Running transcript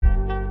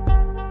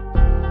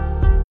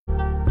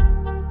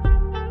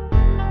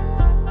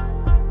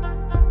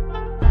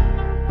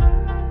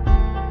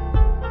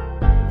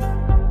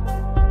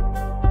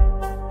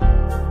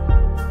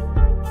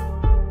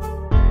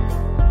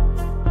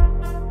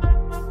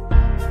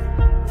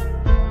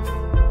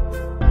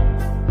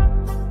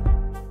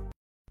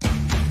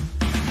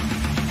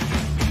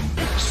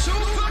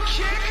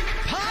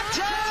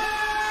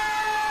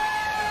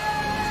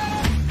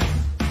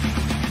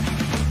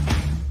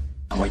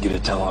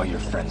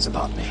things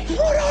about me.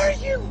 What are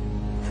you?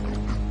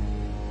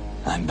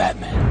 I'm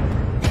Batman.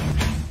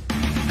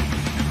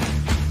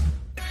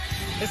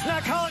 It's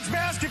not college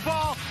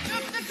basketball.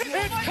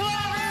 It's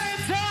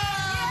Clarence time!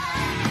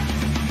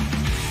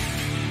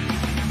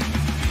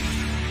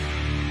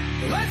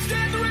 Let's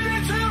get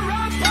ready to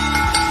rumble!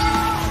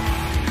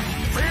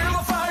 Feel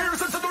the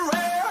fires into the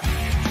rear.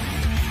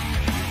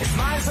 It's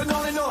nice and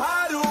only know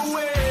how to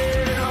win.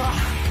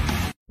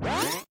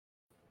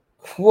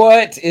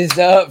 What is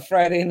up,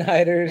 Friday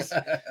Nighters?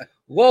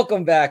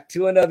 Welcome back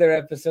to another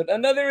episode,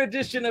 another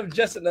edition of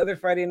Just Another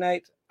Friday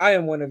Night. I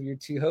am one of your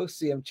two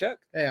hosts, CM Chuck.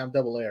 Hey, I'm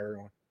Double A,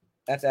 everyone.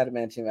 That's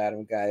Adamantium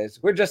Adam, guys.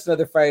 We're Just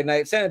Another Friday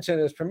Night, San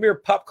Antonio's premier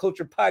pop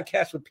culture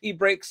podcast with P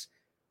Breaks,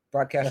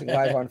 broadcasting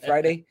live on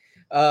Friday.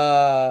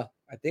 I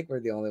think we're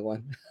the only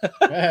one,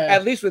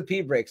 at least with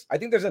P Breaks. I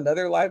think there's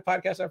another live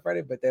podcast on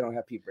Friday, but they don't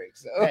have P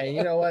Breaks. So. Hey,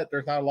 you know what?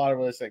 There's not a lot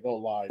of us that go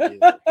live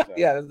either. So.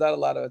 Yeah, there's not a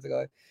lot of us that go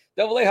live.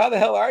 Double A, how the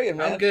hell are you,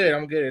 man? I'm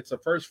good. It's the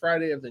first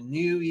Friday of the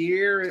new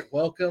year.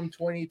 Welcome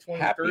 2023,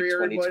 Happy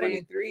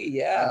 2023.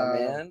 Yeah,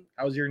 man.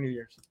 How was your New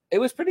Year's? It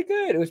was pretty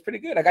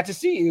good. I got to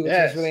see you, which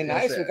was really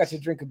nice. Yes. We got to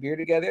drink a beer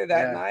together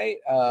that night.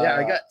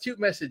 I got two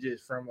messages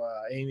from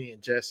Amy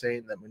and Jess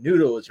saying that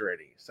Menudo was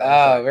ready. So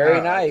very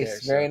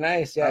nice. Very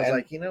nice. Yeah. I was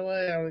like, you know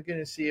what? I'm going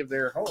to see if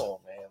they're home,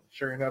 man.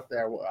 Sure enough,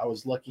 I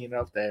was lucky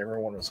enough that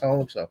everyone was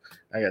home. So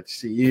I got to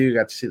see you,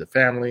 got to see the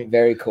family.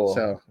 Very cool.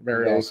 So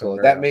very awesome. Cool.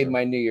 Very that made awesome.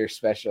 my New Year's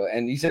special.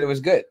 And you said it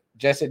was good.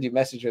 Jess said you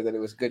messaged her that it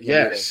was good.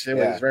 Yes, it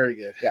was very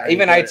good. Yeah,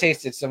 even I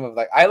tasted some of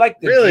I like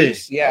the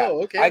juice. Yeah.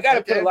 Oh, okay. I got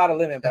to put a lot of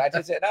lemon, but I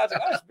tasted it. I was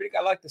like, oh, it's pretty good.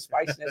 I like the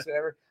spiciness,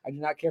 whatever. I do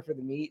not care for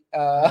the meat.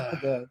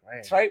 The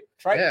tripe.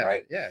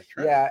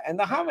 Yeah, and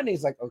the hominy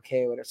is like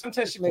okay, whatever.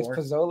 Sometimes she makes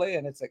pozole,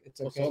 and it's like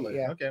it's okay. Pozole.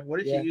 Yeah. Okay. What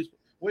did she use?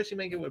 What did she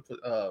make it with?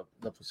 The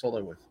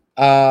pozole with?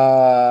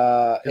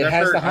 It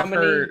has the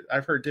hominy.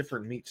 I've heard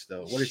different meats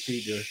though. What did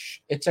she do?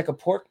 It's like a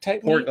pork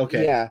type meat.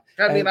 Okay. Yeah.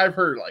 I mean, I've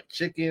heard like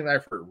chicken.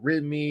 I've heard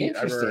rib meat.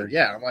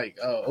 I'm like,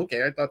 oh,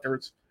 okay. I thought there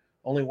was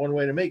only one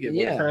way to make it,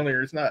 but apparently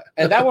there's not.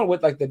 And that one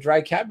with like the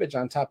dry cabbage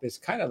on top is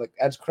kind of like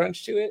adds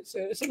crunch to it, so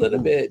it's a little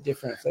bit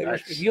different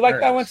flavors. Nice. You like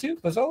that one too,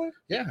 pozole?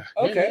 Yeah.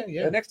 Okay.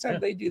 Yeah. The next time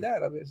they do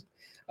that, obviously.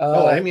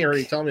 Amy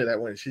already told me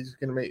that when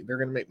they're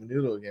gonna make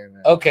menudo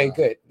again. Okay,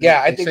 good.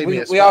 Yeah, I think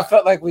we all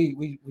felt like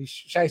we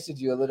shysted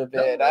you a little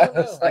bit. No,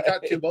 I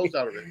got two bowls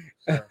out of it.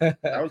 So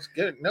that was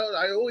good. No,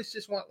 I always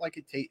just want like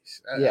a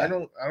taste. I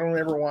don't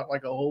ever want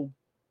like a whole,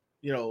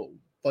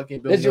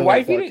 fucking. Does your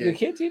wife eat it? Your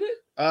kids eat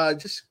it?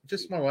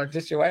 Just my wife.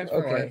 Just your wife?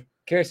 Okay.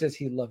 Kara says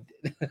he loved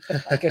it.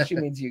 I guess she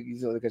means you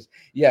usually because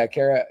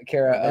Kara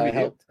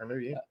helped. Or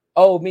maybe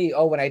you. Me.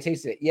 Oh, when I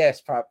tasted it,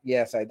 yes,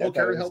 yes, I did.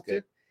 Kara helped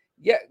you.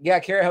 Yeah,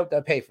 Kara helped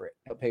pay for it.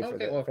 Help pay for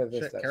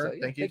this stuff. Kara, so,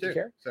 thank you,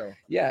 Kara. So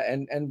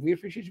and we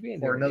appreciate you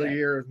being for here. another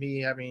year of me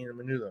having a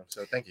menudo.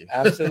 So thank you.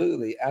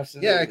 Absolutely.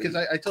 Yeah, because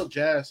I told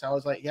Jess, I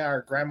was like,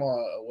 our grandma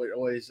would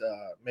always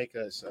make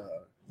us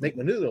make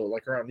menudo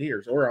like around New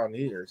Year's,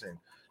 and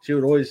she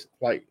would always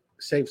like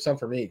save some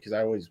for me because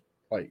I always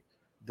like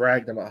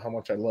bragged about how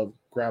much I love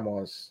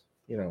grandma's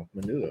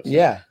menudo.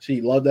 Yeah,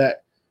 she loved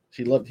that.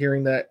 She loved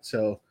hearing that.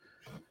 So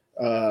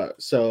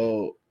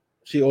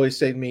she always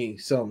saved me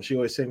some. She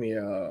always saved me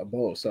a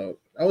bowl. So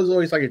that was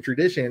always like a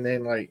tradition. And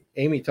then like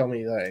Amy told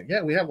me like,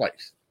 yeah, we have like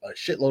a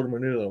shitload of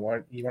menudo.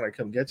 Why you want to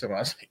come get some? I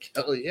was like,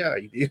 hell yeah,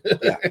 you do.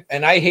 Yeah.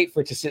 And I hate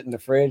for it to sit in the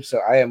fridge. So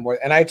I am more.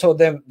 And I told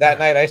them that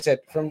night, I said,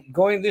 from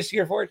going this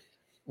year forward,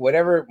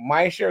 whatever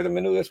my share of the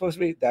menudo is supposed to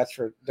be, that's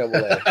for Double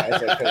A. I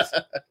said, because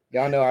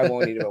y'all know I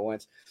won't eat it at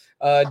once.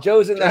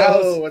 Joe's in the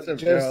house. What's up,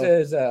 Joe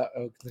says,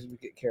 let me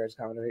get Kara's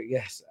commentary.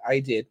 Yes, I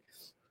did.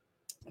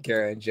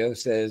 Kara and Joe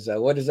says,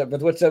 what is up?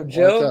 But what's up,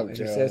 Joe? What's up,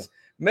 Joe? He says,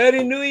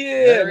 Merry New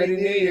Year. Merry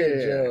New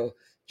Year, Joe.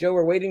 Joe,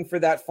 we're waiting for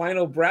that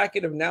final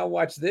bracket of Now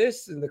Watch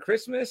This and the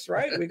Christmas,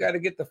 right? We got to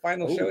get the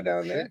final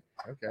showdown there.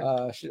 Okay.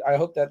 I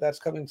hope that's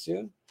coming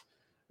soon.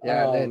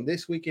 Yeah, and then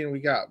this weekend we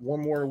got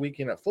one more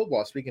weekend of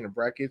football. Speaking of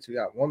brackets, we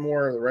got one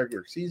more of the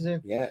regular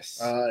season.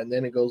 Yes. And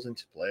then it goes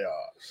into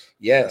playoffs.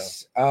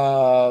 Yes.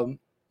 So.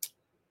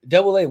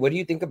 Double A, what do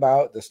you think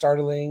about the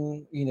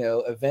startling,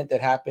 event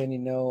that happened,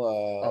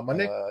 on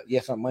Monday?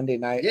 Yes, on Monday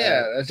night.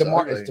 Yeah, that's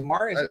DeMar. ugly. Is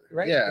DeMar, is it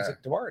right? Yeah. Is it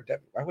DeMar?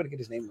 I want to get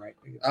his name right.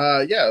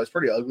 Yeah, it was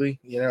pretty ugly.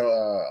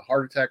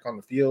 Heart attack on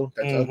the field.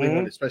 That's ugly,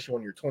 especially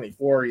when you're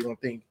 24. You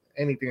don't think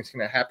anything's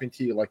going to happen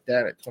to you like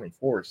that at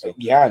 24. So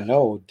yeah,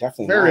 no,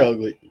 definitely very not.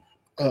 ugly.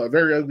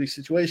 Very ugly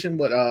situation.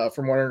 But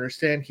from what I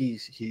understand,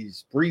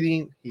 he's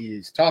breathing,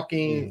 he's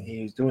talking,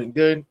 he's doing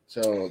good.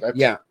 So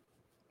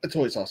that's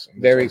always awesome.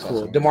 Very cool.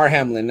 Awesome. DeMar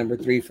Hamlin, number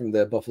 3 from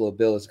the Buffalo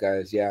Bills,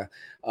 guys. Yeah.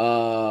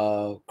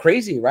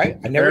 Crazy, right?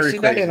 I never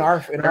seen that in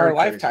our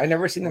lifetime. I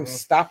never seen them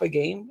stop a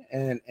game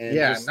and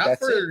not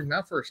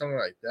for something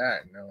like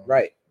that. No.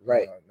 Right.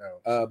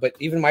 No. But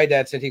even my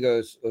dad said, he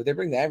goes, if they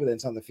bring the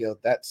ambulance on the field,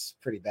 that's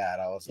pretty bad.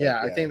 I was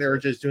I think they were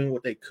just doing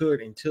what they could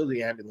until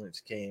the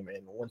ambulance came,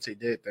 and once they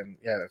did, then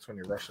that's when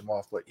you rush him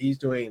off. But he's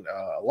doing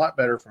a lot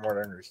better from what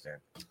I understand.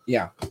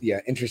 Yeah,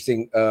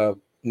 interesting.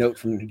 note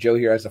from Joe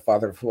here as a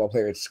father of a football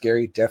player. It's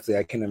scary. Definitely,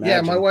 I can imagine.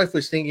 Yeah, my wife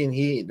was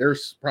thinking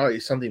there's probably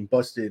something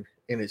busted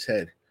in his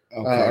head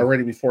Okay.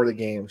 already before the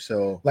game.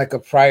 So Like a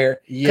prior,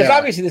 because yeah,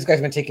 obviously this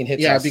guy's been taking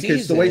hits. yeah, all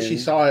because the way she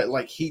season. saw it,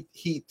 like he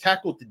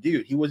tackled the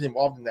dude. He was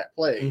involved in that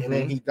play, and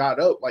then he got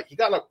up, like he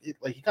kind of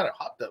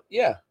hopped up,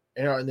 Yeah,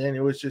 and then it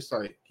was just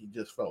like he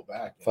just fell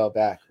back. fell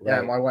back. Yeah,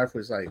 Right. my wife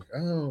was like,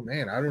 "Oh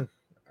man,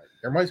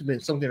 there must have been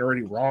something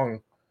already wrong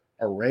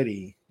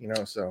already,"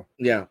 So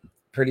Yeah,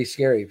 pretty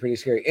scary. Pretty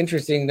scary.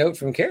 Interesting note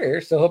from Carrier.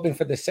 Still hoping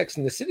for the Sex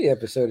and the City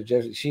episode.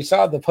 She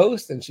saw the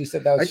post and she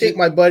said that was. I think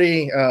my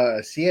buddy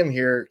CM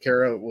here,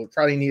 Kara, will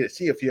probably need to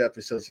see a few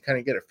episodes to kind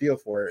of get a feel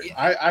for it. Yeah.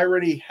 I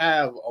already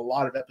have a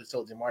lot of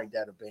episodes in my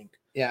data bank.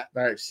 Yeah.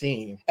 That I've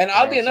seen. And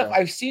oddly so- enough,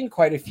 I've seen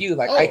quite a few.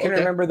 Like Oh, I can okay,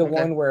 remember the okay.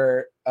 one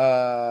where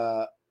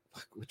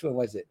which one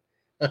was it?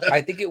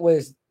 I think it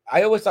was.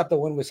 I always thought the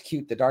one was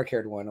cute, the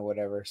dark-haired one or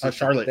whatever. So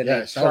Charlotte. the name-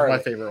 Yes, that was my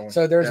favorite one.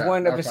 So there's Yeah,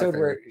 one that was my episode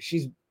where favorite.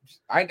 she's.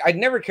 I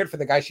never cared for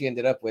the guy she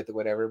ended up with or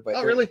whatever. But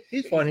Oh, really?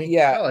 He's funny.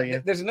 Yeah. I like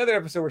him. There's another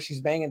episode where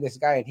she's banging this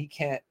guy and he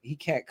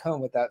can't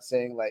come without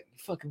saying like "You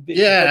fucking bitch."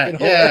 you Yeah, fucking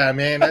whore." yeah,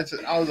 man.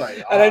 I was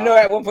like, And I know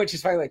at one point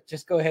she's finally like,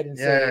 just go ahead and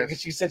say it Yes.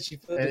 because she said she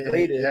felt and-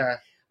 degraded. Yeah,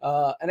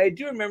 And I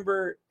do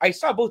remember I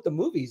saw both the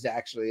movies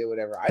actually or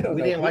whatever. I don't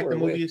we know. didn't who like the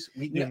we're with. movies.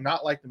 We do No.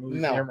 not like the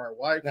movies. No. Me and my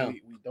wife, No.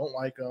 we don't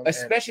like them.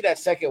 Especially that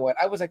second one.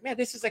 I was like, man,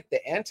 this is like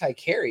the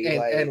anti-Carrie.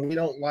 and we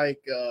don't like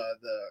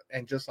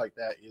and just like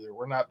that either.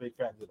 We're not big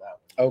fans of that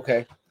one.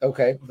 Okay.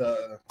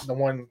 The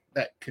one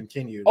that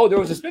continued. Oh, there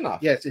was a spinoff.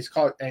 yes, it's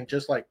called And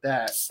Just Like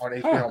That on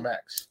HBO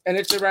Max. And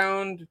it's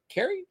around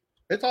Carrie?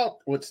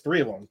 It's three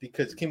of them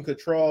because Kim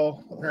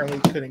Cattrall apparently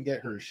couldn't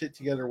get her shit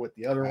together with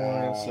the other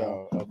one.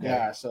 So okay.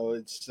 yeah, so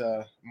it's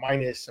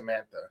minus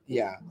Samantha.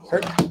 Yeah.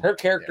 Her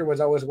character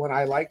was always one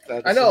I liked.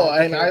 I know,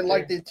 and I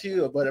liked it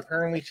too, but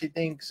apparently she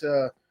thinks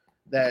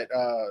that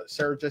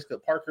Sarah Jessica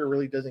Parker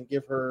really doesn't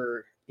give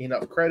her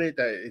enough credit,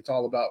 that it's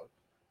all about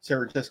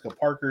Sarah Jessica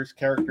Parker's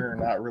character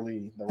and not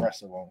really the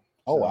rest of them.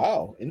 Oh So,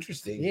 wow.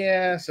 Interesting.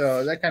 Yeah,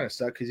 so that kind of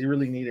sucked because you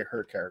really needed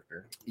her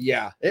character.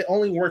 Yeah. It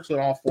only works when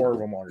all four of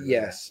them are.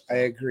 Yes, I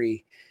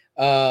agree.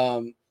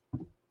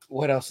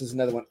 What else is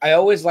another one? I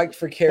always liked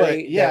for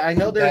Carrie. But, yeah, I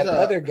know there's that a-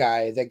 other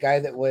guy, that guy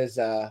that was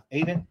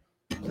Aiden.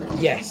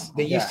 yes,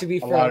 they Yeah, used to be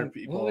a from lot of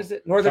people. what was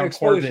it? Northern John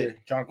Exposure. Corbett.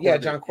 John Corbett. Yeah,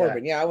 John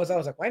Corbin. Yeah, I was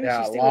like, why didn't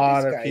Yeah, she a stay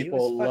lot with this of guy? He people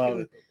was love fucking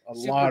it. A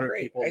super lot of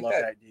great. people I love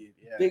thought that dude.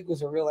 Yeah. Big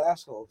was a real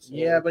asshole. So.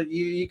 Yeah, but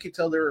you could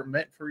tell they were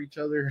meant for each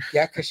other.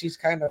 yeah, because she's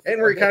kind of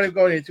And we're kind of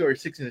going into our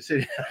Six in the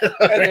City. And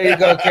there you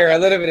go, Kara. A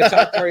little bit of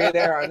talk for you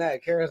there on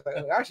that. Kara's like,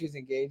 oh, now she's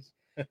engaged.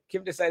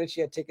 Kim decided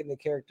she had taken the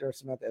character of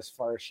Samantha as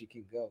far as she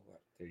can go. Well,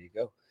 there you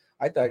go.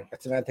 I thought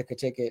Samantha could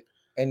take it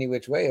any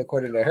which way,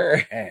 according to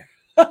her. Man,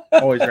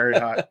 always very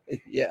hot.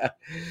 Yeah.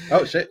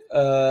 Oh shit!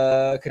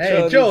 Hey,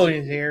 Control Joel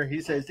is here. He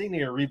says they need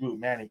to reboot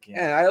Mannequin.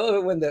 And I love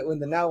it when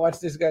the now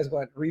watch this guys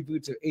want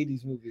reboots of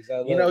 80s movies. I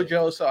love You know, it.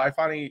 Joe. So I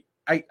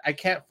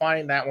can't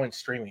find that one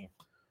streaming.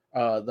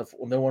 The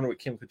one with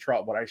Kim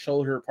Cattrall, but I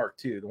showed her part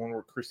 2, the one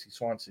with Christy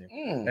Swanson,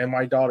 and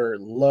my daughter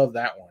loved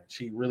that one.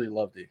 She really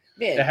loved it.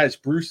 Man, It has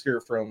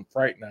Brewster from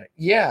Fright Night.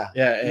 yeah.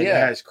 Yeah, and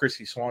Yeah. it has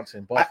Christy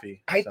Swanson,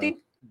 Buffy. I so. think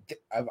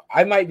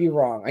I might be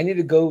wrong. I need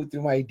to go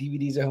through my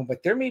DVDs at home,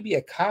 but there may be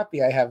a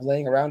copy I have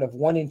laying around of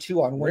 1 and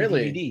 2 on one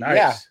Really? DVD.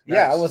 Nice,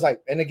 Yeah. I nice. was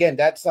like, and again,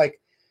 that's like,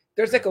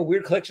 there's like a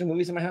weird collection of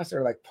movies in my house that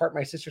are like part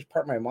my sister's,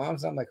 part my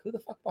mom's. I'm like, who the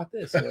fuck bought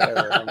this? Or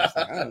whatever. And I'm just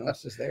like, I don't know,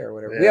 it's just there or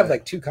whatever. We Yeah. have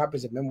like 2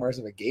 copies of Memoirs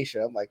of a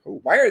Geisha. I'm like,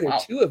 why are there Wow.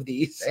 2 of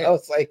these? Damn. I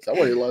was like,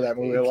 Somebody loved that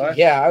movie a lot.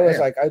 yeah, I was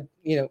Damn.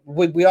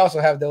 like, we also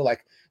have though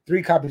like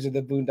 3 copies of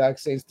the Boondock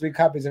Saints, 3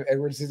 copies of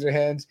Edward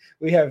Scissorhands.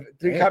 We have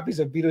 3 Damn. copies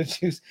of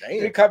Beetlejuice, 3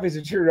 Damn. copies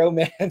of True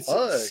Romance.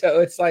 Fuck. So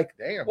it's like,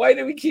 Damn. why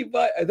do we keep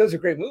buying? Those are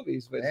great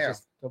movies, but Damn. it's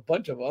just a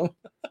bunch of them.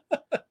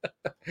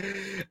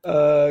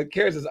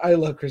 Kara says, I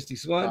love Christy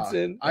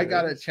Swanson. I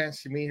got a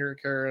chance to meet her,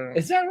 Kara.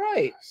 Is that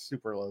right?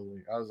 Super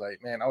lovely. I was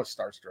like, man, I was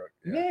starstruck.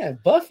 Yeah. Man,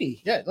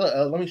 Buffy. Yeah,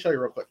 let me show you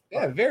real quick.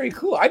 Yeah, very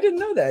cool. I didn't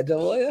know that.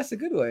 Double A. That's a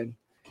good one.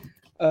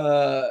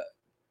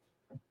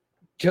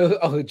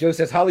 Joe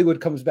says Hollywood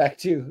comes back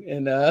too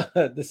in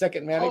the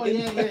second Oh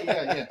Mannequin.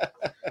 yeah.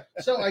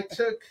 So I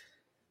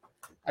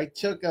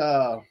took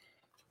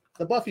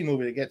the Buffy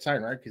movie to get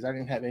signed, right? Because I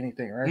didn't have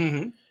anything, right?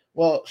 Mhm.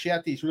 Well, she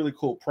had these really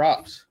cool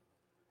props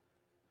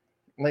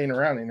laying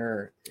around in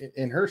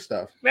her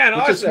stuff, Man,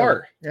 which awesome. is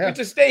smart. Yeah, It's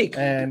a steak.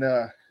 and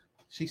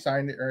she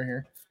signed it right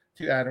here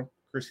to Adam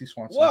Christy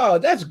Swanson. Wow,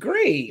 that's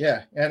great.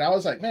 Yeah, and I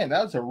was like, man,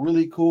 that was a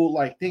really cool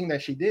thing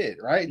that she did,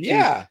 right? To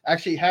Yeah.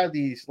 actually have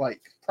these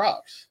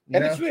props, you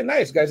And know? it's really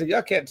nice, guys. If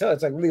y'all can't tell,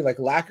 it's like really like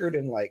lacquered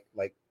and like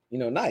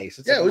nice.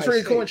 It's Yeah, like it was a nice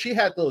really cool, and steak. she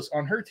had those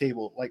on her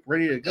table,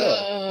 ready to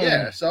go.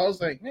 Yeah, so I was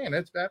like, man,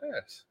 that's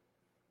badass.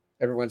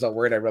 Everyone's all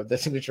worried I rubbed the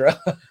signature out.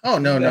 Oh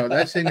no,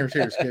 that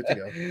signature is good to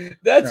go.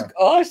 That's No.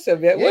 awesome,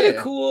 man. What a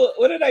Yeah. cool,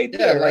 what an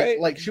idea, Yeah, right?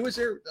 like she was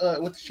there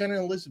with Shannon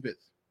Elizabeth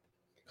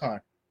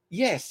Con.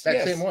 yes, that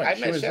yes. same one. I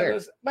She met was there.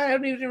 Shadows. Man, I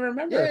don't even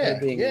remember Yeah, her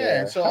being yeah.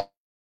 there. So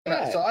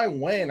Yeah. So I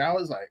went. I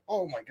was like,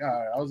 oh my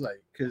god. I was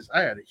like, because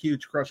I had a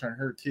huge crush on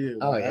her too.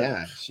 Oh Like,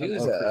 yeah, she I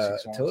was love a Kristen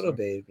Swanson. total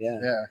babe. Yeah.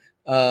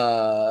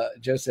 Yeah.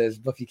 Joe says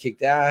Buffy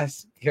kicked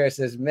ass. Kara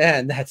says,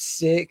 man, that's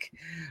sick.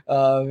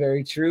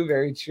 Very true,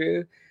 very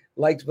true.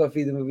 Liked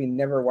Buffy the movie,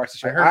 never watched the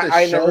show. I heard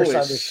the show never saw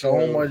is the so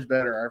show. much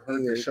better. I've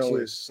heard either, the show too.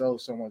 is so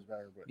much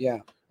better. But Yeah.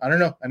 I don't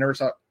know. I never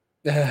saw it.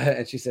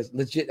 And she says,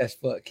 legit as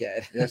fuck,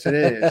 cat. Yes, it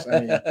is. I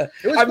mean, it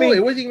was I cool. mean,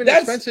 It wasn't even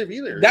that's- expensive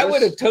either. That It was-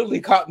 would have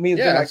totally caught me.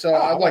 Yeah. Like, So oh,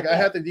 I want I that.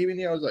 had the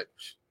DVD. I was like,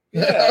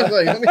 Yeah. I was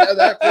like, let me have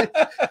that,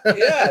 please.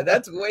 Yeah,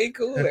 that's way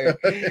cooler.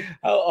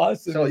 How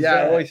awesome! So is yeah, I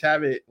that? always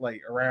have it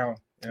like around.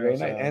 You know, Very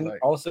so, nice. And like,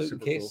 also in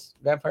super case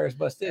vampires cool.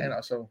 busted, And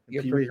also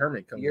You're Pee Wee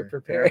Herman comes you're in.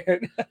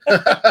 prepared.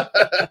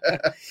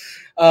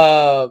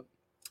 Yeah.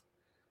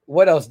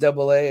 What else?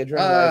 Double A,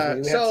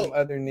 Adrenaline. We had so, some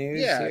other news.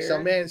 Yeah, here.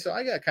 so man, so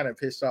I got kind of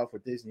pissed off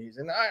with this news,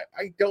 and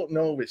I don't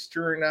know if it's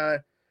true or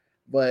not,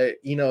 but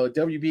you know,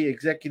 WB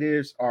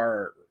executives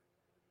are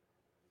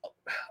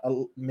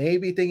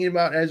maybe thinking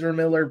about Ezra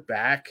Miller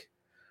back.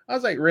 I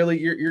was like, really?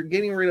 You're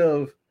getting rid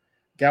of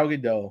Gal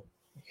Gadot,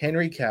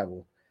 Henry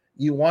Cavill.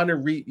 You want to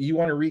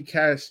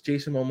recast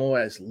Jason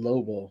Momoa as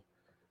Lobo,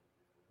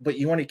 but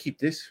you want to keep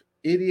this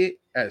idiot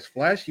as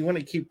Flash? You want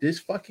to keep this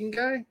fucking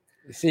guy?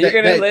 So you're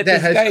gonna let that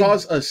this has guy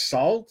caused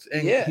assault,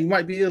 and Yeah. he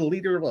might be a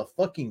leader of a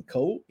fucking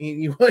cult. And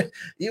you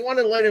want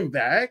to let him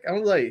back?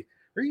 I'm like,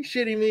 are you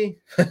shitting me?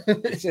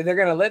 So they're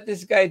gonna let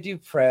this guy do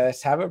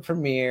press, have a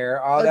premiere,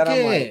 all that. I'm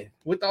Again, like,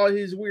 with all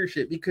his weird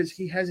shit, because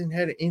he hasn't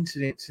had an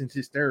incident since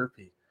his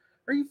therapy.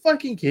 Are you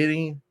fucking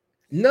kidding?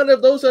 None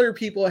of those other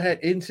people had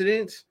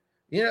incidents.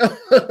 You know,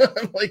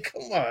 I'm like,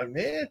 come on,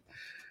 man.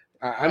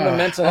 I'm a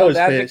mental I health was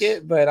advocate,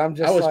 pissed. but I'm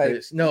just I was like,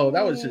 pissed. No,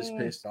 that was just mm.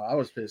 pissed off. I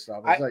was pissed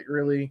off. I was like,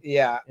 really?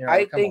 yeah, You know,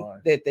 I come think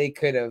on. that they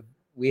could have.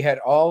 We had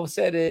all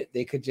said it.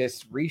 They could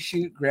just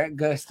reshoot Grant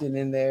Gustin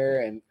in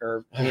there, and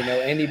or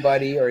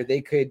anybody, or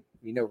they could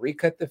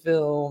recut the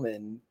film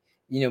and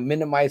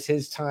minimize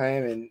his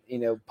time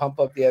and pump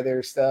up the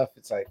other stuff.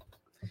 It's like,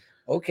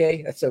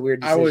 okay, that's a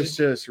weird I decision. was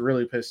just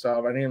really pissed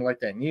off. I didn't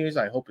like that news.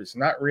 I hope it's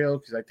not real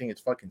because I think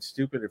it's fucking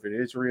stupid if it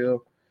is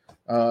real.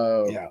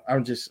 Yeah.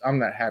 I'm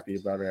not happy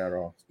about it at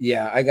all.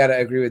 Yeah, I gotta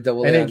agree with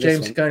Double A. And then on this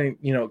James one.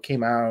 Gunn,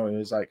 came out and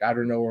was like, I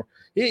don't know where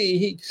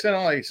he sent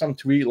out like some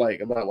tweet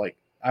about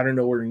I don't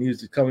know where the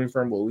news is coming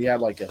from, but we had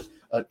like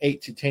an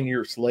 8 to 10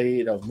 year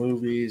slate of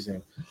movies,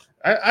 and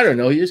I don't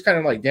know. He was kind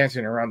of like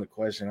dancing around the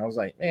question. I was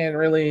like, man,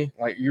 really?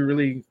 Like, you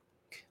really?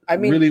 I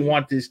mean, really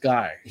want this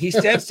guy? he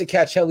stands to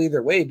catch hell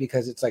either way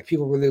because it's like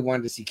people really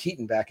wanted to see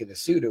Keaton back in the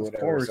suit or Of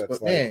whatever. course, so it's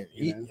but like,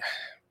 man,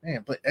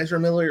 man, but Ezra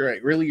Miller,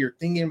 like, really, you're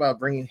thinking about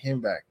bringing him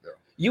back though?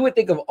 you would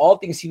think of all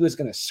things he was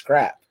going to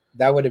scrap.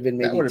 That would have been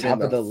That maybe would have top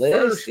been of the the list.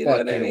 first You know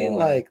what I fucking mean?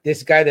 one. Like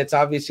this guy that's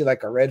obviously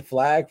like a red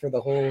flag for the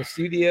whole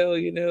studio,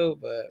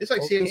 But It's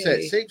like Sam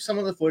said, save some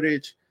of the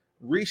footage,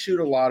 reshoot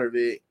a lot of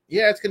it.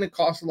 Yeah, it's going to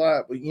cost a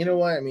lot, but you know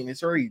what? I mean,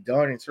 it's already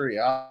done. It's already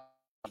out.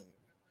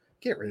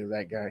 Get rid of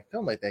that guy.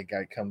 Don't let that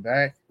guy come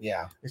back,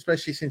 Yeah,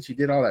 especially since you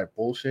did all that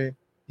bullshit.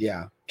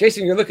 yeah.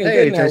 Jason, you're looking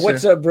Hey, good now. Jason.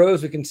 What's up,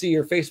 bros? We can see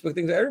your Facebook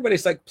things.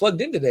 Everybody's like plugged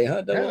in today,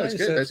 huh? Double that's A,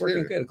 good, so that's it's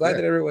working good. good. Glad Yeah.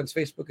 that everyone's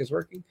Facebook is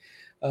working.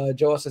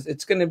 Joel says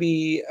it's going to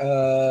be.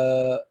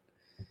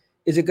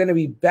 Is it going to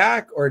be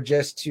back or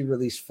just to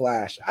release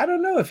Flash? I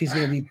don't know if he's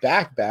going to be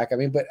back. I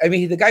mean,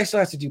 the guy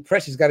still has to do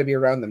press. He's got to be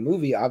around the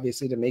movie,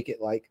 obviously, to make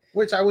it like.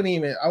 Which I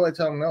would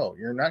tell him, no,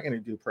 you're not going to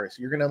do press.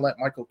 You're going to let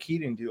Michael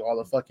Keaton do all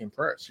the fucking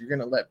press. You're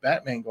going to let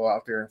Batman go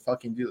out there and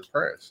fucking do the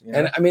press. You know?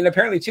 And I mean,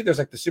 apparently too, there's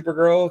like the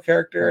Supergirl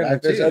character, Yeah, and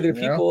like, there's too, other you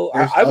know? people.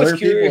 There's I was other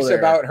people curious there.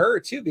 about her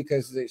too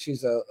because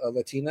she's a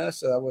Latina,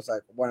 so I was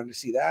like wanted to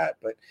see that.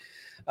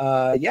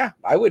 But yeah,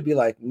 I would be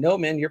like, no,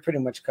 man, you're pretty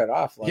much cut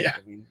off. Like, Yeah.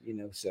 I mean,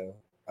 so.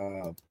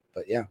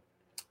 But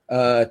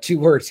yeah, 2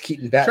 words,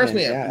 Keaton Batman. Trust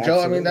me, yeah, Joe. I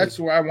absolutely. mean, that's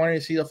where I wanted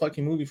to see a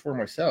fucking movie for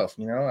myself.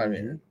 You know, I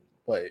mean, Mhm.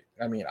 but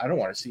I mean, I don't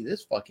want to see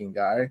this fucking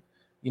guy.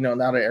 You know,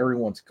 now that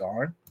everyone's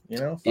gone. You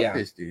know, fuck Yeah.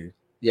 this dude.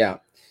 Yeah.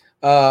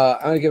 I'm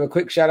gonna give a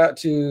quick shout out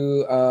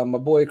to my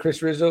boy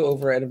Chris Rizzo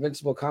over at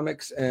Invincible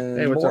Comics and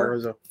Hey, what's up, more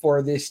Rizzo?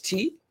 for this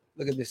tee.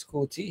 Look at this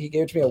cool tee. He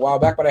gave it to me a while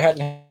back, but I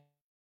hadn't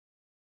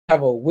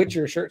have a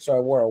Witcher shirt, so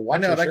I wore a I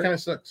Watcher know that shirt. kind of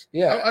sucks.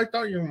 Yeah. I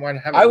thought you might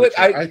have. I would-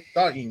 I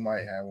thought you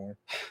might have one.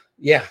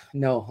 Yeah,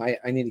 no,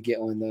 I need to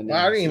get one though. Now,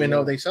 Well, I didn't so, even know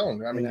yeah. they sell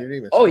them. I mean, Yeah. you didn't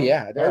even. Oh sell 'em.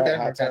 yeah, they're Okay, all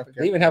hot okay, topic. okay.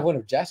 They even have one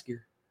of Jaskier.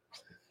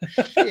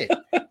 Shit.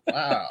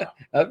 Wow.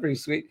 That's pretty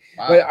sweet.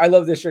 Wow. But I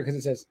love this shirt because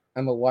it says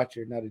 "I'm a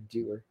watcher, not a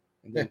doer."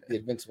 And then the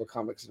Invincible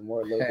Comics and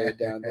More logo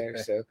down there.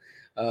 So,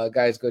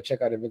 guys, go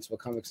check out Invincible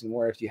Comics and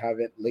More if you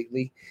haven't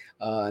lately.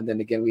 And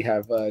then again, we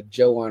have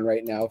Joe on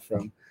right now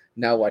from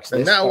Now Watch So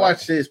This. now Pod.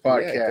 watch this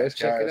podcast. Yeah, go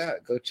check it guys.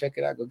 out. Go check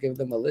it out. Go give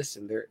them a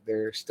listen.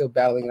 They're still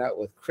battling it out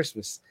with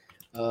Christmas.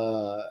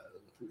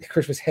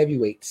 Christmas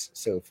heavyweights,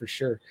 so for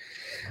sure.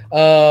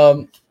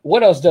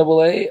 What else?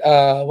 Double A.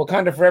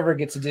 Wakanda Forever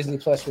gets a Disney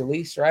Plus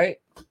release, right?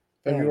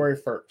 February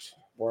 1st.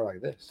 More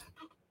like this.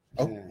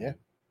 Oh yeah.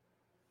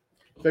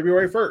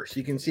 February 1st.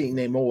 You can see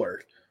Namor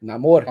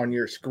Namor. on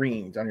your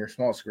screens, on your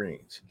small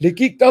screens. Le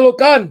quítalo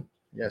can.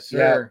 Yes,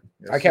 sir.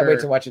 Yes, I can't wait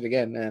sir. to watch it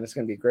again, man. It's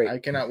gonna be great. I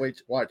cannot wait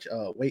to watch.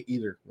 Wait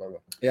either.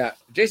 Yeah.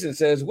 Jason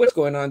says, "What's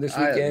going on this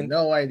I have weekend?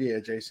 no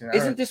idea, Jason.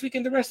 Isn't this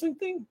weekend the wrestling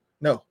thing?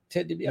 No,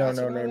 Ted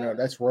DiBiase? no.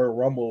 That's Royal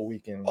Rumble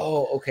weekend.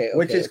 Oh, okay.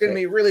 Which is going to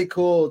be really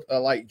cool.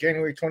 Like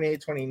January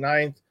 28th,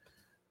 29th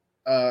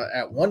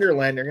at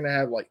Wonderland, they're going to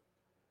have like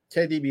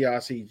Ted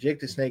DiBiase, Jake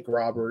the Snake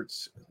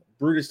Roberts,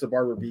 Brutus the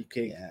Barber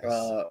Beefcake,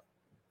 Yes.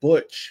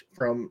 Butch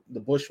from the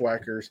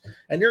Bushwhackers,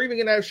 and they're even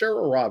going to have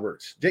Cheryl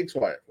Roberts, Jake's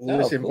wife, who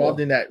was involved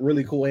in that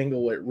really cool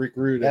angle with Rick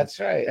Rude. That's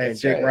right. And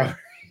Jake Roberts.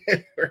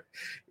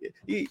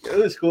 It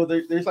was cool.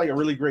 There's like a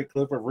really great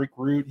clip of Rick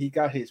Rude. He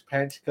got his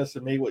pants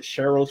custom made with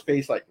Cheryl's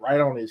face like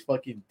right on his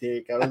fucking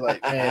dick. I was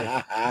like,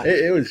 man,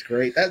 it was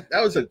great. That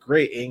was a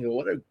great angle.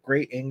 What a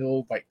great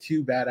angle by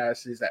two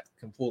badasses that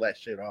can pull that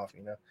shit off.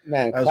 You know,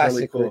 Man, that was classic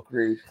really cool. Rick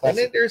Rude. And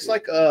then there's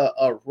like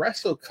a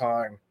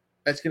WrestleCon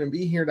that's going to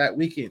be here that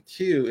weekend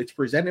too. It's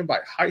presented by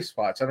High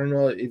Spots. I don't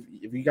know if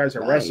you guys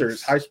are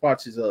wrestlers. High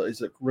Spots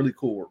is a really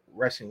cool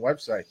wrestling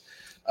website.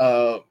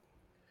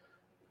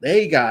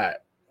 They got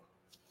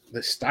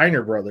the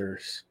Steiner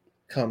brothers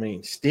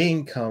coming,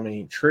 Sting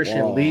coming, Trish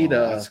and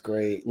Lita. That's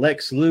great.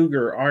 Lex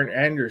Luger, Arn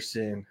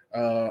Anderson,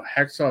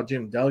 Hacksaw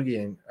Jim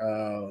Duggan,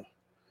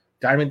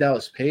 Diamond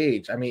Dallas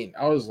Page. I mean,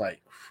 I was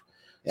like,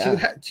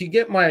 to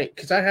get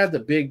because I had the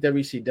big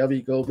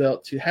WCW gold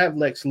belt, to have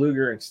Lex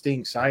Luger and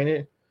Sting sign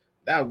it,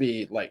 that would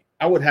be like,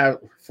 I would have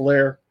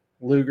Flair,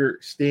 Luger,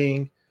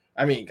 Sting.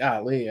 I mean,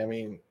 golly,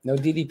 no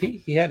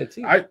DDP. He had it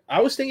too.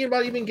 I was thinking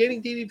about even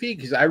getting DDP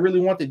because I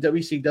really want the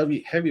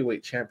WCW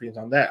heavyweight champions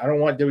on that. I don't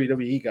want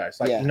WWE guys.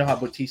 Like, you know how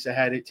Batista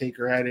had it,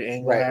 Taker had it,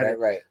 Angle had it.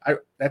 Right.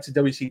 That's a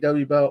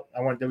WCW belt.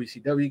 I want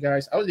WCW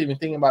guys. I was even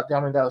thinking about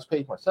Diamond Dallas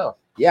Page myself.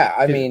 Yeah,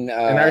 I mean,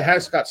 and I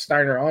had Scott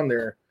Steiner on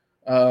there.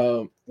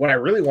 What I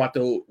really want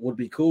though would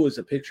be cool is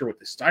a picture with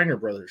the Steiner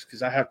brothers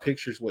because I have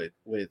pictures with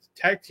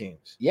tag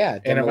teams. Yeah,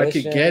 and if I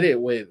could get it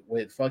with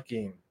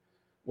fucking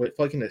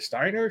the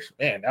Steiners,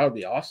 man, that would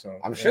be awesome.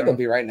 I'm sure they'll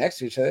be right next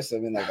to each other. So I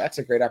mean, like, that's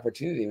a great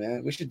opportunity,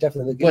 man. We should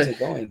definitely get it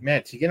going.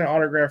 Man, to get an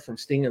autograph from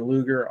Sting and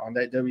Luger on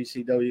that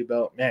WCW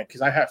belt, man,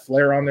 because I have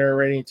Flair on there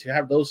already. To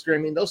have those three, I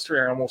mean, those three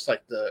are almost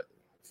like the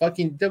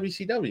fucking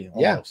WCW.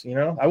 Almost, you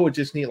know, I would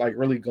just need like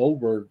really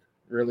Goldberg,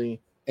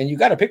 really. And you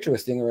got a picture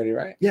with Sting already,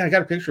 right? Yeah, I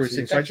got a picture with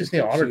Sting, so I just need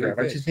an autograph.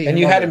 I just need. And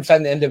you had him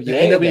sign the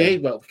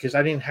NWA belt because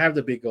I didn't have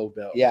the big gold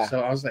belt. Yeah. So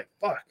I was like,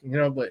 fuck, you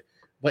know, but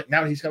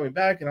now he's coming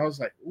back, and I was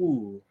like,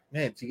 ooh,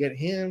 man, to get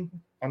him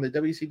on the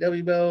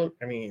WCW belt,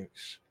 I mean,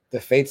 the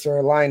fates are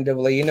aligned.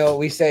 You know what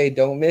we say?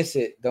 Don't miss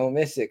it,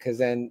 because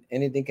then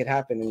anything could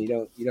happen, and you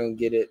don't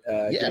get it.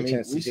 Yeah, I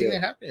mean, we've seen it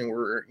happen.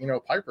 Where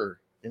Piper,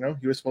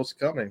 he was supposed to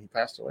come and he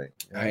passed away.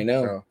 I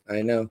know.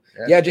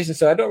 Yeah, Jason.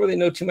 So I don't really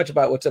know too much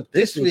about what's up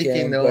this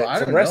weekend, though. But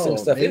some wrestling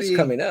stuff is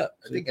coming up.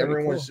 I think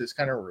everyone's just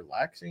kind of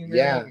relaxing.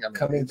 Yeah,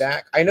 coming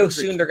back. I know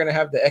soon they're gonna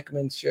have the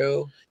Ekman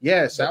show.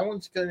 Yes, that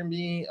one's gonna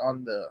be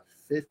on the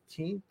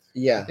 15th.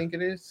 Yeah, I think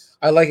it is.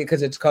 I like it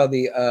because it's called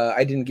the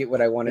I didn't get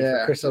what I wanted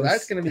for Christmas. So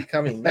that's going to be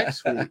coming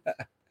next week,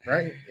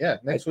 right? Yeah,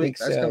 next week.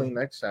 That's coming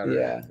next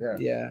Saturday.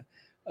 Yeah.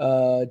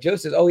 Joe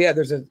says, "Oh yeah,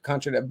 there's a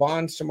concert at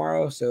Bonds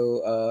tomorrow.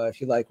 So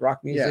if you like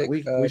rock music,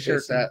 we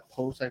shared that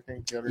post. I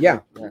think. The other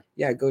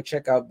day. Go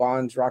check out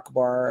Bonds Rock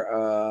Bar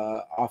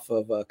off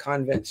of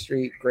Convent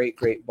Street.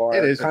 Great bar.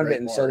 It is Convent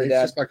and Soledad.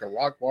 It's just like a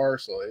rock bar,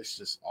 so it's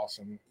just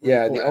awesome.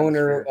 Really cool the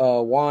owner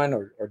Juan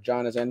or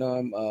John, as I know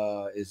him,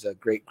 is a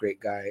great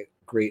guy.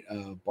 Great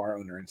bar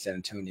owner in San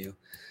Antonio.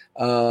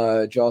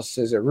 Joel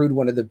says Rude,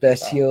 one of the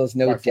best heels,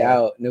 no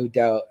doubt.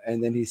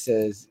 And then he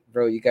says,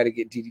 bro, you got to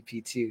get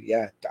DDP too.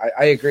 Yeah,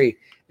 I agree.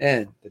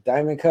 And the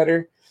Diamond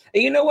Cutter.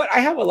 And you know what? I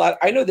have a lot.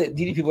 I know that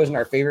DDP wasn't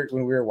our favorite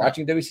when we were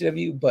watching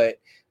WCW,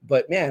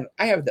 but man,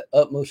 I have the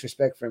utmost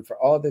respect for him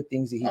for all the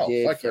things that he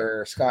did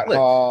for Scott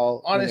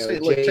Hall. Honestly,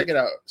 check it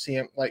out. See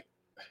him like.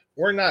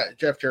 We're not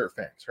Jeff Jarrett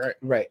fans, right?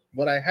 Right.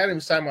 But I had him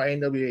sign my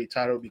NWA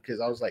title because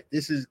I was like,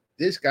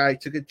 this guy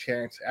took a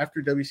chance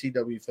after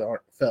WCW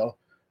fell,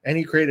 and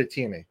he created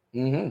TNA.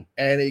 Mm-hmm.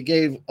 And it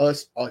gave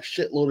us a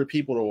shitload of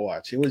people to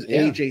watch. It was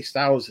AJ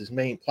Styles'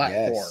 main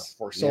platform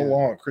for so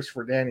long,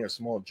 Christopher Daniels,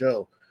 Samoa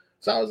Joe.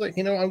 So I was like,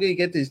 I'm going to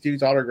get this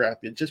dude's autograph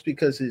just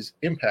because his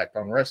impact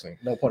on wrestling,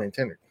 no pun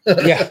intended.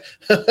 Yeah.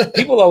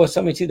 People always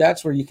tell me, too,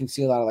 that's where you can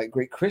see a lot of, like,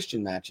 great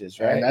Christian matches,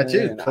 right? And that,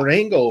 too. Kurt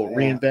Angle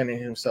reinventing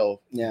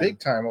himself big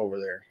time over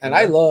there. And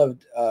I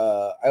loved,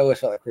 I always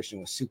felt like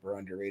Christian was super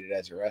underrated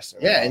as a wrestler.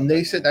 Yeah, and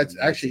they said that's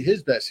actually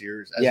his best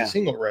years as a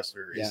single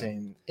wrestler is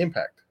in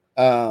Impact.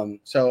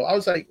 So I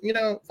was like,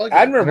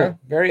 admirable,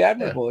 very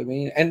admirable. I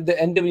mean, and the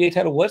NWA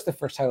title was the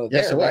first title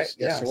there, right?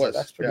 Yes, it was. So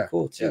that's pretty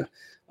cool, too.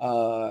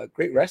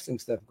 Great wrestling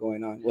stuff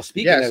going on. Well,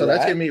 speaking of so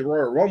that's gonna be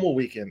Royal Rumble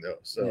weekend though.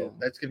 So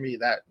that's gonna be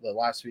the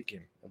last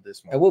weekend of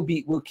this month. And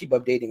we'll keep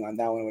updating on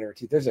that one whenever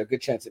too. There's a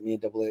good chance that me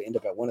and Double A end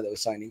up at one of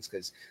those signings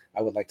because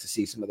I would like to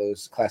see some of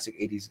those classic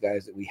 '80s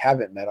guys that we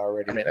haven't met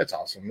already. I mean, that's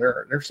awesome.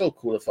 They're so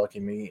cool to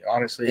fucking meet.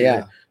 Honestly,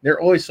 they're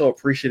always so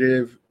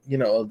appreciative.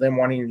 Of them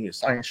wanting you to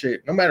sign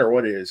shit, no matter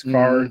what it is,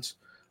 cards,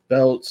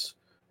 belts,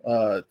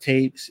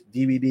 tapes,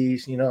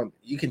 DVDs. You know,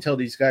 you can tell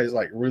these guys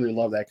like really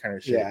love that kind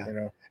of shit. Yeah. You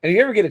know, And if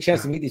you ever get a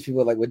chance to meet these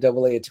people, like with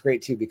Double A, it's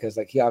great too because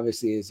like he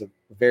obviously is a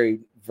very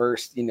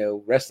versed,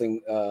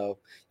 wrestling,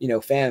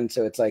 fan.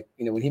 So it's like,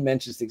 when he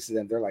mentions things to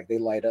them, they're like they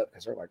light up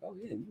because they're like, oh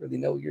yeah, you really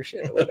know your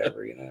shit or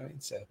whatever. You know what I mean?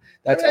 So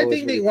that's. I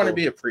think they want to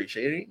be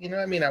appreciated. You know,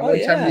 I mean, at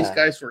one time these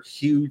guys were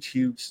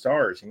huge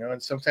stars. You know,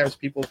 and sometimes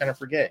people kind of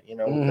forget. You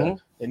know,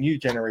 the new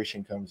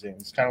generation comes in.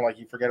 It's kind of like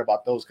you forget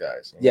about those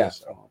guys. Yeah.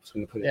 So. I'm just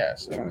gonna put it. Yeah.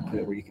 So, trying to put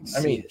it where you can see.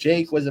 I mean,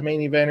 Jake was a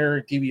main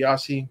eventer.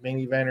 DiBiase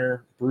main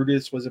eventer.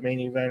 Brutus was a main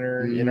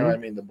eventer. You know, I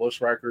mean, the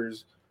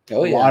Bushwhackers. A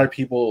lot of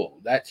people.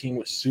 That team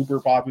was super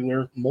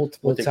popular.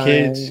 Multiple with the time,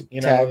 kids. You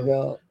tag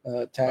know,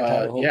 belt,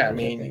 tag yeah. I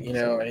mean,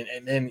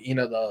 and then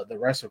the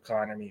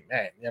WrestleCon. I mean,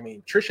 man. I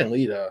mean, Trish and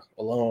Lita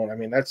alone. I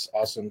mean, that's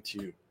awesome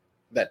too.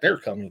 That they're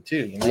coming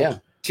too. You know. Yeah.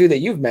 Two that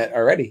you've met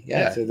already.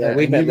 Yeah. So that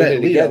we met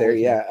together.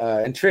 Yeah.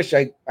 And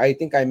Trish, I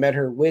think I met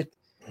her when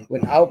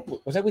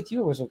Albert was I with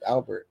you or was it with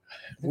Albert?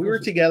 We were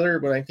together,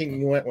 but I think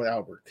you went with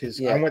Albert because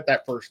I went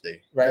that first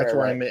day. That's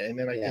where I met, and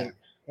then I think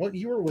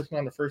you were with me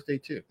on the first day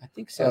too. I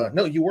think so.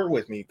 No, you were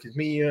with me because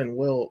me, you, and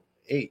Will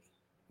ate.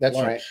 That's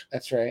lunch, right.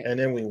 That's right. And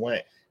then we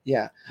went.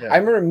 Yeah. I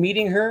remember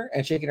meeting her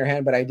and shaking her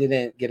hand, but I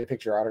didn't get a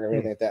picture autograph or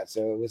anything like that.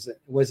 So it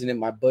wasn't in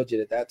my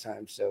budget at that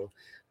time. So,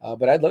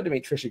 but I'd love to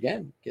meet Trish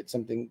again. Get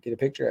a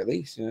picture at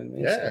least. You know what I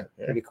mean? Yeah,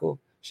 so, pretty cool.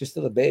 She's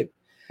still a babe.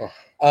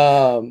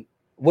 Oh.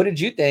 What did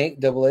you think,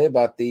 Double A,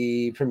 about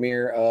the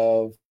premiere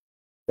of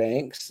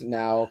Banks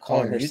now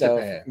calling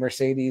herself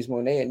Mercedes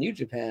Moné in New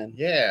Japan?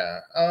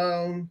 Yeah.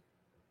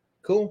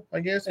 Cool, I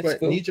guess. That's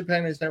cool. New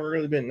Japan has never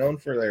really been known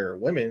for their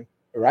women.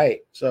 Right.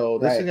 So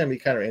this is going to be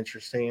kind of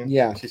interesting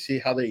to see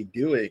how they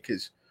do it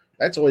because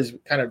that's always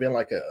kind of been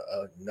like a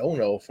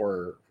no-no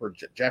for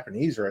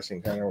Japanese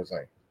wrestling. Kind of was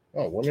like,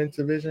 oh, women's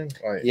division?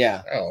 Like,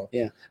 yeah.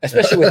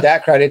 Especially with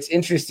that crowd. It's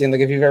interesting.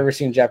 Like if you've ever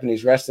seen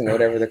Japanese wrestling or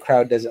whatever, the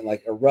crowd doesn't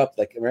like erupt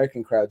like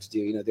American crowds do.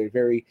 You know, they're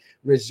very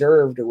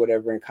reserved or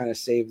whatever and kind of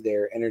save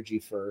their energy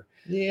for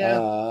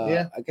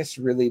I guess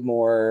really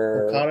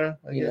more Okada,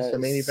 I guess the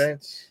main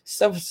events.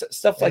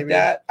 Stuff like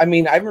that. I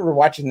mean, I remember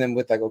watching them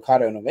with like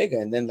Okada and Omega,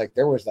 and then like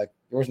there was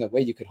no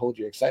way you could hold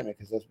your excitement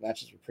because those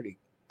matches were pretty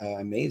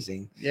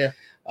amazing. Yeah.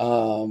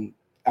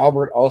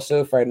 Albert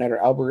also, Friday Nighter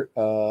Albert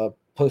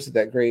posted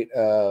that great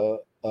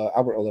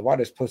Albert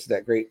Olivares posted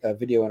that great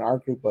video in our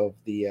group of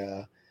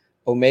the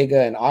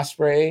Omega and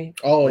Ospreay.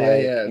 Oh,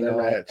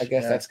 I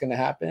guess that's going to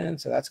happen.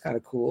 So that's kind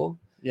of cool.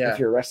 Yeah. If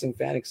you're a wrestling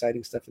fan,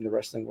 exciting stuff in the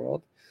wrestling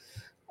world.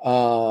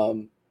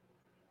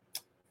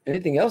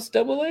 Anything else,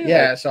 Double A?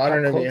 Yeah, so I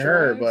don't know if you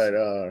heard,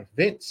 but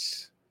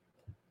Vince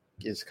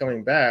is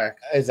coming back.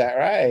 Is that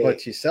right?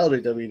 But she sold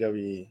to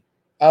WWE.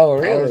 Oh,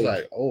 really? I was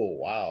like, oh,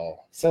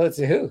 wow. Sell it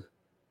to who?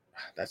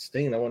 That's the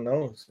thing. No one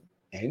knows.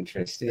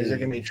 Interesting. Is it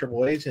going to be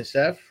Triple H and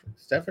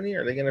Stephanie?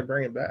 Are they going to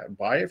bring it back,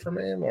 buy it from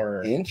him,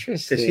 or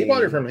interesting? Because he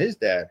bought it from his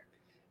dad.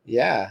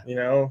 Yeah. You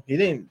know,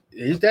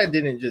 his dad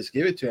didn't just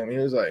give it to him. He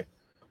was like,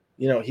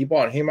 he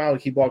bought him out.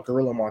 He bought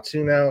Gorilla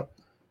Monsoon out.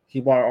 He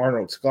bought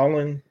Arnold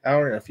Scullin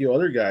out and a few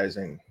other guys,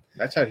 and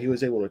that's how he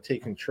was able to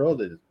take control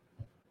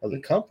of the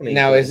company.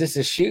 Now, is this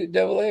a shoot,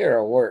 Double A, or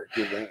a work?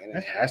 You think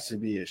it has to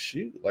be a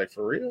shoot, like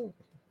for real.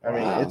 I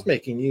mean, it's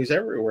making news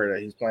everywhere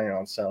that he's planning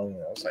on selling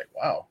it. I was like,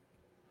 wow.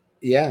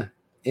 Yeah,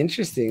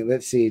 interesting.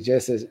 Let's see.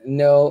 Jess says,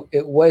 no,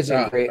 it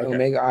wasn't great. Okay.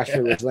 Omega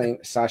Ospreay was lame.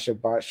 Sasha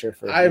botched her.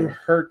 I've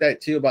heard that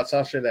too about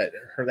Sasha,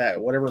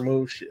 that whatever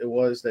move it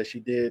was that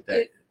she did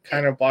that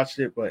kind of botched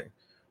it,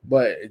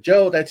 But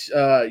Joe, that's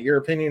your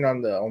opinion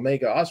on the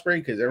Omega Ospreay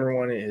because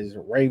everyone is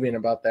raving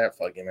about that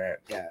fucking match.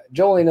 Yeah,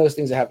 Joe only knows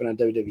things that happen on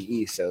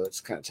WWE, so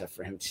it's kind of tough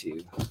for him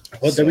to.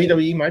 Well,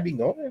 WWE might be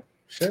going there.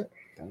 Shit,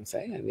 I'm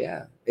saying,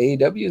 yeah.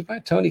 AEW is by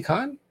Tony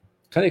Khan.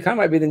 Tony Khan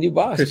might be the new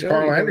boss. Because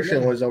Carl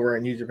Anderson was over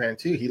in New Japan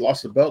too. He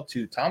lost the belt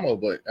to Tomo,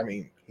 but I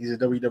mean, he's a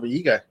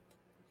WWE guy.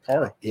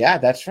 Carl. Yeah,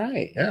 that's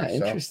right. Yeah,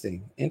 so.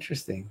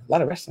 Interesting. A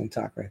lot of wrestling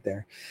talk right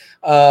there.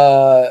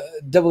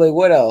 Double A,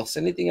 what else?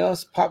 Anything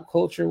else pop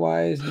culture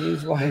wise,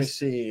 news wise? Let me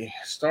see.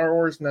 Star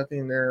Wars,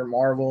 nothing there.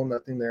 Marvel,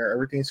 nothing there.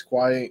 Everything's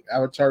quiet.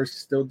 Avatar's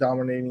still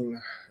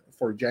dominating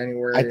for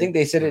January. I think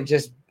they said it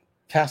just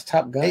past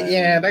Top Gun.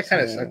 Yeah, that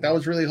kind of sucked. I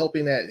was really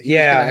hoping that he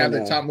was gonna have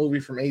the top movie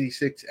from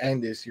 '86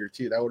 and this year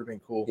too. That would have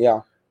been cool. Yeah.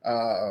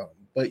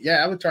 But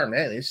yeah, Avatar,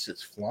 man, it's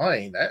just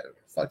flying. That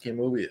fucking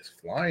movie is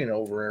flying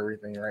over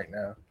everything right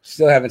now.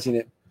 Still haven't seen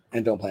it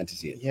and don't plan to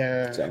see it.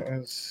 Yeah, so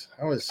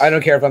I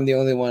don't care if I'm the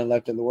only one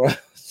left in the world.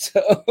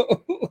 So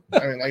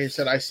I mean, like I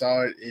said, I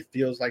saw it. It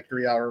feels like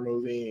 3-hour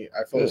movie.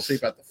 I fell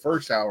asleep at the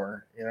first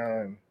hour.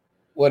 And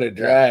what a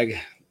drag.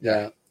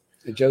 Yeah.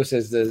 Joe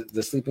says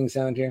the sleeping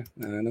sound here.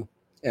 I don't know.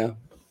 Yeah.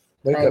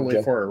 Probably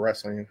up, for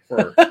wrestling,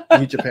 for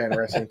New Japan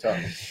wrestling talk.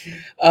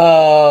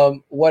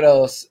 What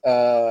else?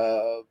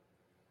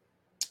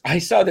 I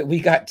saw that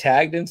we got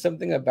tagged in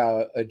something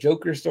about a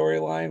Joker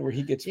storyline where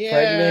he gets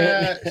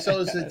pregnant.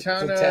 So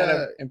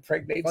Zatanna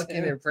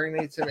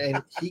impregnates him,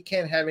 and he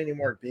can't have any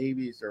more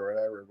babies or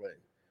whatever. But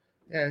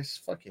Yeah, it's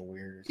fucking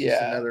weird. It's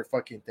just another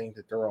fucking thing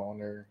to throw on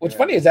there. What's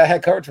funny is I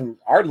had coverage from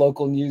our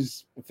local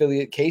news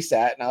affiliate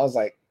KSAT, and I was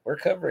like, we're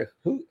covering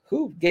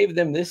who gave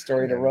them this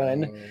story to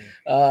run?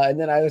 And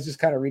then I was just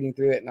kind of reading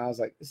through it, and I was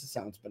like, this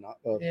sounds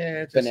bananas.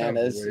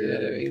 You know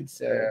what I mean?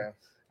 So,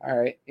 all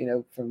right,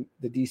 from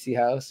the DC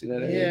house, you know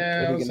what I mean?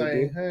 Yeah, what are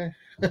you gonna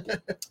do?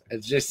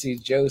 As Jesse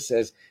Joe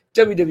says,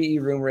 WWE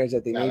rumor is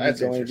that they may be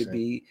going to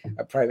be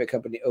a private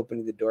company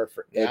opening the door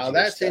for Edge. Now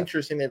that's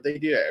interesting if they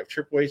do that. If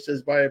Triple H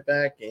does buy it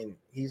back and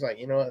he's like,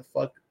 you know what,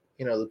 fuck,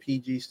 the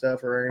PG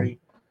stuff already.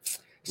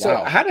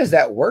 So how does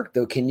that work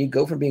though? Can you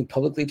go from being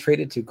publicly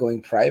traded to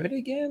going private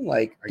again?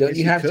 Like, don't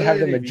you have to have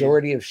the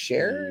majority of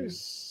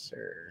shares?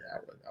 Or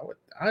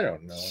I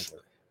don't know.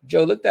 But.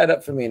 Joe, look that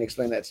up for me and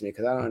explain that to me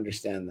because I don't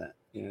understand that.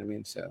 You know what I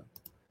mean? So.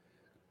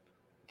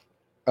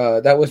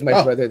 That was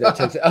my brother that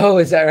took it. Oh,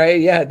 is that right?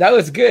 Yeah, that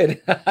was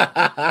good. No,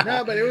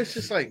 but it was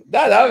just like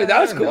that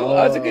was cool.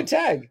 That was a good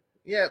tag.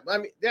 Yeah, I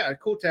mean, yeah,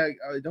 cool tag.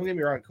 Don't get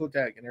me wrong, cool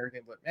tag and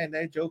everything, but man,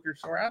 that Joker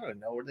story, I don't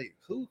know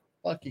who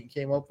fucking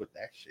came up with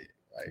that shit.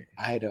 Like,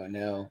 I don't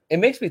know. It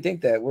makes me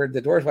think that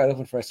the door's wide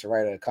open for us to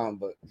write a comic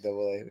book.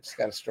 Though we just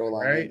got to stroll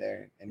on in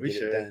there and get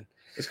it done.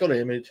 Let's go to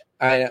Image.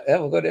 I know. Yeah,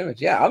 we'll go to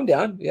Image. Yeah, I'm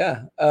down.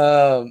 Yeah.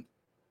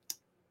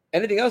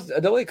 Anything else?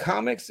 Adobe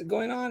Comics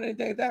going on?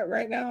 Anything like that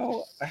right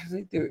now? I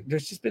think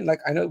there's just been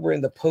I know we're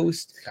in the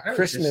post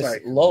Christmas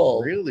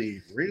lull.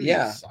 Really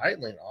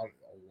silent on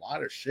a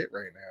lot of shit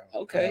right now.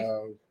 Okay.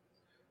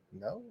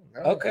 No.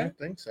 Okay. I don't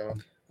think so.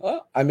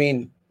 Well, I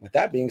mean, with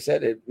that being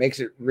said, it makes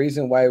it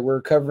reason why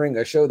we're covering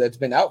a show that's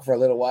been out for a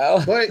little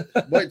while. But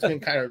it's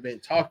been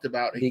talked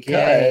about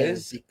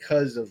because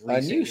of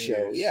a new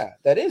show,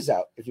 that is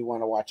out. If you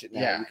want to watch it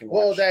now, you can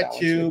watch that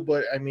too.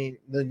 But I mean,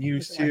 the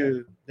news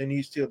too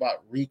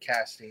about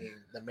recasting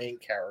the main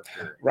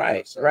character.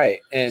 Right.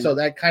 And so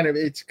that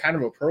it's kind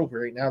of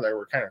appropriate now that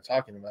we're kind of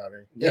talking about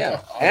it.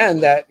 Yeah,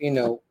 and that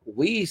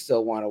we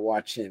still want to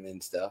watch him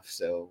and stuff,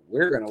 so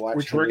we're gonna watch.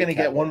 Which we're gonna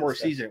get one more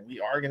season. We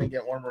are gonna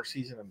get one more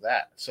season of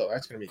that, so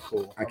that's gonna be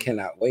cool. I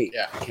cannot wait.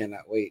 Yeah, I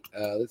cannot wait.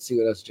 Let's see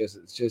what else. Just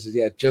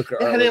Joker.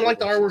 Yeah, I didn't like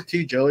the artwork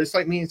too, Joe. It's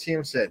like me and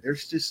Sam said.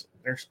 There's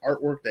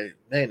artwork that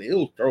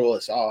it'll throw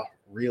us off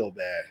real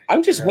bad.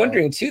 I'm just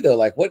wondering too, though,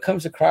 what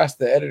comes across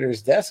the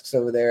editor's desks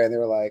over there, and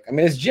they're like, I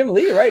mean, it's Jim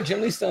Lee, right?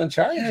 Jim Lee's still in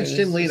charge. Yeah, it's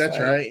Jim Lee. That's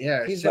right.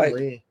 Yeah, he's Jim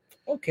Lee.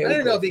 Okay, I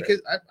don't know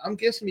because I'm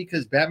guessing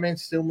because Batman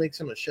still makes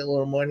him a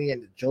shitload of money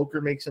and the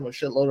Joker makes him a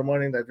shitload of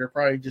money that they're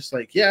probably just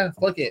like, yeah,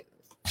 fuck it,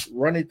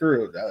 run it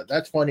through.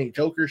 That's funny.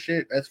 Joker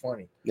shit, that's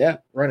funny. Yeah,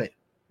 run it.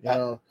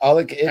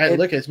 Look,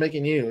 it's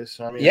making news.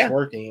 So I mean, it's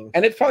working,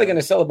 and it's probably going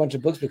to sell a bunch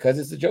of books because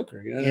it's the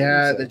Joker.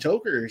 The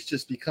Joker has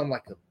just become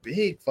like a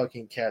big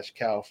fucking cash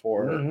cow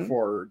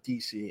for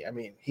DC. I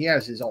mean, he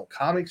has his own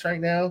comics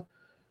right now.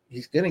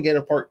 He's going to get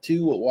a part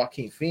 2 with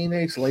Joaquin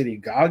Phoenix. Lady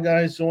Gaga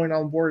is joining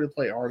on board to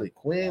play Harley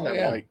Quinn.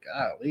 Like,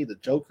 golly, the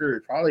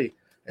Joker probably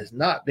has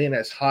not been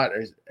as hot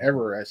as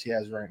he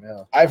has right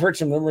now. I've heard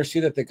some rumors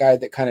too that the guy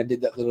that kind of did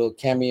that little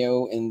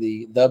cameo in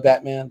the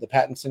Batman, the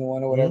Pattinson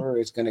one or whatever,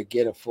 is going to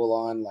get a full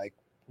on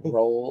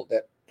role.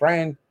 That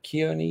Brian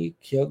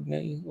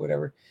Keoghney,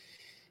 whatever,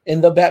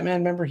 in the Batman.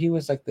 Remember, he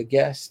was like the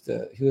guest.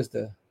 He was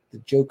the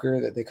Joker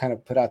that they kind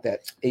of put out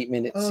that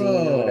 8-minute scene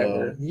or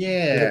whatever.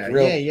 Yeah.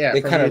 They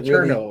kind of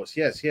Eternals.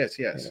 Yes.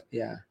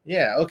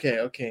 Yeah.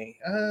 Okay.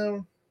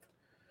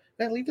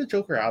 Man, leave the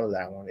Joker out of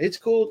that one. It's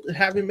cool to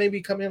have him maybe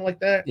come in like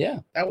that. Yeah,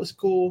 that was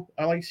cool.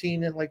 I like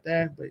seeing it like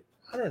that, but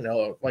I don't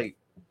know.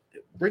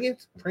 Bring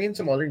in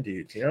some other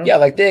dudes.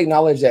 Yeah, they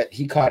acknowledge that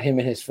he caught him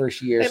in his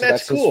first year, and so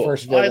that's cool. His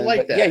first villain. I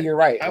like that. Yeah, you're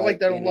right. I like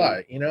that a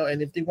lot.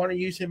 And if they want to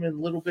use him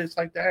in little bits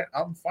like that,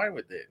 I'm fine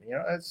with it.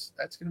 That's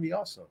going to be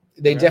awesome.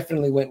 They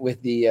definitely went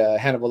with the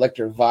Hannibal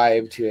Lecter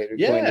vibe to it.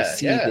 Going to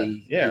see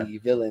the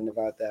villain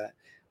about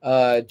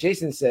that.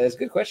 Jason says,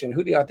 "Good question.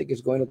 Who do y'all think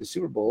is going to the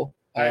Super Bowl?"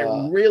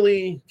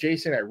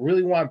 Jason, I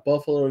really want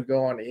Buffalo to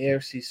go on the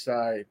AFC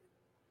side.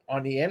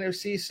 On the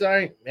NFC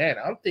side, man,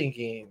 I'm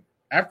thinking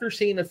after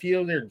seeing a few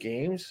of their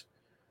games,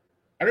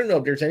 I don't know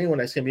if there's anyone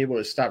that's going to be able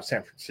to stop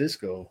San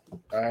Francisco.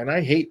 And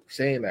I hate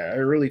saying that. I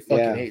really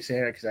fucking hate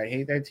saying that because I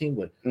hate that team.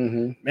 But,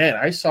 man,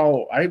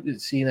 I've been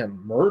seeing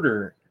them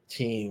murder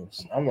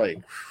teams. I'm like,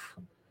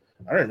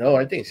 I don't know.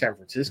 I think San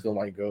Francisco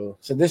might go.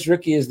 So this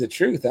rookie is the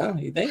truth, huh?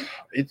 You think?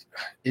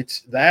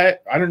 It's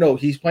that. I don't know.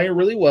 He's playing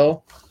really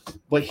well,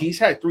 but he's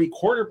had 3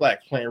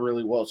 quarterbacks playing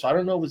really well. So I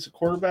don't know if it's a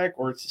quarterback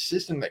or it's a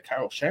system that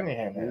Kyle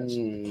Shanahan has.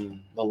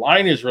 The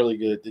line is really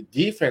good. The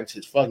defense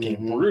is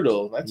fucking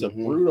brutal. That's a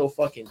brutal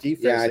fucking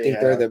defense. Yeah, I think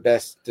they're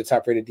the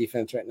top-rated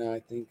defense right now, I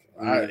think.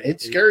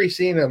 It's scary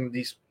seeing them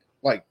these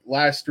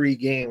last 3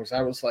 games.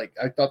 I was like,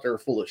 I thought they were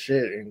full of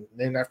shit. And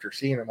then after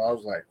seeing them, I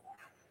was like,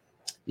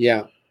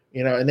 yeah.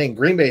 And then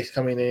Green Bay's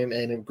coming in,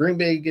 and if Green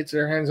Bay gets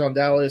their hands on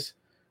Dallas,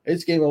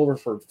 it's game over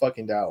for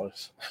fucking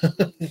Dallas.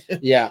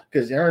 Yeah.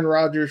 Because Aaron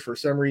Rodgers, for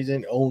some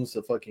reason, owns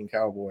the fucking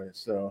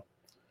Cowboys. So,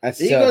 That's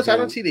The tough, Eagles, I man.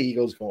 don't see the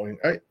Eagles going.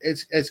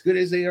 It's as good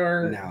as they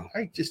are. No.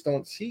 I just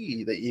don't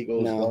see the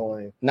Eagles No.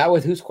 going. Not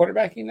with who's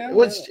quarterbacking now.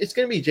 Well, it's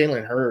going to be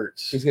Jalen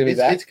Hurts. He's gonna be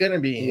back? It's going to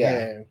be Yeah.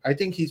 him. I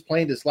think he's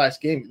playing this last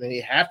game. They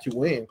have to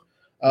win.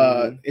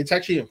 Mhm. It's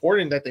actually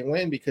important that they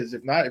win because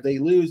if not, if they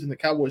lose and the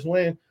Cowboys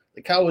win,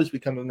 the Cowboys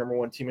become the number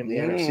one team in the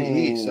NFC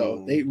East.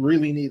 So they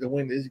really need to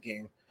win this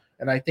game.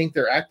 And I think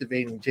they're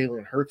activating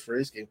Jalen Hurts for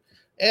this game.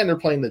 And they're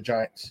playing the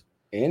Giants.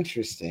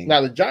 Interesting. Now,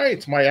 the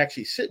Giants might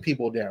actually sit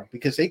people down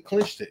because they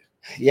clinched it.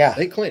 Yeah.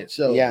 They clinched.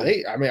 So, Yeah.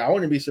 I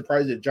wouldn't be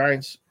surprised if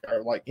Giants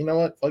are like, you know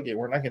what? Fuck it.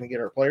 We're not going to get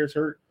our players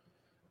hurt.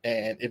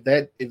 And if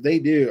they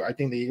do, I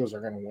think the Eagles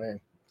are going to win.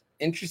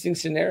 Interesting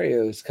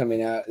scenarios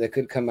coming out that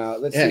could come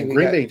out. Let's Yeah, see.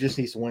 Green Bay just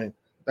needs to win.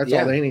 That's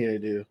Yeah. all they need to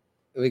do.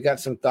 We got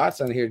some thoughts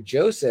on here.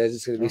 Joe says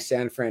it's going to be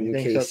San Fran You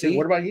and think so too? KC.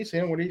 What about you,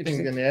 Sam? What do you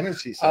think in the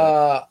NFC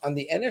side? On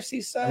the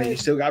NFC side, I mean, you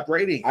still got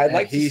Brady. I'd and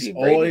like to he's see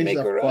Brady always make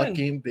a a run.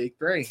 fucking big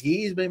threat.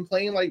 He's been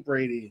playing like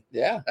Brady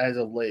yeah, as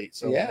of late.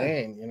 So, Yeah.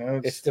 man, you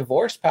know, it's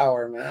divorce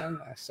power, man.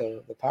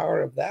 So the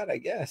power of that, I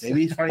guess.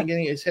 maybe he's finally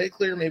getting his head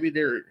clear. Maybe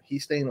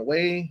he's staying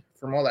away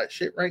from all that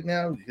shit right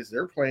now because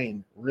they're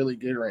playing really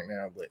good right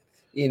now. But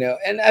You know,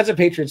 and as a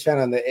Patriots fan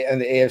on the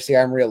AFC,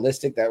 I'm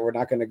realistic that we're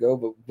not going to go,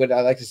 but would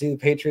I like to see the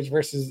Patriots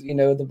versus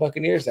the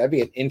Buccaneers? That'd be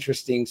an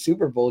interesting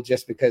Super Bowl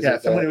just because. yeah,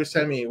 of somebody was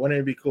telling me, wouldn't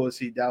it be cool to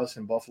see Dallas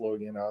and Buffalo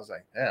again? I was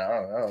like, yeah,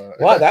 I don't know.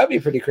 Wow, that would be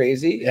pretty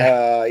crazy.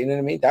 Yeah. You know what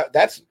I mean?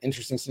 That's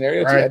interesting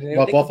scenario. Too. I right. didn't even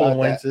But think Buffalo about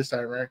wins that. this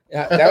time, right?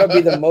 Yeah, that would be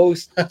the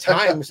most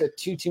times that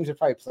two teams have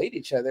probably played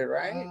each other,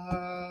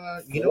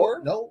 right? You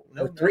Four? know,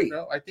 no, Or three?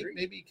 no. I think Three?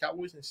 maybe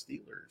Cowboys and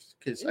Steelers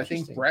because I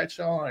think Interesting.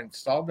 Bradshaw and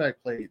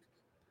Staubach played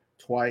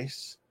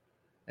twice,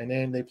 and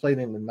then they played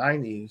in the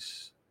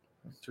 '90s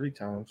 3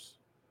 times.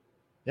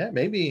 Yeah,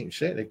 maybe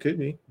shit. It could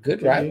be Good Could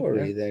be,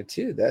 rivalry yeah. there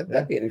too. That'd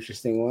Yeah. be an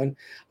interesting one.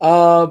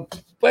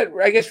 But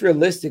I guess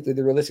realistically,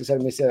 the realistic side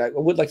of me said I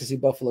would like to see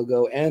Buffalo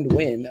go and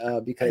win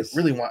because I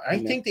really want. I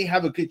you know. think they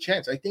have a good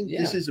chance. I think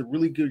this Yeah. is a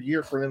really good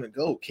year for them to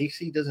go.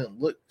 KC doesn't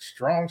look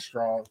strong.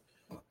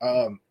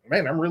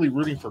 Man, I'm really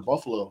rooting for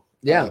Buffalo.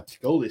 Yeah. To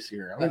go this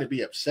year. I'm going to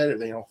be upset if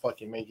they don't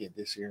fucking make it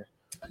this year.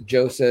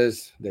 Joe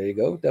says, "There you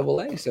go, double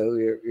A." So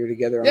you're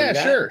together on Yeah,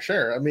 that.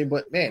 sure. I mean,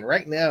 but man,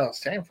 right now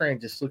San Fran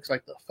just looks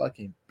like the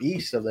fucking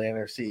beast of the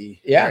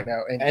NFC. Yeah. right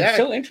now, and And Dak,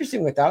 so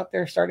interesting without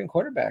their starting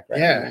quarterback, right?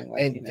 yeah, I mean,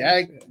 like, and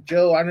Dak,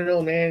 Joe, I don't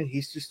know, man.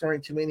 He's just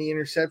throwing too many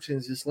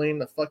interceptions, just late in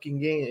the fucking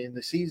game in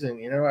the season.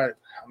 You know,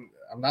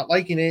 I'm not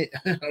liking it.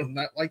 I'm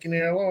not liking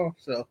it at all.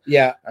 So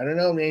yeah, I don't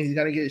know, man. He's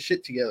got to get his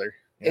shit together.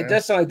 you it know?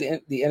 does sound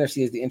like the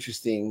NFC is the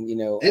interesting,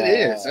 It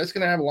is. That's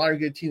going to have a lot of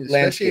good teams,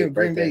 especially landscape if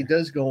Green right Bay there.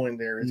 does go in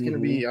there. It's going to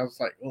be. I was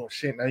like, oh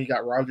shit! Now you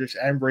got Rodgers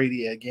and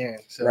Brady again.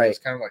 So Right. it's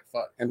kind of like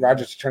fuck. and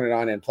Rodgers to turn it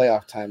on in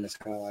playoff time is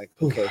kind of like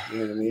okay, you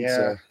know what I mean?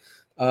 Yeah.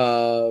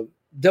 So,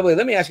 double A,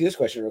 let me ask you this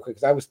question real quick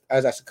because I was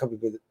asking a couple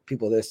of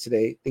people this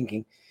today,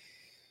 thinking.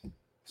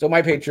 So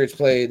my Patriots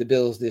play the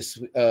Bills this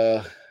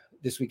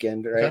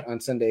weekend, right, Okay.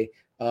 on Sunday.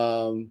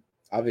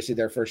 Obviously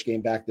their first game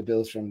back, the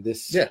Bills from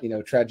this Yeah.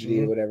 tragedy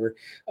Mhm. or whatever.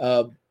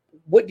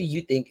 What do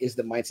you think is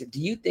the mindset?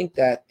 Do you think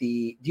that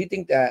the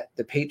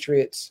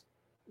Patriots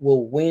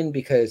will win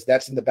because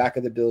that's in the back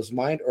of the Bills'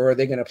 mind, or are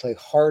they going to play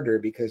harder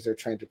because they're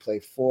trying to play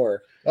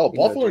for? Oh, You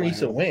know, Buffalo to needs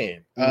to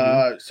win. win.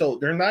 Mhm. So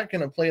they're not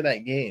going to play that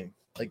game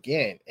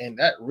again, and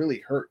that really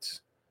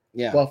hurts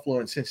Yeah, Buffalo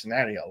and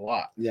Cincinnati a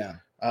lot. yeah.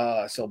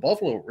 So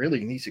Buffalo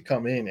really needs to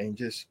come in and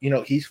just,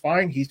 he's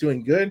fine. He's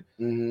doing good.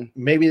 Mm-hmm.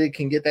 Maybe they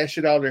can get that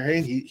shit out of their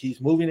head.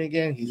 He's moving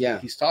again.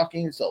 He's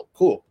talking. So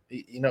cool.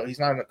 He's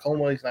not in a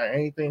coma. He's not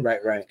anything.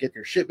 Right. Get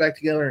their shit back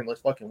together and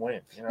let's fucking win.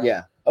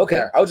 Yeah. Okay.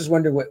 Yeah. I was just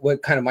wondering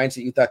what kind of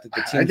mindset you thought that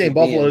the team. I think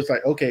Buffalo is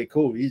like, okay,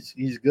 cool. He's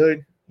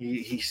good.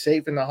 He's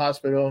safe in the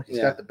hospital. He's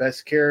Yeah. got the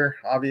best care,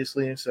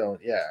 obviously. So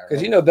yeah.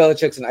 because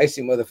Belichick's an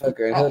icy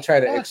motherfucker, and Oh, he'll try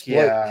to fuck exploit.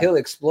 yeah. He'll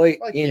exploit,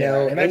 Fuck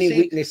yeah. And I've any seen-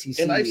 weakness he sees.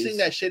 And I've seen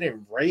that shit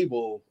in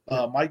Vrabel,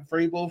 Mike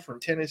Vrabel from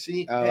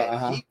Tennessee. Man,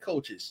 uh-huh. he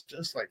coaches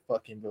just like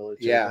fucking Belichick.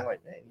 Yeah. I'm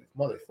like, man, you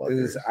These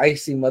motherfuckers.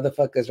 icy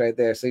motherfuckers right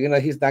there. So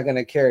he's not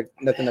gonna care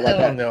nothing about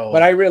Hell that. no.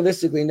 But I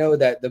realistically know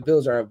that the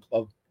Bills are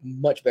a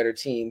much better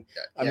team.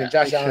 I mean,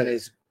 Josh they Allen should.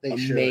 is They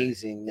should.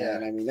 amazing,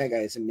 man. Yeah. I mean, that guy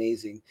is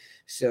amazing.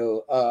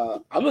 So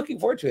I'm looking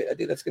forward to it. I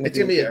think that's gonna It's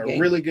gonna be good a game.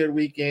 really good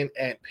weekend,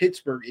 and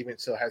Pittsburgh even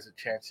still has a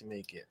chance to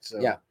make it. So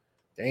Yeah.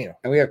 damn.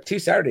 And we have 2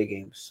 Saturday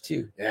games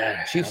too.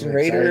 Yeah. Chiefs I'm and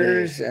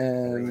Raiders, excited. I'm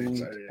and really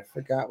excited. I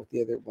forgot what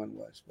the other one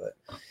was, but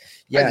I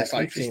yeah, just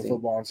like seeing interesting.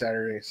 football on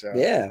Saturday. So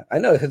Yeah, I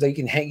know because you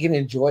can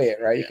enjoy it,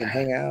 right? You can Yeah,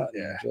 hang out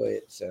and yeah. enjoy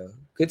it. So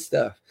good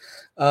stuff.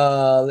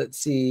 Let's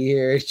see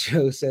here.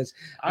 Joe says,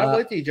 I'm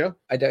with you, Joe.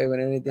 I don't win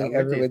anything I'm with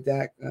ever you. with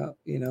Dak.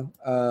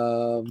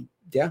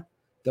 Yeah,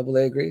 Double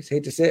A agrees.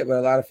 Hate to say it, but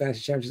a lot of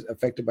fantasy champions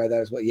affected by that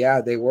as well.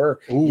 Yeah, they were.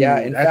 Yeah,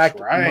 in that's fact,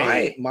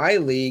 right. my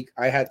league,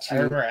 I had I to.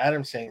 remember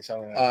Adam saying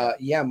something. Like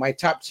Yeah, my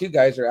top 2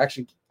 guys are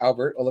actually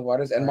Albert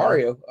Olivares and Uh-huh.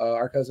 Mario,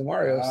 our cousin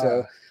Mario.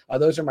 So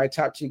those are my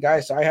top 2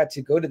 guys. So I had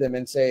to go to them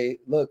and say,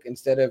 look,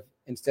 instead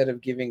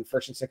of giving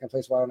first and second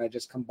place, why don't I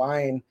just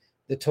combine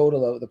the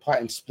total of the pot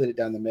and split it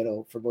down the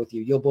middle for both of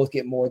you? You'll both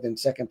get more than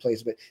second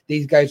place. But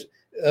these guys,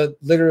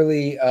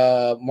 literally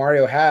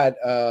Mario had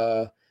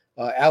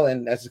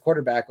Allen as the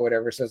quarterback or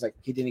whatever. So it's like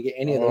he didn't get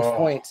any of those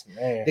points.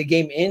 Man. The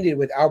game ended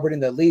with Albert in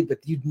the lead, but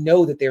you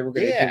know that they were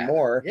going to do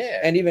more.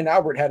 Yeah. And even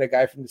Albert had a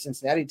guy from the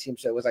Cincinnati team.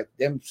 So it was like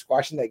them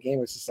squashing that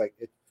game. It's just like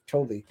it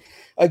totally,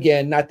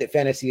 again, not that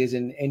fantasy is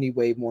in any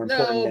way more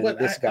important than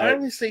this guy. I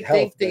honestly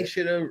think they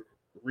should have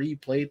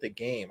replayed the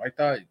game. I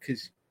thought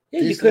because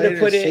you could have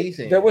put it.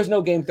 Season, there was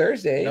no game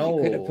Thursday. No,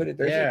 you could have put it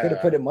Thursday. Yeah, You could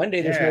have put it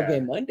Monday. There's no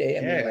game Monday.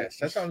 I mean, like,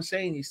 that's what I'm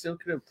saying. You still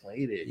could have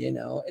played it. You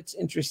know, it's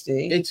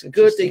interesting. It's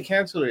good they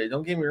canceled it.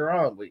 Don't get me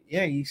wrong, but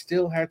yeah, you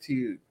still had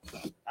to.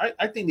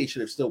 I think they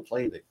should have still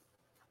played it.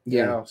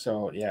 Yeah. You know,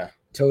 so yeah.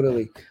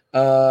 Totally.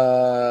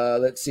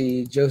 Let's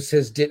see. Joe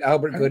says, did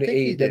Albert go to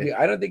AEW?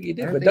 I don't think he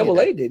did, but Double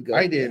A did go.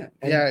 I did.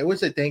 Yeah, it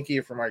was a thank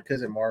you for my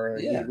cousin Mara.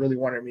 Yeah.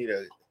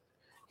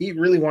 He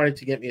really wanted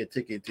to get me a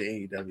ticket to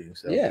AEW.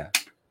 So yeah.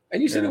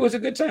 And you said it was a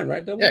good time,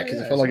 right? Double yeah,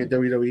 because it felt like a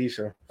WWE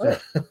show.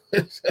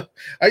 So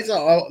I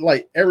saw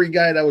like every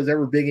guy that was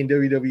ever big in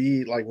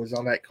WWE like was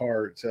on that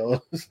card. So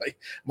it was like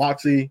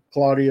Moxley,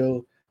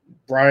 Claudio,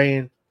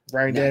 Brian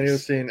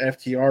Danielson,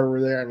 FTR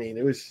were there. I mean,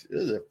 it was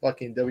a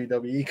fucking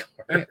WWE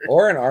card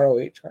or an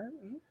ROH card.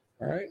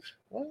 All right.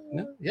 Well,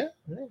 no. Yeah.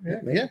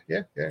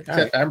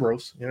 Except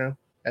Ambrose, you know,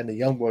 and the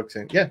Young Bucks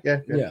and yeah.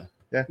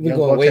 We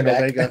going way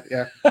back. Omega.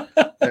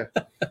 Yeah.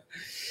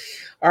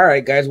 All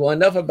right, guys. Well,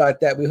 enough about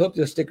that. We hope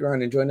you'll stick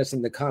around and join us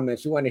in the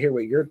comments. We want to hear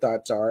what your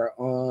thoughts are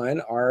on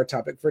our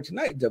topic for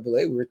tonight, Double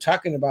A. We were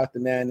talking about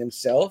the man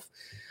himself.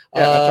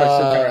 Yeah, that's why I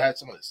still kind of had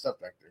some of this stuff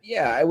back there.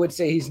 Yeah, I would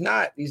say he's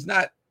not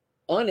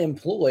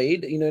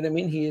unemployed. You know what I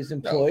mean? He is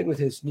employed with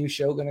his new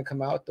show going to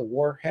come out, the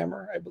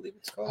Warhammer, I believe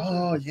it's called.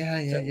 Oh,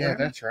 yeah.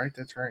 That's right.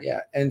 Yeah,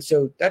 and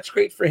so that's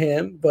great for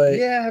him. But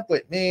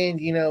man,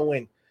 you know,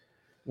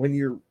 when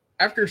you're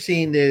after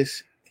seeing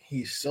this.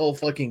 He's so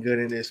fucking good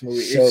in this movie.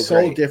 It's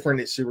so different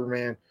as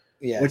Superman.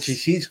 Yeah, which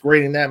he's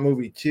great in that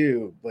movie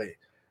too. But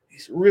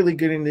he's really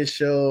good in this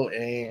show,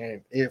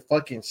 and it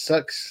fucking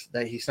sucks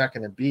that he's not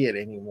going to be it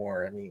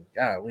anymore. I mean,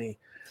 golly,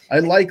 I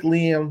like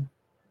Liam,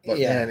 but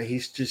man,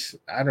 he's just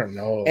I don't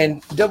know.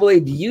 And Double A,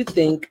 do you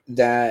think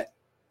that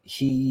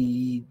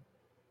he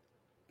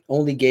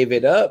only gave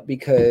it up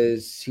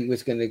because he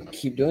was going to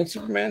keep doing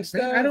Superman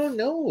stuff? Man, I don't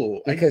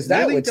know because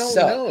that would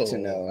suck to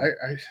know.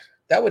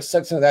 That would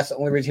suck to know that's the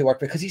only reason he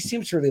walked because he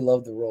seems to really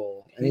love the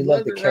role and he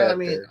loved the character. I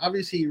mean,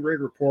 obviously, you read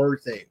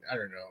reports saying, I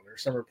don't know.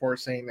 There's some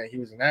reports saying that he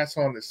was an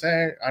asshole on the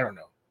set. I don't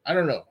know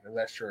if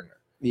that's true or not.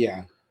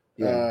 Yeah.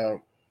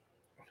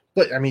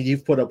 But I mean,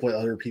 you've put up with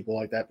other people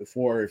like that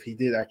before. If he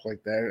did act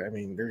like that, I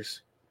mean,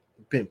 there's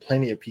been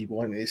plenty of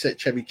people. I mean, they said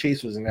Chevy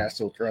Chase was an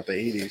asshole throughout the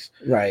 80s.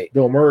 Right.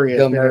 Bill Murray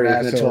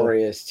is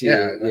notorious too.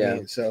 Yeah. I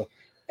mean, so.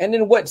 And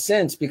in what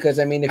sense? Because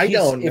I mean, if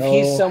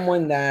he's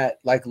someone that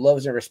like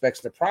loves and respects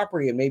the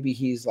property, and maybe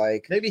he's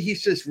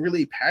just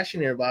really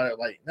passionate about it.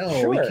 Like,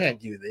 no, we can't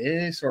do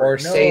this, or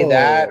no, say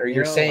that, or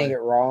you're saying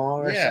it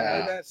wrong, or something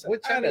like that. So,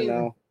 which I don't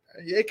know.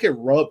 It could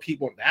rub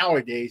people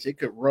nowadays. It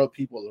could rub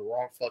people the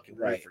wrong fucking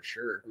way for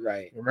sure.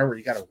 Right. Remember,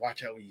 you got to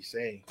watch out what you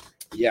say.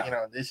 Yeah. You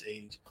know, at this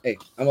age. Hey,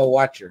 I'm a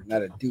watcher,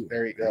 not a doer.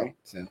 There you go. Right?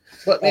 So,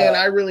 but man,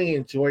 I really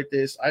enjoyed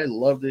this. I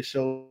love this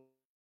show.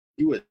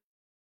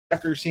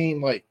 After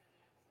seeing like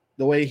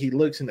the way he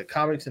looks in the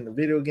comics and the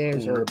video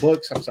games or the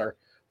books,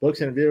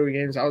 books and video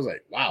games, I was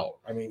like, wow.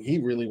 I mean, he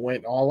really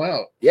went all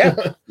out.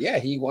 Yeah.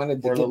 He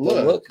wanted to get the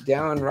look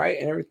down right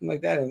and everything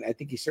like that. And I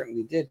think he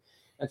certainly did.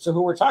 And so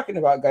who we're talking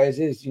about, guys,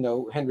 is, you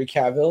know, Henry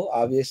Cavill,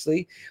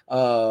 obviously.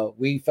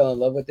 We fell in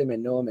love with him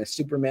and know him as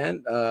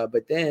Superman.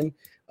 But then,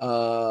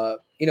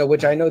 you know,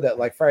 which I know that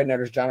like Friday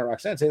Nighters, John and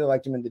Roxanne say they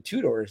liked him in the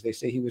Tudors. They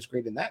say he was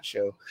great in that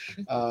show.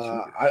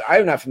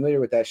 I'm not familiar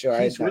with that show.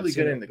 He's really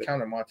good in the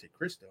Count of Monte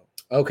Cristo.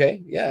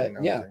 Okay.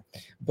 Yeah.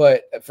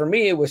 But for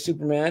me, it was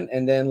Superman.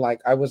 And then like,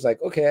 I was like,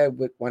 okay, I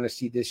would want to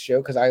see this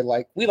show because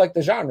we like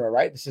the genre,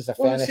 right? This is a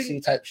fantasy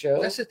type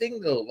show. That's the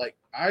thing though. Like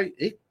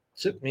it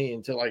took me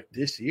until like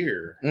this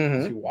year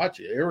to watch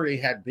it. It already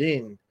had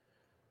been,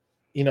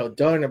 you know,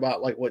 done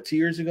about like 2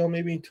 years ago,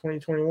 maybe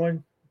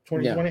 2021.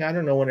 2020, I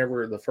don't know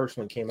whenever the first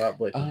one came out,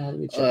 but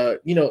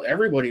you know,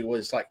 everybody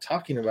was like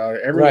talking about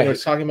it. Everyone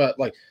was talking about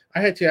like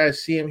I had to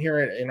see him here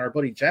and our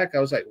buddy Jack. I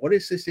was like, what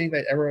is this thing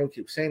that everyone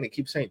keeps saying? They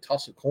keep saying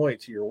toss a coin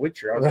to your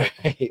Witcher. I was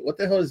like, what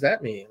the hell does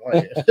that mean?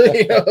 Like,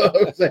 you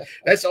know, like,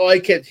 that's all I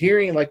kept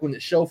hearing. Like when the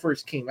show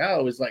first came out,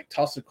 it was like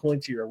toss a coin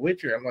to your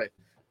Witcher. I'm like,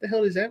 what the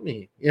hell does that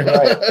mean? You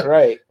know?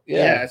 Right.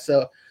 Yeah.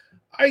 So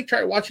I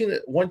tried watching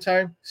it one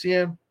time,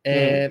 CM,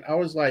 and I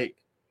was like,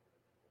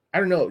 I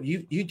don't know.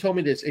 You told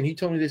me this, and he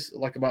told me this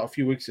like about a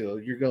few weeks ago.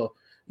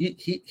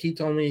 He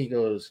told me, he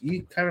goes,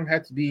 you kind of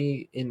have to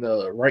be in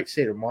the right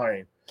state of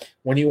mind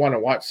when you want to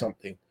watch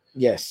something.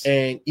 Yes.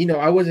 And you know,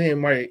 I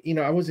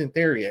wasn't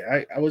there yet.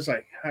 I was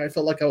like, I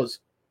felt like I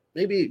was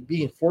maybe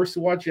being forced to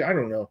watch it. I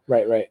don't know.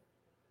 Right.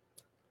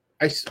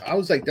 I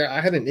was like that.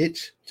 I had an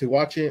itch to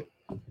watch it,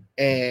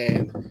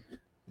 and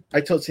I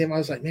told Sam, I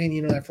was like, man,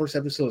 you know, that first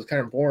episode was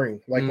kind of boring.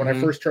 Like when I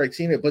first tried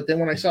seeing it, but then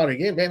when I saw it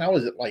again, man, I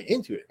was like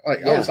into it.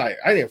 Like I was like,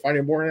 I didn't find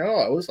it boring at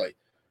all. I was like,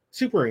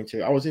 super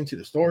into. I was into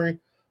the story.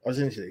 I was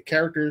into the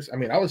characters. I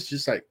mean, I was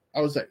like,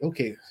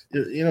 okay,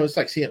 you know, it's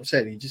like CM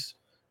said, you just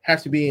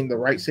have to be in the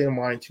right state of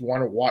mind to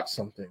want to watch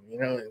something, you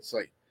know. It's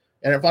like,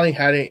 and I finally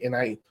had it, and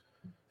I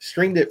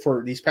streamed it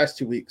for these past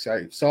 2 weeks.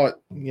 I saw it,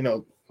 you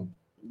know,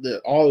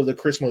 all of the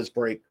Christmas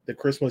break, the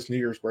Christmas New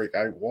Year's break.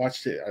 I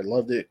watched it. I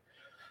loved it.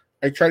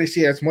 I tried to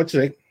see as much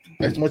as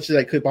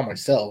I could by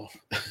myself.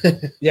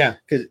 Yeah,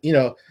 because you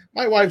know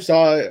my wife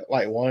saw it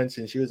like once,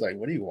 and she was like,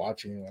 "What are you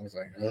watching?" And I was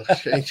like, "Oh,"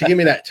 and she gave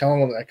me that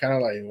tone. I kind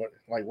of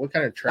what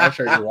kind of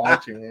trash are you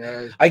watching? You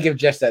know, I give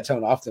Jess that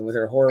tone often with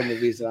her horror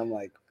movies, and I'm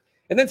like,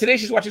 and then today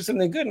she's watching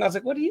something good, and I was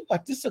like, "What do you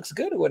like? This looks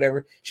good or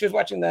whatever." She was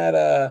watching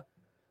that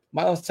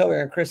Miles Teller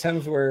and Chris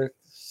Hemsworth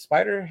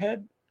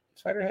Spiderhead.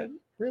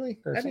 really?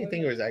 Or I didn't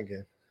think it was that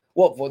good.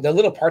 Well, the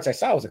little parts I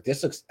saw, I was like,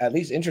 this looks at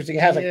least interesting.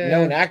 It has like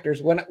known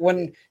actors.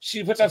 When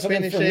she puts out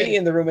something for me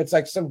in the room, it's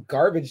like some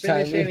garbage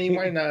time. You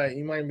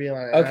might be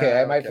like,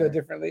 okay, I might feel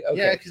differently. Okay.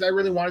 Yeah, because I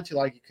really wanted to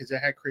like it because it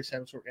had Chris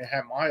Hemsworth, it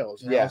had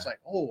Miles, and I was like,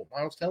 oh,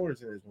 Miles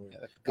Teller's in this movie.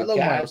 I love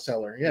Miles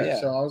Teller. Yeah,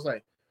 so I was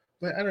like,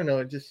 but I don't know,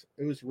 it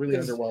was really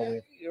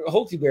underwhelming.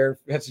 Holty Bear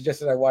had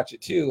suggested I watch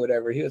it too,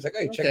 whatever. He was like,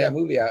 hey, check that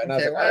movie out. And I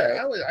was like,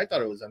 all right. I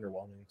thought it was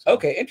underwhelming. So.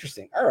 Okay,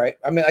 interesting. All right.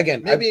 I mean,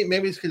 again, maybe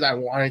it's because I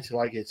wanted to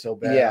like it so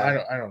bad.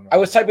 Yeah. I don't know. I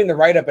was typing the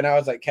write-up and I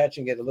was like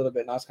catching it a little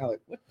bit, and I was kind of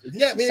like, what?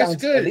 Yeah, I mean, it's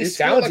good. At least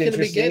sounds like in the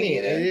beginning.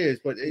 It is,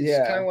 but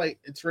it's kind of like,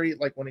 it's really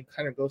like when it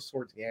kind of goes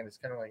towards the end, it's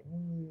kind of like,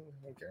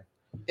 okay.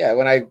 Yeah,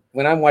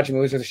 when I'm watching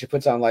movies where she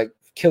puts on like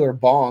Killer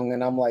Bong,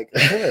 and I'm like,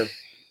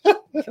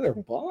 Killer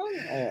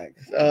Bong?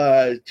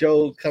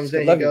 Joe comes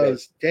in, he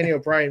goes, Danny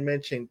O'Brien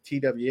mentioned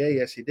TWA.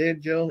 Yes, he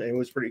did, Joe. And it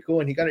was pretty cool.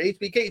 And he got an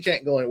HBK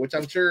chant going, which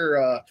I'm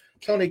sure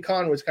Tony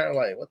Khan was kind of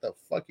like, what the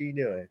fuck are you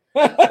doing?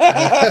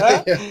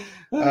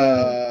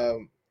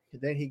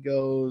 Then he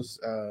goes,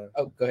 go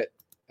ahead.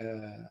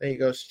 Then he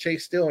goes,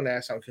 Chase Still an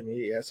ass on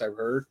community. Yes, I've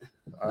heard.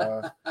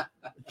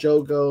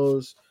 Joe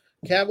goes,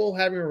 Cavill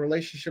having a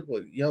relationship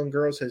with young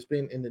girls has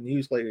been in the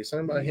news lately.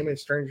 Something about him and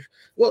strangers.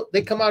 Well,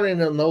 they come out in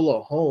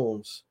Enola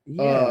Holmes,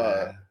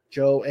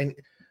 Joe, and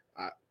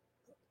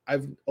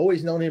I've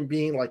always known him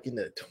being like in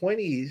the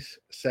 20s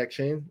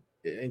section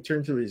in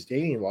terms of his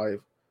dating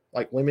life,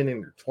 like women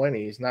in their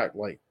 20s, not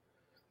like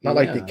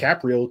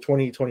DiCaprio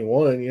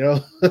 2021, you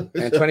know.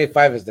 And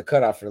 25 is the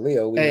cutoff for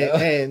Leo.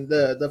 And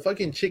the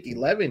fucking chick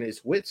 11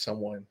 is with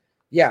someone.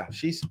 Yeah,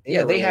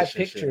 they had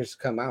pictures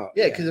come out.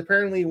 Yeah, because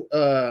apparently,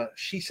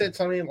 she said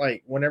something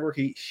like whenever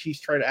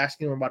she's tried to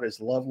ask him about his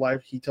love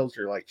life, he tells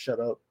her like, "Shut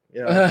up,"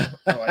 you know,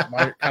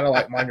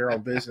 like mind your own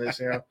business,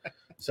 you know.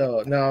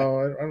 So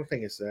no, I don't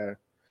think it's that.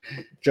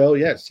 Joe,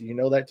 yes, you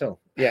know that tone.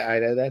 Yeah, I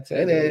know that's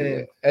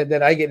it. And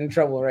then I get in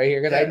trouble right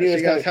here because I knew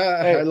it's goes,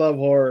 I love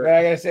horror. But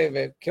I gotta say,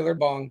 man, Killer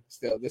Bong.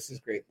 Still, this is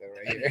great though,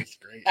 right here. That's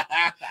great.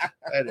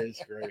 That is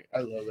great. I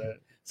love that.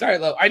 Sorry,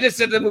 love. I just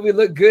said the movie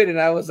looked good, and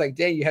I was like,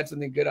 dang, you had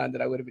something good on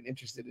that I would have been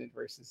interested in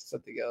versus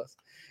something else.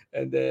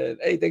 And then,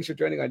 hey, thanks for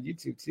joining on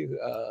YouTube too.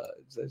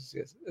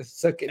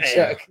 Suck it,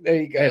 Chuck. There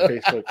you go.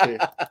 And Facebook too.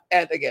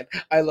 And again,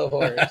 I love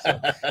horror. So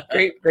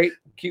great,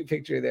 cute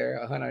picture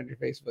there on your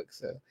Facebook.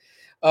 So,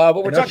 but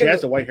we're talking. She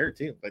has the white hair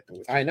too, like the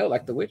Witcher. I know,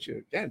 like the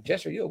Witcher. Damn,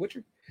 Jess, are you a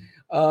Witcher?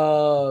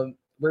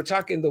 We're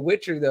talking The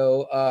Witcher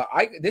though.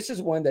 This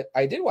is one that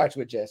I did watch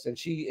with Jess, and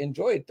she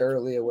enjoyed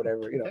thoroughly or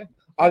whatever. You know,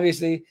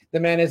 obviously the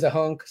man is a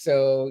hunk,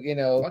 so you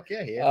know. Fuck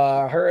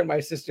yeah. Her and my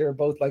sister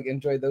both like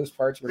enjoyed those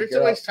parts. There's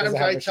always times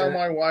I tell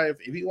my wife,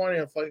 if you wanted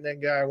to fight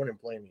that guy, I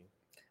wouldn't blame you.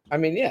 I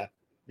mean, yeah,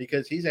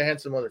 because he's a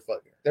handsome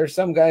motherfucker. There's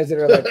some guys that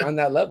are like on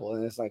that level,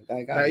 and it's like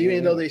that guy. Now,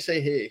 even though they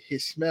say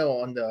his smell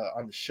on the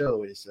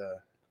show is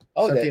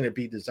something to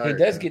be desired.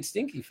 He does get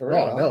stinky for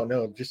real.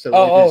 No, just so.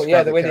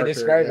 The way they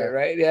describe it,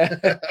 right?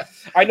 Yeah.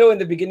 I know in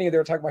the beginning they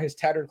were talking about his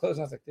tattered clothes,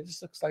 and I was like,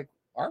 this looks like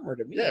armor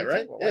to me. Yeah,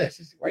 right. Like,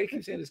 why do you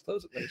keep saying his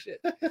clothes look like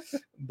shit?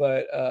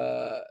 But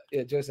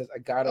Joe says I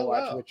gotta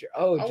watch Witcher.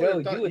 Joe,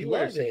 you would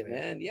love it,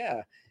 man.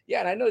 Yeah.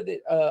 And I know that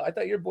I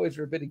thought your boys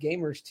were a bit of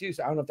gamers too,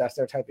 so I don't know if that's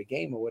their type of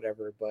game or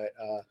whatever. But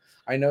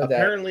I know that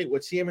apparently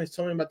what CM has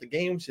told me about the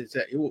games is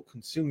that it will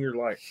consume your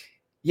life.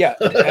 Yeah,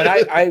 and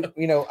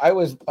I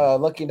was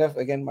lucky enough.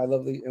 Again, my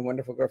lovely and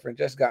wonderful girlfriend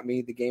just got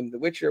me the game The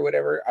Witcher or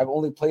whatever. I've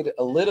only played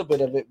a little bit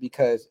of it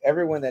because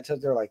everyone that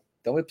tells they're like,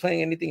 don't be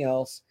playing anything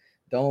else.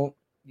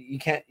 You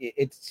can't.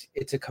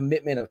 It's a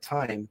commitment of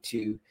time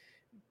to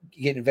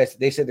get invested.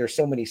 They said there's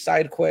so many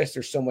side quests,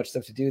 there's so much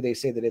stuff to do. They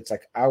say that it's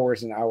like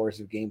hours and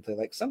hours of gameplay.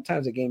 Like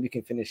sometimes a game you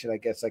can finish it, I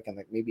guess, like in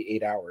like maybe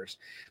 8 hours.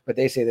 But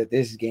they say that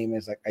this game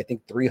is like I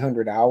think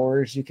 300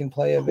 hours you can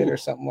play of it or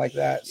something like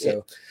that.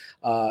 So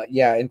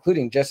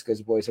including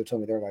Jessica's boys have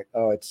told me they're like,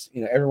 oh, it's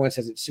everyone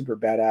says it's super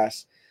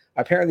badass.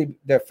 Apparently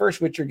the first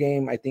Witcher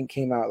game I think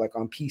came out like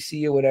on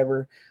PC or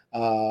whatever.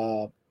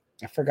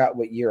 I forgot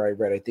what year I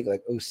read. I think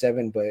like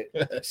 2007.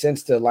 But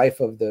since the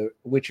life of the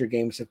Witcher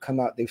games have come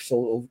out, they've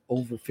sold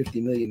over 50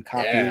 million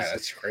copies. Yeah,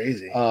 that's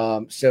crazy.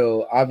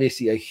 So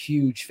obviously a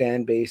huge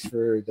fan base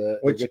for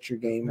the Witcher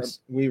games.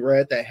 We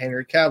read that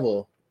Henry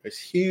Cavill is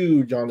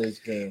huge on this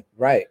game.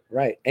 Right.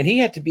 And he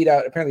had to beat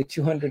out apparently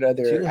 200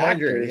 other 200,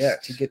 actors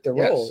yes. to get the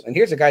role. Yes. And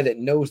here's a guy that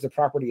knows the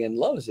property and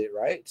loves it,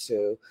 right?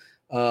 So,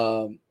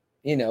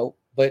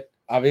 but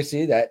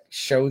obviously that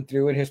showed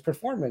through in his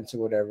performance or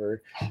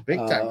whatever. Big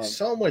time.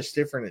 So much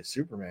different than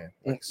Superman.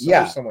 Like,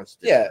 so much different.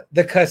 Yeah,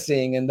 the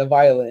cussing and the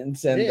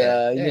violence and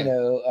I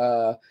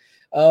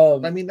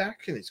mean, the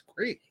action is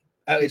great.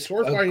 It's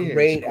sword a fighting is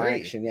great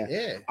great. action. Yeah.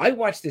 Yeah. I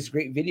watched this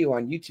great video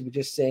on YouTube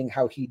just saying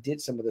how he did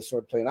some of the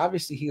sword play, and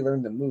obviously he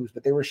learned the moves,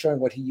 but they were showing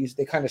what he used.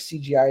 They kind of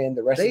CGI in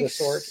the rest of They the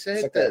sword. said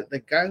It's like that the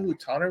guy who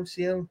taught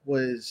him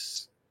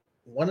was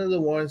one of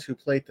the ones who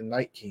played the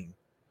Night King.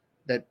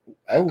 That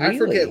I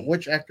forget really?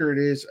 which actor it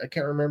is. I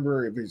can't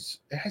remember. It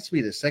has to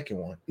be the second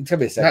one. It's gonna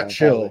be the second Not one,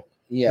 Chill. probably.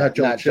 Yeah, not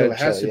Joe Chill. It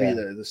has Chill, to yeah.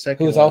 be the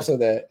second. Who was one. also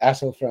the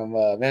asshole from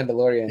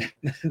Mandalorian.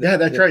 Yeah,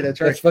 that's right.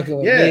 That's fucking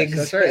with Yeah, Biggs.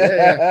 that's right.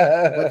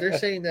 Yeah. But they're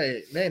saying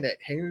that that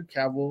Henry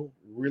Cavill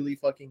really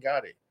fucking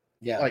got it.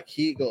 Yeah. Like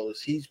he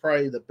goes, he's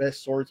probably the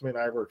best swordsman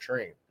I ever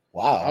trained.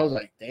 Wow. I was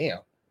like, damn.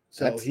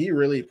 So he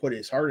really put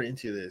his heart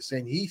into this,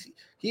 and he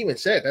even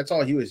said that's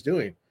all he was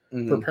doing,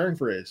 preparing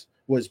for this,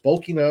 was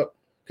bulking up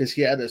because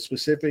he had a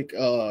specific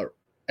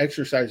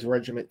exercise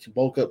regimen to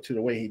bulk up to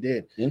the way he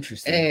did.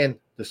 Interesting. And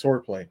the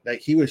sword play, like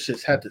he was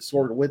just had the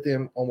sword with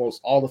him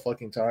almost all the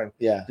fucking time.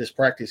 Yeah, just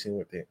practicing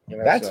with it. You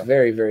know? That's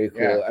very, very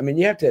cool. Yeah. I mean,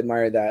 you have to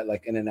admire that,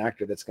 like in an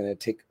actor that's going to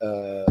take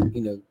a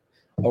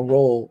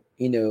role,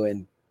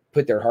 and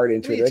put their heart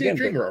into it it's again. a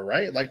dream role,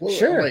 right? Like, well,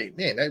 sure, like,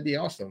 man, that'd be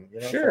awesome,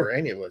 sure. for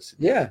any of us.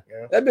 Yeah, you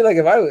know? That'd be like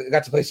if I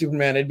got to play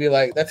Superman. It'd be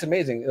like, that's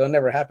amazing. It'll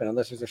never happen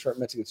unless there's a short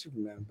Mexican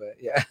Superman. But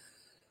yeah,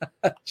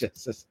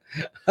 Justice.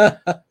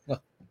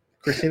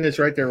 Christina's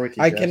right there with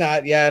you. I Jess.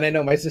 cannot. Yeah, and I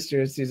know my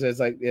sister is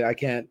like, I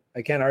can't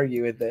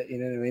argue with that. You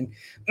know what I mean?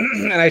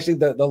 And actually,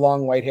 the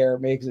long white hair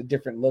makes a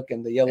different look,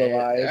 and the yellow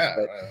eyes. Yeah,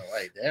 but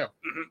like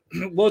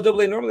damn. Well,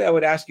 Double A, normally I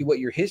would ask you what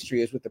your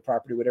history is with the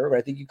property, whatever. But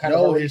I think you kind of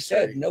already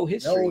said no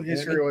history. No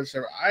history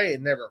whatsoever. I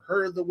had never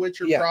heard of the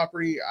Witcher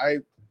property. I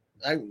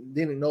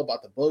didn't know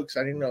about the books.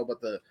 I didn't know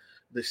about the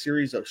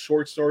series of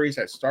short stories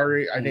that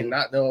started. I did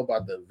not know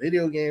about the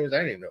video games.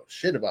 I didn't know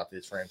shit about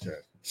this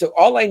franchise. So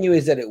all I knew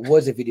is that it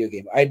was a video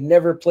game. I'd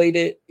never played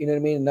it, you know what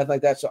I mean? Nothing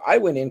like that. So I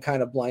went in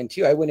kind of blind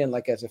too. I went in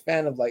like as a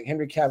fan of like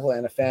Henry Cavill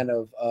and a fan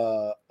of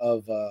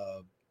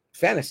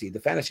fantasy,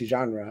 the fantasy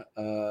genre.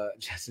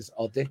 Justice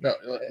all day. No,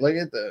 look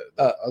at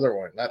the other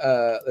one. Not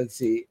let's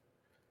see.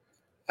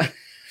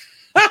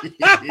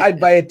 I'd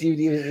buy a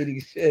DVD with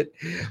eating shit.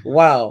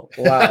 Wow.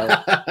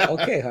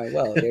 Okay, honey.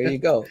 Well, there you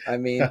go. I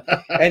mean,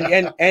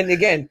 and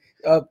again,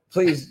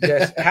 please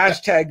just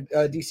hashtag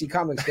DC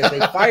Comics because they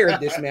fired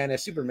this man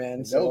as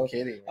Superman. So, no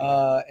kidding.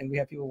 And we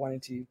have people wanting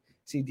to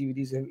see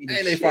DVDs of him eating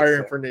and they shit, fire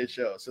him from this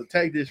show. So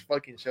tag this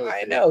fucking show.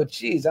 I know.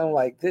 Jeez, I'm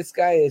like, this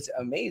guy is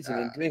amazing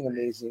and doing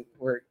amazing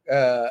work.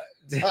 Okay,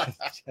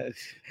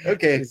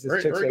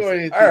 Jesus, we're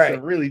going into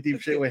some really deep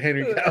shit with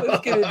Henry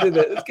Cavill.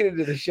 Let's get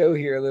into the show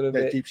here a little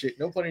bit. Deep shit.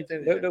 No pun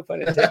intended. No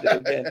pun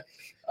intended again.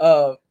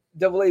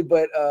 Double A,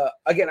 but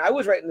again, I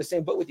was right in the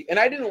same boat with you, and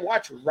I didn't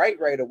watch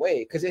right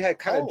away because it had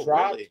kind of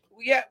dropped. Really?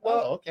 Yeah,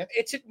 well, okay.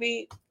 It took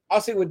me. I'll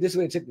say what this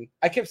way it took me.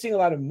 I kept seeing a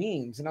lot of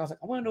memes, and I was like,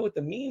 I want to know what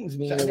the memes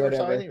mean or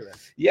whatever.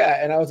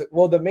 Yeah, and I was like,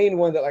 well, the main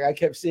one that like I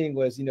kept seeing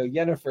was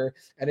Yennefer,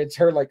 and it's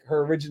her like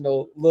her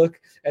original look,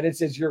 and it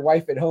says your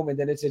wife at home, and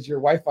then it says your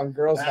wife on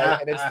girls'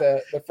 night, and it's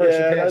the first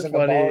appearance in the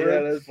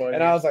ballroom. Yeah, that's funny.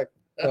 And I was like,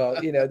 well,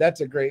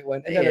 that's a great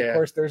one. And then of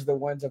course there's the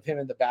ones of him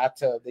in the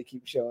bathtub they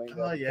keep showing.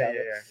 Oh yeah.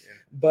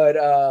 But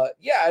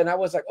and I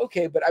was like,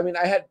 okay, but I mean,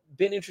 I had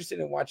been interested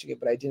in watching it,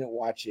 but I didn't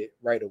watch it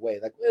right away.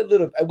 Like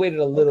I waited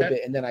a little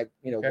bit, and then I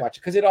watched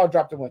it because it all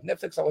dropped in one.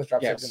 Netflix always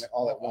drops something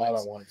all at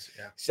once.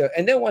 Yeah. So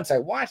and then once I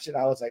watched it,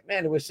 I was like,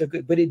 man, it was so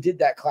good. But it did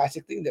that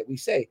classic thing that we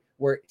say,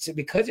 where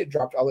because it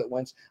dropped all at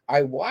once,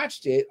 I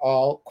watched it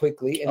all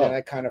quickly, and then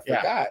I kind of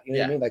forgot. You know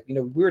what I mean? Like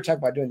we were talking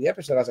about doing the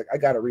episode. I was like, I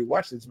got to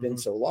rewatch it. It's been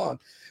so long.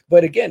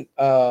 But again,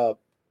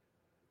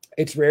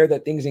 it's rare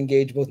that things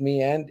engage both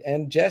me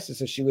and Jess, and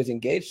so she was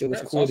engaged. So it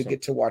was cool to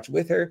get to watch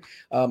with her.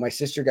 My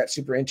sister got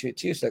super into it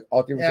too, so like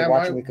all three of us were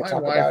watching. We could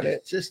talk about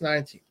it. Just not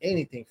into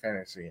anything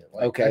fantasy.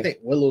 Like, I think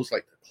Willow's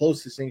like the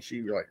closest thing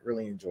she like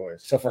really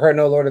enjoys. So for her,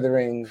 no Lord of the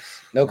Rings,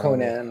 no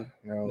Conan,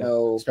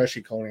 no,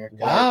 especially Conan.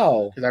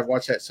 Wow, because I've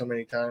watched that so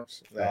many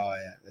times.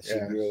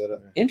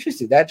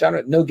 Interesting. That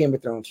genre, no Game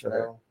of Thrones for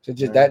her. So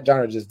just that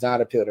genre does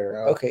not appeal to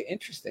her. Okay,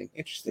 interesting.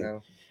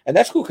 And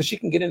that's cool because she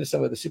can get into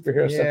some of the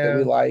superhero stuff that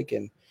we like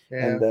and.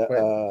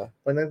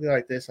 But nothing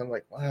like this, I'm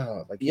like,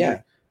 wow, like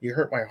you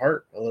hurt my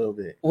heart a little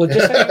bit. Well,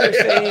 just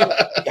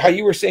how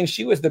you were saying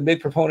she was the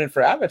big proponent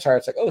for Avatar.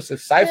 It's like, oh, so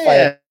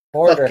sci-fi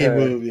More to fucking her.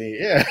 movie.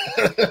 Yeah.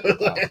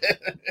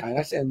 I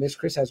understand Miss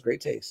Chris has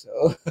great taste,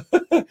 so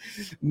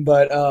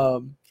but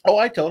Oh,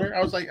 I told her.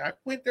 I was like, I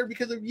went there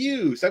because of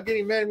you. Stop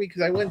getting mad at me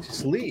because I went to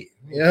sleep.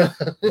 Yeah.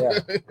 yeah,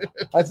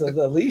 that's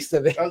the least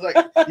of it. I was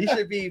like, you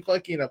should be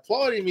fucking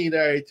applauding me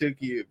that I took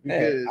you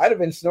because Man, I'd have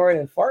been snoring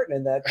and farting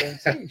in that thing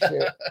too.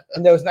 Shit.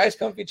 And those nice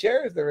comfy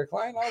chairs that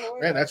recline all the way.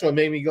 man, that's what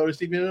made me go to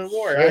sleep even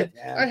more. Shit,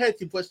 I had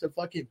to push the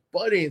fucking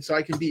button so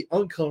I can be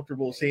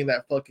uncomfortable seeing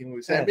that fucking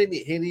movie. So that made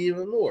me hate it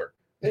even more.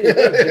 There you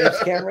go, James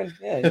Cameron.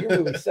 Yeah, your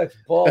movie sucks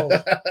balls.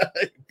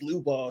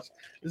 Blue balls.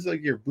 This is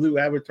like your blue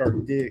avatar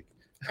dick.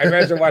 I'd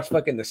rather watch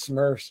fucking the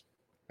Smurfs.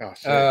 Oh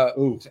shit.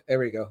 Ooh, there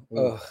we go. Ooh.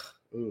 Oh,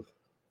 Ooh.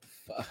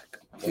 fuck.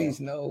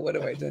 Please no. What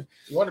have I done?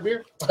 You want a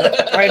beer?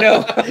 I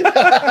know.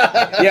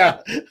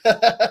 Yeah.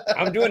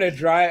 I'm doing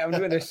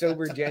a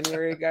sober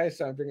January, guys.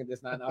 So I'm drinking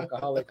this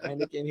non-alcoholic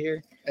Heineken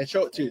here. And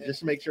show it too, just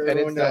to make sure And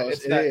everyone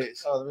knows it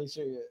is. Oh, let me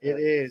show you. It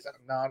is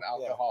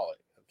non-alcoholic.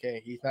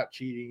 Okay, he's not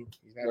cheating.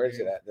 He's not Where is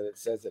doing- it at? That it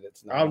says that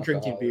it's not. I'm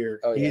drinking beer.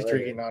 He's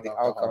drinking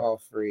non-alcoholic.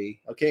 alcohol free.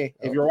 Okay,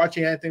 if Oh. you're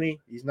watching Anthony,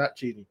 he's not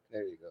cheating.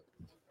 There you go.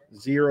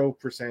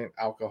 0%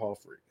 alcohol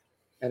free.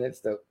 And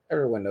it's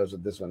everyone knows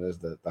what this one is,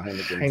 the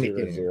Heineken,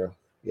 Heineken. 0.0.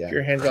 Yeah. Get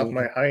your hands off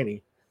my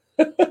hiney.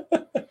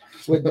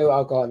 With no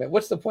alcohol in it.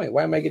 What's the point?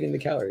 Why am I getting the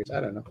calories? I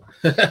don't know.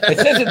 It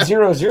says it's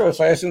 0.0,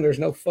 so I assume there's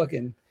no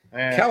fucking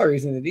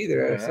calories in it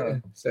either. Yeah.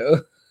 So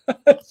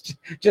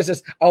just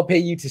as I'll pay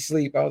you to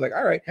sleep. I was like,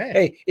 all right.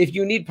 Hey, if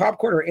you need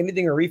popcorn or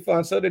anything or refill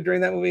on soda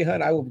during that movie,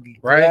 hun, I will be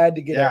glad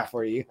to get that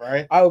for you.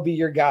 Right. I will be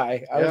your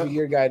guy. I will Yep. be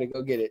your guy to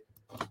go get it.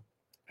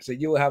 So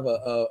you will have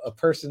a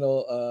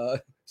personal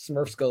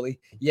Smurf Scully.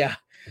 Yeah.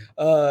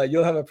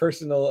 You'll have a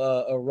personal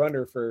a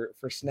runner for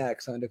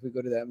snacks, hun, if we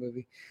go to that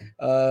movie.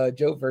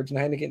 Joe Virgin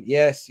Heineken.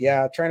 Yes,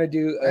 yeah. Trying to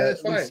do That's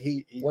at fine. least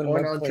He's 1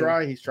 going month on plan.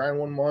 dry. He's trying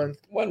 1 month.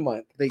 1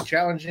 month. They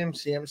challenged him.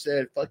 CM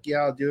said, fuck yeah,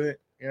 I'll do it.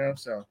 You know,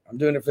 so I'm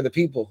doing it for the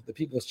people, the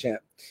people's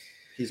champ.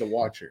 he's a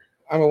watcher.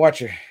 I'm a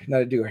watcher,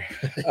 not a doer.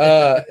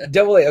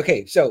 Double A.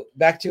 Okay, so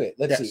back to it.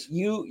 Let's Yes. see.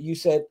 You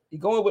said you're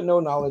going with no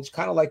knowledge,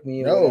 kind of like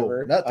me. Or No,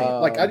 whatever. nothing.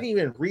 Like I Um, didn't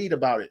even read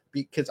about it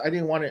because I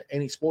didn't want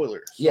any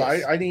spoilers. So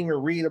Yes. I didn't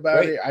even read about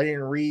Right. it. I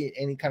didn't read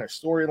any kind of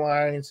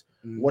storylines,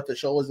 Mhm. what the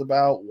show is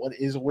about, what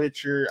is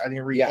Witcher. I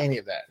didn't read Yeah. any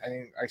of that.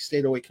 I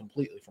stayed away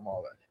completely from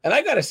all that. And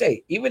I gotta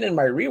say, even in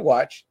my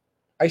rewatch,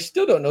 I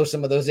still don't know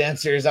some of those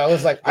answers. I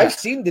was like, Yeah. I've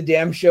seen the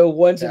damn show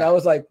once, and Yeah. I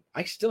was like,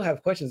 I still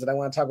have questions that I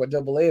want to talk with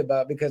Double A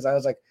about because I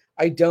was like,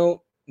 I don't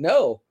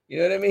know. You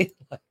know what I mean?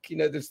 Like,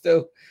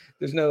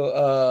 there's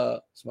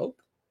no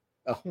smoke.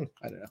 Oh,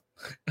 I don't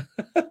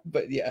know.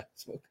 But yeah,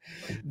 smoke.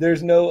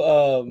 There's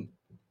no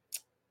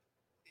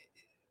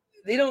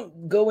they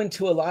don't go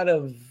into a lot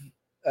of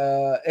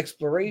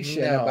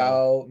exploration No,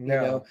 about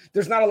no.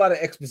 there's not a lot of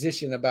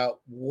exposition about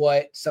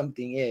what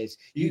something is.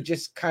 You You-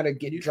 just kind of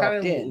get You dropped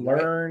kind of in,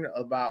 right? learn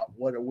about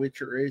what a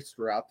Witcher is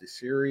throughout the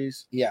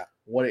series, Yeah,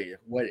 what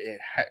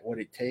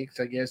it takes,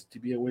 I guess, to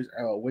be a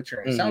Witcher.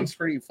 And it Mhm. sounds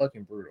pretty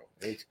fucking brutal.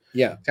 It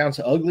yeah, sounds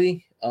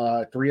ugly.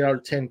 3 out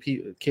of 10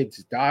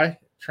 kids die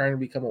trying to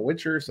become a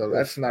Witcher, so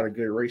that's not a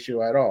good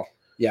ratio at all.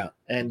 yeah.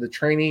 And the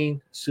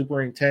training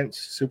super intense,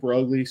 super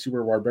ugly,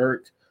 super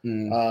barbaric.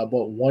 Mm.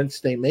 But once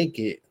they make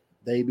it,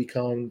 they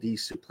become the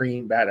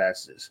supreme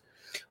badasses.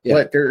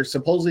 Yeah. But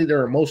supposedly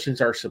their emotions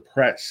are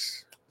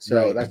suppressed.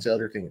 So Right. that's the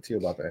other thing too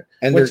about that.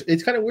 And Which they're-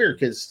 it's kind of weird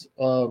because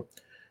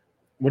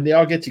when they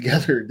all get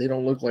together, they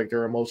don't look like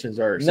their emotions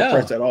are No.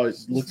 suppressed at all. It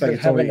looks like They're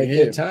it's only having a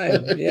him. good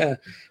time. Yeah,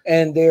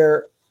 and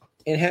their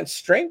enhanced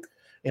strength,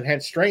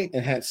 Enhanced strength,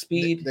 enhanced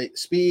speed.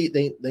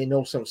 They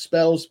know some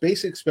spells,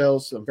 basic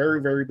spells, some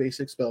very very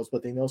basic spells,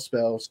 but they know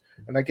spells.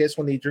 And I guess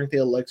when they drink the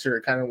elixir,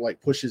 it kind of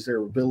like pushes their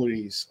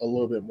abilities a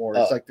little bit more.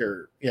 It's Oh. like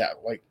they're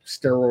like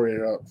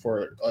steroided up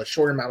for a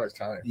short amount of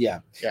time. Yeah,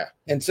 Yeah.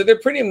 And so they're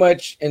pretty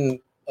much in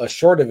a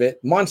short of it,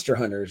 monster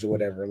hunters or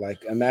whatever.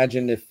 Like,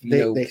 imagine if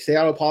They stay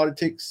out of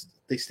politics.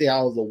 They stay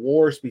out of the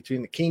wars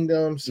between the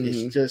kingdoms. Mhm.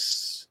 It's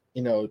just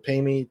pay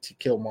me to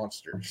kill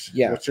monsters.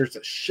 Yeah. Which there's a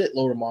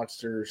shitload of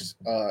monsters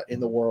in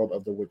the world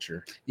of The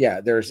Witcher. yeah,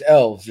 there's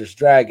elves, there's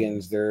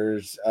dragons,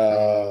 there's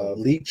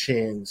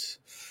Leechins.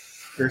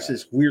 There's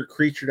this weird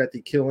creature that they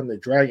kill in the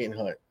dragon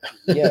hunt.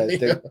 yeah,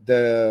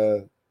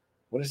 the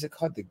what is it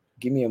called? The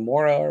Gimme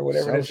Amora or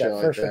whatever it is. Some That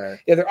shit first like one. that.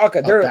 Yeah, they're all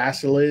A they're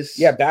basilisk.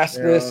 yeah,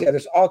 basilisk. Yeah. Yeah,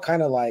 there's all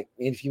kind of like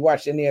if you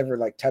watch any other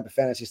like type of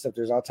fantasy stuff,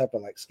 there's all type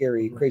of like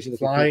scary, crazy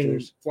looking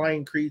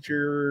flying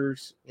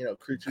creatures.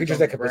 creatures on that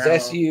the can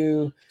possess ground,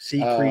 you.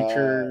 sea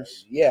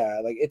creatures.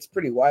 Yeah, like it's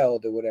pretty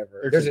wild or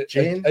whatever. There's a a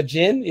djinn. a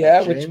djinn,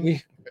 yeah, A which djinn.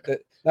 we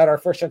not our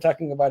first time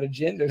talking about a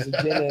djinn. There's a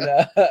djinn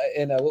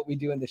in What We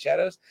Do in the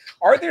Shadows.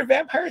 Are there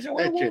vampires and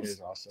That djinn werewolves? is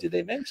awesome. Did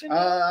they mention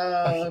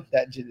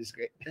that djinn is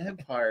great?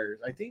 Vampires.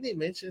 I think they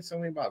mentioned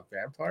something about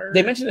vampires.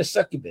 They mentioned a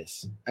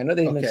succubus. I know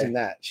they Okay. mentioned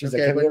that. She's okay,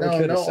 like, have but you ever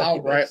killed a no succubus?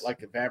 outright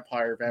like a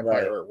vampire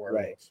Right, or werewolf.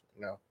 right.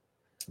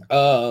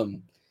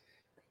 No.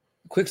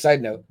 Quick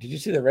side note. Did you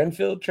see the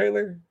Renfield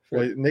trailer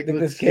With Nicolas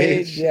Nicolas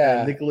Cage, Cage, yeah.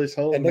 and Nicholas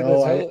Holt. And No,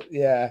 Nicholas I Hoult,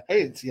 yeah.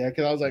 didn't see it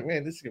because I was like,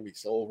 man, this is gonna be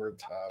so over the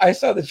top. I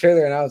saw the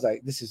trailer and I was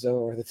like, this is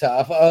over the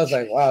top. I was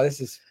like, wow,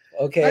 this is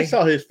okay. I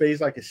saw his face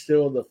like it's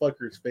still the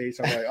fucker's face.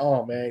 I'm like,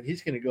 oh man,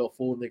 he's gonna go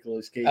full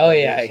Nicolas Cage. Oh on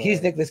yeah, this he's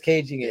one. Nicolas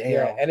Caging it.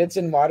 Yeah, Damn. and it's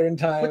in modern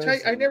times.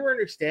 Which I never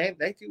understand.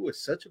 That dude was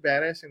such a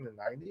badass in the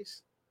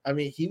 90s. I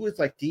mean, he was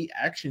like the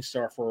action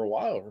star for a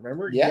while.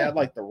 Remember? Yeah. He had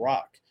like The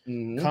Rock,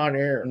 Mhm. Con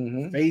Air,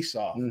 Mhm. Face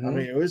Off. Mhm. I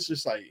mean, it was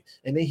just like,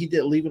 and then he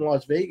did Leaving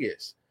Las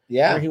Vegas.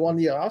 Yeah, Where he won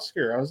the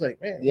Oscar. I was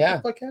like, man, Yeah.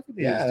 what the fuck happened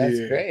to yeah, this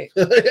that's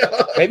dude?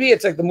 great. Maybe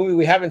it's like the movie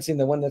we haven't seen,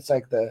 the one that's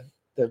like the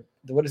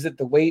what is it?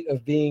 The weight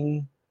of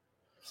being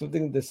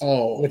something. This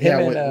Oh, with yeah,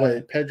 him and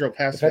with Pedro the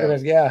Pascal.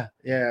 Federers, yeah.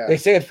 Yeah. They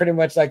say it's pretty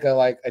much like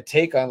a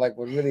take on like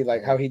what really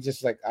like how he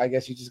just like I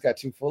guess you just got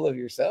too full of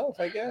yourself.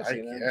 I guess. I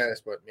You know?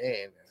 guess, but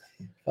man,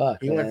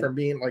 Fuck, he man. went from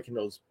being like in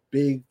those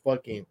big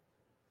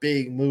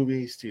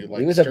movies to like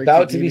he was straight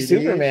about to be DVD.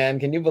 Superman.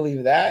 Can you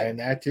believe that? And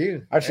that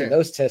too. I've seen Man,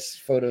 those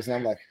test photos and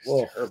I'm like, it's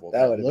whoa, terrible.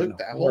 that would have been look,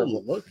 that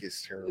horrible. whole look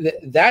is terrible.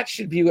 That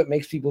should be what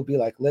makes people be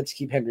like, let's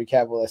keep Henry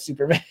Cavill as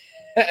Superman.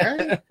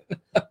 I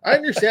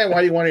understand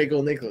why you wanted to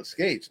go Nicolas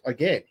Cage.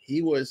 Again,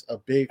 he was a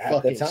big At the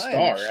fucking time,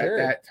 star sure.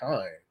 at that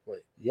time. But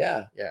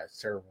Yeah, yeah, it's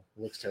terrible.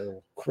 Looks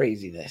terrible.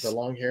 craziness. The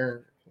long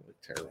hair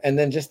looked terrible. And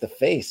then just the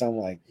face, I'm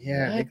like,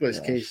 Yeah, what Nicolas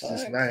the Cage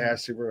does fuck? not have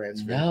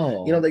Superman's face.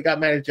 No, You know, they got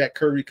mad at Jack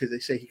Kirby because they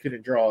say he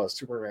couldn't draw a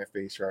Superman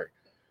face right.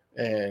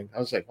 And I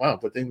was like, wow,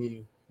 but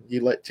then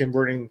you let Tim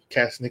Burton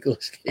cast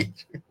Nicolas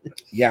Cage.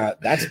 yeah,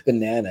 that's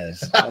bananas.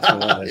 That's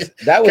bananas.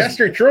 That was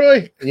Castor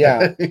Troy.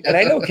 yeah, and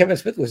I know Kevin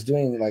Smith was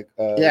doing like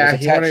Yeah, was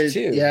he attached wanted.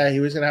 too. Yeah, he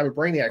was gonna have a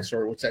Brainiac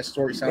story, which that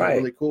story sounded Right.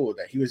 really cool.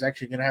 That he was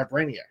actually gonna have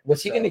Brainiac.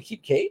 Was he So, going to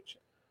keep Cage?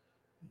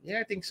 Yeah,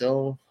 I think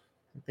so.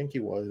 I think he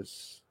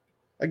was.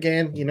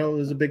 Again, you know, he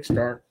was a big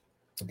star,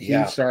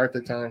 Yeah, huge star at the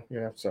time.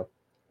 You know, so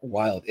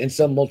wild in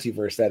some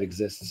multiverse that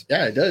exists.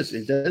 yeah, it does.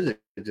 It does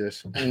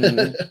exist.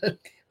 Mhm.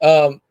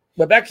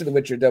 But back to The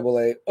Witcher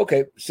AA.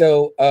 Okay,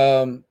 so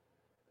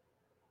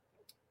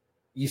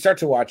you start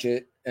to watch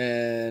it,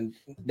 and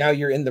now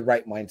you're in the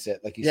right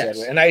mindset, like you Yes.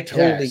 said. And I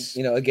totally, Yes.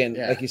 you know, again,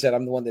 Yeah. like you said,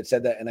 I'm the one that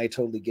said that, and I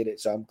totally get it.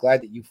 So I'm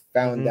glad that you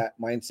found Mhm. that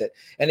mindset.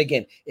 And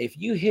again, if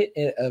you hit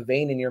a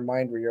vein in your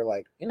mind where you're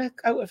like, you know,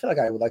 I feel like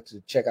I would like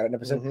to check out an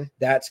episode, Mhm.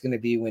 that's going to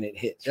be when it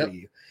hits Yep. for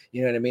you.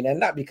 You know what I mean? And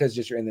not because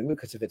just you're in the mood,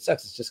 because if it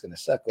sucks, it's just going to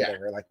suck. Yeah.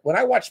 Whatever. Like when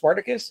I watched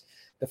Spartacus,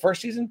 the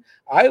first season,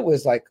 I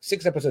was like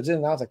 6 episodes in,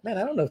 and I was like, man,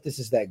 I don't know if this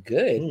is that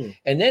good. Mm.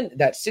 And then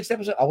that 6th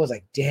episode, I was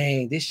like,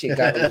 dang, this shit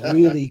got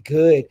really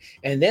good.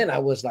 And then I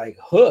was like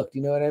hooked,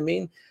 you know what I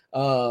mean?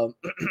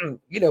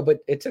 You know, but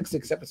it took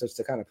 6 episodes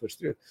to kind of push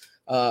through.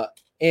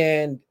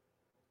 And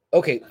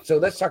okay, so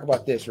let's talk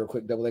about this real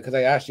quick, Double A, because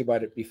I asked you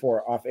about it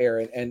before off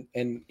air, and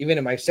even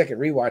in my second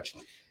rewatch,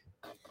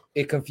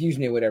 it confused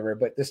me or whatever,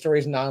 but the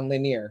story's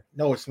non-linear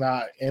No, it's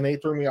not, and they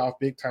threw me off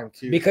big time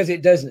too. because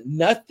it does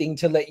nothing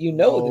to let you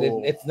know that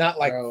No, it's not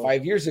like no.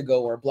 5 years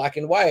ago or black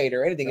and white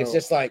or anything. It's No.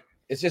 just like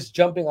it's just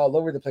jumping all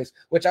over the place,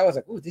 which I was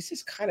like, "Ooh, this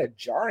is kind of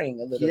jarring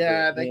a little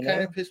Yeah, bit." they you kind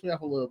know? of pissed me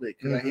off a little bit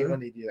because I hate Mhm. when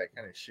they do that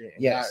kind of shit.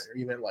 And Yes. not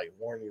even like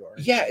warn you or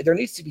Yeah, there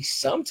needs to be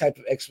some type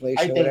of explanation.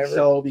 I or think whatever.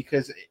 so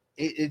because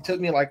it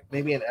took me like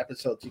maybe an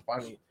episode to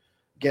finally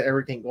get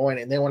everything going,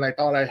 and then when I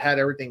thought I had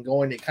everything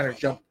going, it kind of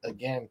jumped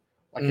again.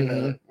 Like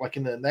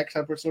in the next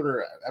episode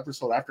or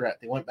episode after that,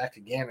 they went back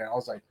again, and I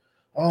was like,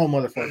 "Oh,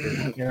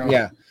 motherfucker!" You know?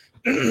 Yeah,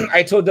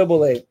 I told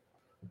Double A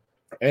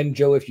and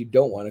Joe, if you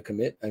don't want to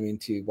commit, I mean,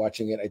 to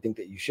watching it, I think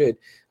that you should.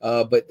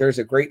 But there's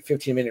a great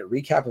 15-minute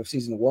recap of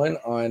season 1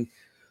 on.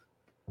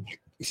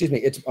 Excuse me,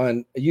 it's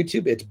on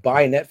YouTube. It's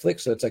by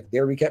Netflix, so it's like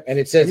their recap, and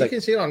it says You like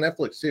can see it on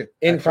Netflix too.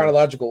 in actually.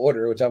 chronological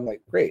order, which I'm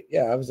like, great.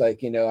 Yeah, I was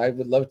like, you know, I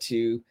would love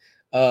to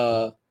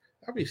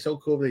That'd be so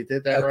cool if they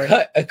did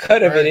that. a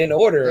cut of Right. it in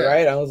order, Yeah.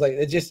 right? I was like,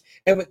 it just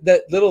and with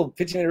that little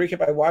 15-minute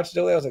recap I watched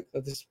earlier, I was like, oh,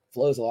 this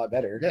flows a lot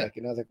better. Yeah. Like,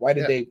 you know, I was like, why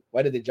did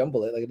they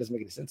jumble it? Like, it doesn't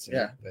make any sense to me.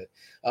 Yeah.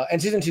 But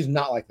and season 2 is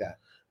not like that.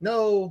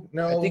 No,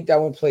 I think that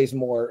one plays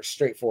more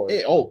straightforward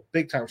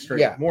big time straight.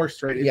 Yeah. More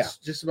straight. It's Yeah.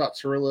 just about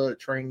Cirilla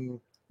training.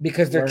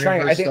 because they're learning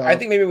trying. her I stuff.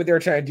 think maybe what they were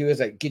trying to do is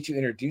like get you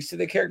introduced to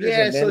the characters.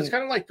 Yeah, and so then, it's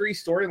kind of like 3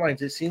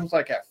 storylines. It seems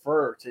like at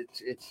first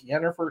it's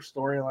Yennefer's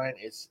storyline,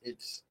 it's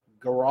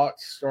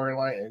Garot's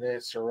storyline, and then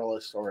it's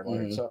Cirilla's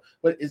storyline. Mhm. So,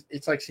 but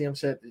it's like Sam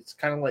said, it's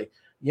kind of like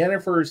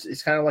Yennefer's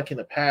is kind of like in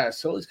the past.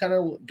 So it's kind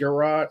of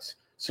Garot's.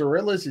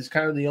 Cirilla's is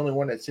kind of the only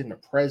one that's in the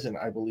present,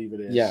 I believe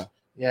it is. Yeah.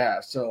 Yeah.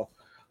 So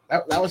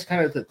that was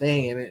kind of the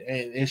thing, and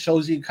it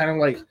shows you kind of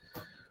like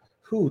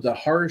the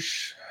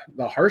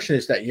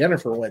harshness that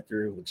Yennefer went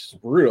through, which is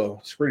brutal.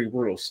 It's pretty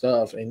brutal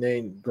stuff. And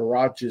then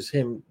Garot just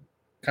him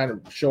kind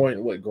of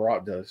showing what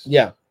Garot does.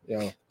 yeah.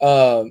 You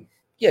know,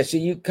 Yeah, so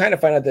you kind of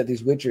find out that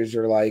these witchers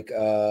are like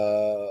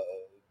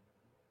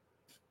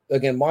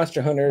again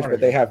monster hunters,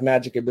 but they have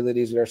magic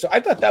abilities there. So I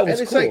thought that was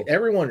and it's cool. like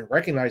everyone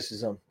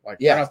recognizes them like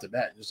Yeah. right off the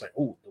bat, just like,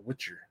 oh, the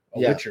Witcher,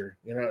 Yeah. Witcher.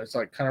 You know, it's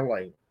like kind of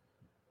like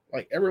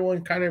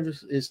everyone kind of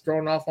is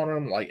thrown off on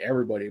them, like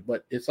everybody,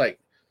 but it's like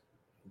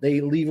they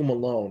leave them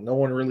alone. No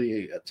one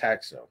really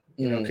attacks them,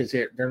 you know, Mhm. because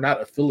they're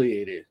not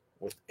affiliated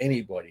with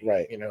anybody,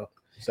 Right. You know.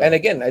 So, And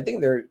again, I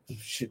think there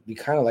should be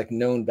kind of like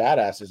known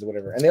badasses or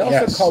whatever. And they also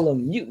Yes. call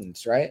them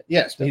mutants, right?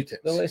 yes, the-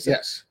 mutants. the way it's-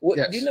 Yes, What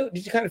yes. do you know?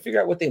 Did you kind of figure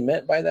out what they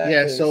meant by that?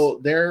 Yeah, 'Cause so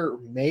they're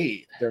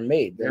made. they're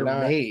made. They're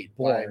not made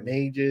by born.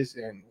 mages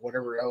and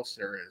whatever else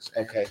there is.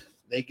 And Okay.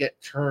 they get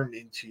turned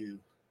into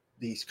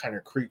these kind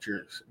of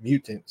creatures,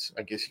 mutants,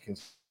 I guess you can.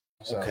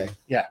 So, Okay.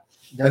 Yeah.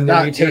 They're And the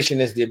not, mutation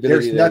is the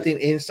there's ability. nothing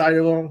inside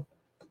of them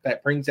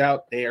that brings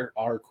out they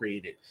are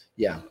created.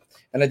 Yeah,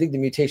 and I think the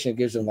mutation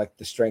gives them like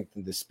the strength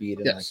and the speed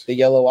and like Yes. the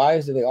yellow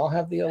eyes. Do they all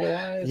have the yellow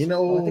eyes? You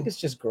know- Oh, I think it's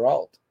just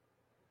Geralt.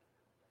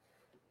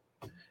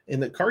 In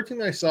the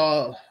cartoon I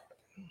saw,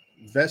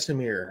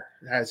 Vesemir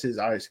has his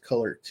eyes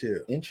colored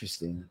too.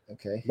 Interesting.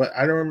 Okay. But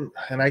I don't,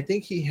 and I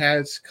think he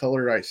has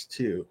colored eyes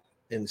too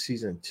in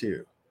season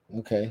 2.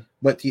 Okay.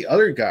 But the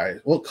other guy,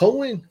 well,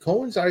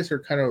 Cohen's eyes are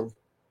kind of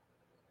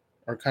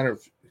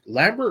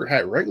Lambert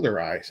had regular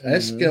eyes. Mhm.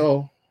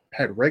 Eskel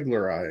had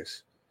regular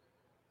eyes.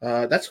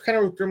 That's kind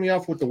of threw me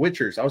off with the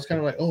Witchers. I was kind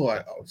of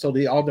like, so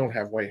they all don't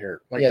have white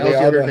hair. Like yeah, that they was the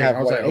all other don't thing. have I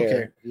was white like, hair.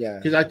 okay, Yeah.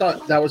 because I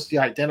thought that was the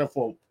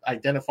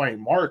identifying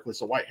mark was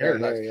the white hair.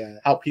 White That's hair, yeah.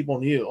 how people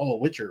knew. Oh,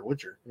 Witcher.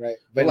 Right.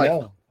 But like,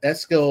 no.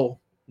 Eskel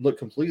looked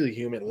completely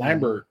human. Mm-hmm.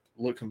 Lambert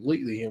looked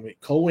completely human.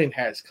 Cohen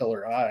has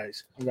color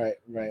eyes. Right.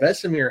 Right.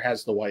 Vesemir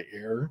has the white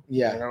hair.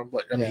 Yeah. You know,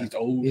 but I mean, Yeah. he's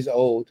old. He's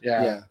old.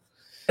 Yeah. Yeah.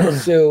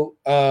 So,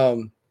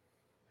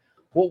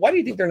 well, why do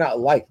you think they're not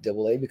like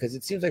Double A? Because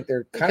it seems like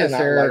they're kind of Because not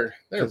they're like.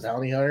 they're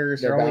bounty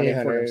hunters. they're They're only bounty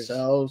in for hunters.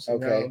 themselves. You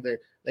Okay. know?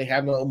 They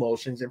have no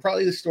emotions, and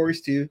probably the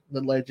stories too,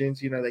 the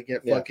legends. You know, they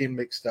get Yeah. fucking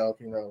mixed up.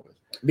 You know,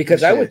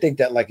 Because I Shit. would think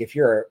that like if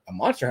you're a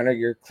monster hunter,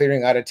 you're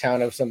clearing out a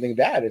town of something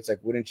bad. It's like,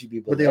 wouldn't you be?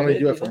 but they only beloved,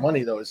 do it you for know?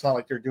 money though. It's not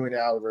like they're doing it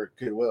out of their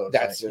goodwill. It's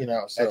That's like, a- you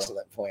know, so,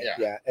 Excellent point. yeah.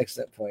 Yeah,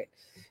 excellent point.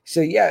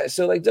 So yeah,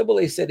 so like Double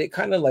A said, it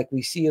kind of like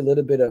we see a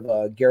little bit of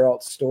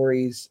Geralt's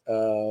stories.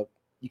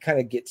 You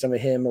kind of get some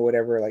of him or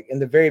whatever. Like in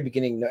the very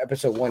beginning,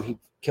 episode 1, he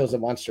kills a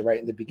monster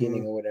right in the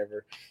beginning or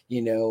whatever.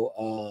 You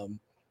know,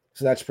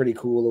 so that's pretty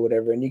cool or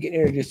whatever. And you get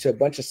introduced to a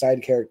bunch of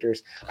side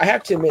characters. I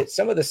have to admit,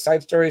 some of the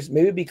side stories,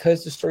 maybe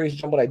because the story's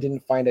jumbled, I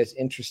didn't find as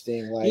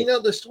interesting. Like you know,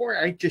 the story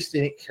I just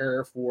didn't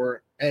care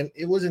for, and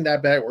it wasn't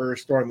that bad where it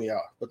was throwing me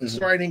off. But the Mhm.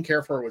 story I didn't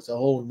care for was the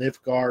whole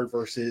Nilfgaard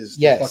versus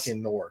Yes. the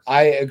fucking North.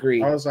 I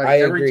agree. I was like,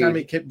 I every time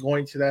agree. it kept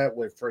going to that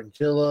with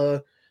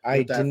Fringilla, I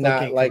with that did not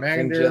fucking like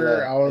commander,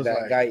 Fringilla, I was that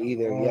like, guy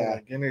either. oh Yeah.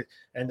 my goodness.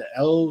 And the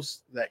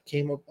elves that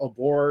came up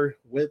aboard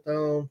with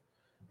them,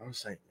 I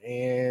was like,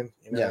 man,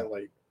 you know, Yeah.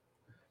 like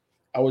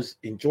I was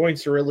enjoying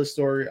Cirilla's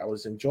story. I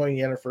was enjoying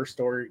Yennefer's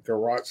story,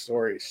 Garot's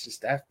story. It's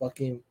just that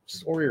fucking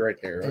story right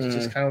there. It was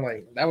just kind of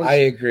like that was I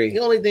agree. the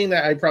only thing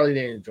that I probably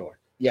didn't enjoy.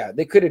 Yeah,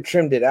 they could have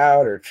trimmed it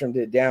out or trimmed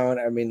it down.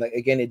 I mean, like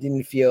again, it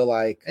didn't feel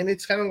like And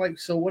it's kind of like,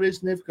 so what is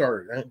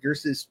Nilfgaard?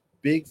 There's this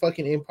big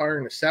fucking empire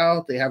in the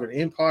south. They have an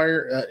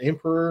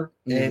emperor,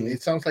 and Mhm.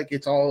 it sounds like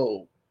it's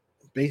all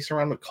based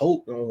around the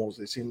cult almost.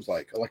 It seems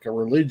like a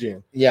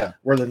religion, yeah,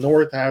 where the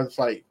north has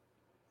like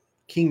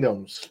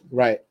kingdoms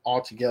right.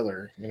 all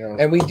together. You know,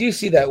 And we do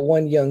see that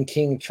one young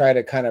king try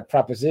to kind of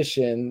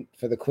proposition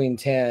for the Queen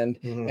Tand,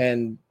 Mhm.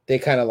 and they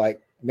kind of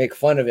like make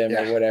fun of him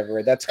Yeah. or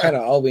whatever. That's kind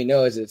of all we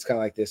know is it's kind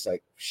of like this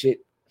like shit.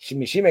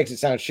 She makes it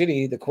sound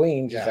shitty. The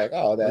queen, she's Yeah. like,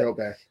 oh, that real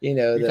bad. you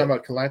know, You talking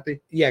about Calanthe?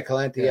 yeah,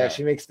 Calanthe. Yeah. Yeah.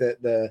 She makes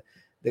the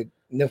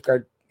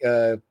Nilfgaard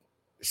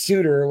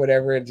suitor or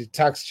whatever, and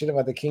talks shit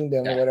about the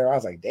kingdom or Yeah. whatever. I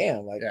was like,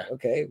 damn, like Yeah.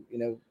 okay, you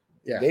know,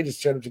 Yeah. they just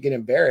showed up to get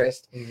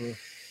embarrassed. Mhm.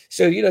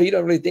 So you know, you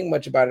don't really think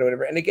much about it or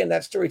whatever. And again,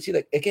 that story too,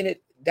 like again,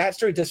 that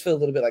story does feel a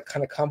little bit like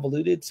kind of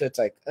convoluted. So it's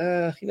like, you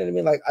know what I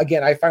mean? Like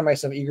again, I find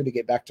myself eager to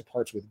get back to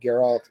parts with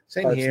Geralt,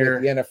 Same parts here.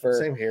 with Yennefer.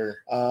 Same here.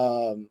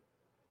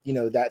 You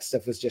know, that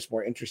stuff was just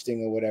more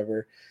interesting or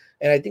whatever.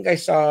 And I think I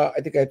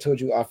told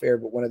you off air,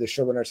 but one of the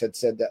showrunners had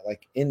said that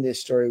like in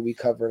this story we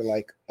cover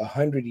like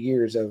 100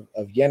 years of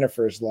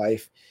Yennefer's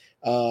life,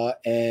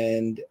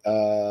 and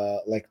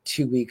like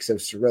 2 weeks of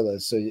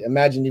Cirilla's. So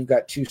imagine you've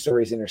got two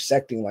stories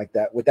intersecting like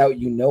that without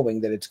you knowing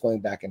that it's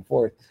going back and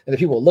forth. And the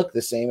people look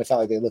the same. It's not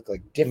like they look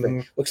like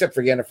different, except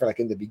for Yennefer,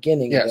 like in the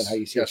beginning, and then Yes. how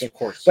you see Yes, it. of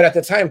course. But at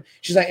the time,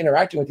 she's not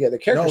interacting with the other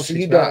characters, so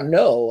she's you not. don't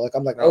know. Like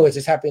I'm like, No. oh, is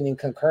this happening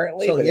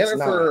concurrently? So But it's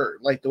not. Yennefer,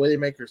 like the way they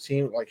make her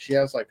seem, like she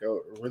has like a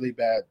really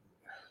bad.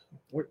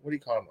 What do you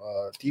call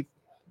them?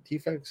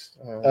 Defects.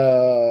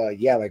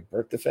 Yeah, like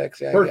birth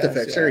defects. Yeah, I Birth guess.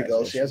 defects. Yeah, There you so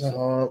go. She has a she's-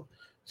 hump.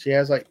 She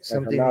has like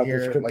something mouth is here.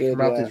 Like her crooked,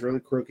 mouth yeah. is really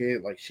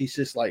crooked. Like she's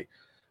just like,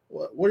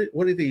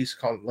 what did they used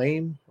to call them?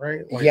 Lame,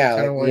 right? Like, yeah,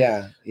 kinda like,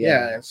 yeah.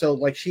 yeah. And so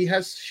like she's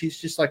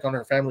just like on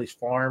her family's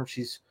farm.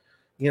 She's,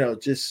 you know,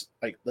 just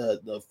like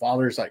the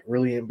father's like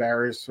really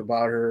embarrassed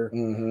about her.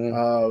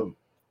 Mhm.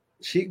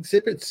 She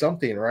exhibits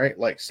something, right?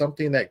 Like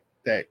something that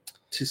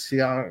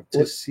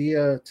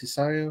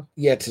Tisaya.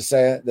 Yeah, to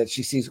say that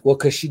she sees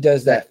because she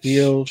does that. That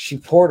feels- she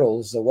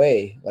portals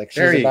away, like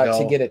There she's you about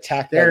to go. get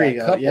attacked There by you that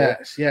go. couple,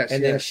 Yes,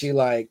 and then she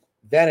like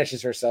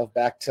vanishes herself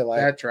back to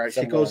like. that's right.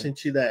 She goes someone.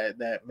 into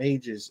that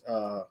mage's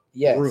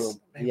Yes, room.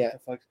 Man, yeah. what the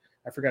fuck?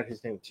 I forgot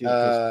his name too.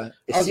 I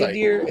was like,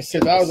 Isidir. because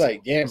I was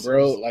like, damn,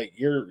 bro, like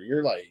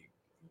you're like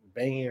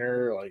banging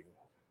her, like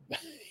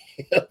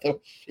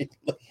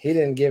He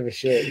didn't give a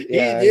shit. He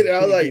Yeah, did. I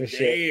was he like, didn't give a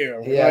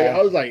shit. damn. Yeah. Like,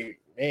 I was like,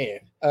 man,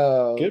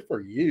 good for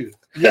you.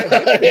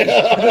 Yeah,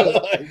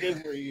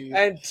 Good for you.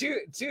 And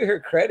to her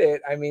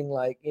credit, I mean,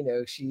 like, you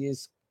know, she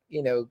is,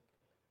 you know,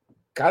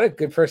 got a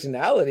good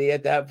personality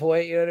at that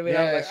point. You know what I mean?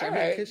 I'm like, all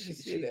right, 'cause you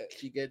see that.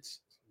 she gets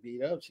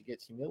beat up. She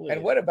gets humiliated.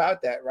 And what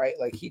about that, right?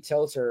 Like he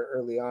tells her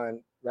early on,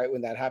 right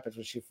when that happens,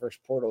 when she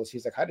first portals,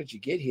 he's like, "How did you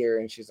get here?"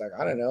 And she's like,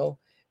 "I don't know."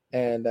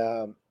 And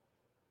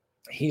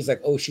he's like,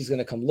 "Oh, she's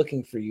gonna come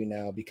looking for you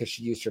now because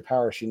she used her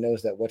power. She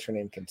knows that what's her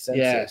name can sense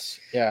it." Yes,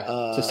 yeah,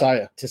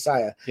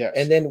 Tisaya. Yes.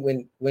 And then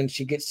when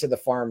she gets to the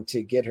farm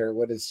to get her,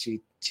 what does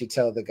she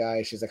tell the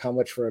guy? She's like, "How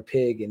much for a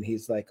pig?" And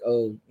he's like,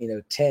 "Oh,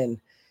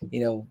 10,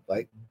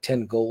 like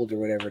 10 gold or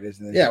whatever it is."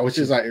 And yeah, which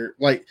is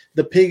like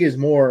the pig is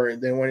more.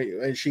 And then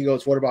when she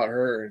goes, "What about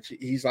her?" And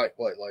he's like,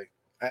 "What?" Like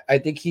I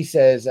think he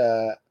says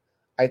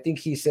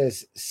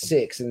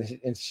 6,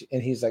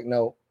 and he's like,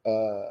 "No,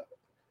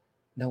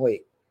 no,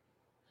 wait."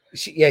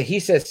 He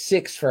says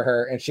 6 for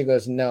her, and she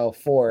goes, "No,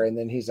 4." And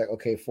then he's like,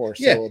 "Okay, 4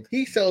 sold."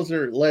 He sells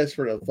her less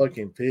for the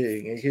fucking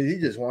pig, and he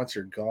just wants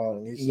her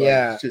gone. He's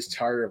just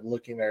tired of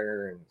looking at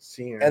her and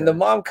seeing her. And the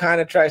mom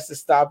kind of tries to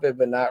stop it,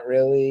 but not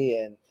really,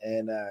 and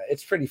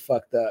it's pretty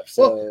fucked up.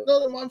 So no,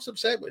 the mom's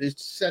upset, but it's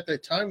just at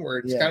that time where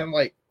it's kind of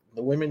like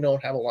the women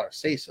don't have a lot of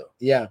say so.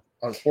 Yeah,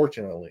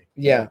 unfortunately.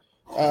 Yeah.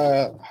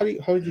 How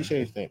did you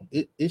say his name?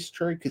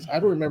 Istrid? Because I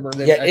don't remember.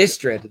 Yeah,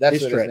 Istrid. That's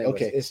Istrid. what his name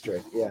Okay, was.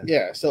 Istrid. Yeah.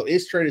 Yeah. So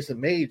Istrid is the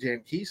mage,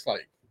 and he's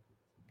like,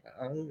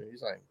 I don't know.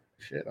 He's like,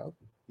 shit.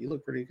 You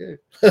look pretty good.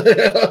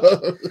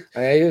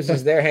 He was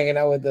just there hanging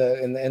out with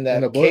in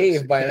that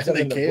cave by himself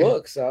in the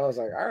book. So I was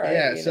like, all right.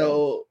 Yeah.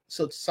 So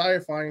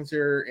Tisaya finds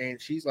her,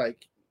 and she's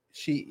like,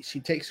 she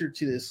takes her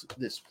to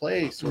this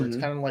place where it's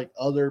kind of like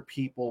other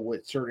people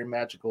with certain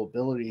magical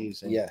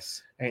abilities. And,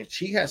 yes. And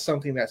she has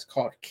something that's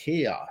called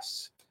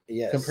chaos.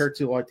 Yes. Compared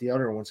to what the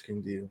other ones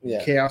can do.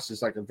 Yeah. Chaos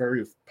is like a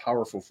very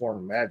powerful form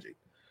of magic.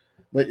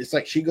 But it's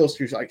like she goes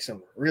through like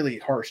some really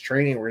harsh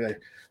training where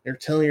they're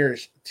telling her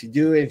to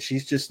do it, and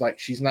she's just like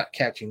she's not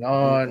catching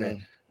on,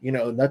 and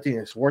nothing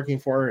is working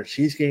for her, and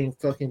she's getting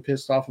fucking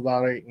pissed off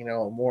about it,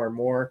 more and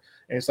more.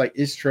 And it's like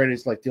Istrid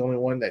is like the only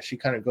one that she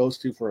kind of goes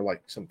to for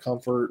like some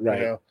comfort,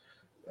 right?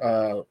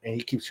 And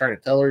he keeps trying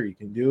to tell her, "You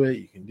can do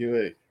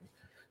it."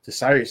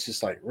 Cyrus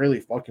just like really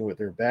fucking with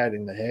her bad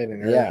in the head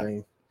and everything.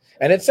 Yeah.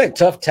 And it's like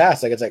tough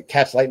tasks. Like it's like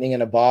catch lightning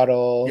in a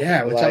bottle.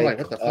 Yeah, which I'm like,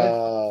 what the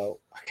fuck?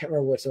 I can't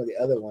remember what some of the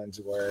other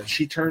ones were.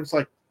 She turns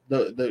like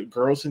the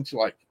girls into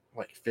like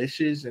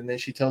fishes, and then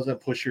she tells them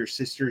push your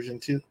sisters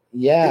into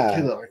the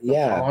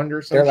pond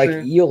or something. They're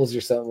like eels or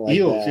something like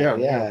eels, that.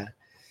 Yeah.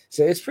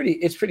 So it's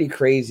pretty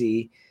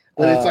crazy.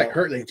 But it's like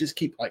her. They just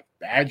keep like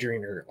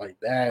badgering her like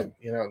that.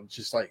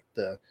 Just like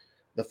the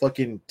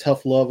fucking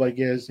tough love, I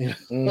guess.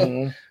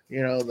 Mm-hmm.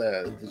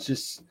 It's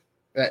just.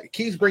 That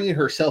keeps bringing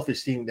her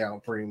self-esteem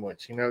down pretty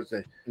much,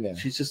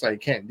 she's just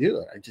like, can't do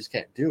it. I just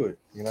can't do it,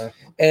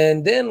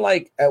 And then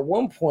like at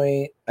one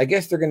point, I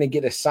guess they're going to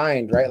get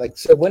assigned, right? Like,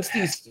 so once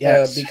these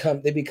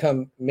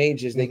become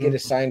mages, they get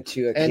assigned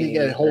to a and they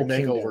get whole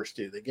makeovers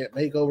too. They get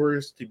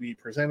makeovers to be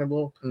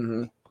presentable.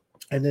 Mm-hmm.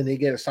 And then they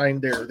get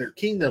assigned their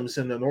kingdoms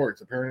in the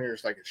north. Apparently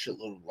there's like a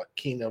shitload of like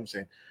kingdoms,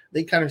 and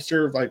they kind of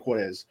serve like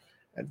what is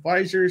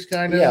advisors,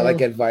 kind of. Yeah,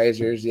 like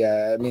advisors.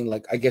 Yeah, I mean,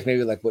 like I guess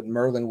maybe like what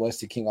Merlin was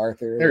to King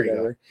Arthur. There you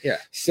go. Yeah.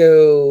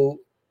 So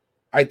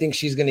I think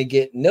she's gonna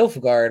get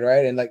Nilfgaard,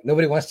 right? And like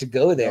nobody wants to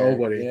go there.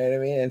 Nobody. You know what I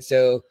mean? And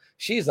so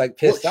she's like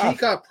pissed off. She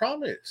got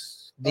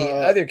promised the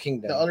other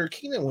kingdom. The other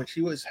kingdom, when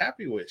she was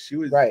happy with. She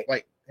was right.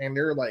 Like, and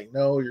they're like,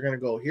 no, you're gonna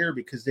go here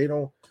because they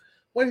don't.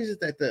 What is it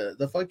that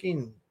the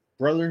fucking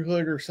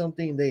Brotherhood or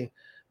something? They.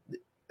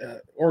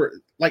 Or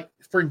like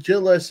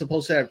Fringilla is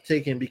supposed to have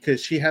taken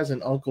because she has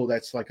an uncle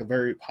that's like a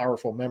very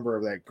powerful member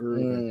of that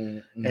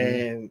group,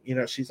 and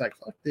she's like,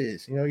 fuck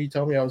this, you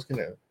told me I was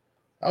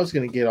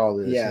gonna get all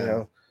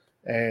this,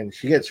 and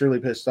she gets really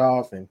pissed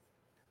off, and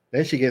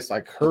then she gets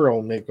like her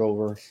own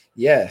makeover.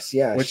 Yes,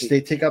 yeah, which they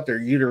take out their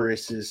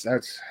uteruses.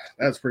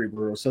 That's pretty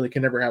brutal. So they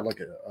can never have like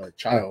a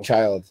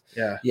child.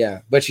 Yeah,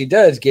 but she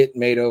does get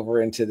made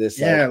over into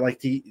this.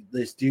 Like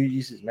this dude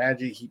uses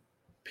magic. He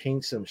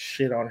paint some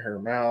shit on her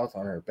mouth,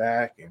 on her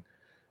back, and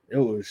it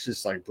was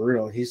just like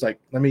brutal. He's like,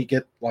 let me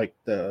get like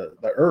the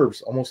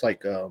herbs, almost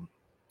like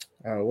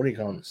what do you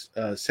call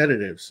them,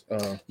 sedatives,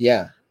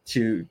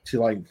 to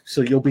like,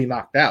 so you'll be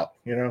knocked out,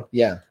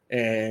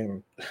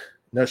 and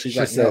no, she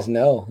says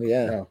no.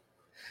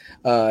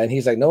 And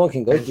he's like, no one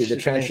can go through the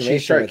transformation.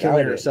 She started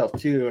killing herself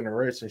too in her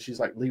wrist, and she's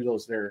like, leave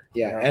those there.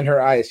 And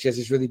her eyes. She has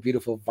these really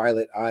beautiful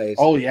violet eyes.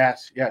 Oh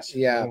yes.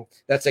 Yeah,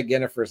 that's like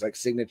Yennefer's like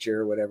signature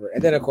or whatever.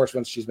 And then of course,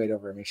 once she's made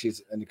over, I mean,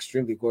 she's an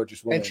extremely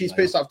gorgeous woman. And she's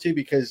pissed off too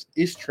because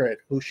Istrid,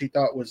 who she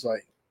thought was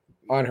like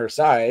on her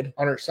side,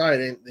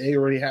 and they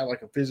already had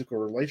like a physical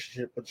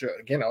relationship. But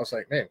again, I was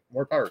like, man,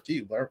 more power to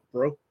you, bro.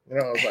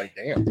 I was like,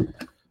 damn,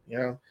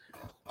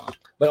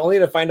 but only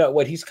to find out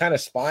what he's kind of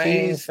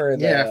spying He's for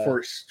the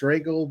for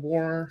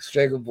Stragglebor.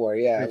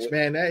 Stragglebor, yeah. Which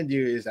man, that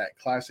dude is that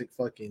classic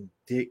fucking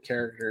dick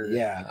character.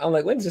 Yeah. I'm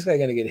like, when's this guy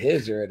gonna get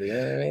his already? You know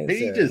what I mean?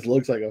 He So, just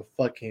looks like a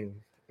fucking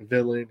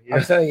villain.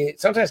 I'm telling you,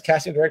 sometimes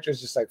casting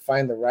directors just like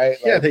find the right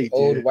they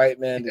old do. white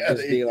man to Yeah,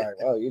 just they be do. like,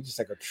 oh, you're just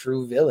like a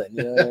true villain.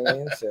 You know what I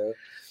mean?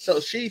 So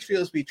she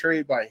feels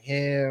betrayed by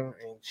him,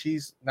 and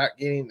she's not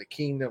getting the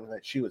kingdom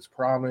that she was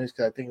promised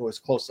because I think it was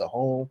close to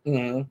home.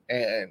 Mhm.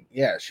 And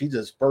yeah, she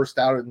just burst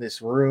out in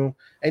this room,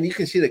 and you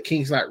can see the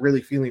king's not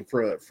really feeling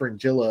for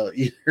Fringilla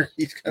either.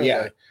 He's kind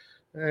of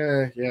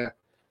like, yeah,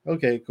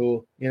 okay,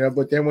 cool,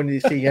 But then when you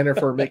see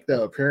Yennefer make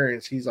the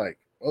appearance, he's like,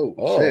 oh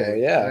shit,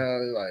 yeah.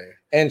 Like,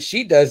 And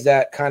she does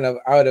that kind of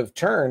out of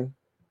turn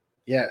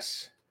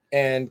yes,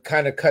 and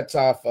kind of cuts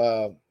off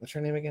what's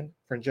her name again?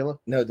 Fringilla.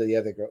 No, the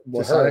other girl.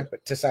 Well, Tissaia? her,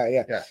 but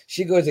Tissaia, Yeah.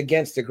 She goes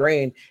against the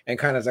grain and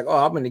kind of like,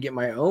 oh, I'm going to get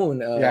my own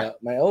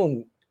my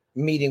own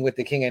meeting with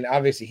the king, and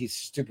obviously he's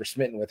super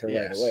smitten with her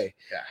right away.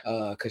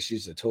 Because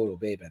she's a total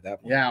babe at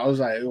that point. Yeah, I was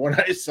like, when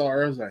I saw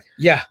her, I was like,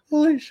 yeah,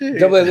 holy shit.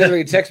 Double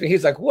literally texted me.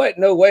 He's like, what?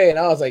 No way. And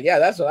I was like, yeah,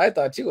 that's what I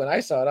thought too. When I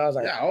saw it, I was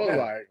like, yeah, I was like,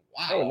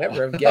 wow. I would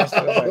never have guessed.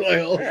 I was like, Like,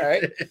 all oh,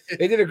 right. shit.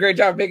 They did a great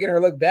job making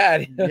her look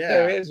bad. You know what I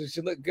Yeah. mean? So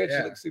she looked good. She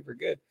Yeah. looked super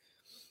good.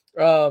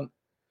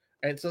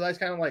 And so that's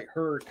kind of like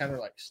her kind of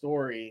like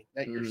story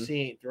that you're Mhm.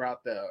 seeing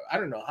throughout I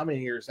don't know how many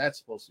years that's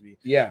supposed to be.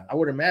 Yeah. I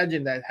would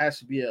imagine that has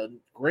to be a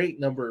great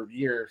number of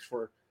years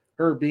for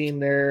her being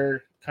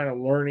there, kind of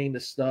learning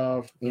the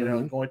stuff,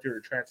 Mhm. going through her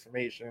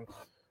transformation,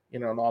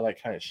 and all that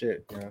kind of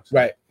shit. So-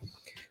 Right.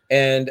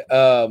 And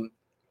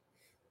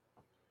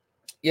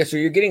yeah, so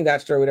you're getting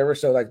that story, whatever.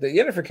 So like the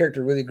Yennefer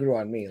character really grew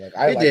on me. Like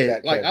I It liked did.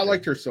 that. Like I character.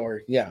 liked her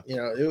story. Yeah.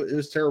 It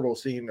was terrible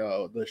seeing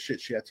the shit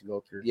she had to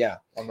go through. Yeah.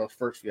 On those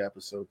first few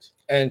episodes.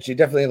 And she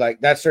definitely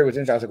like that story was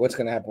interesting. I was like, what's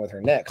gonna happen with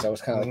her next? I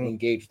was kind of like Mhm.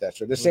 engaged with that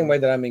story. The same Mhm. way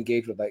that I'm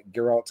engaged with like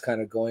Geralt's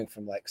kind of going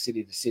from like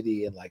city to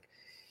city and like,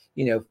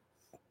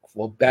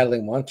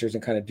 battling monsters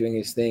and kind of doing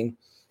his thing.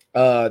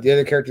 The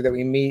other character that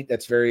we meet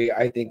that's very,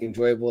 I think,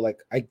 enjoyable, like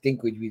I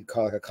think we'd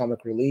call like a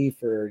comic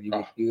relief, or you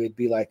would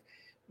be like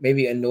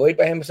maybe annoyed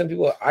by him with some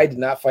people. I did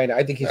not find it.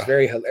 I think he's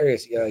very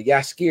hilarious.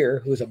 Yaskir,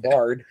 who's a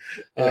bard,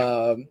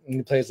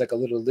 he plays like a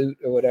little lute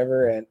or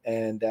whatever,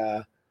 and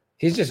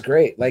he's just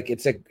great. Like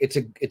it's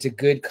a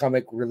good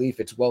comic relief.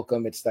 It's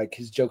welcome. It's like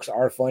his jokes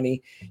are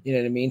funny. You know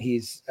what I mean?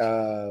 He's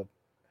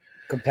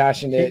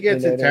compassionate. He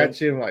gets you know what I mean? attached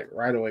to him like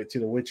right away to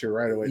the Witcher,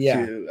 right away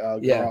Yeah. to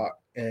Yeah. Geralt.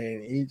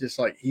 And he just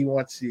like he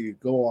wants to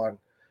go on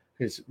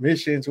his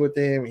missions with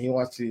him. He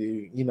wants to,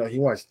 he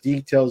wants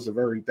details of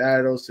every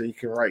battle so he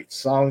can write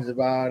songs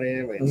about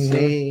him and Mhm.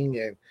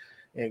 sing.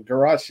 And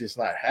Geralt's just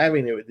not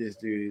having it with this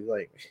dude. He's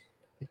like,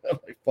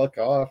 fuck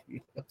off.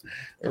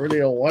 I really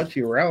don't want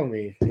you around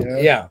me.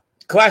 Yeah,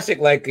 classic.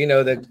 Like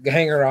the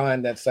hanger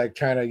on that's like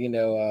trying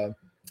to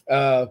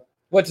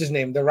what's his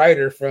name, the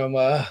writer from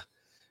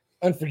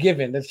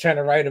Unforgiven, that's trying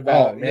to write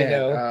about I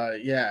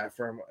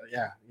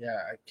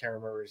can't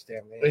remember his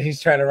damn name.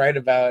 he's trying to write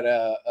about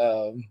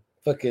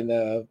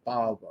fucking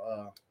Bob.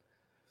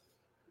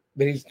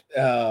 but he's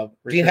Gene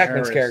Richard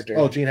Hackman's Harris. character.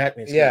 Oh, Gene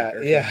Hackman's yeah,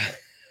 character. yeah.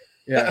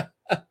 Yeah.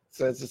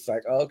 So it's just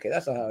like, oh, okay,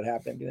 that's not how it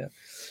happened,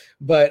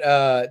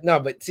 But no,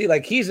 but see,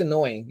 like he's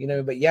annoying,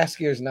 but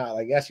Yaskir's not.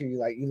 Like Yaskir,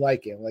 you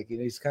like him, like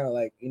he's kind of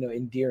like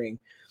endearing.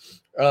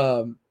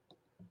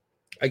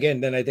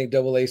 Again, then I think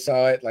Double A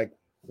saw it. Like,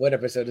 what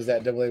episode is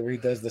that? Double A where he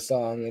does the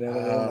song, what I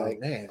mean? Oh, Like,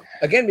 man.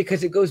 again,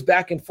 because it goes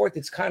back and forth,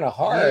 it's kind of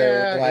hard.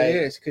 Yeah, like, it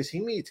is because he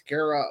meets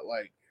Geralt,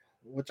 like,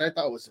 which I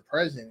thought was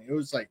surprising. It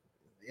was like,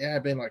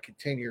 had been like a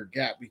 10-year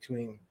gap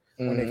between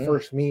when they mhm.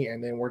 first meet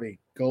and then where they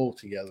go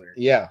together.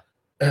 Yeah,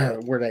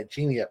 Where that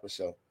Genie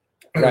episode.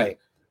 right.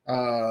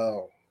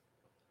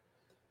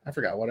 I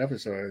forgot what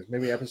episode it is.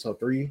 Maybe episode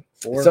 3,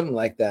 4. Something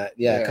like that.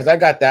 Yeah, because I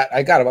got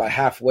about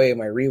halfway in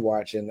my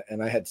rewatch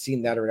and I had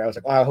seen that already. I was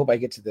like, oh, I hope I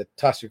get to the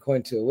Toss Your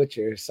Coin to a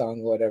Witcher song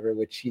or whatever,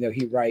 which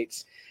he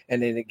writes,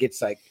 and then it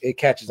gets like it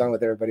catches on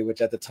with everybody, which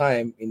at the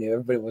time,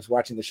 everybody was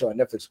watching the show on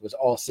Netflix was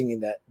all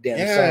singing that damn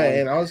song.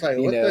 And I was like,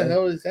 what know. the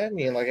hell does that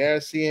mean? Like, I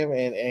gotta see him,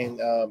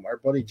 and our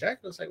buddy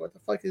Jack was like, what the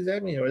fuck does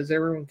that mean? What does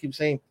everyone keep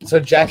saying? So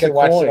Jack Toss a had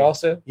watched coin. it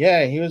also?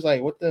 Yeah, he was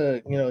like, what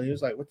the, he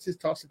was like, what's this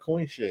toss a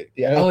coin shit?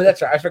 Yeah. Oh,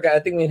 that's right. I forgot. I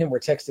think me and him were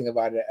texting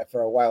about it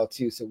for a while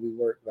too. So we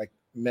were like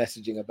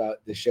messaging about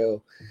the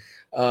show.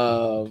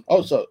 So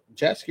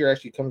Jaskier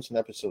actually comes in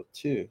episode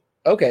 2.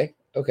 Okay.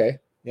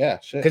 Yeah,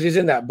 shit. Because he's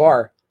in that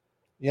bar.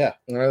 Yeah.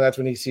 That's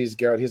when he sees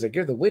Geralt. He's like,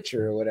 "You're the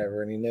Witcher" or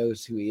whatever, and he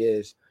knows who he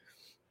is.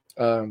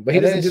 But he And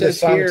then doesn't it do the says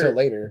song here- until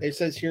later. It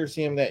says here,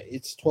 Sam, that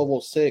it's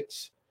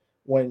 12:06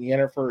 when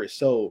Yennefer is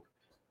sold.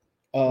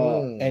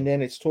 And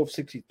then it's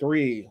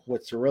 12:63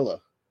 with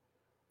Cirilla.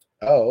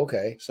 Oh,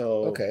 okay.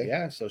 So Okay.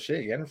 yeah, so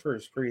shit, Yennefer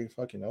is pretty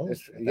fucking old.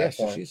 It's- at yeah, that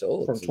point. she's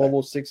old. From So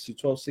 12:06 to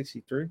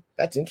 12:63.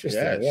 that's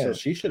interesting. Yeah, Yeah, so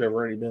she should have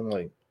already been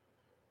like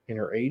in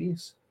her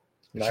 80s,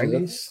 She looks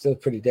 90s. still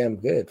pretty damn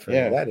good for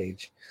Yeah. that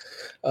age.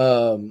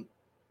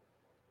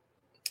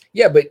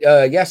 Yeah, but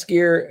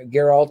Yaskir,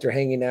 Geralt are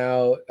hanging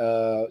out.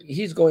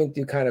 He's going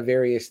through kind of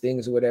various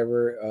things or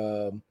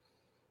whatever.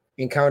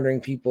 encountering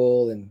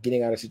people and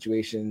getting out of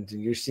situations,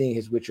 and you're seeing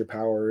his Witcher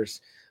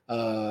powers.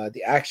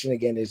 The action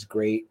again is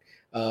great.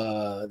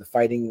 The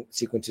fighting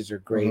sequences are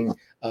great.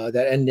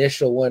 That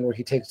initial one where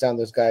he takes down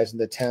those guys in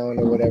the town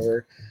or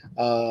whatever.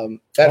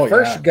 That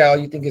first gal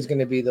you think is going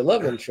to be the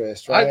love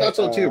interest, right? I thought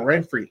so too.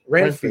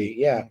 Renfrey,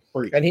 yeah.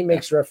 And he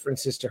makes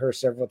references to her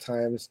several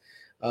times.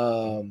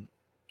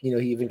 You know,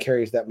 he even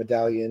carries that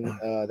medallion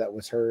that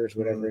was hers,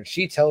 whatever. And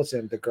she tells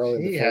him the girl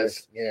in the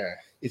forest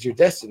is your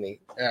destiny.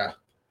 Yeah.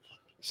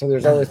 So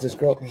there's always this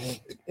girl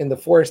in the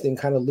forest thing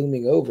kind of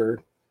looming over.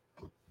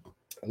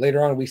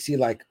 Later on, we see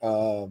like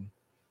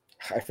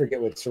I forget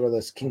what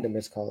Cirilla's kingdom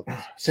is called.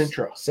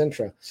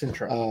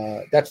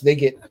 Cintra. That's they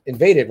get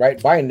invaded,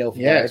 right? By Nilfgaard.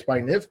 Yeah, it's by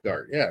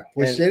Nilfgaard. Yeah.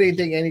 Which they didn't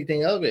think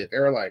anything of it. They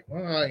were like,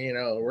 well, you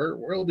know,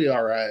 we'll be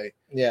all right.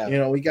 Yeah. You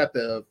know, we got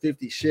the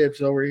 50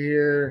 ships over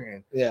here,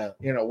 and yeah,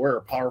 you know, we're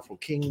a powerful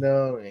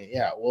kingdom, and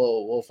yeah,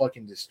 we'll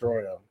fucking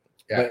destroy them.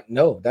 Yeah. But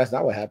no, that's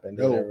not what happened.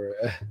 No.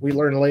 We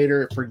learn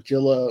later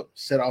Frigilla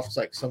set off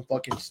like some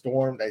fucking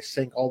storm that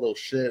sank all those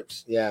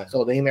ships. Yeah.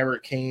 So they never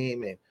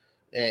came,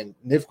 and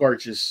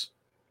Nilfgaard just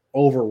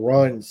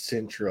overruns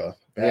Cintra.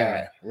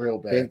 Real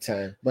bad. Big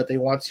time. But they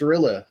want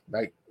Cirilla.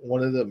 Like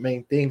one of the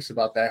main things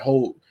about that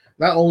whole,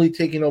 not only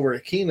taking over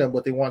the kingdom,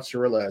 but they want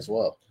Cirilla as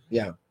well.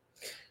 Yeah.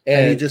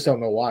 And you just don't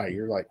know why.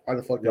 You're like, why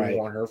the fuck do you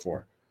want her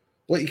for?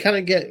 Well, you kind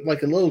of get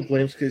like a little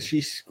glimpse because she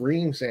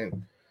screams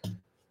and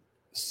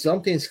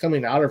something's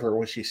coming out of her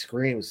when she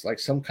screams, like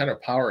some kind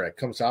of power that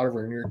comes out of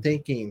her, and you're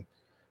thinking,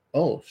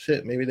 oh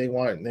shit, maybe they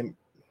want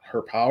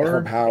her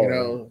power, you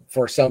know,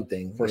 for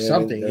something.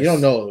 You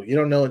don't know. You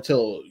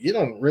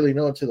don't really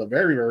know until the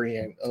very, very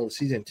end of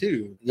season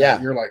 2.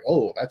 Yeah. You're like,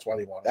 oh, that's why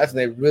they want That's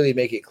when they really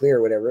make it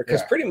clear, whatever.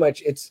 Because pretty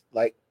much it's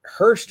like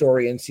her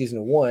story in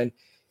season 1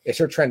 is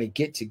her trying to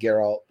get to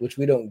Geralt, which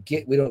we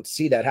don't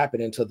see that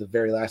happen until the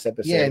very last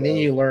episode. Yeah, and then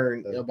you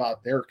learn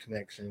about their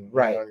connection.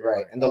 Right.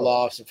 Like, and the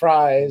Law of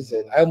Surprise.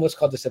 And I almost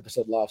called this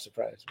episode Law of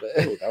Surprise, but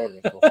that would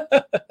have been cool.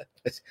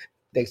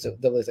 Thanks. So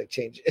Dylan's like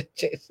change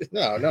it.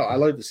 No, I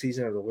like the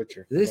season of The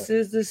Witcher. This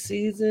is the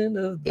season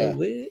of the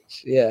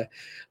witch. Yeah.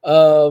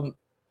 So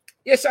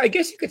I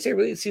guess you could say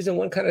really season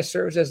 1 kind of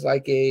serves as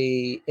like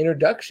a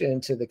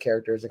introduction to the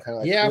characters and kind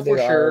of like for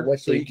sure.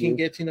 So you can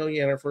get to know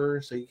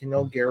Yennefer, so you can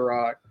know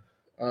Geralt,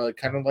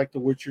 kind of like the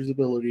Witcher's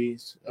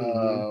abilities.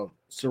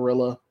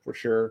 Cirilla for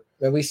sure.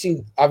 And we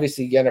see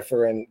obviously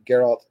Yennefer and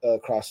Geralt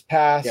cross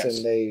paths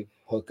and they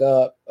hook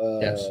up.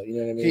 Yes. You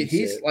know what I mean?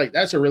 He's like,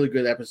 that's a really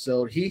good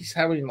episode. He's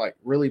having like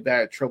really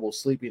bad trouble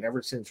sleeping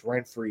ever since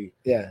Renfrey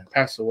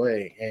passed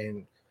away,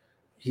 and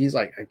he's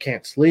like, I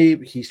can't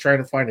sleep. He's trying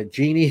to find a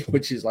genie,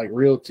 which is like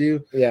real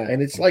too. Yeah,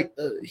 and it's like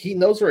he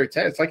knows where it's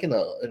at. It's like in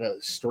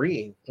a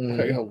stream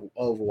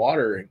of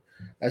water, and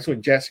that's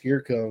when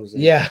Jaskier comes.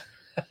 And,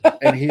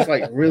 and he's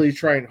like really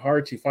trying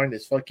hard to find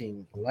this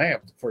fucking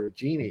lamp for the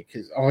genie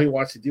because all he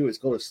wants to do is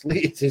go to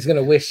sleep. So he's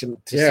gonna wish him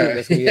to sleep.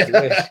 That's his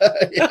wish.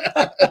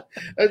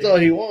 That's all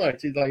he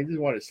wants. He's like, he just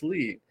want to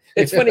sleep.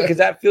 It's funny because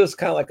that feels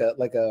kind of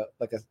like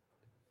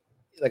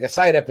a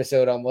side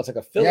episode, almost like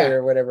a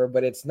filler or whatever,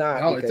 but it's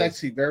not. No, it's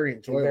actually very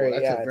enjoyable.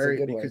 That's a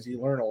very because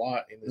you learn a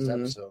lot in this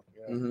episode.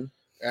 You know?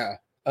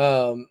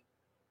 Yeah.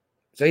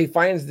 So he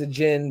finds the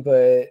djinn,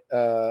 but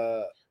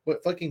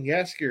fucking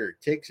Jaskier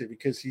takes it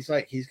because he's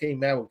getting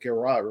mad with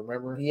Geralt,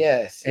 remember?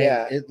 Yes,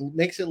 and it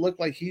makes it look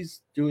like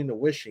he's doing the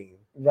wishing.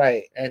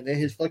 Right. And then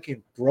his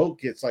fucking throat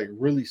gets like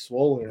really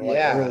swollen and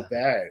like real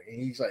bad.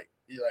 And he's like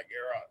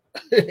Geralt.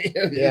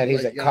 And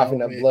he's like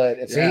coughing up blood.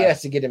 And so he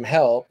has to get him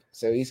help.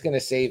 So he's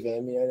gonna save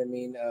him, you know what I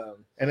mean?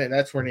 And then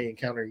that's when they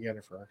encounter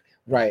Yennefer.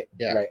 Right.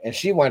 Yeah. Right. And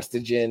she wants the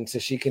djinn so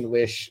she can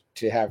wish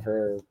to have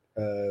her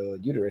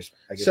uterus.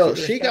 I guess. So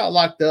she got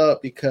locked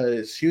up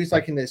because she was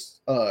like in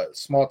this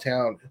small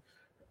town.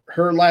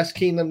 Her last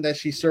kingdom that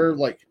she served,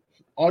 like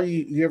all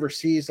you ever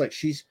see is like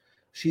she's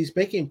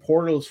making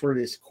portals for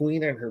this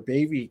queen and her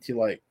baby to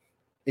like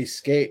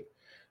escape,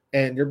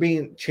 and they're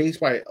being chased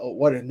by a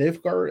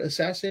Nilfgaard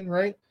assassin,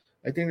 right?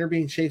 I think they're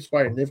being chased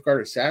by a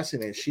Nilfgaard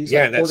assassin, and she's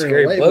like that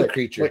scary away, blood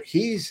creature. But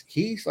he's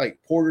like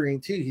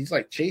portering too. He's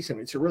like chasing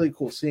him. It's a really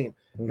cool scene,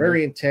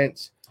 very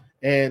intense.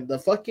 And the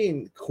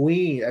fucking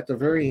queen at the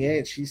very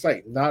end, she's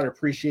like not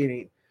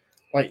appreciating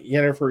like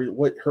Yennefer,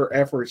 what her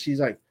efforts. She's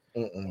like,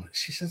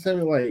 she says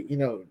something like, you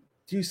know,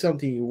 do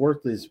something, you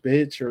worthless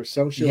bitch, or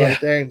some shit like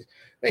that. And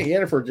man,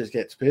 Yennefer just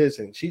gets pissed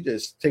and she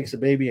just takes the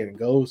baby and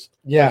goes.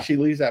 Yeah, like, she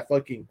leaves that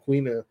fucking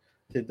queen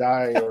to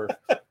die. Or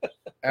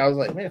I was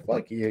like, man,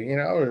 fuck you. You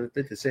know, I would have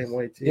been the same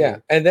way too. Yeah,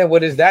 and then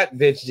what does that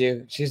bitch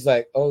do? She's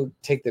like, oh,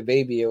 take the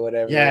baby or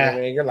whatever. Yeah,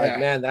 and you're like,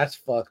 man, that's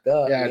fucked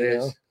up. Yeah, it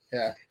is. Know?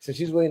 Yeah. So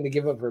she's willing to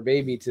give up her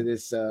baby to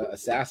this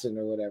assassin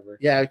or whatever.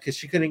 Yeah, because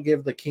she couldn't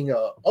give the king you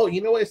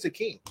know what? It's the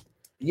king.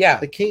 Yeah.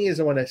 The king is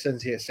the one that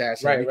sends the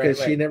assassin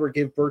because she never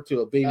gave birth to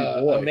a baby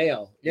boy. A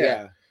male.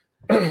 Yeah.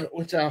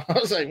 Which I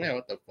was like, man,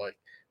 what the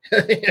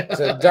fuck?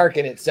 So dark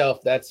in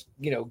itself, that's,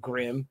 you know,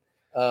 grim.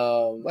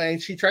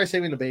 And she tried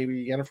saving the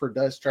baby. Yennefer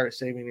does try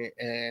saving it,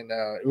 and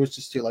it was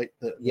just too late.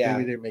 The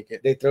baby didn't make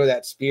it. They throw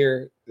that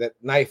spear, that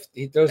knife.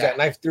 He throws that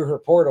knife through her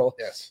portal,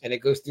 Yes, and it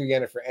goes through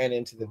Yennefer and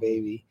into the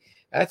baby.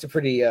 That's a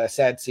pretty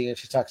sad scene.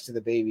 She talks to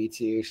the baby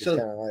too. She's kind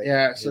of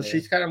like, so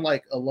she's kind of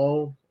like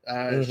alone.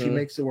 She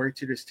makes her way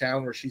to this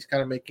town where she's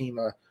kind of making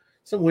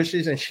some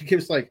wishes, and she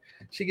gives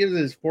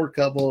this poor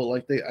couple,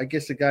 like, I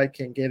guess the guy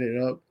can't get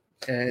it up,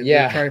 and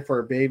they're trying for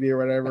a baby or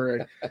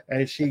whatever,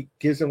 and she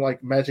gives them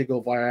like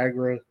magical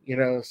Viagra,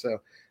 so,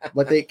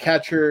 but they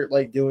catch her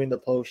like doing the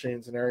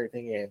potions and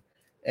everything,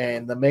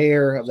 and the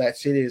mayor of that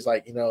city is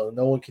like, no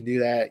one can do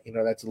that,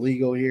 that's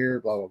illegal here,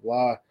 blah blah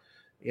blah,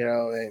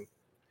 and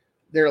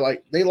they're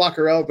like, they lock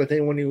her up, but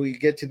then when we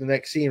get to the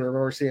next scene,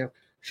 remember seeing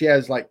she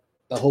has like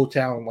the whole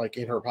town like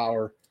in her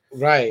power,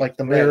 right? Like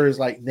the mayor is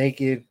like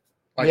naked,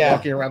 like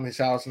walking around this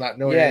house, not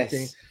knowing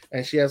anything,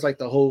 and she has like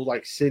the whole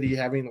like city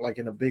having like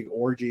in a big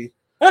orgy.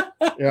 I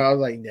was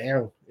like,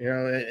 damn,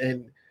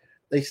 and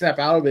they snap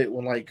out of it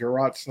when like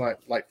Geralt's not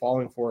like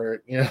falling for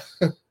it,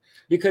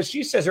 because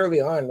she says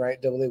early on,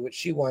 right, Double A, what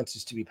she wants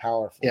is to be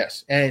powerful.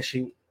 Yes, and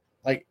she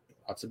like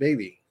wants a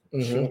baby.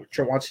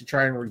 She wants to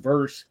try and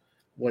reverse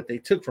what they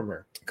took from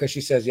her, because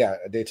she says,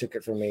 they took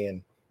it from me,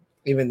 and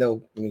even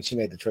though she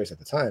made the choice at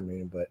the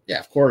time, but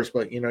of course,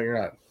 but you're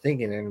not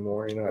thinking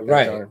anymore, at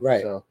that time,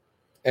 right. So.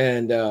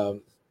 And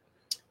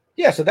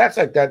so that's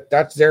like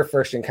that's their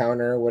first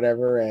encounter or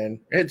whatever, and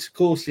it's a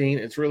cool scene.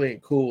 It's really a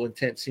cool,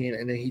 intense scene.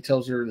 And then he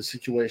tells her the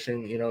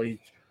situation. He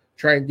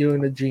tried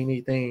doing the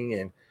genie thing,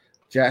 and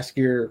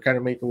Jaskier kind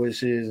of made the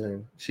wishes,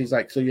 and she's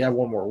like, "So you have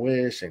one more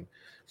wish?" And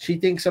she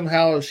thinks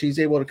somehow if she's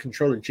able to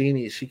control the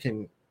genie, she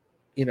can,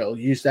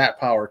 use that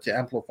power to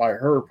amplify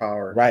her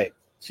power, right?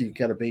 To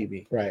get a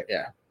baby, right?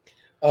 Yeah.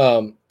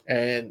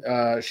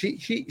 And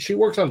she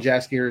works on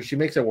Jaskier. She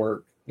makes it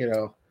work,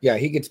 Yeah,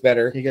 he gets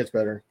better. He gets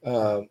better.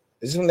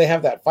 Is this when they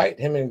have that fight?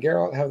 Him and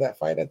Geralt have that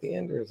fight at the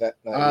end, or is that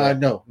not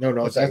no.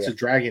 That's a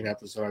dragon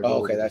episode.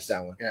 Okay, that's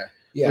that one.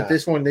 Yeah. But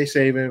this one they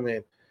save him,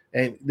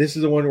 and this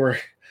is the one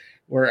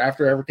where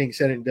after everything's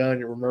said and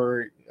done,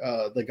 remember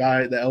the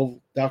guy, the elf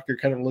doctor,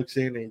 kind of looks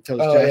in and he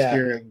tells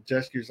Jaskier, and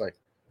Jaskier's like,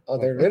 "Oh,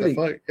 they're really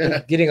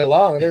getting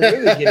along. They're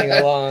really getting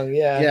along."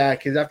 Yeah, yeah.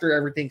 Because after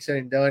everything's said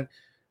and done,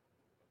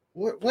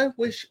 what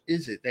wish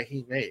is it that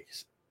he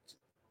makes?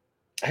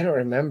 I don't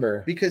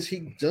remember, because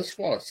he just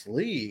fell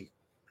asleep.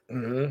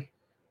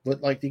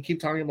 But like they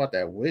keep talking about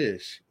that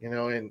wish,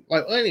 and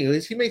like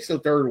anyways, he makes the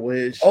third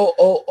wish.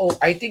 Oh!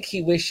 I think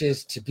he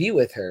wishes to be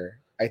with her.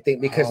 I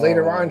think because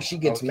later on she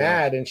gets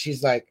mad and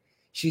she's like,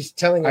 she's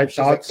telling him. I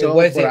thought so,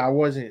 but I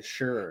wasn't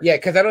sure. Yeah,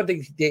 because I don't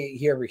think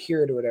he ever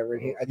hear it or whatever. I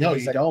think no,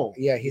 you don't.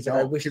 Yeah, he's like,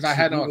 I wish because I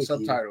had on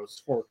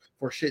subtitles for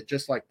shit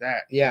just like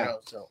that. Yeah.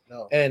 So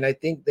no. And I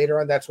think later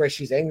on that's why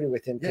she's angry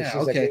with him, because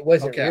she's like, it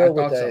wasn't real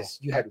with us.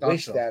 You had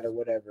wished that or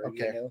whatever.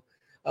 Okay.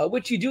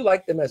 Which you do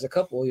like them as a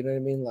couple, you know what I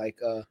mean? Like,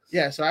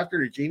 so after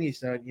the genie's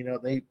done,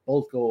 they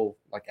both go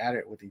like at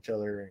it with each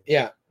other.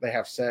 And, they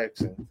have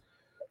sex,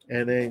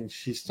 and then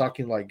she's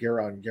talking like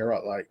Geralt, and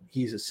Geralt like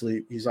he's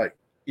asleep. He's like,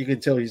 you can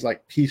tell he's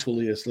like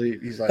peacefully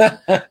asleep. He's like,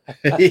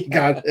 he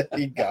got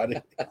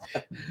it.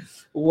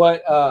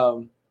 What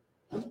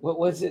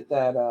was it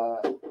that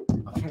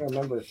I'm trying to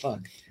remember?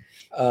 Fuck,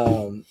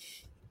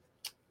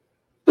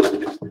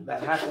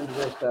 that happened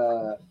with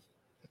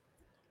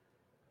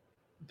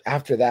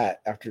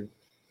after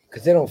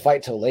because they don't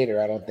fight till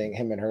later. I don't think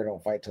him and her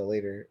don't fight till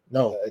later.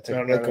 No, it's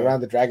like around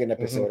the dragon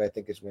episode. I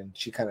think is when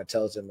she kind of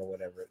tells him or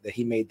whatever that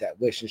he made that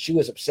wish, and she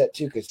was upset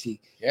too because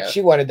she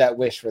wanted that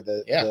wish for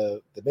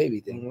the baby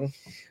thing.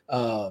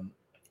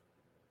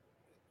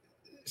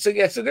 So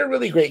they're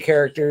really great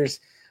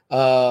characters.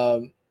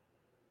 One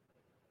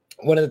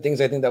of the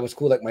things I think that was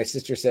cool, like my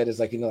sister said,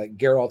 is like like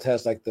Geralt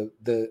has like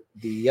the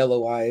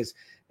yellow eyes,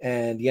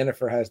 and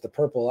Yennefer has the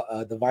purple,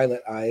 the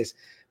violet eyes.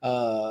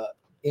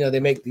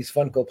 They make these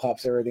Funko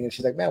Pops and everything, and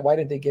she's like, "Man, why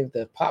didn't they give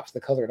the Pops the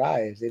colored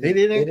eyes? They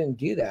didn't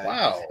do that."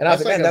 Wow, and I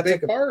was like, "Man, that's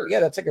like part.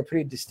 that's like a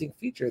pretty distinct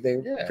feature.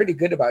 They're pretty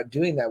good about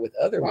doing that with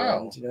other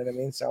ones. You know what I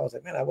mean?" So I was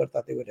like, "Man, I would have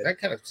thought they would have." That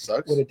kind of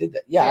sucks. Would have did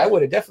that. Yeah, I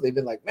would have definitely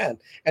been like, "Man."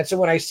 And so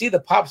when I see the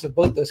Pops of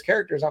both those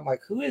characters, I'm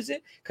like, "Who is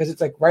it?" Because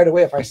it's like right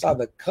away, if I saw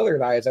the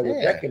colored eyes, I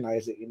would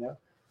recognize it.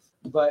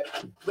 But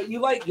you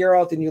like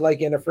Geralt and you like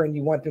Yennefer and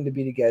you want them to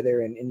be together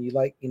and you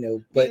like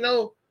but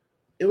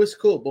it was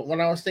cool. But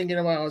when I was thinking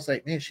about it, I was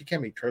like, man, she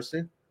can't be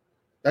trusted.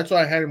 That's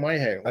what I had in my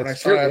head. When I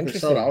saw that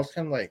episode, I was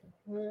kind of like,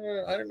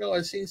 I don't know.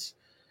 I see the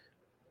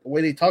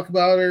way they talk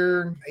about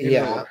her,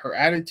 her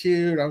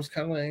attitude. I was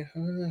kind of like,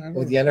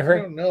 with Yennefer?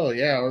 I don't know.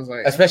 Yeah, I was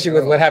like, especially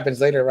with what happens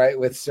later, right?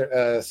 With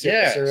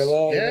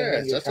Cirilla.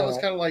 Yeah, that's what I was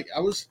kind of like. I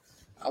was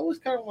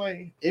kind of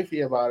like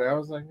iffy about it. I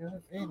was like,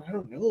 man, I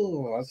don't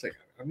know. I was like,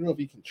 I don't know if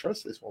you can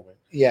trust this woman.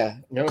 Yeah.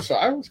 So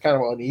I was kind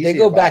of uneasy. They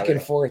go back and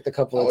forth a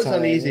couple of times. I was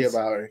uneasy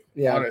about it.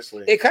 Yeah.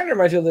 Honestly. It kind of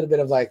reminds you a little bit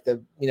of like the,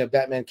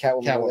 Batman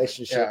Catwoman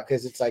relationship.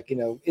 Because it's like,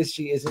 is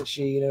she, isn't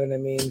she? You know what I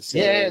mean? So,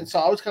 and so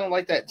I was kind of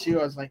like that too.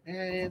 I was like,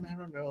 man, I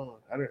don't know.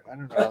 I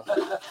don't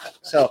know.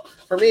 So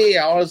for me,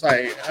 I was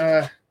like,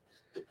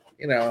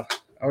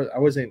 I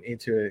wasn't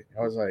into it.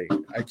 I was like,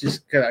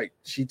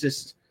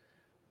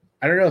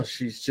 I don't know.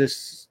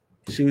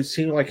 She was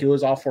seeming like it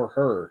was all for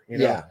her, you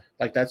know. Yeah.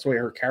 Like that's the way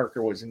her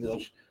character was in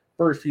those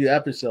first few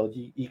episodes.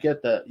 You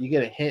get a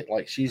hint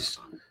like she's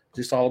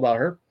just all about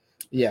her.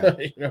 Yeah.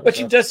 You know, But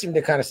she does seem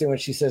to kind of see when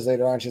she says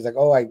later on, she's like,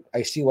 "Oh,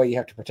 I see why you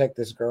have to protect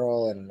this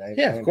girl." And I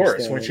of course,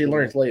 understand when she it.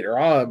 learns later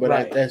on, but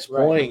Right, at this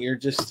right. point, you're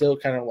just still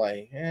kind of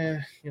like,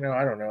 you know,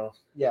 I don't know.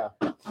 Yeah.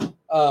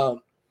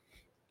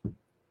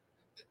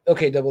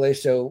 Okay, Double A.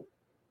 So,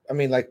 I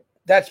mean, like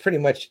that's pretty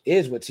much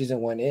is what season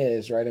 1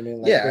 is, right? I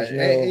mean, like, Yeah, there's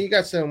no... and you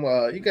got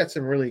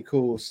some really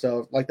cool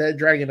stuff. Like that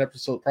dragon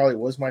episode probably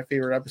was my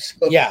favorite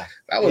episode. yeah,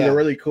 that was yeah. a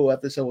really cool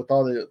episode with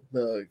all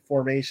the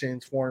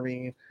formations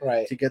forming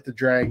right. to get the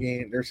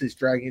dragon. There's this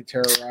dragon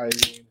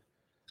terrorizing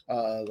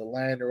the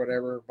land or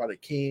whatever by the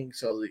king.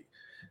 So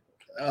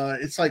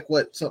it's like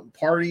some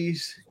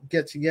parties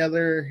get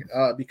together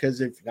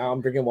because if Now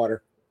I'm drinking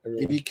water.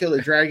 you kill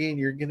a dragon,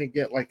 you're gonna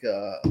get like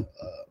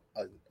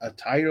a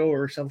title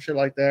or some shit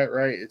like that,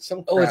 right? It's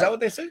some. Oh, is crap. that what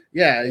they say?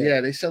 Yeah.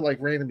 They said like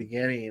right in the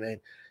beginning, and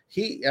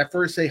he at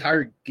first they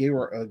hired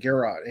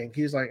Geralt, and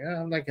he's like,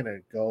 I'm not gonna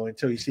go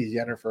until he sees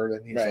Yennefer.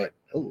 Then he's Right. like,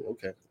 oh,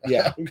 okay,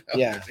 Yeah, I'm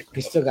yeah. gonna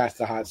He go. still got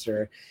the hot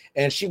stir,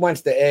 and she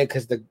wants the egg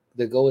because the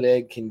gold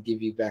egg can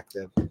give you back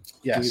give you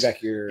Yes,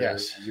 back your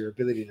yes. your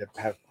ability to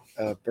have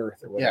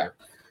birth or whatever.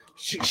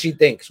 She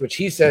thinks, which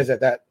he says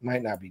that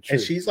might not be true.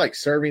 And she's like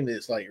serving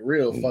this like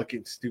real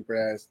fucking stupid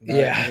ass. Nut,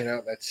 Yeah. you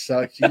know that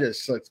sucks. She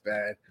just sucks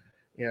bad.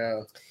 You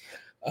know,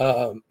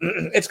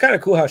 It's kind of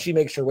cool how she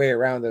makes her way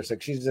around this.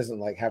 Like she doesn't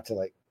like have to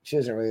like she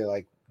doesn't really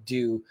like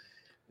do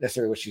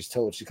necessarily what she's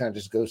told. She kind of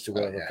just goes to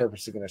whatever yeah.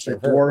 purpose is going to the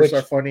serve her. dwarves Which,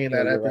 are funny in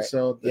yeah, that you're right.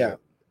 episode. Yeah.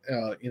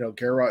 You know,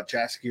 Geralt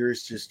Jaskier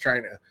is just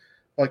trying to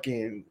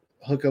fucking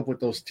hook up with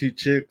those two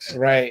chicks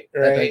right, that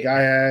right. guy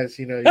has.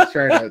 You know, he's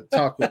trying to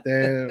talk with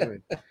them.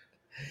 And,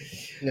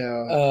 you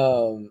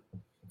know,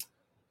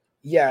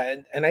 Yeah,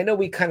 and I know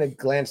we kind of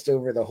glanced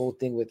over the whole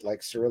thing with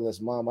like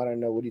Cirilla's mom. I don't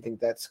know. What do you think?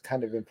 That's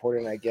kind of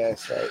important, I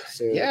guess, right?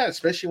 So yeah,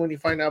 especially when you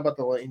find out about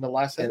in the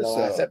last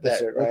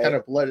episode, what right? kind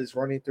of blood is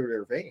running through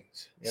their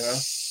veins. You know,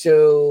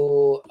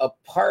 So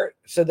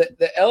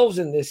the elves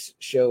in this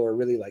show are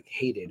really like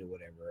hated or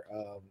whatever.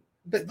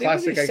 but They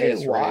classic, really I say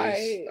guess. why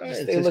Race.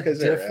 they Just look 'cause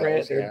different.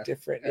 elves, They're yeah.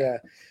 different. Yeah.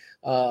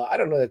 Yeah. I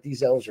don't know that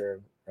these elves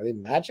are they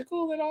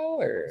magical at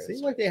all, or It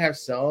seems like they have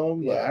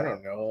some, but Yeah. I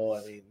don't know.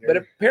 I mean, but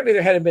apparently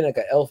there hadn't been like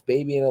an elf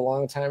baby in a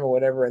long time or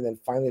whatever, and then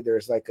finally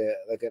there's like an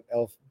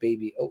elf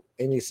baby. Oh,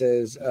 Amy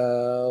says,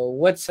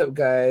 "What's up,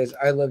 guys?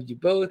 I love you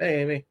both.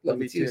 hey, Amy, Love love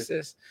you you too, too.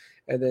 sis."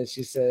 And then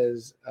she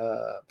says,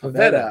 "Pavetta.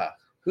 Pavetta.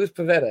 Who's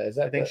Pavetta? Is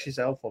that I think the- she's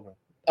elf woman.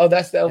 Oh,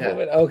 that's the elf Yeah.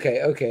 woman.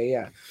 Okay,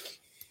 yeah.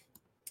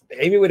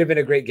 Amy would have been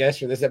a great guest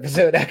for this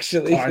episode,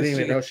 actually. Oh, I didn't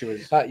even know she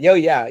was.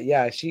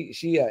 Yeah.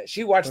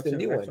 She watched What's the her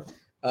new one.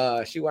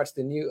 next She watched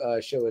the new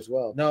show as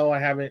well. No, I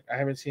haven't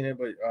seen it,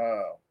 but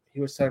he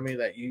was telling me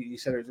that you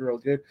said it was real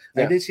good.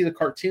 I Yeah. did see the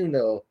cartoon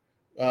though.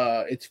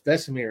 It's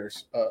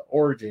Vesemir's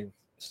origin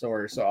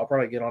story, so I'll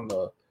probably get on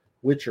the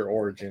Witcher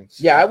origins.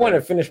 Yeah, I want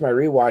to finish my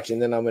rewatch,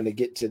 and then I'm going to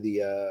get to the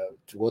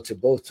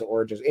to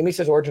Origins. Amy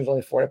says Origins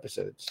only 4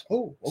 episodes.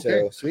 Oh,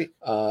 okay, So, sweet.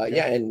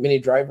 Yeah, and Mini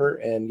Driver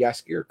and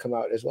Yaskir come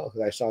out as well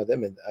because I saw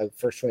them in the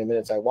first 20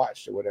 minutes I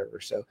watched or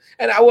whatever. So,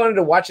 and I wanted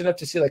to watch enough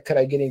to see like could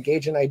I get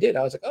engaged, and I did.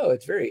 I was like, oh,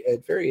 it's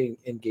very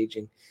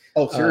engaging.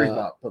 Oh, series uh,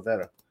 about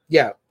Pavetta.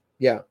 Yeah.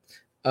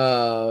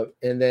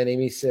 And then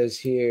Amy says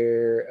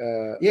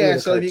here, Yeah, the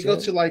so if you go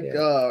cartoon. to like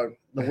Yeah.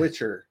 The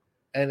Witcher,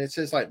 and it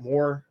says like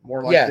more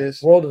like yeah,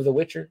 this. World of the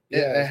Witcher.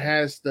 It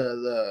has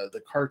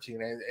the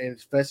cartoon and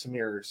it's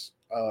Vesemir's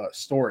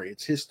story.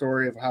 It's his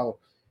story of how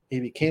he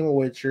became a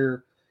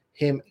Witcher,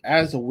 him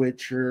as a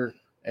Witcher,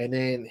 and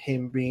then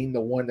him being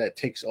the one that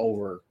takes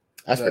over.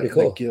 That's the, pretty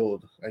cool. The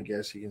guild, I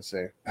guess you can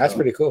say. That's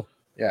pretty cool.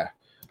 Yeah.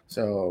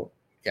 So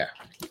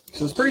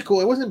so it's pretty cool.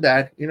 It wasn't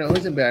bad. You know, it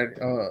wasn't bad.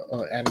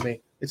 Anime.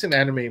 It's an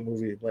anime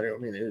movie, but I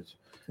mean, it's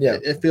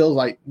It feels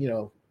like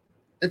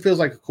it feels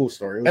like a cool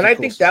story. It was And a I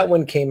cool think story. that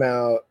one came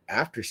out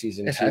after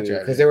season It had 2 to,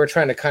 because they were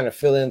trying to kind of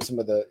fill in some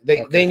of the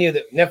they Okay. knew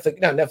that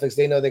Netflix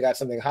they know they got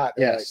something hot.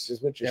 They're Yes. like,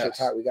 this Witcher shit's Yes.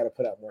 hot. We got to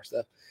put out more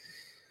stuff.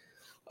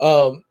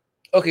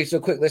 Okay, so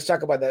quick, let's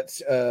talk about that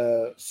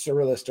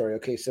Cirilla story.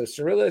 Okay, so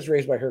Cirilla is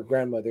raised by her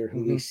grandmother,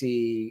 who we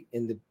see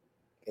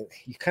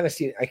you kind of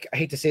see. I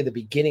hate to say the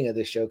beginning of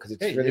this show because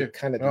it's Hey, really yeah.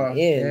 kind of the Oh, end,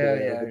 yeah, or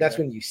whatever, yeah, but that's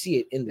yeah. when you see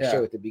it in the Yeah.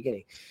 show at the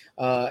beginning.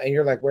 And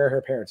you're like, where are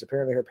her parents?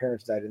 Apparently, her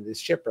parents died in this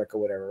shipwreck or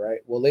whatever, right?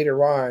 Well,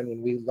 later on,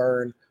 when we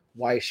learn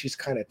why she's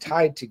kind of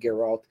tied to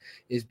Geralt,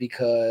 is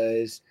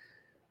because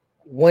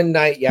one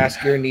night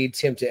Yaskir needs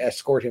him to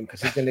escort him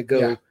because he's going to go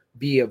Yeah.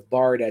 be a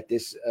bard at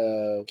this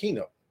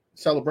keynote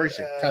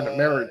celebration kind of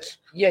marriage.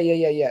 Yeah.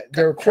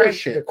 They're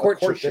Courtship,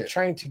 courtship. They're courtship.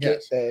 trying to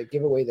Yes.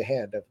 give away the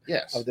hand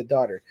Yes. of the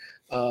daughter,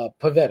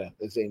 Pavetta,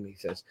 as Amy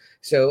says.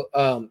 So,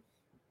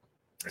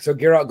 so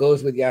Geralt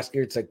goes with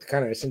Yaskir. It's like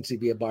kind of essentially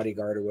be a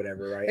bodyguard or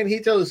whatever, right? And he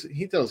tells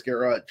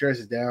Geralt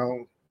dresses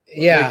down.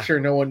 Yeah. Make sure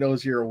no one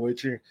knows you're a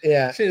Witcher.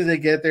 Yeah. As soon as they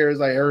get there, it's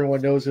like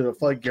everyone knows who the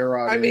fuck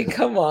Geralt is. I mean,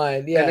 come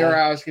on. Yeah. And they're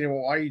asking him,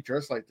 well, why are you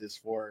dressed like this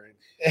for?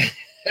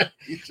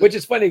 Which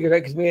is funny,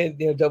 right? Because me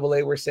and Double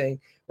A were saying,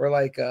 we're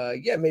like,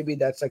 yeah, maybe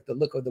that's like the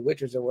look of the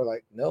Witchers, and we're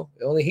like, no,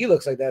 only he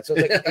looks like that. So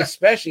it's like,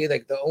 especially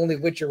like the only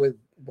Witcher with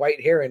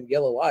white hair and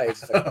yellow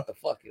eyes. It's like, what the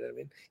fuck? You know what I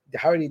mean?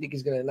 How do you think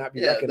he's gonna not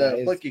be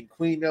recognized? The fucking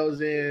queen knows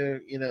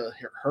him. You know,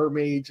 her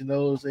mage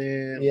knows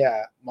him.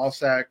 Yeah,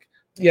 Mossack.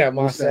 Yeah,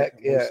 Mossack.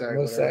 Yeah,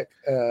 Mossack.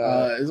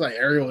 It's like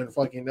everyone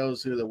fucking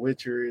knows who the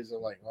Witcher is.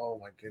 I'm like, oh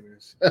my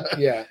goodness.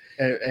 Yeah,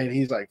 and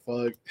he's like,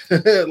 fuck.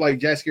 Like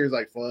Jasker's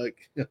like, fuck.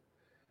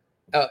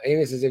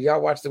 Amy says, if y'all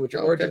watch The Witcher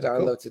Origins, I'd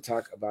cool. love to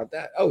talk about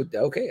that. Oh,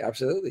 okay,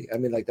 absolutely. I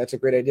mean, like, that's a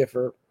great idea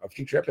for a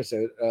future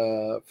episode,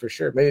 for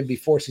sure. Maybe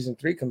before season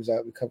 3 comes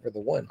out, we cover the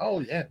 1.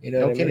 Oh yeah, you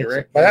know what I mean?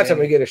 Rick. By that time,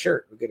 we get a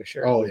shirt. We get a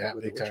shirt. Oh yeah,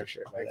 with big the Witcher time.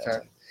 shirt. Big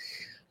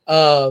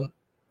time.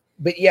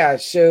 But yeah,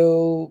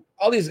 so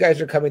all these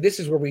guys are coming. This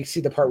is where we see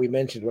the part we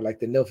mentioned, where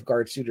like the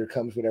Nilfgaard suitor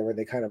comes, whatever.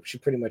 She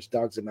pretty much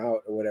dogs him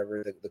out or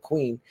whatever, the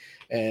queen,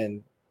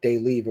 and they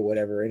leave or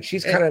whatever, and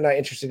she's kind of not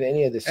interested in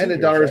any of this. And the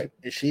daughter's,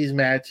 she's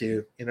mad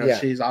too. You know,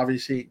 she's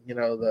obviously, you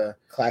know, the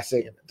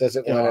classic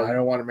doesn't want. want. I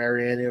don't want to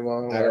marry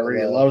anyone. I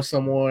already love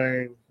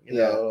someone. You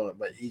know,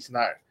 but he's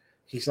not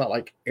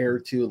like heir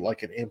to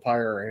like an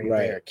empire or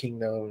anything, a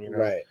kingdom. You know,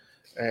 right?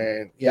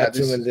 And that's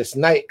when this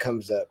knight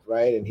comes up,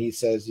 right? And he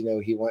says, you know,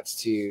 he wants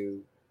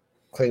to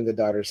claim the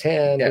daughter's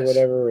hand or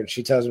whatever, and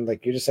she tells him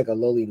like, you're just like a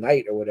lowly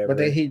knight or whatever. But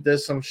then he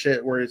does some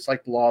shit where it's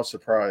like the law of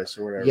surprise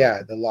or whatever.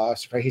 Yeah, the law of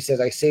surprise. He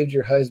says, I saved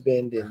your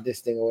husband and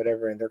this thing or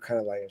whatever, and they're kind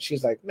of like, and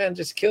she's like, man,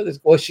 just kill this.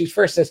 Well, she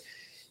first says,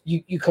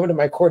 you come to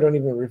my court, don't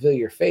even reveal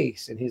your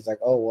face. And he's like,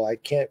 oh, well, I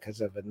can't because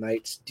of a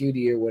knight's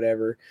duty or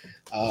whatever.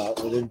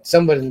 And then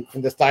somebody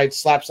from the side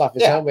slaps off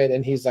his helmet,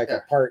 and he's like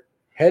a part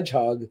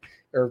hedgehog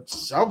or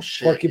some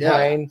shit,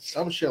 porcupine,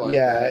 some shit like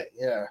that.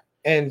 Yeah.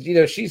 And you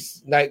know,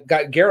 she's like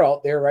got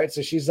Geralt there, right?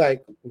 So she's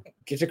like,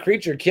 "Get a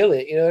creature, kill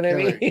it." You know what I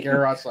mean?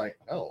 Geralt's like,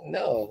 "Oh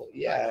no,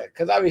 yeah,"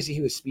 because obviously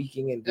he was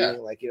speaking and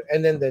being like, you know.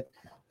 And then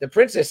the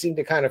princess seemed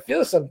to kind of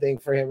feel something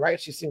for him, right?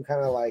 She seemed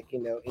kind of like,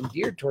 you know,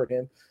 endeared toward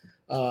him.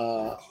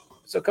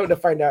 So come to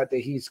find out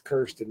that he's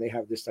cursed, and they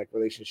have this like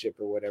relationship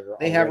or whatever.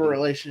 They have a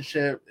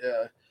relationship,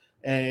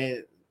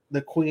 and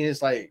the queen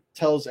is like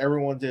tells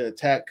everyone to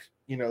attack,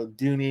 you know,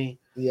 Dooney.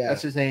 Yeah,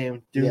 that's his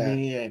name,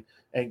 Dooney,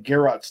 and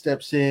Geralt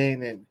steps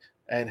in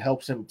and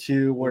helps him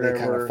too, whatever.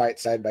 They kind of fight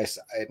side by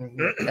side. And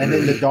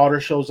then the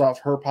daughter shows off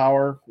her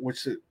power,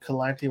 which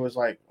Calanthe was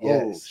like,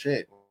 oh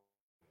shit.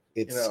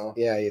 It's, you know,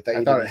 you thought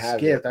I thought it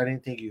skipped. I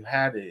didn't think you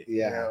had it.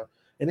 Yeah. You know?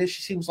 And then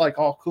she seems like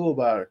all cool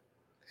about it.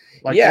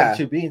 Like them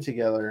two being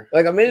together.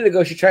 Like a minute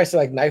ago, she tries to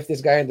like knife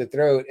this guy in the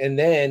throat, and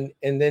then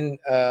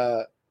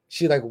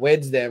she like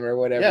weds them or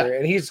whatever,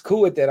 and he's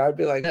cool with that. I'd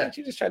be like, man,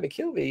 you just tried to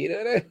kill me, you know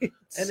what I mean?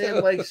 And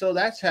then like, so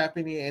that's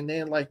happening, and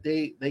then like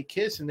they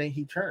kiss, and then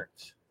he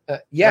turns.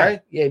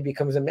 He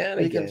becomes a man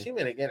again. He becomes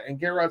human again, and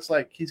Geralt's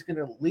like he's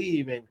gonna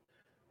leave,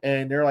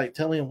 and they're like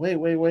telling him,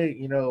 wait,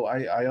 you know,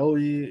 I owe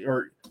you,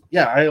 or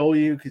I owe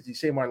you because you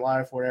saved my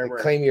life, whatever.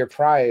 Claim your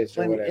prize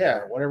or whatever. Yeah,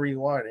 whatever you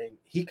want. And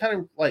he kind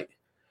of like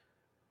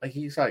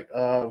he's like,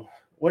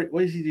 what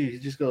does he do? He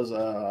just goes,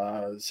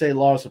 say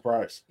law of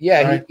surprise.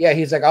 Yeah, right?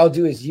 He's like, I'll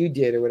do as you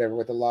did or whatever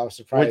with the law of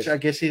surprise. Which I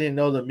guess he didn't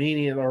know the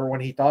meaning, or when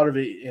he thought of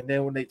it, and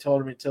then when they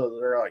told him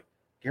they're like,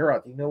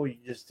 Geralt, you know what you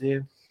just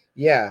did?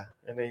 Yeah.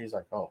 And then he's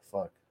like, oh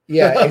fuck.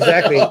 Yeah,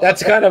 exactly.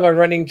 That's kind of a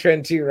running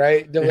trend too,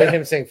 right? The way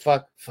him saying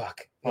fuck. You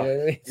know what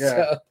I mean?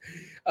 Yeah.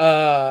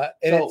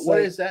 So what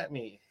does that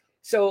mean?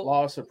 So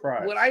law of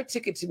surprise. What I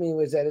took it to mean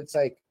was that it's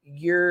like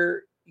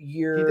you're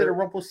he did a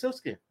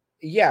Rumpelstiltskin.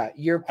 Yeah,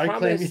 you're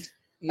promised.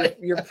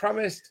 You're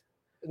promised.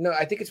 No,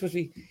 I think it's supposed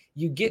to be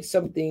you get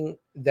something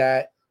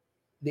that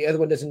the other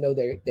one doesn't know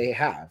they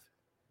have.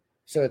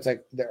 So it's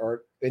like,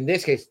 or in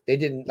this case, they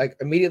didn't, like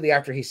immediately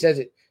after he says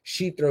it,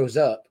 she throws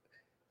up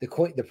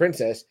the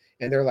princess,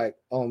 and they're like,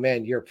 oh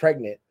man, you're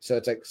pregnant. So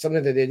it's like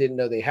something that they didn't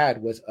know they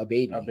had was a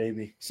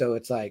baby. So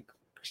it's like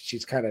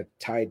she's kind of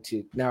tied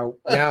to now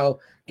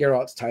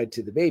Geralt's tied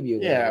to the baby.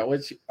 Yeah,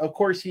 which of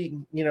course he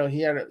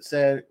had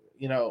said,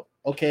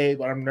 okay,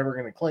 but I'm never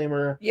gonna claim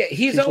her. Yeah, he's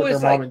she's always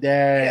with her mom and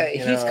dad.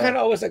 Yeah, he's kind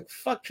of always like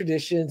fuck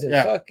traditions and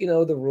fuck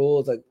the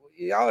rules. Like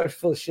y'all are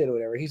full of shit or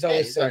whatever. He's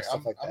always saying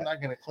stuff like that. I'm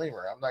not gonna claim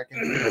her. I'm not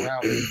gonna be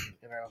around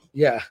her,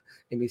 Yeah,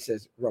 Amy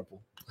says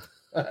Rumple.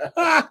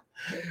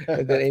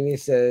 And then Amy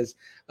says,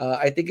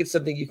 I think it's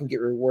something you can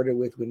get rewarded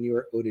with when you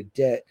are owed a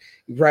debt.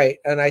 Right.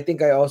 And I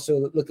think I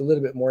also looked a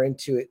little bit more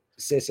into it,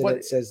 sis, and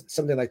it says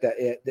something like that.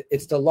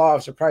 It's the law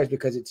of surprise,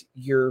 because it's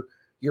your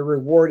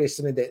reward is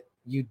something that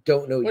you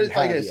don't know. But it's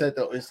like I said,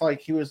 though, it's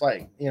like he was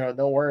like,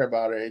 don't worry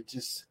about it. It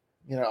just,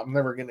 I'm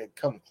never gonna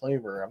come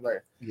claim her.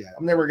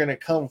 I'm never gonna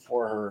come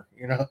for her.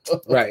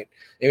 Right.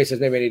 Amy says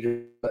maybe I need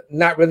to,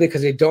 not really,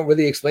 because they don't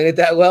really explain it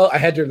that well. I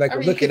had to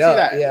look it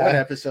up. One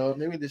episode,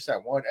 maybe just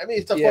that one. I mean,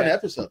 it's a fun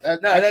episode.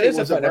 That is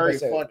a very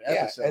fun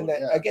episode. And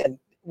again,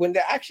 when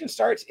the action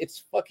starts,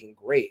 it's fucking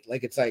great.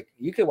 Like it's like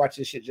you could watch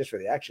this shit just for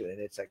the action, and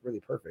it's like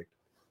really perfect.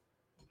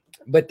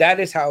 But that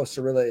is how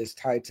Cirilla is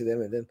tied to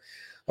them, and then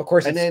of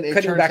course And it's then it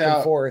cutting turns back out,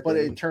 and forth. but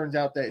and- it turns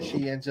out that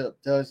she ends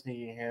up does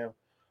need him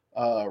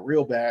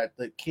real bad.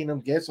 The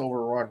kingdom gets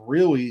overrun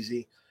real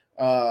easy.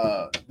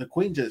 The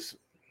queen just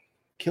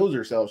kills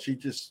herself. She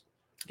just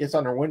gets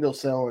on her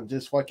windowsill and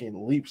just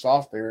fucking leaps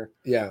off there.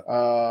 yeah,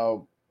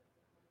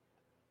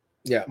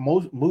 yeah.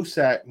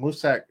 Musak.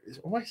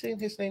 Am I saying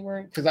his name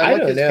right? Because I I like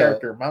don't his know.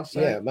 character. Musak.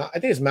 Yeah, I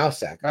think it's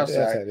Mousak. I think that's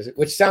Mousak. how it is,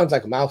 which sounds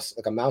like a mouse,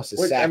 like a mouse's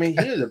Which, sack. I mean,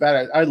 he was a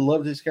badass. I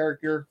loved his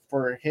character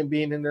for him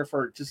being in there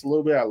for just a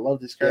little bit. I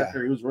loved his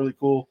character. He was really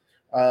cool.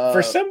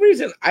 For some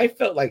reason, I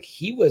felt like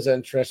he was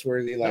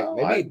untrustworthy. Like No,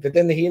 maybe, but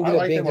then he ended I up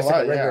liked being him a just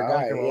like a lot. regular Yeah, I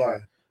liked guy. him a Yeah.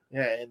 lot.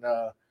 Yeah,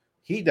 and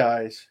he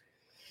dies.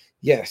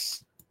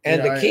 Yes.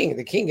 And Yeah,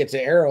 the king gets an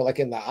arrow like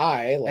in the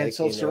eye. Like, And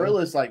so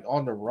Cirilla's like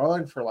on the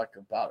run for like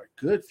about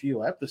a good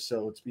few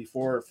episodes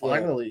before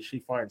finally she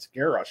finds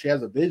Geralt. She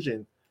has a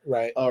vision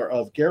right.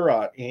 of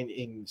Geralt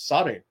in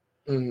Sodden.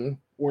 Hmm.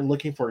 We're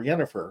looking for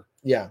Yennefer.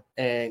 Yeah.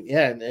 And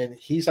and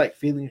he's like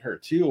feeling her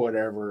too, or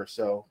whatever.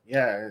 So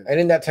yeah. And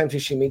in that time too,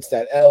 she meets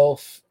that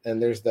elf,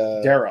 and there's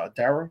the Dara.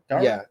 Yeah,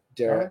 Dara.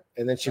 Dara?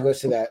 And then she goes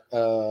to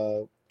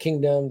that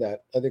kingdom,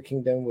 that other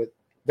kingdom with.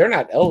 They're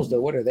not elves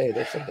though. What are they?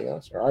 They're something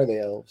else, or are they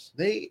elves?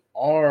 They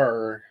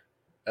are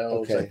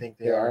elves. Okay, I think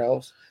they are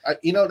elves.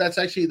 That's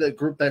actually the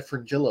group that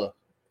Fringilla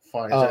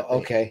finds. Oh, I think.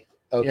 okay.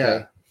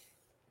 Yeah.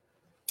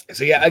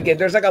 So yeah, again,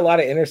 there's like a lot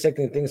of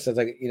intersecting things. So it's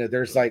like,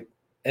 there's like,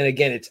 and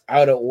again, it's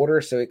out of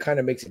order, so it kind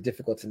of makes it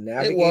difficult to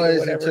navigate. It was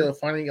whatever. until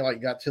finally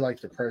got to like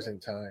the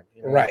present time.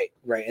 Right.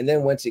 And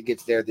then once it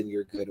gets there, then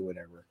you're good or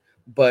whatever.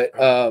 But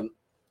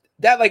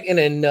that, like, in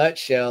a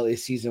nutshell,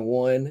 is season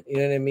 1. You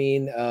know what I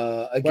mean?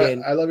 Again,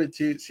 But I love it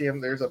too. See him.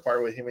 There's a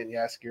part with him and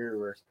Jaskier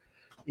where,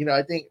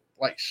 I think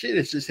like shit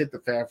has just hit the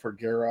fan for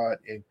Geralt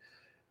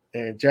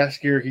and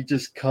Jaskier. He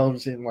just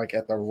comes in like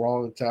at the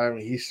wrong time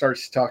and he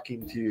starts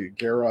talking to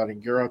Geralt,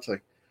 and Geralt's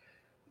like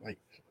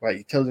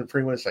he tells him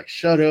pretty much like,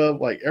 shut up.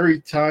 Like every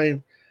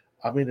time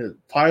I'm in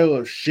a pile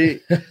of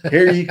shit,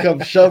 here you come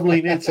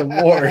shoveling in some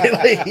more.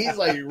 Like, he's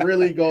like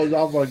really goes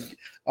off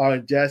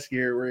on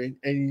Jaskier,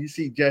 and you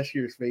see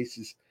Jaskier's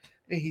faces,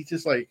 and he's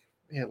just like,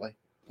 man, like,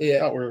 I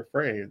thought we were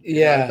friends.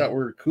 I thought we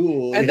were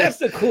cool. And that's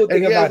the cool thing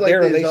And he has, about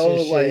their this whole,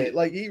 relationship.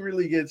 like he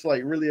really gets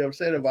like really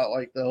upset about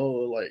like the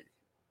whole like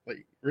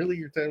really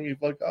you're telling me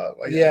fuck off.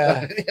 Like,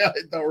 Yeah. I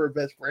thought we were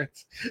best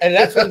friends. And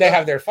that's when they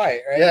have their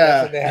fight, right? Yeah.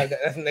 That's when they have that.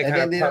 That's when they And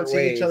kind then of they part don't see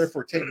ways. each other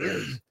for 10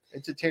 years.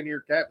 It's a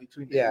 10-year gap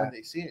between them Yeah. when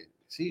they see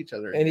each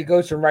other. And he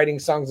goes from writing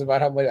songs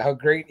about how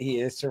great he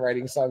is to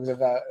writing songs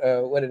about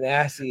what an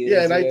ass he is.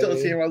 Yeah, and I you know told what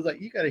I mean? him, I was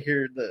like, you got to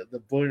hear the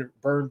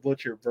Burn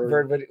Butcher Bird.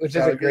 Bird, but- which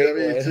is song. a great I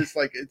mean, one. it's just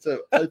like it's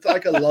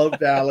like a love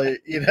ballad,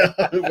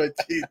 but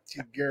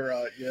to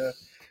Geralt, yeah.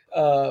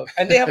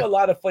 And they have a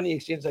lot of funny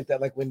exchanges like that,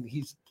 like when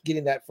he's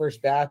getting that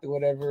first bath or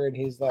whatever, and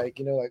he's like,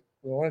 like,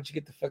 well, why don't you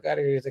get the fuck out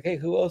of here? He's like, hey,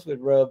 who else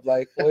would rub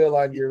like oil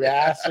on your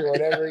ass or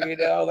whatever,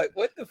 like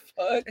what the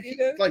fuck,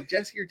 Like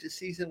Jaskier just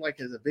sees him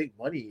like as a big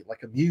money,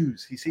 like a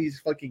muse. He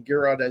sees fucking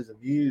Geralt as a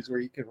muse where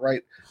he can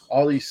write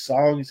all these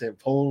songs and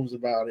poems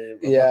about him,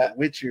 about the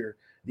Witcher,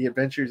 the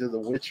adventures of the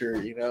Witcher,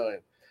 And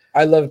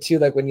I love too,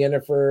 like when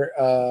Yennefer,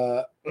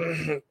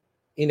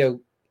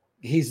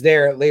 he's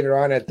there later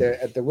on at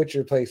the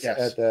Witcher place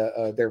at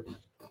the their,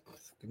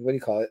 what do you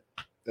call it?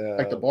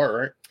 like the bar,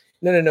 right?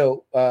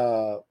 No.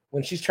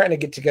 When she's trying to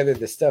get together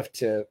the stuff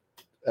to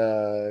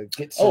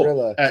get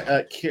Cirilla.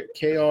 At Kaer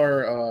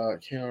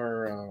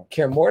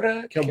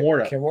Morta.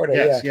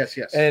 Yes.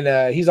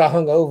 And he's all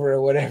hungover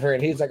or whatever,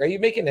 and he's like, "Are you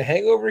making a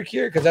hangover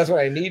cure? Because that's what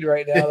I need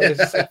right now." It's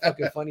just like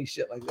fucking funny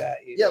shit like that.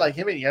 Yeah, like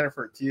him and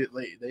Yennefer too.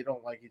 They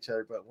don't like each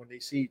other, but when they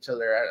see each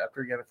other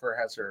after Yennefer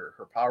has her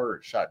power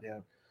shot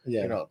down,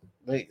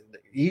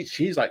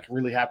 she's like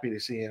really happy to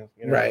see him.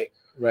 Right.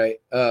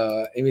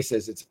 Amy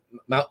says it's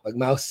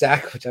mouse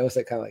sack, which I was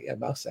like kind of like,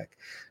 mouse sack.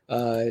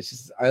 It's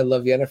just, I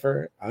love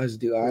Yennefer, as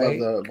do I. Love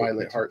the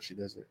violet heart. She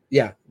does it.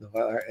 Yeah, the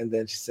violet heart. And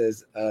then she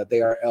says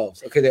they are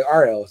elves. Okay, they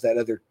are elves. That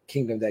other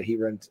kingdom that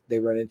they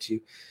run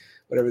into,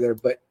 whatever they're.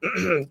 But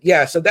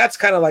yeah, so that's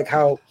kind of like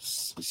how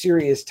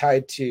Ciri is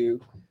tied to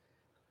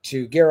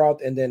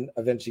Geralt, and then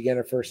eventually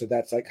Yennefer. So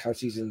that's like how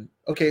season.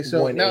 Okay,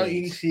 so now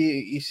ends.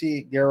 you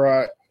see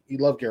Geralt. You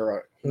love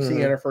Geralt. You see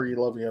Yennefer. You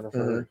love Yennefer.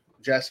 Mhm.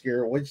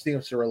 Jaskier. What did you think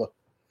of Cirilla?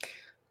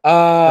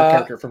 Her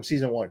character from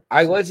season 1.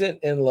 I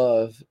wasn't in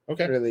love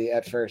Okay. really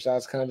at first. I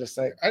was kind of just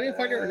like, I didn't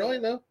find her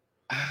annoying though.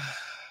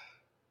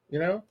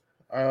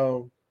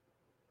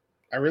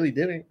 I really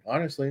didn't,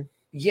 honestly.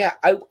 Yeah,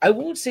 I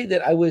won't say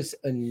that I was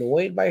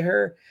annoyed by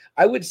her.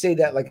 I would say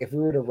that, like, if we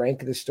were to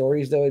rank the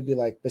stories, though, it'd be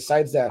like,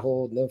 besides that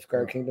whole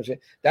Nilfgaard Kingdom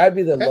shit, that would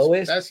be the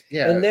lowest.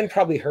 And then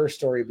probably her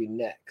story would be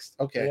next.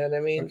 Okay. You know what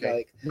I mean? Okay.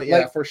 Like, but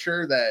yeah, for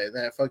sure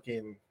that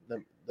fucking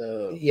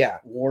the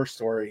war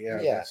story. Yeah.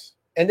 Yes.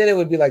 And then it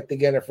would be like the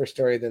Yennefer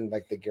story, then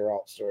like the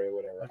Geralt story or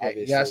whatever. Okay.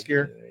 Obviously.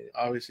 Jaskier,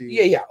 obviously.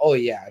 Yeah. Oh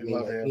yeah. I mean,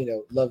 love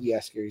him. Love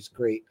Jaskier. He's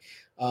great.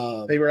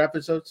 Favorite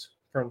episodes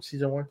from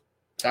season 1?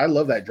 I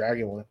love that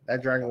dragon one.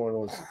 That dragon one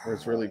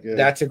was really good.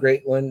 That's a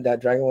great one.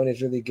 That dragon one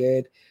is really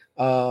good.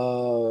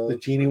 The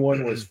genie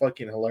one was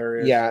fucking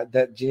hilarious. Yeah,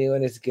 that genie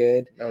one is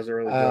good. That was a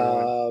really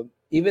good one.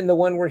 Even the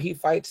one where he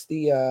fights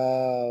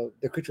the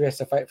creature he has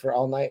to fight for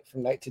all night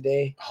from night to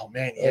day. Oh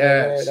man, Or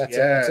whatever. yes, That's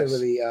yes. a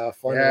really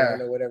fun Yeah,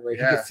 one or whatever.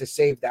 yeah. He gets to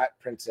save that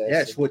princess.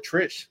 Yes, with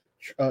Trish.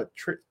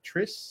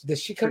 Trish.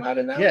 Does she come out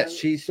in that? Yes, one?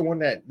 she's the one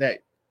that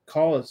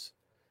calls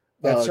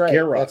That's right.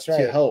 Geralt That's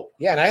right. to help.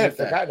 Yeah, and I had with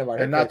that. forgotten about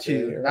her. And not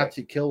character, to you're not right.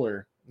 to kill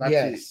her, not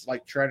Yes. to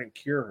like try to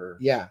cure her.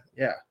 Yeah,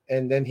 Yeah.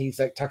 and then he's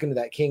like talking to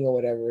that king or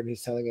whatever, and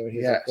he's telling him, and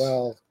he's like, Yes.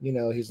 "Well, you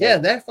know, he's Yeah,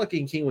 like, that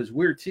fucking king was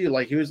weird too.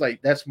 Like he was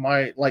like, "That's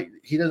my like."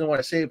 He doesn't want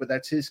to say it, but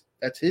that's his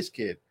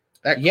kid.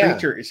 That Yeah.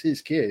 creature is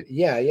his kid.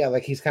 yeah,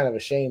 like he's kind of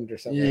ashamed or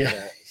something Yeah. like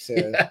that."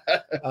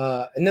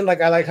 So, and then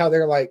like I like how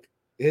they're like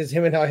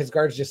him and how his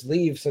guards just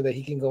leave so that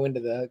he can go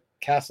into the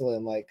castle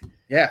and like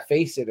Yeah,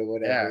 face it or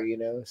whatever, Yeah. you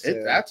know. So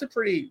that's a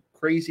pretty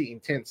crazy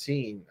intense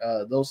scene.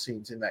 Those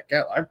scenes in that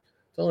cat, I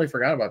totally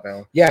forgot about that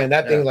one. yeah, and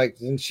that thing Yeah. like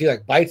then she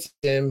like bites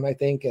him, I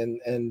think,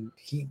 and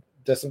he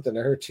does something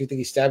to her too. I think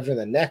he stabs her in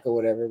the neck or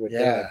whatever. But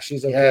then, Yeah, like,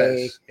 she's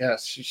okay.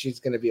 Yes. She's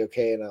gonna be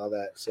okay and all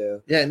that.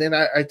 So Yeah, and then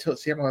I told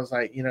Sam, I was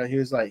like, you know, he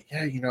was like,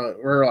 yeah, you know,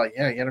 we're like,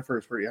 yeah, Yennefer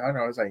is pretty hot. And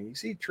I was like, you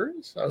see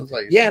Trish? I was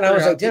like, yeah, and I she's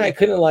was pretty like, damn, hot, I too.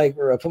 couldn't like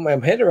put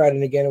my head around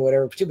it again or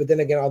whatever too. But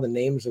then again, all the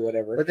names or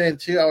whatever. But then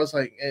too, I was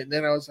like, and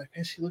then I was like,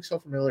 man, she looks so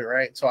familiar,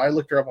 right? So I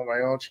looked her up on my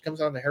own. She comes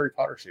out in the Harry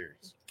Potter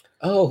series.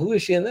 Oh, who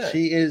is she in that?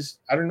 She is,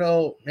 I don't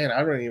know, man,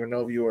 I don't even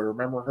know if you would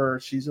remember her.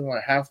 She's in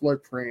like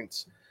Half-Blood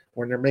Prince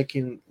when they're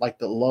making like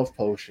the love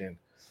potion.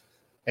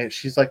 And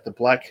she's like the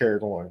black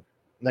haired one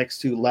next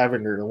to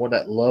Lavender, the one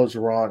that loves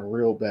Ron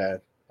real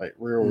bad. Like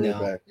real No,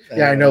 bad. I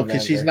Yeah, I don't know,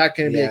 because she's remember. not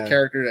going to be Yeah. a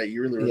character that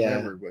you really Yeah.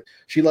 remember, but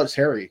she loves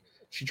Harry.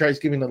 She tries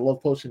giving the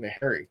love potion to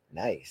Harry.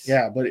 Nice.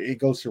 Yeah, but it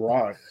goes to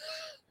Ron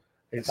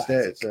instead.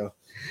 Classic. So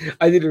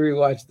I need to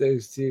rewatch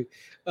those too.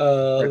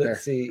 Right there,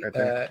 Let's see. right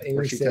there, Amy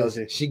where she says tells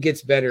you. she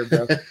gets better,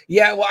 bro.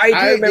 Yeah, well, I do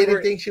I remember.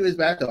 didn't think she was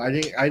bad though. I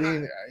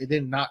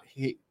did not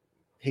hate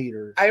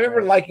her. I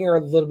remember liking her a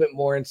little bit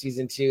more in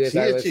season 2. As She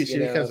I is was, too. you She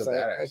know, becomes it's a like,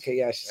 badass. okay,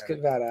 yeah, she's Yeah.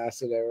 good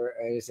badass, whatever.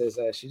 And he says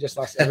she just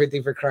lost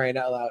everything for crying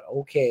out loud.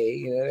 Okay,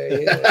 you know.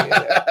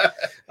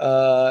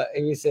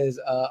 And he says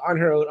on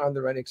her own, on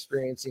the run,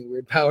 experiencing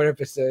weird power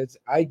episodes.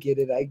 I get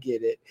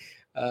it.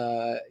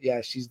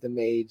 Yeah, she's the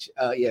mage.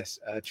 Yes,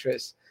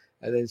 Triss.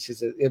 And then she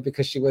says, yeah,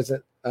 because she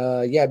wasn't.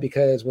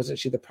 Because wasn't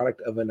she the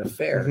product of an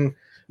affair? Mhm.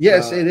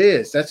 Yes, Uh, it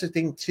is. That's the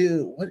thing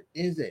too. What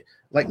is it?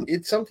 Like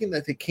it's something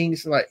that the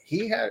king's like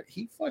he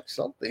fucked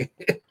something.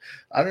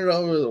 I don't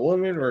know if it was a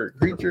woman or a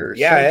creature. Or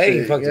Yeah, hey, he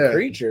something. fucked Yeah. a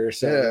creature or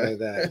something Yeah. like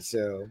that.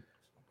 So,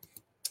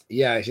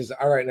 yeah, she's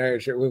all right. Now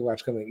we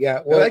watch coming. Yeah,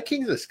 Well, well, that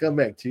king's a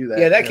scumbag too.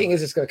 yeah, that king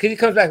is just going because he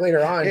comes back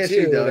later on Yes,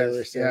 too. he does.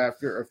 Whatever, so, Yeah,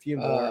 after a few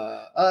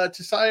more.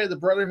 Tasaya, the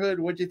Brotherhood.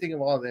 What'd you think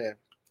of all that?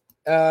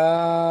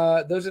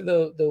 those are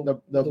the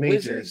The wizards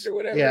majors or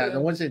whatever. Yeah,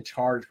 the ones in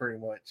charge, pretty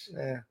much.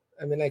 Yeah,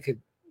 I mean, I could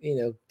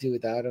do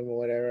without him or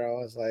whatever. I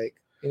was like,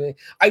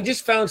 I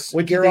just found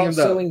What do you think Geralt of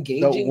so the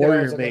engaging. that I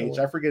warrior was like, mage?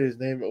 I forget his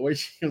name, but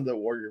what's the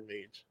warrior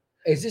mage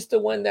Is this the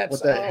one that's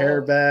with that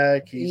hair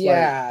back? He's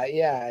yeah,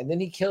 and then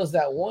he kills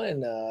that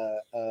one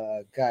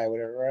guy,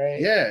 whatever, right?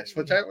 like, yes,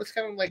 which I was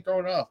kind of like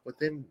thrown off, but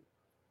then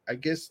I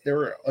guess they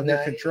were under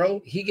Nah,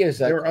 control. He gives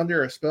They like were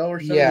under a spell or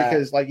something Yeah.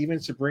 because like even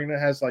Sabrina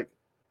has like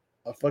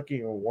a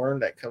fucking worm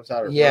that comes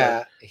out of yeah,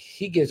 her.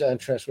 he gives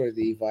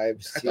untrustworthy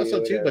vibes. I thought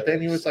so too, but whatever.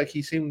 then he was like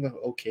he seemed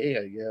okay,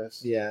 I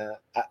guess. yeah,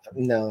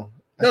 no,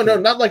 No,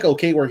 not like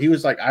okay, where he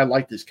was like, I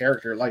like this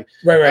character. Like,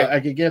 right, I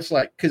could guess,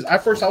 like, because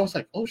at first I was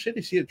like, oh shit,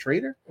 is he a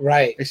traitor?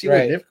 right, Is he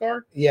right. with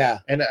Nifgard? Yeah,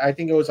 And I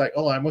think it was like,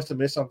 oh, I must have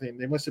missed something.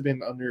 They must have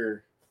been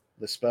under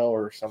the spell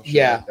or some shit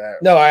Yeah. like that.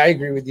 no, I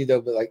agree with you though.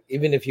 But like,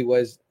 even if he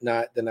was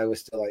not, then I was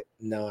still like,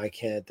 no, I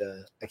can't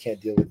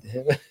deal with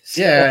him.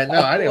 So, Yeah,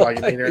 no, I didn't like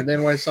him either. And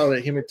then when I saw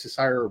that him and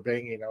Tasira were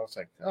banging, I was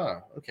like,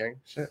 oh, okay,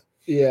 shit.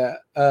 Yeah.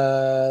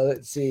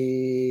 Let's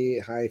see.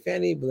 Hi,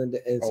 Fanny, Belinda.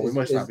 Oh, we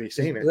must not be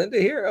seeing it. Belinda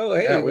here. Oh,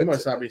 hey, Yeah, we what's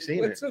must not be seeing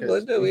what's it. up, 'cause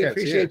Belinda? we We can't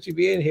see appreciate it. you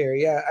being here.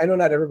 Yeah, I know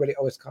not everybody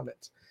always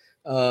comments,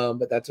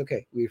 but that's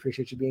okay. We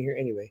appreciate you being here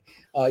anyway.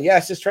 Yeah,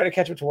 let's just try to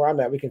catch up to where I'm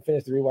at. We can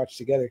finish the rewatch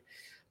together,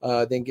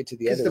 then get to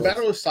the Because other the ones.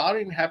 Battle of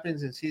Sodden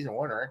happens in season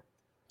 1, right?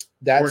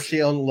 That's Where she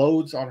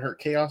unloads on her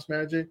chaos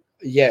magic,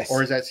 yes,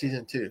 or is that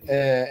season 2?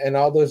 and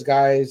all those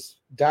guys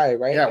die,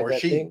 right? Yeah, At where that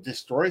she thing?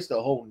 destroys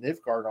the whole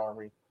Nifgard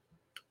army.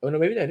 Oh no,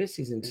 maybe that is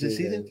season 2. Is it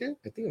season then. 2?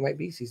 I think it might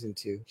be season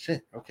 2.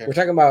 Shit. Okay. We're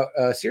talking about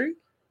Siri.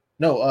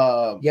 No,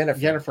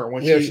 Yennefer.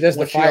 when Yeah, she she does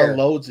when the she fire.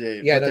 unloads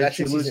it. Yeah, but no, then that's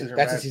she in loses season. her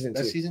That's in magic. season 2.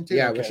 That's season 2.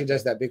 Yeah, Okay, when she okay.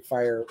 does that big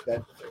fire,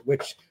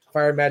 which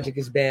fire magic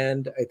is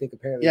banned. I think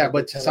apparently. Yeah, they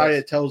but tell Tasaya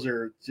us. tells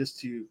her just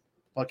to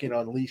fucking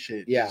unleash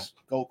it. Yeah. Just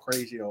go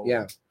crazy over.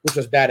 Yeah, it. which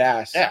was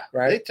badass. Yeah.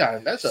 right. Big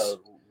time. That's a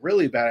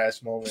really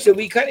badass moment. So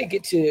we kind of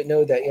get to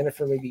know that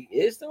Yennefer maybe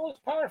is the most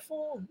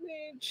powerful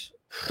mage.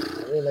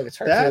 I mean, like it's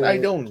hard that to. I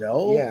don't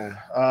know.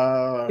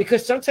 Yeah,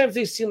 because sometimes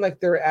they seem like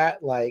they're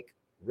at like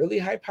really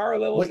high power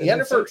levels. But and then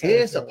Yennefer sometimes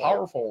is a they're like-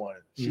 powerful one.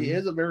 She Mhm.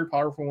 is a very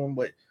powerful one,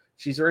 but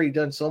she's already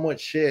done so much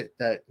shit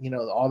that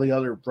all the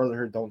other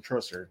Brotherhood don't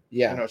trust her.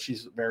 Yeah.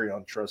 She's very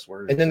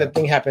untrustworthy. And then the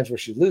thing happens where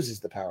she loses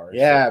the power.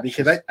 Yeah, So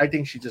because I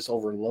think she just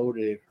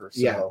overloaded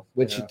herself.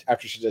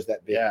 after she does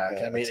that big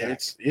I mean attack.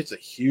 it's a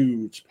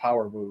huge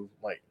power move.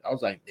 Like I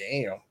was like,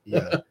 damn.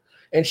 Yeah.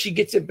 And she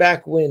gets it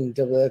back when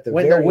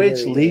the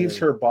witch leaves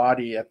her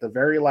body at the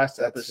very last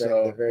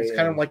episode. very it's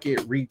kind of end. like it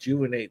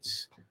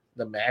rejuvenates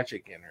the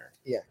magic in her.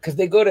 Yeah, because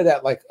they go to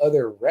that like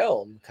other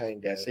realm kind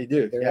of. Yes, they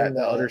do. They're Yeah, in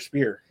the other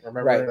spear.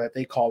 Remember Right. that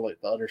they call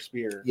it the other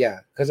spear. Yeah,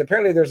 because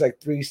apparently there's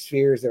like 3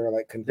 spheres that are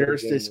like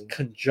There's converging. this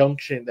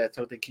conjunction, that's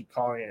what they keep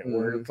calling it,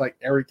 where Mhm. it's like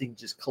everything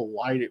just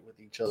collided with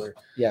each other.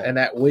 Yeah, And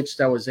that witch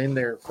that was in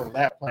there from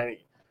that planet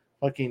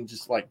fucking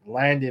just like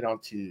landed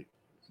onto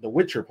the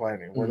Witcher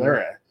planet where Mhm. they're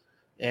at.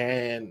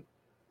 And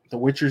the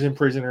Witcher's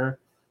imprisoned her,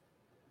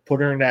 put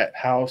her in that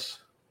house,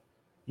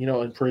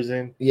 in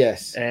prison.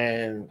 yes,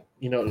 And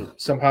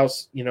somehow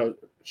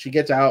she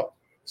gets out.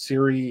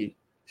 She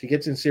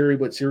gets in Siri,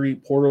 but Siri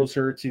portals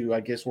her to, I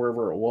guess,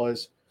 wherever it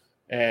was,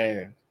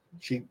 and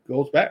she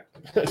goes back.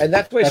 and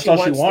that's why That's she all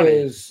she wants wanted.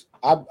 those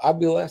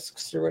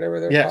obelisks or whatever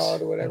they're Yes.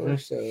 called or whatever. Mhm.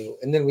 So,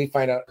 and then we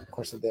find out, of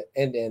course, at the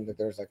end that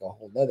there's like a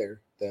whole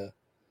nother the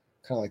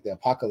kind of like the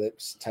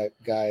apocalypse type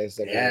guys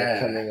that are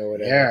coming or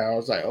whatever. Yeah, I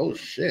was like, oh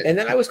shit. And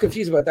then I was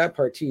confused about that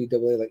part too.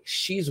 Double A, like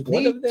she's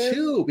one Me of them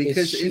too,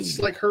 because she- it's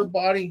like her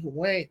body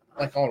went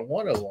like on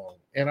one of them,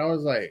 and I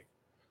was like,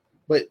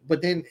 but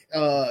then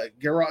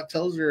Geralt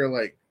tells her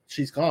like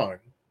she's gone,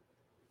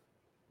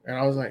 and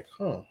I was like,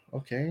 huh,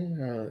 okay.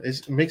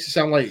 It makes it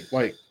sound like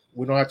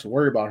we don't have to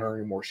worry about her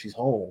anymore. She's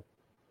home.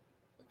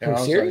 And Who, I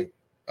was Ciri?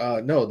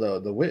 like, no,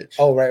 the witch.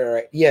 Oh,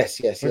 right. Yes.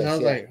 And I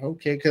was like,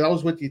 okay, because I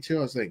was with you too.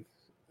 I was like,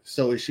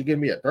 so is she gonna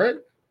be a threat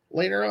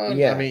later on?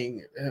 Yeah. I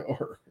mean,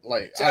 or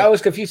like So I was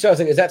confused. So I was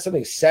like, is that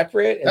something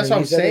separate? And That's then what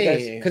I'm these other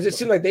guys- saying. Because it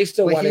seemed like they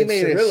still but wanted he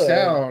made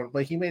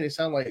Cirilla. he made it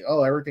sound like,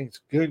 oh,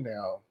 everything's good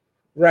now.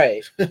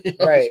 Right. You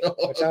know, Right. so-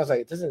 Which I was like,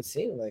 it doesn't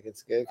seem like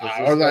it's good. 'cause I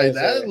these was like, guys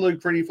that are-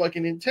 looked pretty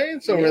fucking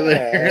intense over Yeah,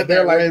 there. They're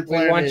That like, red we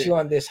want planet. you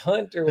on this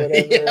hunt or whatever.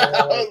 Yeah,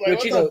 I was like, which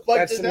what you the know, fuck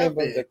that's just the name of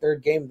happened? the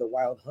third game, the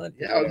Wild Hunt.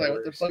 or Yeah, I was like, what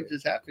whatever, the fuck so-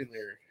 just happened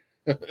there?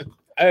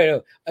 I don't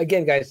know.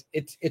 Again, guys,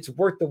 it's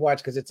worth the watch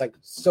because it's like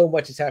so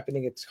much is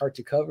happening. It's hard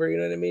to cover, you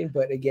know what I mean?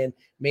 But again,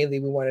 mainly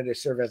we wanted to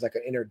serve as like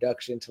an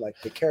introduction to like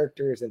the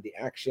characters and the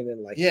action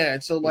and like Yeah,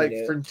 and so like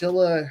know.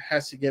 Fringilla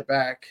has to get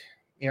back,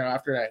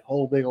 after that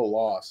whole big old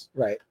loss.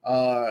 right.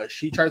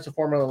 She tries to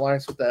form an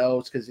alliance with the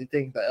elves because they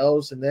think the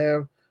elves and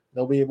them,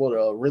 they'll be able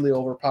to really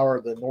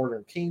overpower the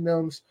northern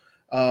kingdoms.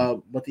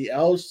 But the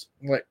elves,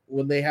 like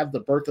when they have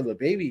the birth of the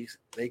babies,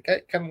 they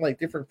get kind of like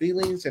different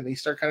feelings and they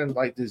start kind of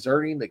like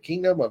deserting the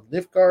kingdom of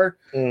Nilfgaard.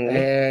 Mhm.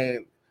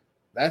 And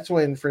that's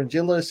when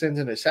Fringilla sends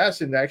an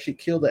assassin to actually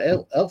kill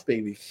the elf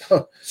baby.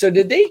 So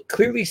did they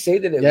clearly say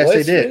that it Yes,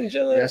 was they did.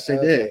 Fringilla? Yes, they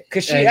did.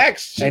 Because she And-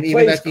 acts, she and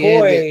even plays at the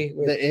end, coy.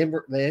 with-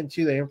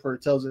 the emperor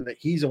tells him that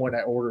he's the one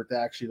that ordered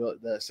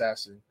the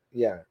assassin.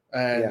 yeah,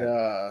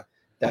 And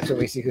that's when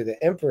we see who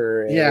the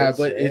emperor is. yeah,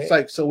 but it's right?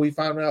 like, so we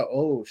found out,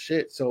 oh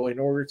shit. So in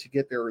order to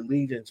get their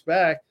allegiance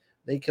back,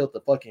 they killed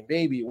the fucking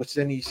baby, which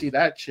then you see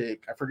that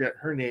chick, I forget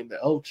her name, the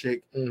elf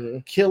chick,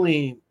 Mhm.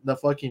 killing the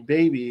fucking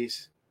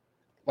babies.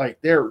 Like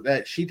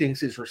that she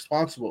thinks is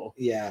responsible.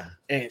 Yeah.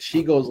 And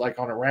she goes like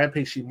on a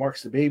rampage, she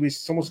marks the babies.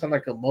 It's almost kind of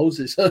like a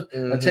Moses, a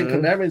Ten Mhm.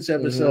 Commandments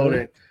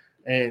episode.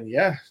 And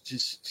yeah,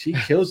 just she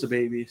kills the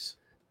babies.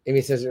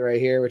 Amy says it right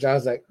here, which I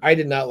was like, I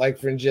did not like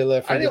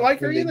Fringilla. I didn't like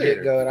her from the either.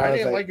 get-go, and I was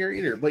didn't like her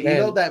either. But you man,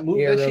 know that move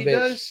you're a that she real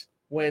bitch. does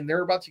when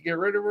they're about to get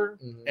rid of her,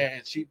 Mhm.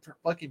 and she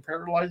fucking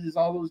paralyzes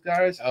all those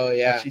guys. Oh and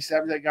yeah, she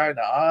stabs that guy in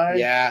the eye.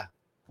 yeah,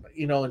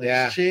 in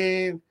Yeah. his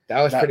chin.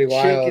 that was that pretty chick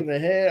wild. in the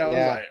head. I was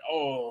Yeah. like,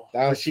 oh,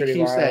 That was but she pretty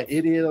keeps wild. that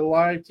idiot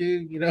alive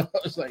too. I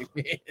was like,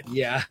 man,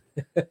 Yeah,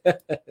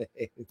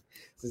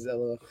 this is a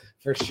little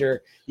for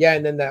sure. Yeah,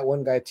 and then that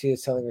one guy too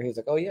is telling her, he's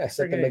like, "Oh yeah,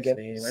 set them forget his against,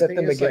 name. I set think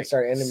them it's against like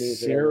our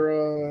enemies." or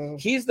whatever. Sarah.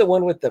 He's the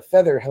one with the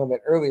feather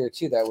helmet earlier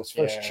too. That was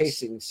first Yes.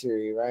 chasing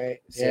Siri,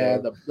 right? So, Yeah,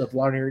 the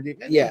blonde haired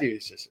dude. Yeah. Dude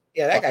is just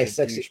yeah, that guy's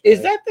fucking sexy. douchebag.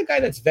 Is that the guy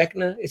that's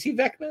Vecna? Is he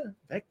Vecna?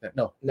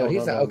 no,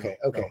 He's not. Okay,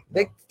 okay. no.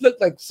 They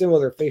look like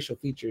similar facial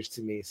features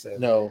to me, so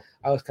No,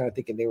 I was kind of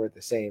thinking they were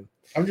the same.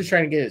 I'm just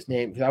trying to get his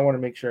name because I want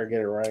to make sure I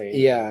get it right.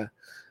 Yeah,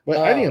 But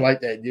I didn't Um,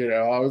 like that dude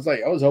at all. I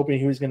was hoping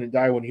he was going to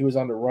die when he was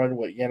on the run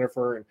with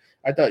Yennefer, and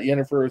I thought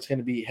Yennefer was going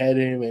to behead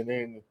him, and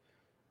then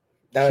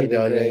that She would be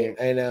done great.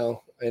 it. I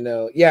know.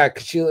 Yeah,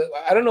 because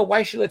I don't know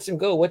why she lets him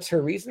go. What's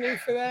her reasoning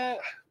for that?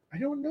 I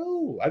don't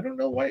know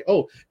why.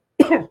 Oh,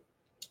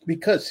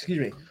 because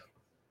excuse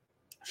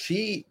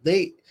me,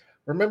 they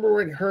remember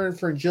when her and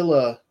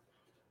Fringilla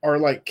are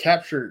like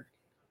captured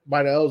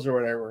by the elves or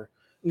whatever,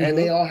 and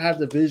they all have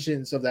the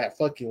visions of that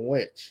fucking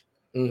witch.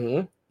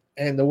 Mm-hmm.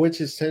 And the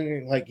witch is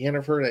telling like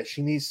Yennefer that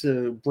she needs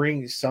to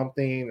bring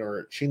something,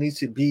 or she needs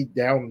to be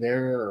down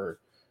there, or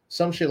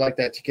some shit like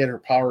that to get her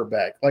power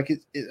back. Like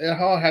it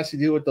all has to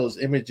do with those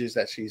images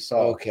that she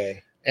saw.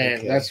 Okay. And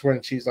okay. that's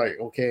when she's like,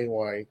 okay,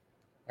 well,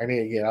 I need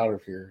to get out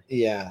of here.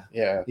 Yeah.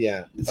 Yeah.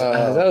 Yeah. So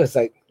I was always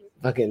like,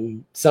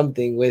 fucking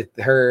something with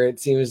her. It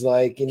seems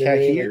like, you know what I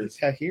mean?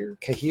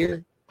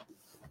 Kahir.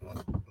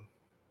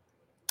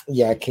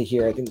 Yeah,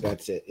 Kahir. I think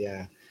that's it.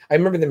 Yeah, I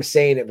remember them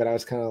saying it, but I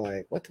was kind of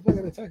like, "What the fuck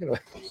are they talking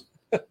about?"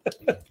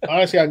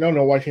 Honestly, I don't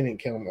know why she didn't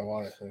kill him.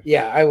 Honestly,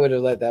 Yeah, I would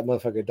have let that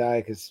motherfucker die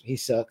because he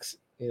sucks.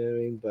 You know what I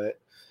mean?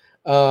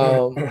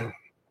 But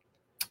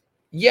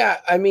yeah,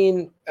 I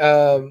mean,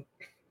 do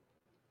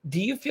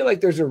you feel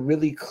like there's a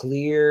really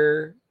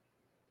clear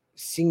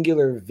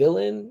singular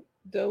villain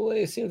though?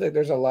 It seems like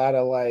there's a lot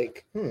of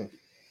like,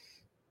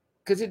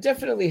 because it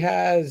definitely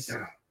has.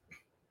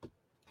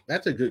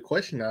 That's a good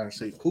question,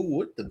 honestly. Who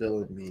would the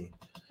villain be?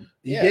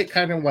 You Yeah. get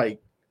kind of like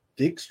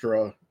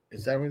Dijkstra.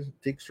 Is that what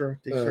Dijkstra?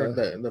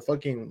 The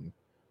fucking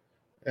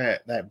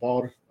that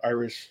bald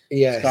Irish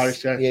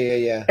Scottish guy.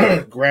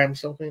 Yeah. Graham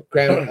something.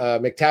 Graham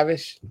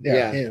McTavish.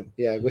 Yeah, him.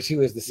 Yeah, which he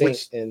was the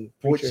saint in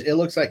Which Preacher. it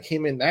looks like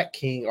him and that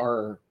king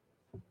are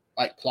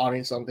like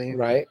plotting something.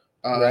 Right.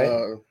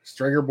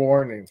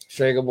 Stragerborn and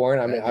Stragerborn.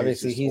 I mean, that dude's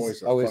obviously just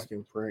he's a always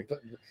fucking prick. That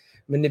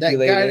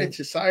manipulating. guy that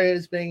Josiah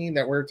is banging,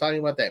 that we're talking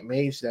about, that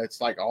mage that's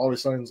like all of a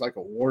sudden is like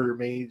a warrior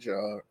mage.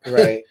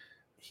 Right.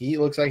 He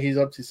looks like he's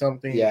up to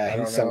something. Yeah, I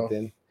don't he's know.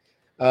 something.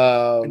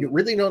 You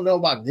really don't know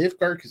about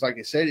Nilfgaard because, like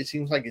I said, it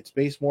seems like it's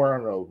based more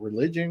on a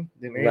religion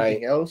than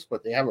anything else.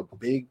 But they have a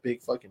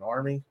big fucking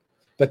army.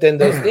 But then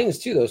those things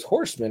too, those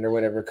horsemen or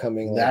whatever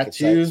coming. Like, That it's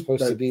too, like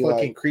supposed the to be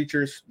fucking like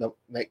creatures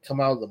that come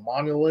out of the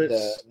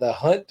monoliths. the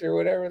hunt or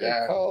whatever they're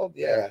Yeah. called.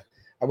 Yeah. Yeah.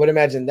 I would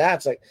imagine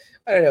that's like,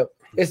 I don't know.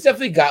 It's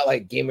definitely got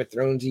like Game of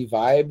Thronesy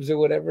vibes or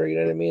whatever, you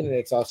know what I mean? And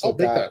it's also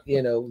big got, time.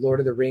 you know, Lord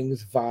of the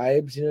Rings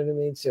vibes, you know what I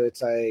mean? So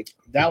it's like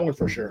That one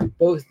for sure.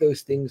 both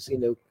those things, you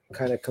know,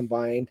 kind of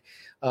combined.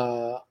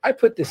 I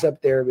put this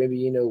up there maybe,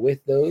 you know,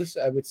 with those,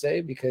 I would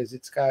say, because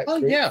it's got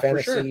great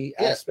for sure. fantasy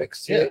Yeah.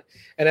 aspects to Yeah. it.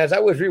 And as I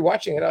was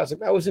rewatching it,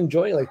 I was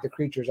enjoying like the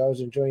creatures. I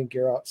was enjoying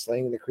Geralt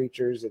slaying the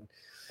creatures. And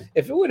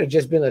if it would have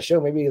just been a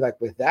show, maybe like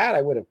with that,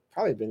 I would have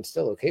probably been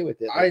still okay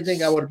with it. I Like,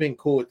 think I would have been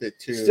cool with it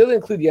too. still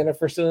include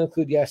Yennefer, still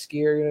include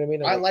Yaskir, you know what I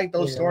mean? I like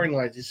those you know.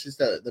 storylines. It's just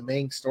the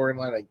main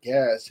storyline, I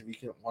guess, if you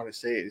can want to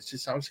say it. It's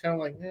just I'm just kind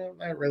of like, I'm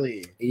not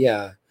really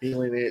Yeah.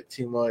 feeling it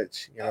too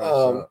much. You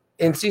know,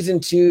 In season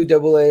 2,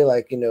 AA,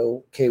 like, you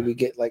know, okay, we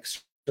get like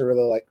sort of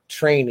like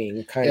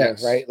training kind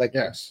of, right? Like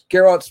yes,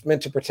 Geralt's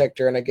meant to protect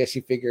her, and I guess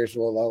he figures,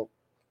 well, I'll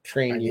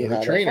train I you need a how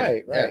to trainer,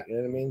 fight, right? yeah. You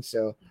know what I mean?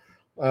 So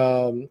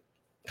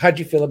how'd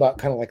you feel about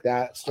kind of like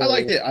that I story?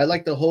 liked it. I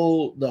like the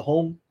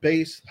home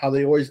base, how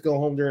they always go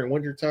home during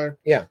wintertime.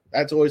 Yeah.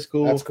 That's always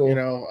cool. That's cool. You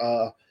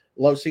know,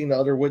 love seeing the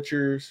other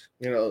Witchers.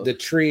 You know, The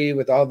tree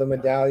with all the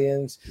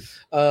medallions.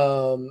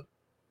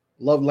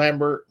 love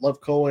Lambert,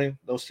 love Cohen.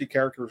 Those two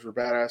characters were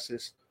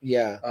badasses.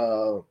 Yeah.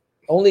 Uh,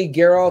 Only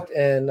Geralt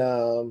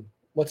and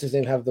what's his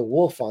name have the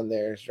wolf on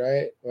theirs,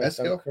 right? If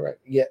I'm Esco? correct.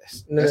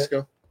 Yes. No, Let's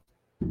go.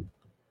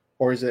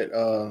 Or is it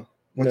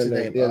what's his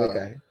name? The other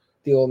guy.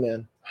 The old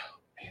man.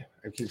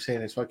 I keep saying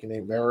his fucking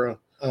name, Vera.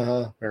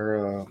 Uh-huh.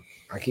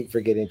 I keep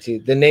forgetting too.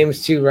 The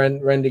names too run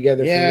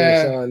together.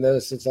 Yeah. For me, so on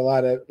those, it's a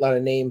lot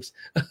of names.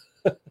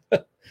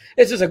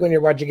 It's just like when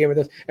you're watching Game of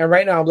Thrones. And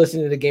right now I'm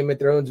listening to the Game of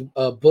Thrones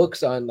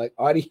books on like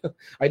audio.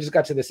 I just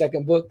got to the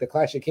second book, the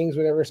Clash of Kings,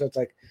 whatever. So it's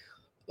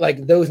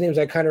like those names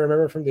I kind of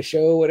remember from the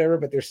show, whatever,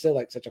 but they're still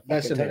like such a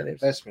fucking ton of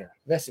names.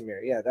 Vesemir.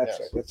 Yeah, that's Yes.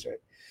 right. That's right.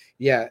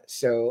 Yeah.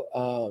 So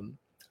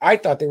I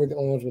thought they were the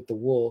only ones with the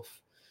wolf.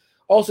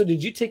 Also,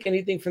 did you take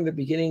anything from the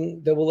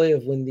beginning, AA,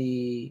 of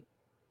when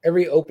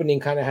every opening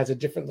kind of has a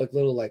different like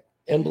little like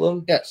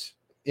emblem? Yes.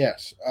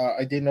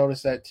 I did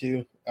notice that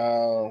too.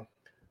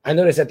 I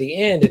noticed at the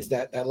end, it's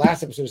that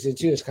last episode of season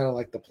 2 is kind of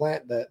like the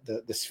plant,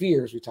 the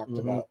spheres we talked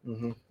about.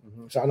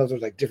 So I know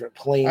there's like different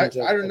planes.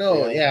 I don't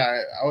know.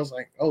 Yeah, I was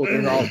like, oh,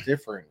 they're all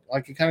different.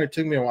 Like it kind of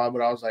took me a while,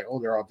 but I was like, oh,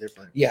 they're all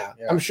different. Yeah,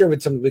 Yeah. I'm sure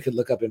it's something we could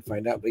look up and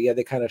find out. But yeah,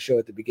 they kind of show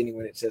at the beginning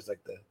when it says like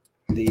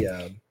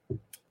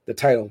the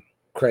title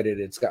credit,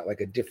 it's got like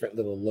a different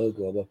little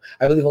logo above.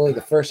 I believe only the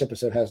first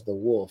episode has the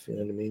wolf, you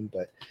know what I mean?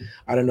 But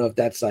I don't know if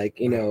that's like,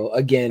 you know,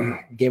 again,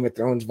 Game of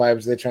Thrones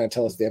vibes. They're trying to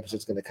tell us the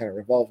episode's going to kind of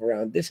revolve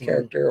around this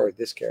character or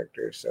this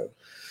character. So,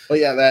 but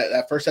yeah,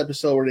 that first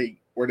episode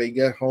where they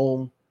get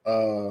home,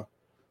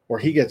 where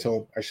he gets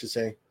home, I should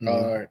say,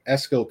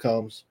 Esco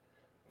comes,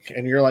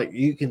 and you're like,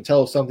 you can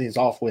tell something's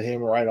off with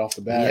him right off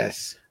the bat.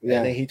 yes, And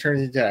then he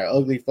turns into that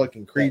ugly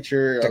fucking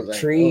creature, I was the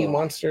like, tree oh,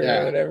 monster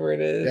yeah. or whatever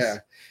it is.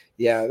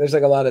 Yeah. There's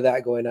like a lot of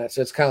that going on.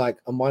 So it's kind of like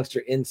a monster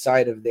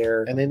inside of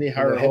their. And then they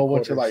hire a whole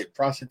bunch of like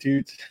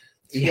prostitutes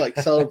to like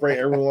celebrate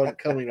everyone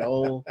coming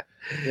home.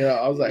 You know,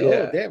 I was like, Yeah.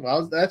 oh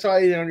damn! That's why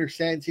I didn't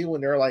understand too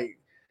when they're like,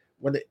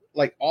 when they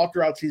like all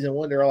throughout season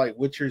 1, they're like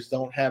Witchers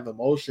don't have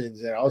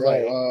emotions, and I was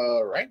Right.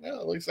 like, right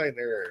now it looks like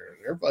they're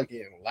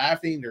fucking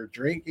laughing, they're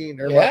drinking,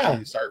 they're about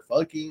to start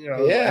fucking. And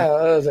I was Yeah,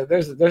 I was like,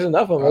 there's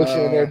enough emotion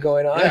in there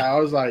going on. Yeah, I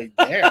was like,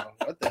 damn,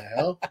 what the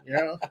hell, you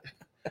know?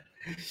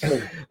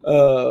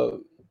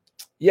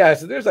 Yeah,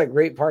 so there's like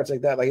great parts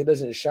like that. Like it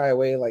doesn't shy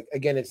away. Like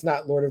again, it's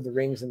not Lord of the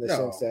Rings in the No.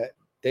 sense that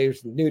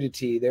there's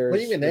nudity. There's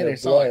But even then,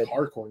 it's blood. not like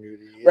hardcore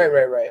nudity. Right.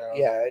 you know?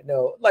 Yeah,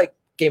 no, like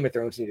Game of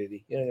Thrones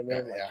nudity. You know what I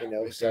mean? Yeah, Like, you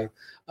know, yeah.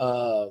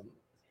 so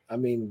I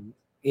mean,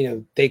 you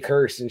know, they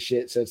curse and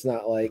shit, so it's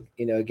not like,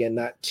 you know, again,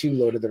 not too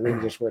Lord of the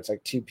Rings where it's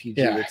like too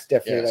PG. Yeah, It's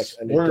definitely yes.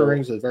 like an Lord of the adult.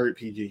 Rings was very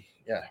PG.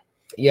 Yeah.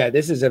 Yeah,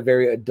 this is a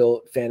very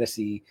adult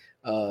fantasy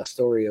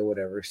story or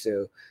whatever.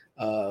 So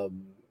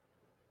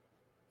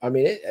I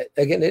mean,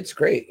 again, it's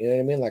great. You know what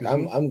I mean? Like,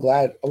 I'm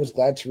glad. I was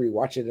glad to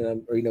rewatch it,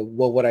 and or, you know,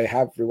 well, what I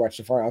have rewatched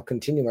so far, I'll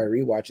continue my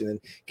rewatch and then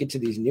get to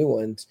these new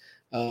ones.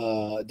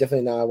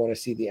 Definitely now I want to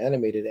see the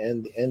animated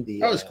and the.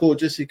 That was cool,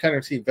 just to kind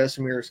of see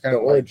Vesemir's kind the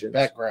of like origins.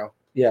 background,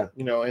 Yeah,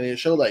 you know, and it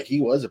showed like he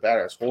was a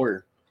badass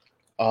warrior.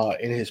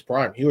 In his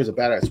prime, he was a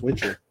badass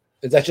Witcher.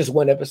 is that just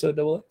one episode,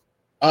 Double?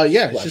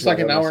 Yeah, it's Well, just not like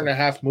an hour episode. and a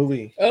half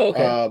movie. Oh,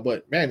 okay.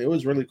 But man, it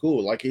was really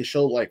cool. Like it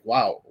showed like,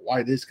 wow,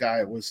 why this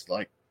guy was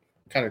like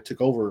kind of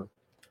took over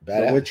the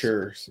Badass.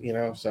 Witchers, you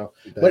know. So,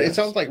 but Badass. it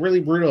sounds like really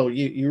brutal.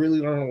 You really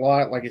learn a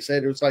lot. Like I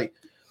said, it was like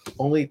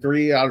only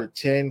 3 out of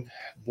 10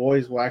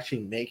 boys will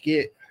actually make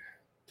it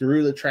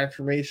through the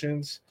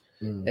transformations,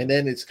 and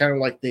then it's kind of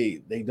like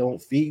they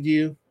don't feed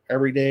you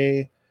every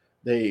day.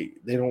 They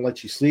don't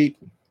let you sleep.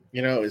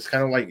 You know, it's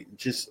kind of like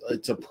just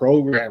it's a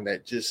program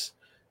that just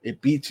it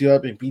beats you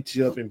up and beats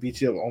you up and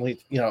beats you up only,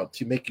 you know,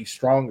 to make you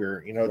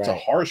stronger. You know, it's a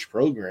Right. harsh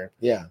program.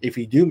 Yeah, If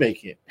you do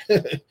make it,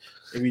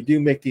 if you do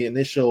make the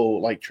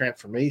initial like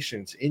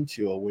transformations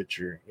into a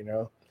Witcher, you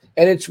know,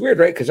 and it's weird,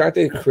 right? Because aren't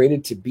they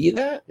created to be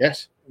that?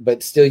 yes,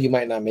 But still, you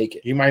might not make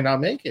it. you might not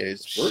make it.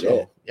 It's brutal.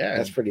 Shit. Yeah.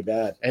 That's pretty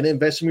bad. And then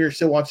Vesemir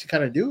still wants to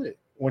kind of do it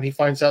when he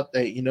finds out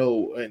that, you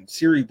know, and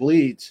Ciri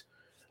bleeds,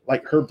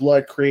 like her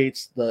blood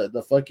creates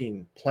the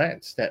fucking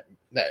plants that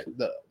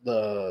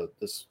the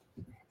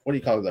what do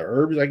you call it, the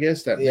herbs, I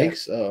guess, that Yeah.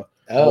 makes a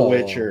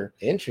Witcher.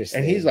 Interesting.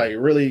 And he's like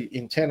really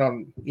intent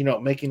on, you know,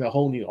 making a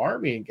whole new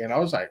army again. I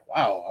was like,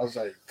 wow. I was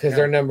like, because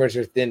their numbers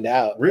are thinned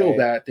out. real right?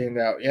 bad thing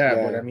out. Yeah,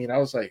 Yeah. but I mean, I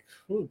was like,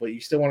 ooh, but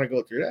you still want to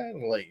go through that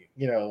and like,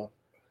 you know,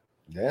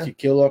 Yeah. you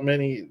kill that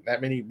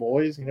many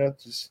boys, you know,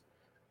 just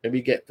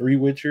maybe get 3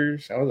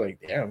 Witchers. I was like,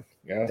 damn,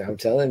 yeah, I'm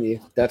telling you,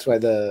 that's why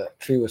the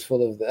tree was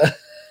full of the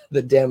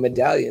the damn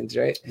medallions,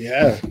 right?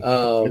 yeah. It's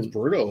Um,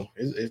 brutal.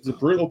 It's a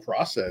brutal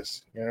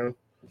process, you know.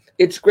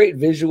 it's great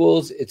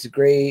visuals. It's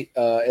great.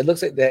 It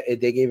looks like that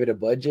they gave it a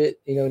budget,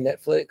 you know,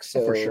 Netflix,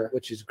 so For sure.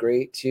 which is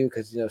great too,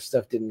 because you know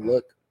stuff didn't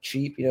look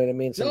cheap. You know what I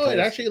mean? No, it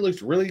actually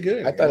looks really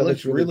good. I thought it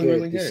looks looked really good.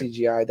 really The good.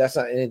 CGI. That's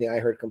not anything I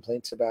heard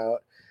complaints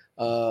about.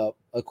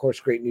 Of course,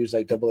 great news.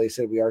 Like Double A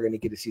said, we are going to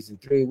get a season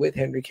 3 with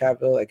Henry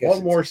Cavill. I guess One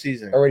it's more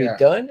season. already yeah.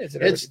 done. Is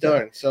it? It's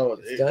already done. So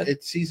It's done?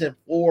 it's season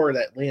 4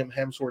 that Liam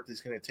Hemsworth is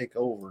going to take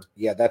over.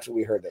 Yeah, that's what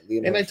we heard. That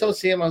Liam. And I Hemsworth- told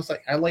Sam, I was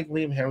like, I like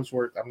Liam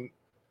Hemsworth.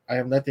 I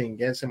have nothing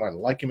against him. I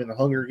like him in the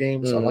Hunger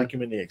Games. Mhm. I like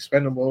him in the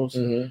Expendables.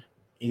 Mhm.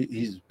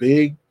 He's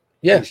big.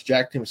 Yeah, He's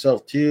jacked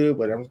himself too.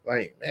 But I'm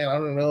like, man, I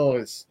don't know.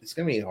 It's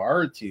gonna be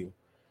hard to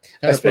kind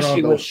of put Especially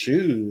on when- those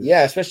shoes.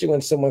 yeah, especially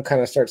when someone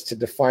kind of starts to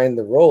define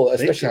the role,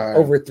 Big especially time.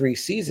 over 3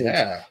 seasons.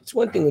 yeah. It's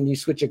one thing when you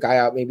switch a guy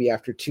out maybe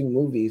after 2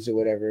 movies or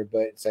whatever,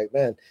 but it's like,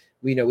 man,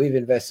 we know we've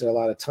invested a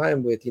lot of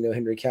time with, you know,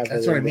 Henry Cavill.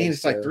 That's what I in mean. this,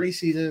 It's like so- 3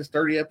 seasons,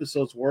 30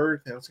 episodes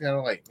worth, and it's kind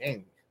of like,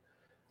 man,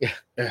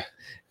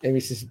 and he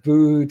says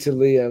boo to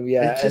Liam.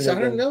 Yeah, it just, and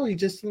I don't then- know. He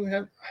just didn't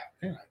have.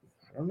 I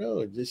don't know.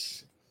 It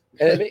just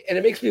and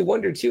it makes me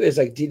wonder too, is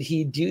like, did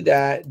he do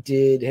that?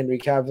 Did Henry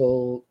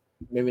Cavill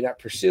maybe not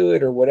pursue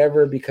it or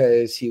whatever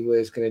because he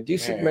was going to do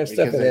Superman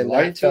stuff and then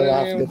that fell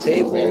off the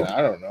table? Man,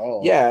 I don't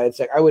know. Yeah, it's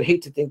like I would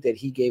hate to think that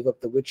he gave up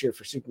The Witcher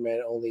for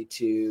Superman only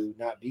to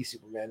not be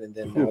Superman, and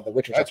then now The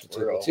Witcher's off that's the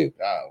table brutal too.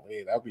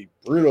 Golly, that'd be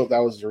brutal. If that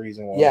was the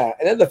reason why. Yeah,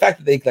 and then the fact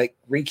that they like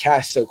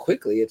recast so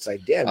quickly, it's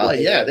like, damn. Oh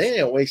did yeah, guys- they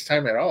didn't waste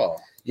time at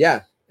all.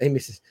 Yeah, Amy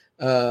says,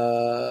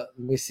 let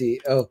me see.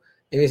 Oh,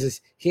 Amy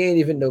says he ain't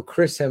even know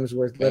Chris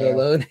Hemsworth, let Yeah.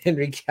 alone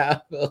Henry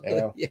Cavill.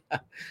 Yeah. Yeah,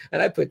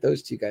 and I put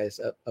those 2 guys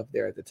up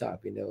there at the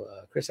top. You know,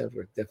 Chris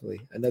Hemsworth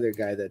definitely another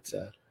guy that's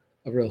a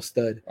real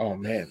stud. Oh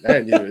man,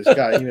 that dude has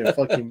got even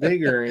fucking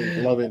bigger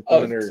in Love and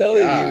I'm Thunder. telling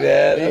you, God,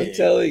 man. I'm man.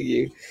 telling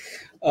you.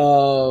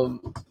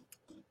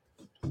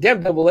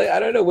 Damn, Double A. I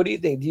don't know. What do you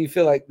think? Do you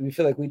feel like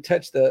we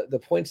touched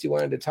the points you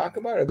wanted to talk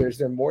about, or is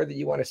there more that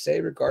you want to say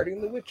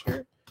regarding The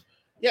Witcher?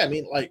 Yeah, I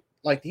mean, like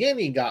the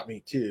ending got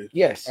me too.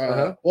 Yes.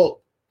 Uh-huh.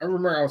 Well, I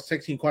remember I was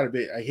texting quite a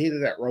bit. I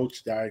hated that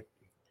Roach died.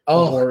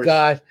 Oh horse.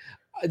 God,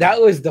 that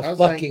was the I was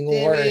fucking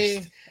like, worst.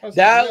 "Damn." I was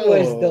That like,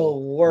 was "No." the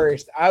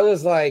worst. I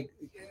was like,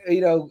 you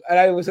know, and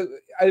I would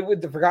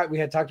have forgot we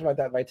had talked about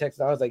that by text.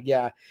 And I was like,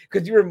 yeah,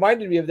 because you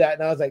reminded me of that,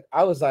 and I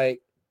was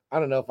like, I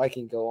don't know if I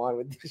can go on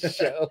with this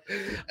show.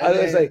 I And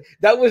was then- like,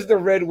 that was the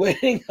red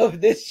wedding of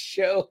this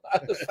show. I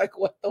was like,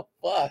 what the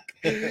fuck?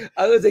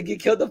 I was like, you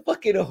killed a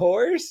fucking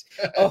horse?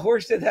 A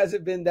horse that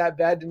hasn't been that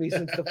bad to me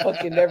since the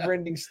fucking never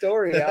ending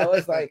story. I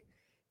was like,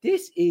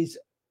 this is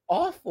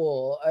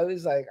awful. I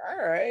was like,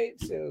 all right,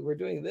 so we're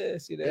doing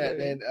this, you know. Yeah,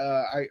 and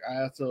I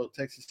also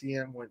texted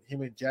CM when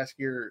him and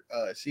Jaskier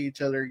see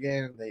each other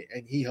again,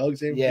 and he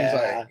hugs him. He's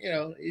Yeah. like, you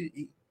know,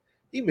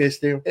 he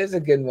missed him. It's a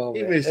good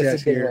moment. missed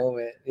It's a good Jaskier.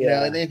 moment. Yeah,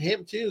 Yeah. and then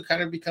him too,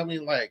 kind of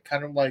becoming like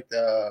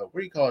the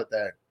what do you call it,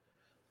 that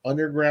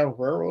Underground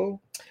Railroad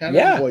kind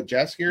Yeah. of what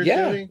Jaskier is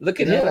Yeah, doing. look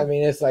at you him. know? I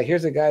mean, it's like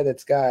here's a guy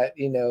that's got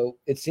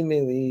it's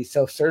seemingly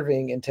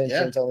self-serving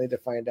intentions, only to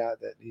find out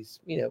that he's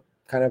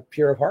kind of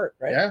pure of heart,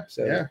 right? Yeah.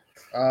 So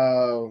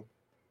Yeah.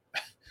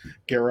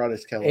 Gerard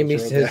is Kelly. Amy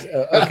says,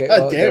 "Okay,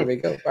 well, there Damn. we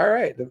go. All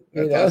right,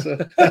 That's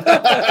awesome.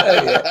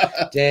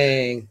 Yeah.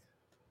 Dang,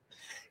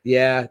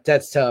 yeah,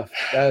 that's tough.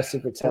 That was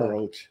super Poor tough.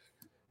 Roach.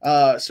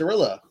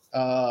 Cirilla,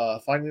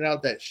 finding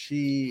out that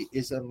she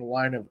is in the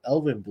line of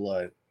Elven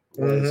blood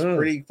was Mhm.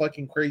 pretty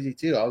fucking crazy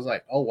too. I was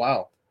like, oh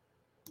wow.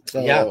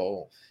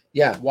 So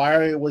Yeah,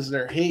 why was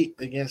there hate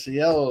against the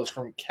Yellows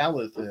from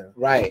Calitha?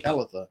 right.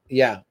 Calitha,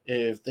 Yeah,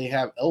 if they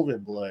have Elven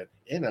blood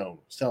in them.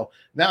 So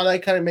now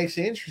that kind of makes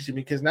it interesting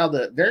because now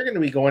that they're going to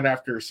be going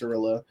after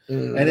Cirilla,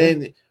 Mhm. and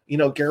then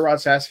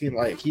Gerard's asking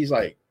he's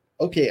like,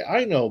 okay,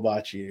 I know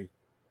about you,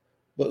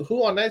 but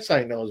who on that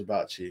side knows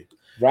about you?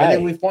 right. And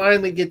then we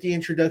finally get the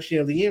introduction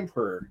of the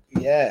Emperor.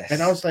 Yes, And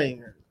I was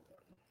like,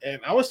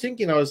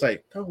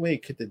 no way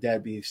could the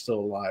dad be still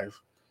alive.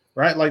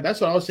 Right? Like that's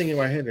what I was thinking in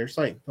my head. There's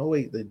like, no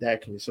way the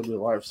dad can still be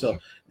alive. So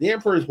the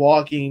Emperor is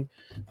walking.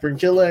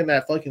 Fringilla and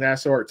that fucking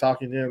asshole are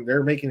talking to him.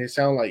 They're making it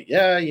sound like,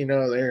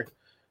 they're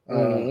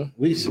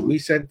we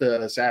sent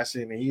the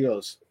assassin, and he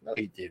goes, no,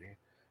 he didn't.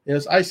 He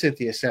goes, I sent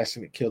the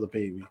assassin to kill the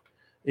baby.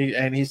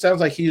 And he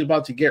sounds like he's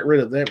about to get rid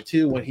of them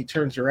too when he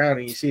turns around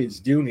and you see it's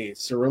Dooney,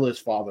 it's Cirilla's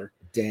father.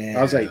 damn.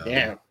 I was like,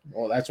 damn.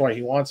 Well, that's why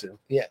he wants him.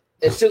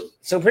 And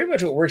so pretty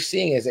much what we're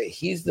seeing is that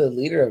he's the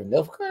leader of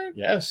Nilfgaard.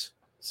 Yes.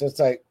 So it's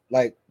like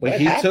But what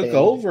he happened? took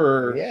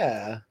over.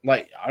 Yeah,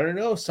 Like, I don't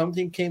know,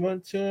 something came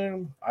onto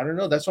him. I don't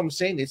know. That's what I'm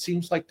saying. It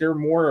seems like they're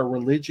more a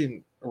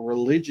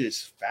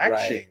religious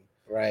faction.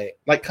 right.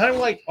 Like kind of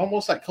like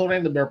almost like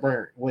Conan the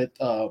Barbarian with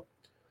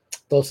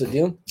Those of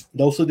Doom.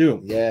 Dose of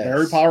Doom. Yes.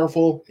 Very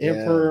powerful Yeah.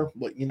 emperor,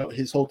 but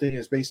his whole thing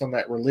is based on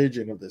that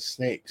religion of the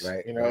snakes.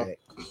 Right. Right.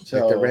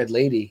 So like the Red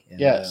Lady. In,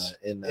 Yes.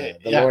 In the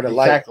Lord of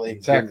Light. Exactly. in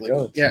Exactly. Game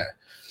of Thrones. Yeah.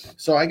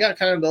 So I got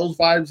kind of those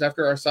vibes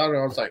after I saw it.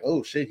 I was like,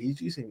 oh shit,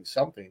 he's using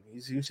something.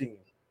 He's using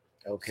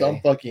Okay. some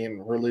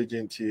fucking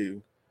religion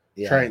to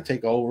yeah. try and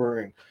take over.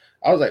 And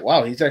I was like,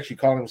 wow, he's actually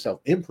calling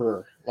himself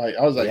emperor. Like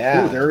I was like,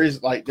 Yeah. ooh,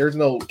 there's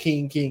no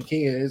king. And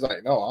he's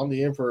like, no, I'm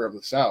the emperor of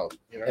the South.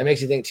 It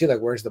makes you think too, like,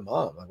 where's the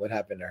mom? Like, what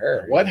happened to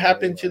her? What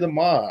happened to the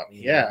mom?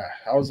 Yeah.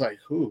 Yeah. I was like,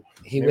 who?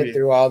 He maybe- went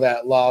through all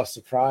that law of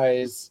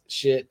surprise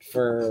shit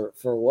for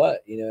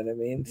what? You know what I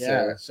mean?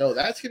 Yeah. So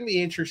that's gonna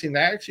be interesting.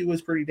 That actually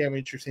was pretty damn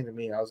interesting to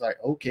me. I was like,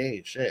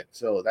 okay, shit.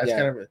 So that's Yeah.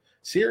 kind of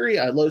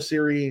Ciri. I love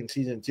Ciri in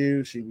season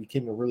 2. She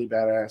became a really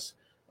badass.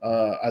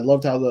 I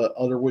loved how the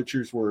other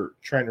Witchers were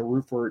trying to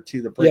root for her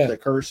to break Yeah. the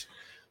curse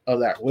of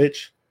that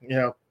witch.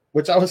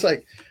 Which I was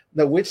like,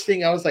 the witch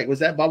thing. I was like, was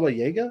that Baba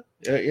Yaga?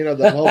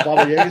 The whole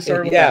Baba Yaga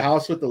story with Yeah. the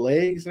house with the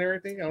legs and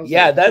everything. I was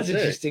yeah, like, that's oh, shit.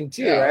 interesting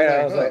too, Yeah, right?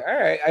 I was was like, like,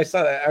 all right, I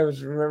saw that. I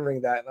was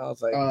remembering that, and I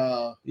was like,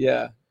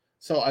 yeah,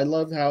 So I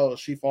loved how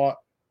she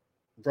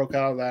broke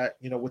out of that,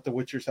 with the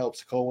Witchers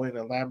helps Cohen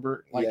and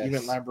Lambert. Like Yes.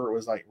 even Lambert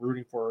was like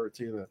rooting for her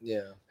to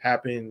yeah,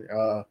 happen.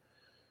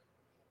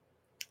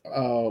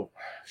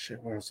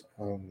 Shit, what else?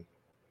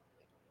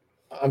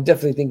 I'm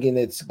definitely thinking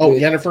it's. Oh,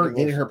 good. Yennefer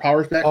getting her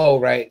powers back. Oh,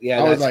 right, yeah,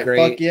 I was that's like,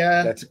 great. fuck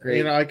yeah, That's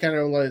great. I kind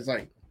of was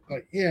like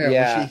yeah,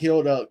 Yeah. when she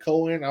healed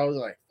Cohen, I was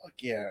like, fuck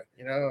yeah,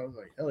 I was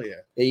like, hell yeah.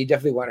 Yeah, you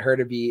definitely want her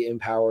to be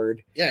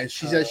empowered. Yeah, and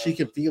she said she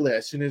could feel it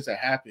as soon as it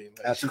happened.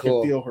 Like, That's she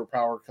cool. could feel her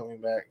power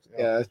coming back.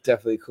 Yeah, that's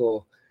definitely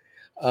cool.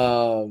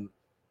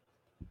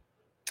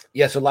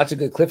 Yeah, so lots of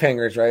good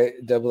cliffhangers, right?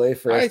 Double A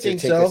for I us to think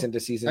take so. us into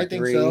season I think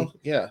 3. so.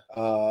 Yeah.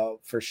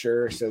 For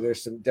sure. So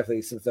there's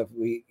definitely some stuff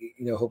we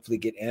hopefully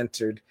get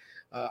answered.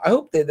 I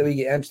hope that we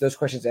get those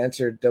questions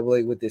answered Double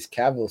A with this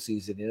Cavill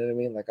season. You know what I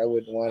mean? Like I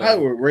wouldn't want. I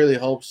would really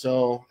hope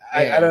so.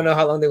 I don't know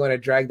how long they want to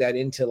drag that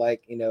into.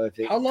 Like if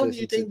it How long goes do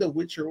you into- think The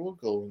Witcher will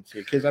go into?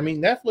 Because I mean,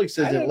 Netflix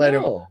I doesn't don't let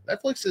him. know.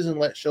 Netflix doesn't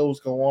let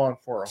shows go on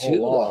for a whole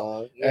Too long.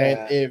 long. Yeah.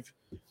 And if,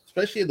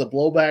 especially the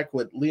blowback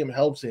with Liam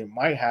Helpson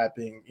might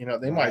happen,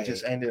 they might Right.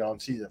 just end it on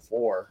season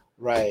 4.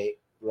 right.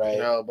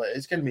 But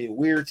it's gonna be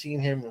weird seeing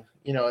him,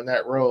 in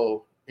that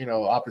role,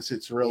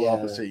 opposite Cyril, Yeah.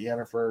 opposite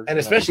Yennefer, And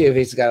especially if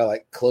he's got to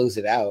like close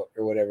it out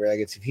or whatever. Like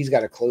if he's got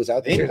to close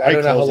out the They series. might I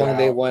don't know how close it long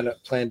they out. want to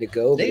plan to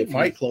go. But they if he-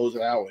 might close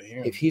it out with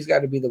him. if he's got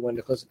to be the one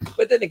to close it.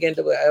 But then again,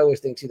 I always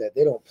think too that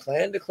they don't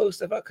plan to close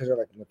stuff out because they're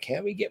like, well,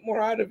 can we get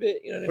more out of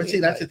it? You know what I But mean? see,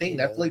 that's Like, the thing. you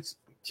know. Netflix,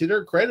 to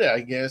their credit, I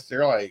guess,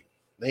 they're like,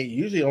 they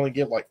usually only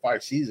give like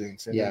 5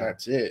 seasons, and Yeah. then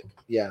that's it.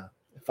 Yeah,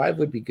 5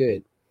 would be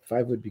good.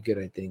 5 would be good,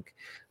 I think.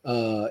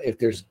 If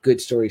there's good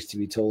stories to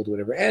be told,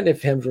 whatever, and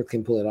if Hemsworth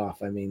can pull it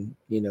off, I mean,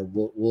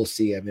 we'll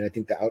see. I mean, I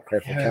think the outcry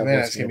for Yeah, Cavill man,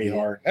 is that's gonna be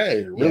hard. That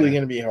is really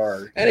gonna be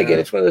hard. And again,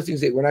 it's one of those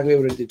things that we're not gonna be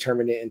able to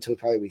determine it until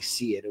probably we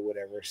see it or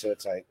whatever. So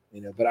it's like,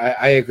 but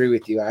I agree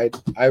with you. I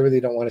really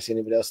don't want to see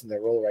anybody else in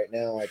that role right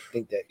now. I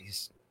think that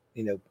he's,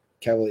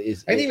 Cavill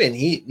is, and even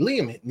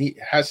Liam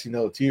has to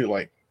know too.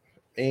 Like,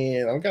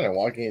 man, I'm kind of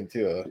walking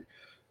into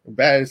a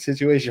bad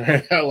situation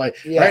right now. Like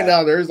Yeah. right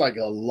now, there's like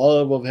a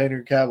love of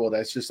Henry Cavill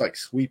that's just like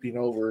sweeping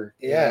over.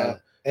 Yeah.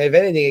 And if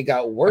anything, it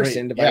got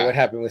worsened by yeah. what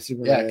happened with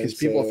Superman. Yeah, because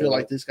people so- feel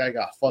like this guy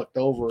got fucked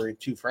over in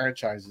 2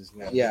 franchises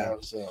now. Yeah. You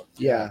know, so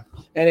Yeah.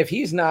 And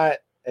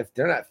if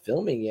they're not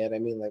filming yet, I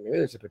mean, like maybe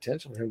there's a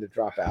potential for him to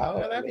drop out.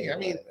 Yeah,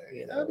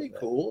 that'd be but-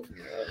 cool.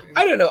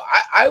 I don't know.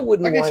 I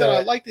wouldn't Like I want said,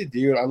 I to. like the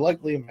dude. I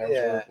like Liam Hemsworth,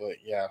 Yeah. but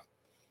yeah.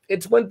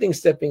 It's one thing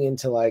stepping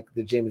into like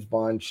the James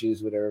Bond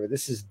shoes, whatever. But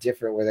this is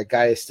different, where the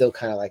guy is still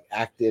kind of like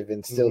active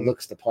and still Mhm.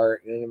 looks the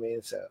part. You know what I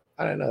mean? So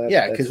I don't know.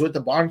 Yeah, because with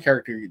the Bond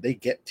character, they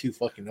get too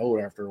fucking old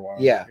after a while.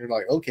 Yeah. You're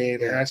like, okay,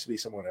 there Yeah. has to be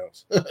someone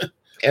else.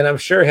 and I'm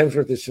sure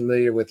Hemsworth is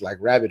familiar with like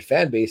rabid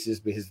fan bases,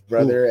 but his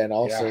brother, and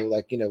also yeah.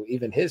 like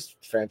even his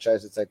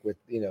franchise. It's like with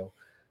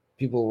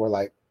people were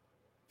like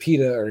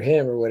PETA or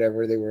him or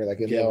whatever. They were like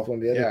in love with one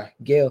of the other. Yeah.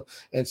 Gale.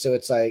 And so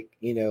it's like,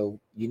 you know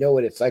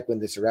what it's like when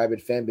this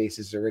rabid fan base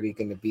is already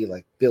going to be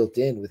like built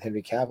in with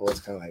Henry Cavill. It's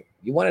kind of like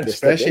you wanted to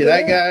step Especially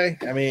into that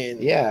guy. I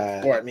mean,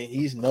 Yeah. Or I mean,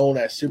 he's known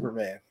as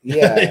Superman.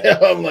 Yeah. You know,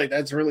 I'm like,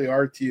 that's really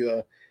hard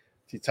to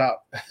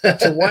top.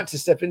 To want to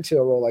step into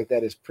a role like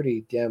that is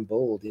pretty damn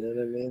bold. You know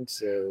what I mean?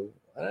 So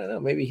I don't know.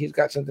 Maybe he's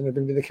got something to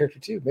bring to the character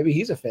too. Maybe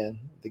he's a fan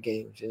of the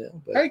games,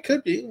 But It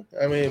could be.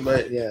 I mean,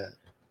 but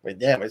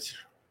damn,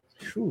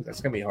 that's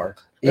gonna be hard.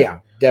 Yeah,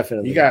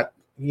 definitely. You got,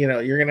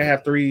 you're gonna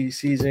have 3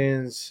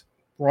 seasons,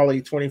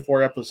 probably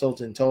 24 episodes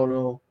in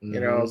total.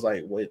 Mhm. It's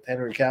like with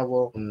Henry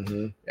Cavill.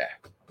 Mhm. Yeah.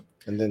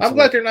 And then I'm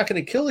glad they're not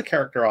gonna kill the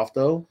character off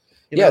though.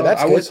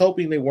 That's I good. was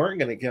hoping they weren't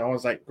gonna kill. I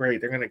was like,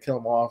 great, they're gonna kill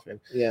him off. And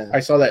Yeah. I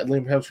saw that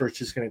Liam Hemsworth's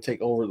just gonna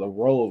take over the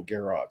role of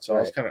Geralt. So I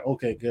was Right. kind of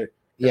okay, good.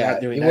 They're Yeah.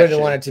 not doing You that wouldn't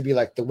shit. want it to be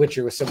like The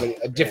Witcher with somebody,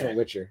 a different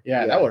Witcher.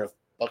 Yeah, that would have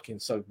fucking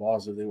sucked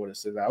balls if they would have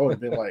said that. I would have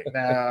been like,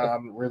 nah,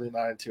 I'm really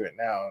not into it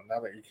now.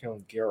 Now that you're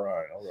killing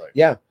Geralt, I was like,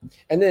 Yeah.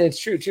 And then it's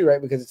true too,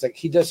 right? Because it's like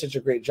he does such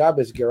a great job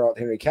as Geralt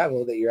Henry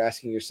Cavill that you're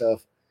asking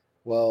yourself,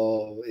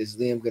 well, is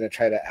Liam going to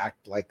try to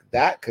act like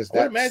that? Because I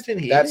would imagine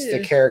he that's the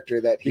is. character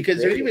that he because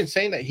they're created. even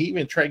saying that he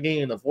even tried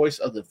getting the voice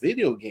of the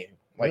video game.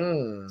 Like,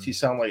 to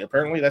sound like,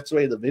 apparently that's the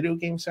way the video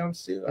game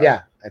sounds too.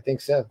 Yeah, I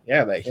think so.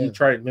 Yeah, that he Yeah.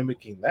 tried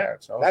mimicking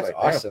that. So I was That's like,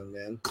 damn. awesome,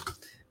 man.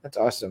 That's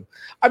awesome.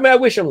 I mean, I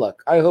wish him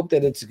luck. I hope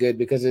that it's good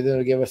because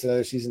it'll give us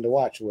another season to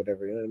watch or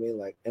whatever. You know what I mean?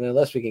 Like, and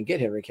unless we can get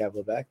Henry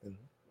Cavill back, then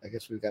I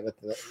guess we've got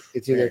nothing.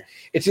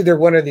 It's either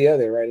one or the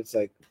other, right? It's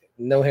like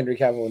no Henry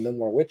Cavill and no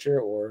more Witcher,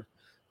 or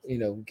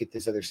get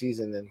this other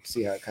season and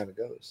see how it kind of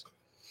goes.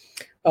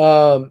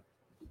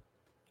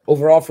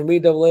 Overall, for me,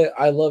 AA,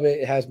 I love it.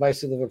 It has my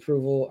seal of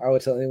approval. I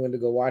would tell anyone to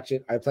go watch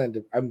it.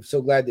 I'm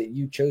so glad that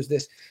you chose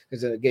this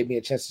because it gave me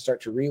a chance to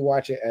start to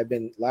rewatch it. I've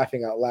been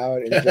laughing out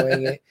loud,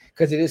 enjoying it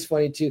because it is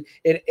funny too.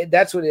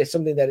 That's what it's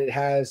something that it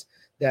has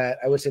that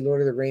I would say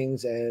Lord of the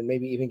Rings and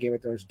maybe even Game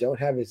of Thrones don't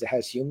have, is it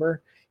has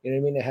humor. You know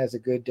what I mean? It has a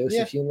good dose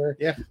of humor.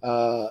 Yeah.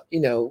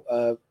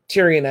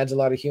 Tyrion adds a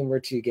lot of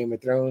humor to Game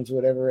of Thrones,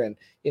 whatever. And,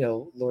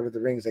 Lord of the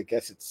Rings, I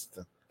guess it's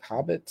the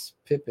Hobbits,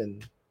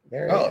 Pippin,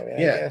 Mary. Oh,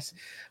 I yeah. guess.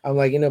 I'm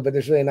like, but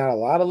there's really not a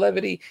lot of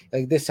levity.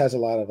 Like this has a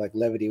lot of like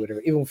levity,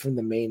 whatever, even from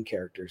the main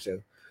character.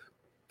 So,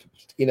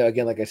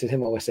 again, like I said,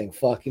 him always saying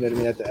fuck, you know what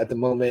I mean? At the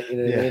moment, you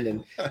know what I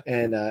mean?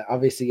 And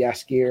obviously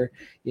Yaskir,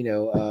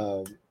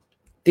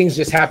 things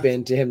just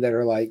happen to him that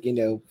are like,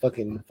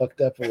 fucking fucked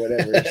up or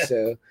whatever.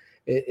 So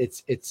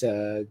it's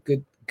a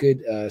good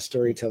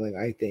storytelling,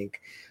 I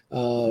think.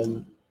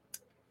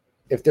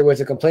 If there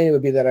was a complaint, it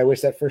would be that I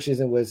wish that first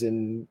season was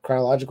in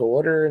chronological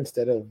order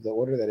instead of the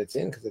order that it's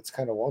in, because it's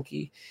kind of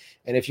wonky.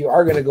 And if you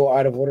are going to go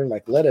out of order,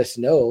 like let us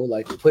know,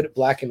 like put it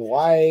black and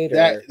white.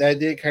 That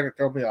did kind of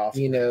throw me off.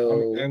 You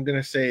I'm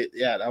gonna say,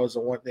 that was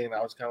the one thing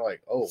I was kind of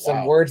like, oh, some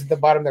wow. words at the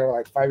bottom that are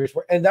like 5 years,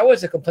 and that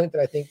was a complaint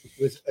that I think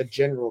was a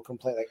general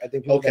complaint. Like I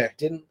think people that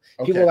didn't,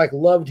 people like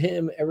loved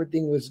him,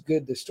 everything was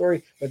good, the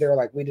story, but they were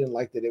like, we didn't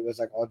like that it was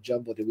like all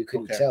jumbled and we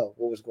couldn't tell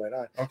what was going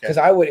on. Because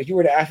I would, if you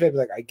were to ask me, I'd be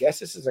like, I guess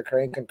this is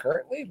occurring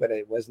concurrently, but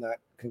it was not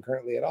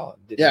concurrently at all.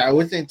 I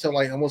would think until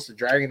like almost the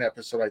dragon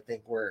episode, I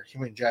think, where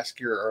him and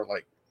Jaskier are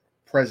like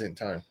present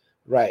time.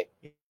 Right.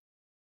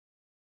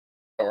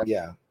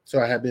 Yeah.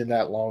 So it had been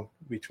that long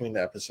between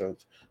the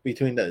episodes,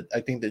 between I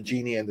think the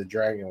genie and the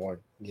dragon one.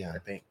 Yeah, I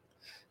think.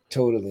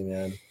 Totally,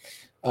 man.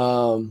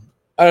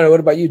 I don't know. What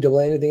about you? Double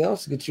anything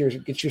else? Get your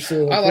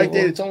seal. I liked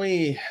it. It's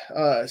only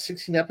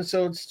 16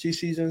 episodes, 2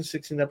 seasons,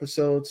 16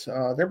 episodes.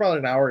 They're about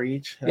an hour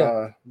each.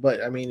 Yeah.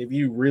 But I mean, if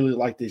you really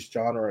like this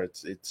genre,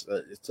 it's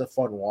a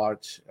fun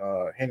watch.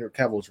 Henry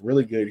Cavill's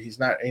really good. He's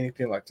not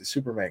anything like the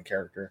Superman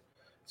character,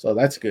 so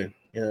that's good.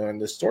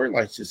 And the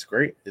storyline's just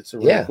great. It's a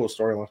really cool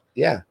storyline.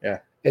 Yeah. Yeah.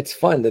 It's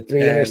fun. The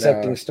 3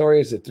 intersecting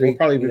stories, the 3 we'll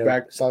probably be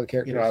back. Solid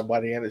characters. By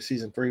the end of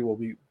season 3, we'll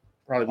be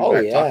probably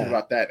back talking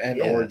about that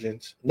and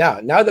Origins. Now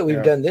that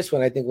we've done this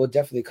one, I think we'll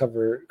definitely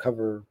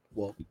cover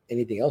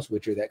anything else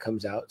Witcher that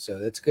comes out. So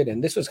that's good.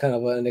 And this was kind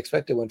of an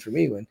unexpected one for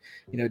me when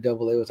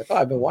Double A was like, oh,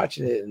 I've been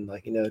watching it, and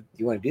like, do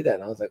you want to do that?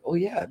 And I was like, oh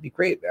yeah, it'd be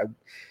great.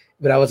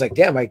 But I was like,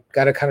 damn, I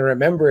gotta kind of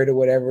remember it or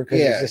whatever, because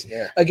it's just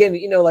again,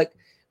 like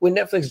when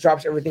Netflix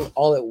drops everything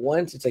all at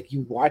once, it's like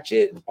you watch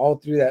it all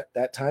through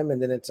that time, and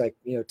then it's like,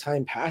 you know,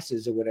 time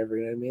passes or whatever.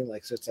 You know what I mean?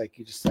 Like, so it's like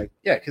you just like,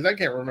 Yeah, because I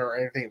can't remember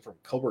anything from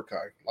Cobra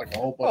Kai. Like a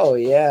whole bunch. oh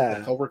of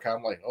yeah, Cobra Kai.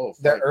 I'm like, oh,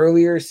 the fuck.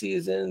 earlier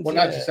seasons. Well,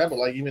 yeah. not just that, but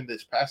like even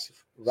this past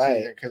Right.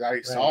 season, because I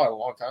saw it a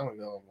long time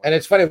ago. I'm like, And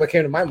it's funny, what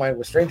came to my mind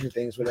was Stranger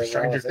Things. Whenever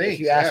Stranger if Things,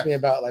 you ask yeah. me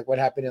about like what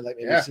happened in like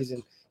maybe Yeah.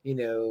 season, you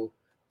know,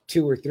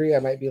 2 or 3, I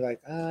might be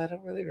like, I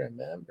don't really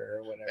remember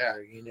or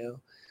whatever, you know.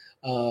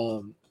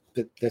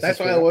 But that's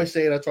why I always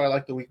say that's why I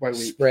like the week by week.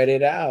 spread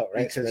it out,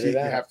 right? Because Spread you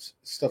it out. have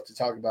stuff to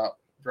talk about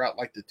throughout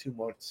like the 2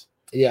 months.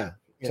 Yeah,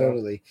 you know?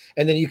 totally.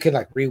 And then you can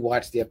like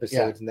rewatch the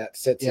episodes, and that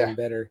sets in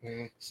better.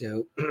 Mhm.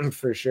 So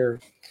for sure.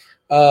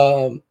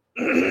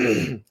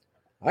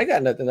 I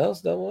got nothing else,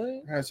 though.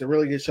 Boy. Yeah, it's a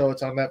really good show.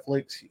 It's on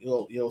Netflix.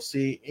 You'll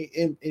see.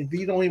 And if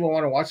you don't even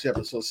want to watch the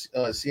episodes,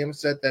 CM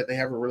said that they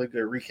have a really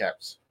good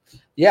recaps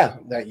Yeah,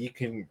 that you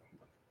can,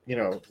 you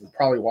know,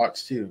 probably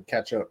watch too,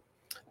 catch up.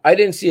 I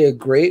didn't see a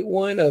great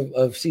one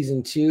of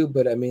season 2,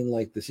 but I mean,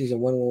 like the season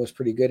 1 was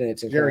pretty good, and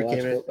it's in Jerry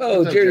chronological. came in. Oh,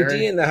 What's up, Jerry Jerry?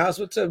 D in the house.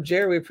 What's up,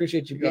 Jerry? We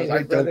appreciate you being Because I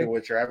here, brother. dug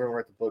with you. I haven't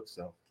read the books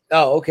though.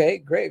 Oh, okay,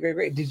 great.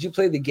 Did you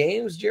play the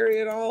games, Jerry,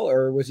 at all,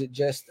 or was it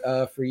just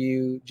for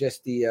you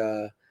just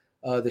the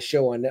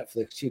show on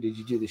Netflix too? Did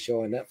you do the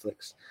show on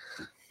Netflix?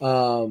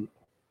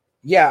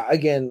 Yeah,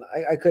 again,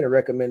 I couldn't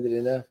recommend it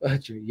enough.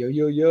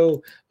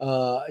 Yo.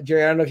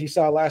 Jerry, I don't know if you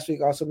saw last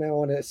week. Also, man, I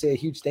want to say a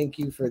huge thank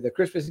you for the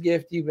Christmas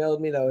gift you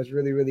mailed me. That was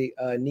really, really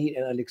neat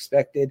and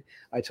unexpected.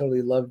 I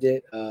totally loved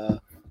it.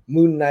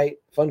 Moon Knight,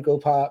 Funko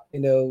Pop, you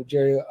know,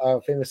 Jerry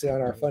famously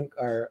on our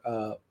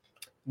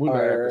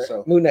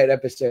Moon Knight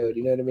episode,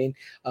 you know what I mean?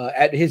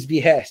 At his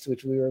behest,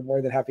 which we were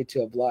more than happy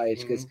to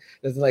oblige, because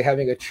there's like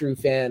having a true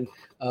fan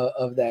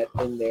of that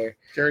in there.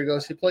 Jerry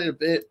goes, he played a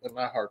bit, but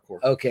not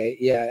hardcore. Okay,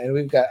 yeah,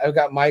 and I've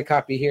got my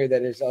copy here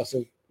that is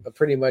also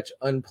pretty much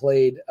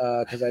unplayed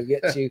because I've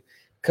yet to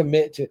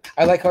commit to.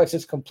 I like how it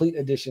says complete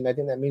edition. I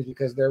think that means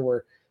because there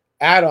were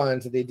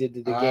add-ons that they did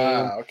to the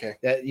game. Okay.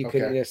 That you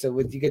could, you know, so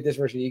with you get this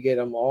version, you get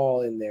them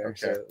all in there.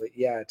 Okay. So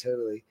yeah,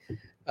 totally.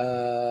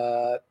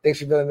 Thanks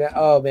for being that.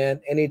 Oh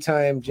man,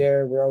 anytime,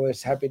 Jared. We're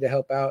always happy to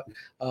help out.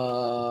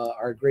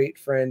 Our great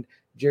friend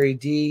Jerry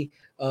D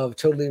of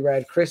Totally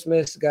Rad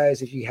Christmas,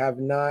 guys. If you have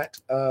not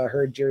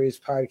heard Jerry's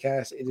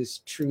podcast, it is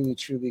truly,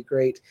 truly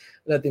great.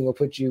 Nothing will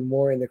put you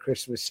more in the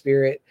Christmas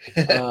spirit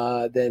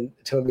than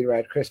Totally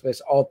Rad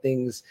Christmas. All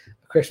things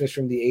Christmas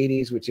from the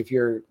 80s, which if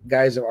you're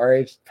guys of our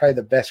age, probably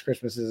the best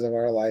Christmases of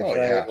our life,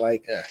 right?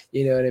 Like,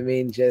 you know what I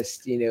mean?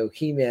 Just, you know,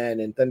 He-Man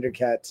and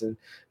Thundercats and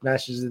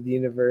Masters of the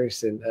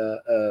Universe and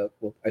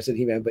well, I said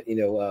He-Man, but you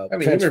know, I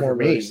mean, even for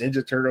me,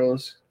 Ninja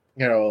Turtles,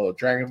 you know,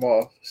 Dragon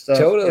Ball stuff.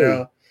 Totally. You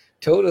know?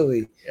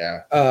 Totally.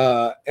 Yeah.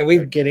 And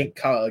we're getting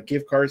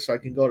gift cards so I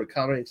can go to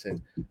comics and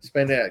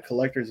spend it at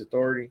Collector's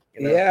Authority.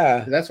 You know?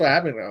 Yeah. That's what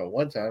happened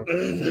one time.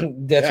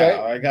 That's right.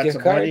 I got gift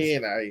some cards. money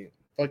and I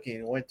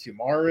fucking went to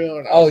Mario.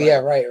 And I Oh was yeah,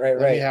 like, right.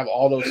 Let me have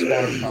all those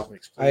Spawn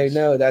comics, please. I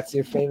know that's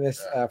your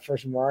famous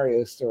first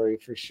Mario story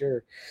for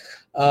sure.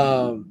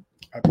 I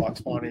bought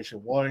Spawn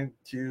Nation 1,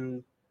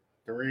 2,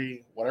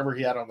 3, whatever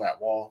he had on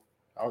that wall.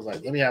 I was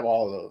like, let me have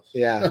all of those.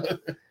 Yeah.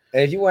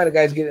 And if you want to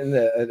guys get in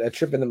a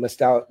trip in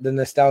the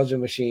nostalgia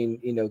machine,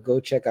 you know, go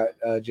check out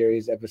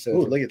Jerry's episode.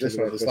 Ooh, look at this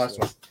one, this last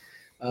one.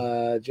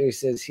 Jerry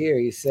says here,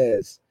 he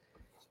says,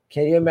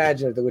 can you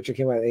imagine if The Witcher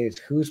came out in the 80s?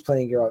 Who's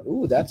playing Geralt?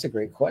 Ooh, that's a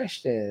great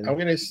question. I'm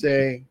gonna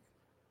say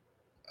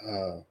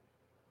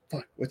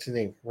what's his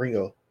name?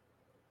 Ringo.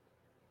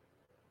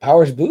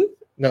 Powers Booth?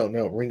 No,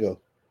 Ringo.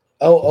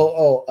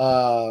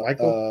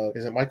 Michael.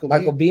 Is it Michael?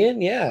 Michael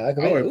Biehn? Yeah.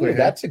 Ooh,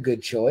 that's a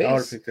good choice. I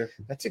would pick that.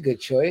 That's a good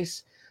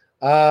choice.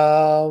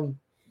 Dang,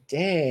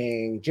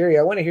 Jerry,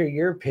 I want to hear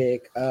your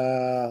pick.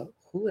 Who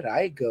would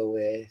I go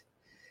with?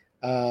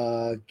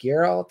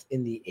 Geralt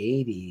in the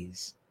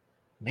 80s.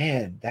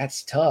 Man,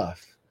 that's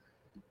tough.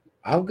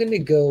 I'm gonna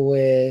go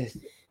with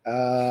you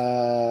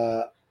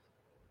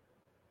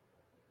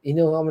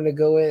know who I'm gonna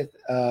go with?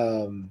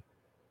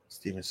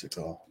 Steven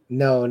Seagal.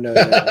 No.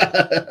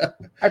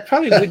 I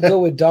probably would go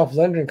with Dolph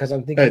Lundgren because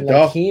I'm thinking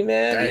like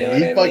He-Man. You know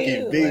he's what I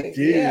fucking mean? big, like,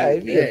 dude. Yeah,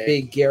 he'd be a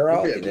big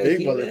Geralt. He'd be a big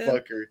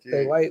motherfucker, dude.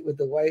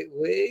 The white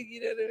wig.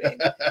 You know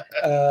what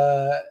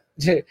I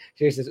mean?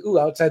 Jerry says, "Ooh,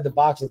 outside the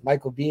box with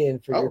Michael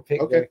Biehn for your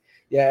pick." Okay. There.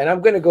 Yeah, and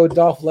I'm gonna go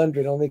Dolph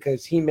Lundgren only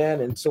because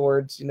He-Man and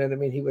swords. You know what I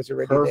mean? He was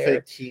already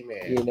Perfect there.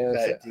 He-Man. You know,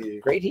 that so,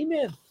 dude. great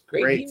He-Man.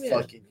 Great He-Man.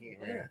 Fucking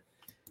He-Man.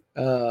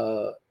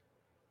 Oh,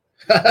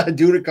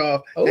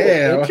 Dudikoff.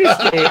 Damn.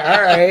 interesting.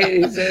 All right.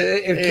 He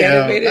said, if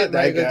Cannon made it,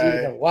 that guy.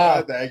 Dudikoff.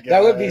 Wow,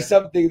 that would be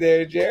something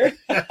there, Jared.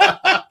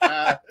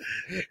 Classic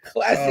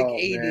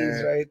 80s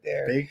man. right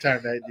there. Big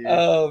time, that dude.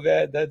 Oh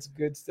man, that's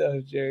good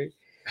stuff, Jerry.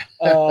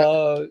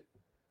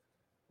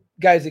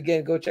 Guys,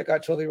 again, go check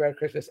out Totally Rad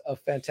Christmas, a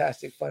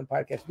fantastic, fun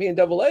podcast. Me and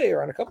Double A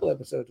are on a couple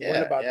episodes. One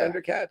about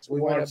Thundercats.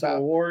 We won some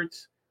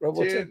awards.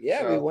 Robotech.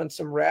 Yeah, we won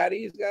some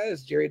raddies,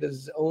 guys. Jerry does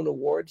his own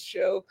awards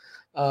show.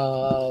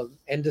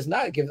 and does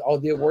not give all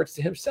the awards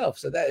to himself.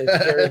 So that is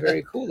very,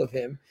 very cool of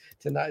him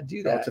to not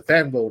do No, that. it's a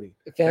fan voting.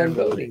 Fan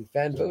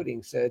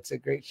voting. So it's a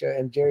great show.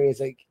 And Jerry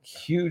is a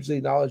hugely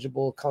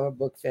knowledgeable comic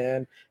book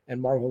fan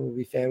and Marvel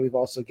movie fan. We've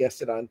also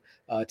guested on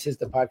Tis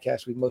the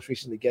Podcast. We most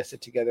recently guested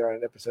together on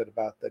an episode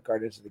about the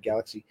Guardians of the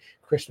Galaxy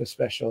Christmas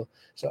special.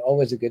 So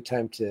always a good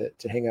time to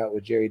hang out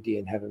with Jerry D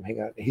and have him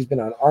hang out. He's been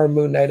on our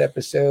Moon Knight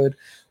episode.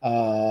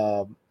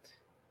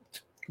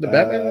 The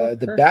Batman one?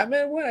 The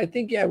Batman one, I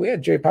think. Yeah, we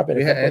had Jerry pop in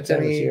a couple of times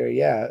Anthony here.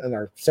 Yeah, in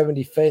our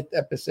 75th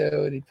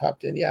episode, he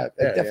popped in. Yeah,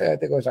 definitely. I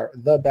think it was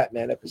the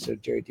Batman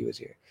episode. Jerry D was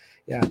here.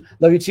 Yeah,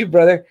 love you too,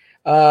 brother.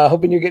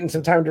 Hoping you're getting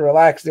some time to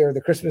relax there.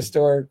 The Christmas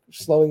store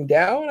slowing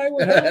down. I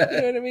would hope. You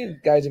know what I mean,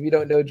 guys? If you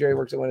don't know, Jerry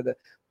works at one of the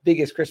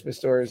biggest Christmas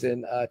stores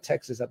in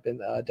Texas, up in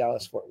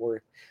Dallas Fort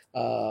Worth.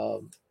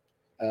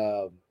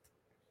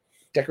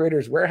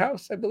 Decorators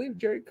Warehouse, I believe.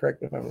 Jerry,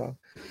 correct me if I'm wrong,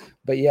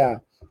 but yeah.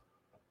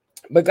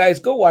 But guys,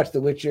 go watch The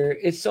Witcher.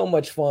 It's so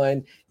much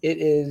fun. It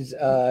is.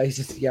 He's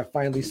just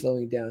finally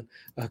slowing down.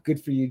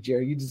 Good for you,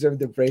 Jerry. You deserve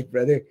the break,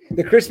 brother.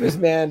 The Christmas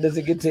man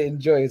doesn't get to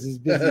enjoy his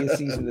busiest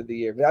season of the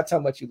year. But that's how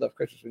much you love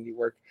Christmas when you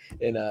work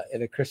in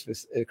a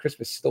Christmas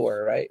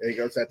store, right? There you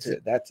go. That's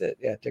it. That's it.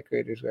 Yeah,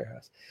 Decorators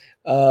Warehouse.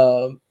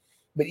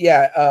 But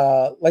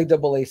yeah, like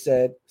Double A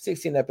said,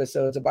 16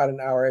 episodes, about an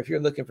hour. If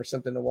you're looking for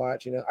something to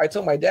watch, I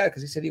told my dad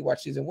because he said he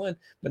watched season 1,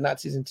 but not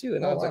season 2.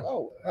 And I was like,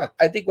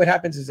 I think what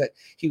happens is that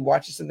he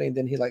watches something and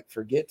then he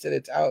forgets that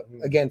it's out.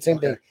 Again, same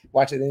thing.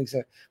 Watch it. Then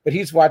but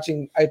he's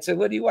watching. I said,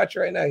 what do you watch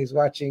right now? He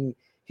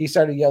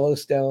started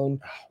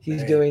Yellowstone.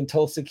 He's doing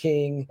Tulsa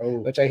King,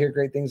 which I hear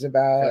great things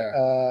about.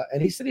 Yeah.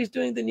 And he said he's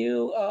doing the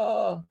new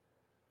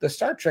the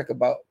Star Trek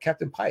about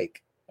Captain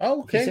Pike.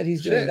 Oh, okay. He said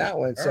he's doing that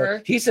one. So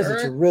right. He says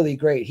it's really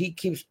great. He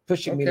keeps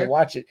pushing me to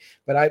watch it.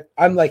 But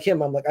I'm like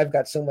him. I'm like, I've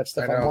got so much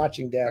stuff I'm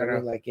watching, Dad.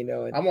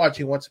 And I'm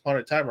watching Once Upon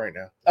a Time right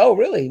now. Oh,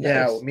 really?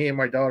 Nice. Yeah, me and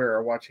my daughter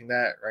are watching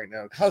that right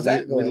now. How's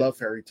that going? We love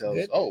fairy tales.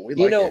 Good. Oh, we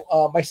like it.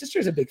 My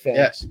sister's a big fan.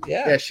 Yes.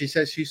 Yeah. Yeah, she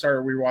says she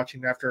started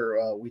rewatching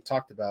after we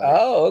talked about it.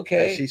 Oh,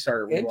 okay. And she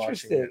started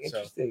rewatching it.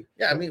 Interesting.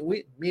 Yeah, I mean,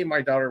 me and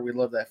my daughter, we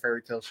love that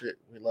fairy tale shit.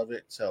 We love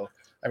it. So,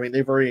 I mean,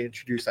 they've already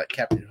introduced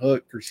Captain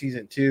Hook for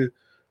season 2.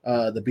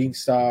 The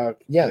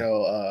Beanstalk,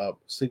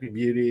 Sleeping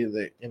Beauty,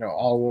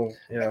 all of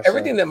them,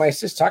 everything that my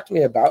sis talked to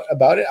me about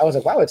it. I was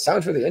like, wow, it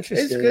sounds really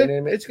interesting. It's good.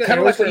 It's good.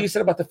 Kind of like what you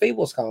said about the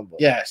Fables comic book.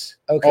 Yes.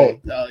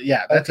 Okay.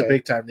 That's a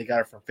big time. They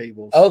got it from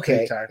Fables.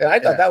 Okay. And I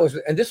thought that was,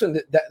 and this one,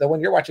 the one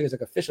you're watching is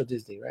like official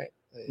Disney, right?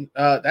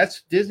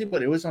 That's Disney,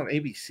 but it was on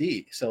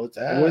ABC, so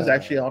it was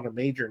actually on a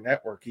major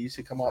network. It used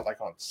to come out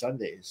on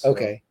Sundays. So.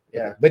 Okay.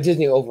 Yeah, but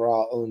Disney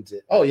overall owns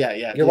it. Oh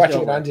yeah. You're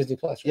watching it on Disney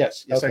Plus, right?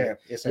 Yes, okay.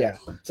 I am.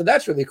 So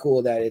that's really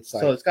cool that it's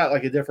so it's got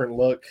a different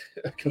look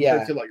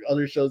compared to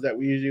other shows that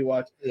we usually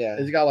watch. Yeah,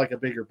 it's got a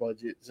bigger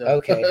budget. So.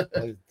 Okay,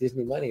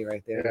 Disney money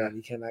right there. Yeah. Man.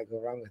 You cannot go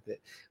wrong with it.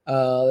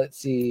 Let's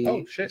see.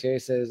 Oh shit! Jerry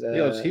says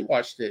he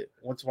watched it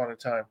Once Upon a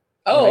Time.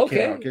 Oh,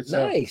 okay,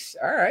 nice.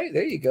 All right,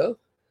 there you go.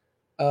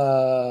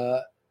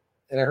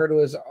 And I heard it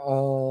was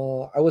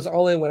I was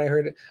all in when I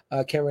heard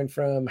Cameron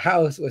from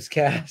House was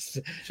cast.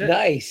 Shit.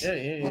 Nice.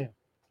 Yeah.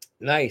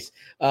 Nice.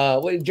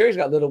 Well, Jerry's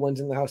got little ones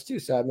in the house too,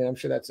 so I mean, I'm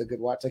sure that's a good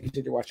watch. Like you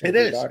said, you're watching. It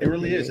is. It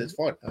really is. It's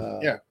fun.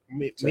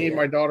 Me and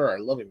my daughter are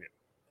loving it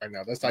right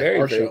now. That's very,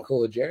 our very show.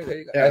 Cool, Jerry. There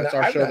you go. Yeah, that's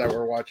our show that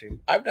we're watching.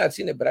 I've not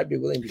seen it, but I'd be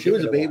willing to. She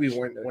was a baby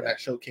when that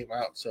show came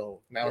out,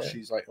 so now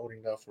she's old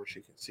enough where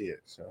she can see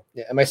it. So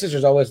yeah, and my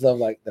sisters always love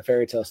the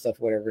fairy tale stuff,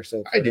 whatever.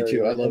 So I did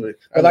too. I love it.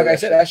 But like I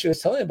said, as she was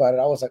telling me about it,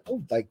 I was like,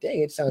 oh, dang,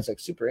 it sounds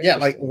super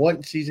interesting. Yeah,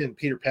 one season,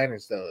 Peter Pan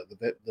is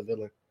the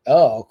villain.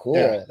 Oh, cool.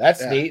 Yeah.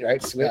 That's neat,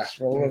 right? Switch,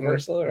 role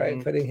reversal, right?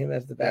 Mm-hmm. Putting him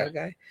as the bad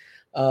guy.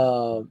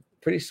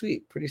 Pretty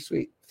sweet.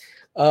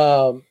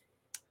 But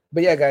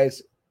yeah,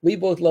 guys, we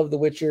both love The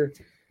Witcher.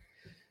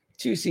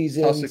 2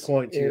 seasons. Toss a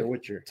coin to your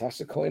Witcher. Toss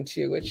a coin to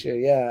your Witcher,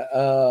 yeah.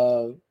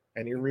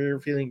 And you're really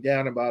feeling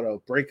down about a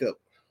breakup,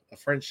 a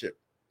friendship.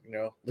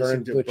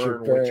 Burn Butcher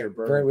Burn.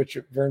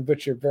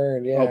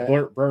 Yeah.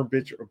 Oh, Burn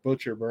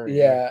Butcher Burn.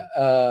 Yeah.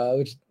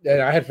 Which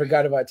and I had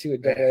forgot about too.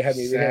 It definitely had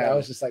me reading. I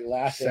was just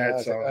laughing. I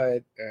was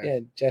like,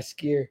 Jess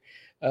Gear.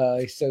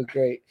 He's so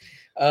great.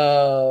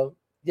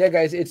 Yeah,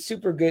 guys, it's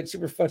super good,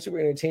 super fun, super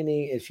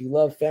entertaining. If you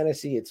love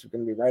fantasy, it's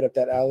going to be right up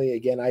that alley.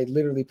 Again, I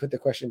literally put the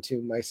question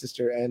to my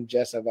sister and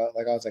Jess about,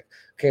 I was like,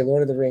 okay,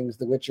 Lord of the Rings,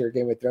 The Witcher,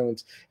 Game of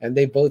Thrones. And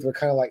they both were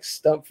kind of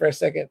stumped for a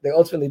second. They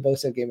ultimately both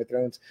said Game of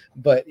Thrones,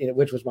 but,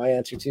 which was my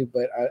answer too.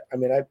 But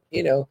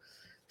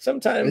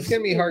sometimes it's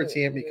going to be hard,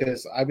 Sam,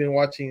 because I've been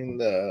watching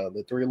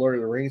the 3 Lord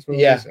of the Rings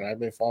movies, and I've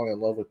been falling in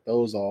love with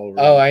those all over.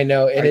 Oh, I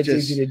know. And it's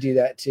easy to do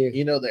that too.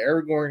 The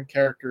Aragorn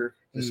character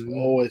just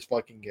always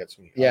fucking gets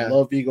me. Yeah. I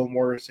love Viggo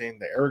Mortensen.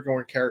 The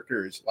Aragorn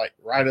character is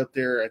right up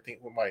there, I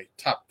think, with my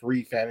top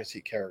 3 fantasy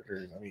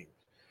characters. I mean,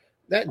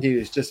 that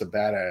dude is just a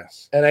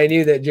badass. And I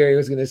knew that Jerry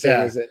was going to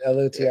say, is it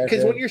LOTR?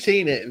 Because when you're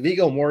seeing it,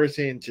 Viggo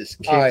Mortensen just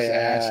kicks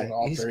ass in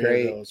all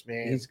 3 of those,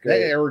 man. He's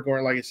great. That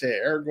Aragorn, like I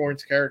said,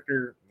 Aragorn's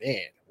character,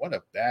 man, what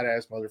a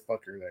badass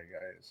motherfucker that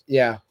guy is.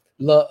 Yeah.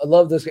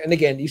 love those. And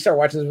again, you start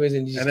watching those movies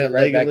and you just And get then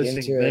right back Legolas and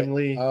into it.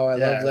 Gimli. Oh, I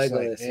Yeah, love it's like,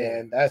 Legolas, man.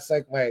 man. That's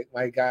like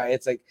my guy.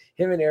 It's like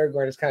him and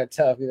Aragorn is kind of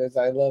tough because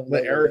I love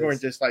But Legolas.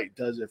 Aragorn just like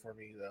does it for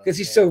me though. Because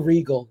he's man. so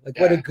regal. Like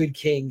what a Yeah. good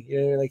king.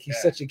 You know, like he's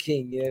Yeah. such a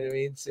king. You know what I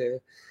mean? So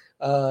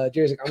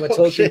Jerry's like, I'm a Oh,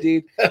 Tolkien shit.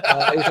 dude. He's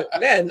like,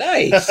 man,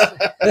 nice.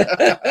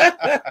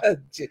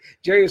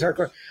 Jerry was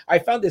hardcore. I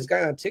found this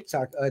guy on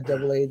TikTok,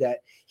 Double A, that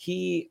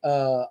he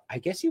I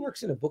guess he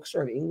works in a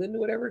bookstore in England or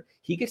whatever.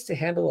 He gets to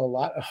handle a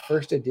lot of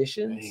first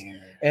editions.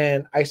 Man.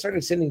 And I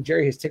started sending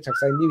Jerry his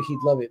TikToks. I knew he'd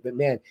love it, but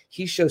man,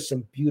 he shows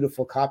some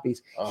beautiful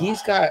copies.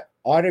 He's got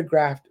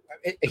autographed.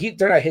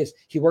 They're not his.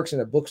 He works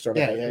in a bookstore.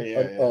 Yeah, like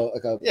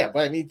yeah. Yeah, but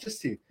I mean,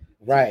 just to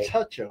right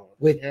touch on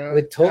with you know?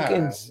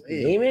 Tolkien's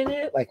Golly. name in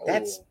it. Like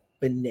that's Oh.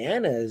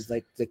 bananas.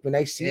 Like when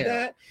I see Yeah.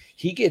 that,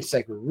 he gets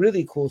like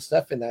really cool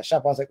stuff in that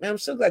shop. I was like, man, I'm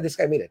so glad this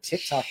guy made a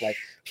TikTok. Like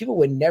people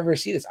would never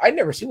see this. I'd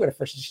never see what a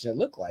first edition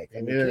look like.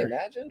 I Me mean, can you neither.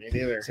 imagine? Me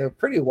neither. So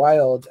pretty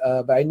wild,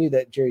 but I knew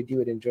that Jerry D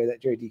would enjoy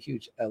that. Jerry D,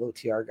 huge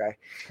LOTR guy,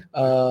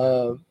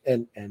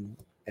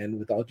 and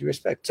with all due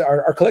respect, so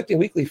our Collecting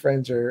Weekly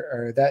friends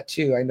are that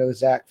too. I know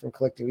Zach from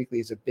Collecting Weekly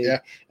is a big Yeah.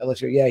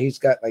 LOTR. Yeah, he's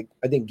got like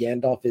I think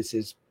Gandalf is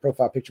his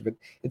profile picture, but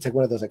it's like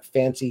one of those like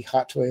fancy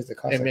hot toys that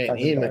cost And like man,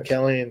 Ian $500.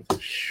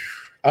 McKellen,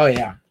 Oh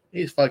yeah,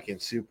 he's fucking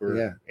super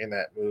Yeah. in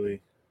that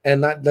movie.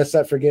 and let's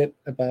not forget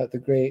about the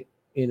great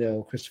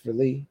Christopher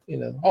Lee.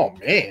 Oh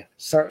man,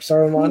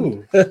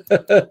 Saruman.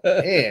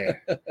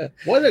 man,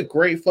 what a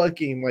great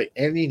fucking like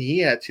ending he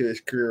had to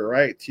his career,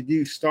 right? To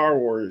do Star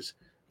Wars,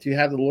 to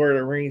have the Lord of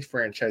the Rings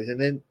franchise, and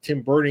then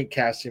Tim Burton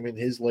cast him in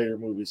his later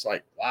movies.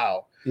 Like,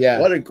 wow, Yeah,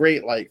 what a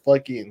great like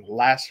fucking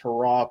last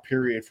hurrah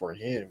period for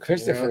him.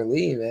 Christopher you know?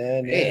 Lee,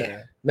 man. Yeah.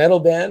 Man.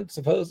 Metal band,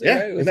 supposedly.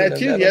 Yeah, right? Was and it that a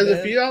too. He metal has a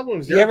band? few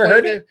albums. You They're ever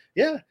heard playing it?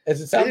 Yeah,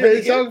 Does it sound yeah, pretty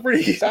it sounds good?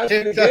 pretty. Sounds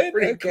pretty it sounds good.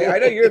 pretty Okay, cool. I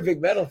know you're a big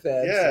metal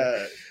fan. so-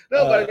 Yeah.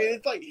 No, but I Uh, mean,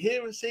 it's like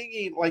him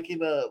singing like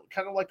in a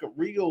kind of like a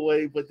regal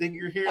way, but then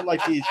you're hearing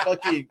like these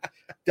fucking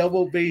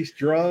double bass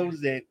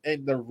drums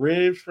and the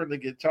riffs from the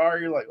guitar.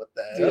 You're like, what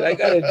the hell? Dude, I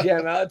gotta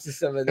jam out to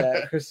some of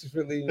that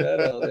Christopher Lee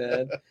metal,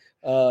 man.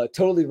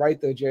 Totally right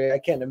though, Jerry. I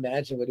can't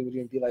imagine what it would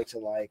even be like to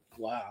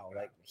wow,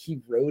 like he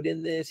wrote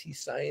in this, he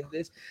signed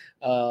this.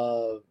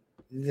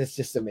 It's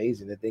just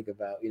amazing to think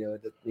about, when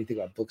you think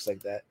about books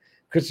like that.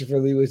 Christopher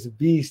Lee was a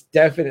beast,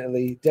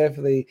 definitely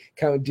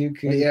Count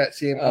Dooku. But yeah,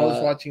 see, I was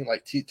Uh, watching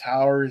like Two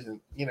Towers and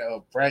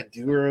Brad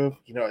Dourif,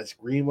 as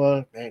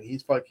Grima, man,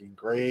 he's fucking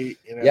great.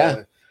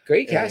 Yeah.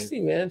 Great and-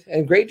 casting, man,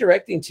 and great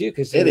directing too.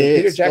 Because It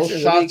Peter is. Jackson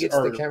Those really shots gets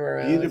are the camera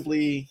around.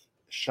 beautifully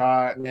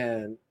shot.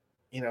 Man,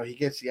 He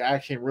gets the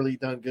action really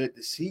done good.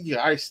 The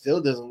CGI still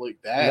doesn't look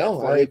bad.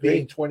 No, for I it agree.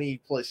 being 20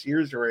 plus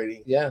years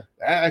already. yeah.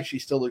 That actually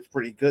still looks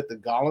pretty good. The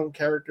Gollum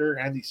character,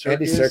 Andy Serkis,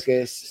 Andy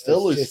Serkis still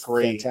is looks just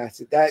great.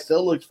 fantastic. That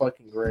still looks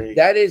fucking great.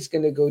 that is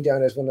going to go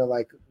down as one of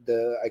like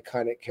the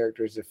iconic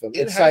characters of film. it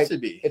It's has like to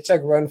be. it's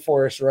like Run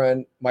Forrest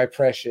Run, My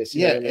Precious.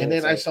 you know Yeah, what I mean? and then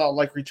It's I like- saw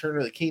like Return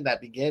of the King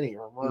that beginning,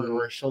 remember, Mhm.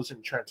 where it shows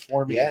him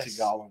transforming Yes,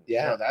 into Gollum.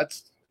 yeah.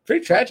 That's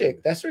pretty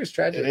tragic. That story's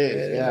tragic. It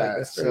is, man. yeah. Like,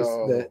 that story's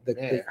So, the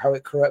man. how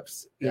it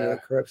corrupts. Yeah.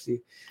 It corrupts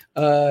you.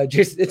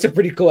 Just it's a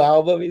pretty cool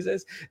album. He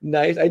says,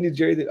 nice. I knew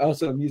Jerry,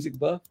 also a music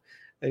buff,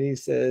 and he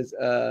says,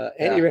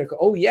 Andy Randall.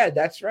 Oh yeah,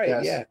 that's right.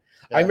 Yes. Yeah.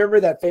 Yeah. I remember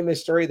that famous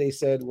story they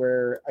said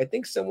where I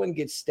think someone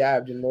gets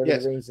stabbed in Lord of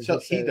yes. the Rings. And So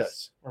he says,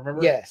 does.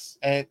 Remember? Yes.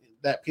 And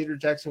that Peter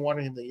Jackson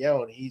wanted him to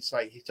yell, and he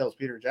tells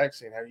Peter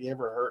Jackson, Have you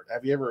ever heard,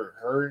 have you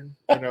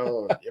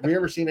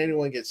ever seen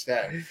anyone get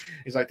stabbed?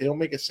 He's like, they don't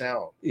make a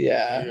sound.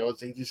 Yeah.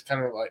 They just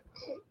kind of like,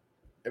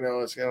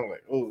 it's kind of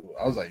like, oh,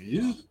 I was like,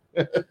 you?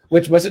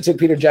 Which must have took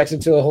Peter Jackson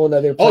to a whole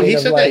nother Oh, plane he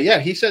of said like, that. Yeah,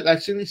 he said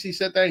as soon as he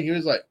said that, he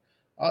was like,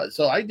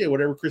 so I did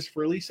whatever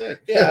Christopher Lee said.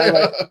 Yeah, I'm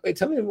like, wait,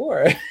 tell me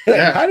more.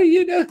 Yeah. How do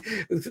you know?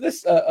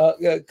 Let's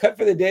cut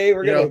for the day.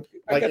 We're gonna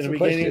I Like got in the some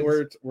beginning,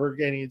 questions. we're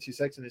getting into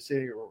Sex and the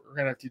City. We're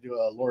gonna have to do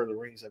a Lord of the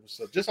Rings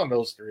episode just on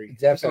those three.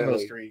 Just on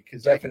those Definitely. three,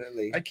 because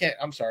Definitely. I can't.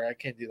 I'm sorry, I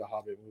can't do the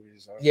Hobbit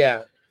movies. So.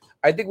 Yeah.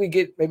 I think we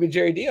get maybe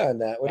Jerry D on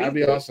that. What do That'd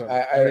you be think? awesome.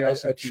 I, That'd be I-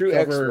 awesome a to true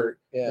cover expert.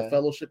 Yeah. The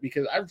Fellowship,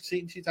 because I've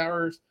seen Two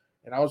Towers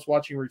and I was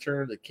watching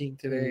Return of the King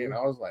today, and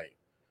I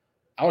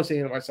was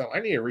thinking to myself, I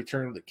need a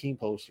Return of the King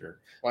poster.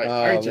 Like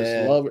I Oh, just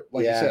man. love it.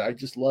 Like Yeah. I said, I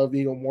just love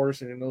Viggo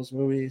Mortensen in those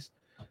movies.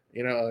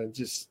 And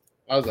just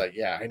I was like,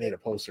 yeah, I need a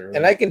poster.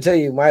 And I can tell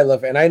you my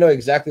love, and I know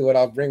exactly what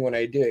I'll bring when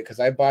I do it because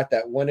I bought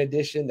that one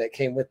edition that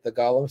came with the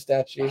Gollum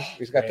statue. Oh,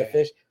 He's got the man.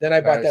 fish. Then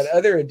I bought Nice. that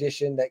other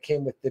edition that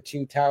came with the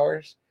two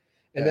towers,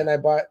 and Yeah. then I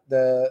bought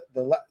the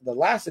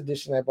last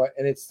edition I bought,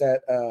 and it's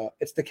that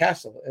it's the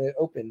castle, and it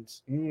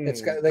opens.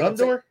 It's got like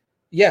it's Gondor. like-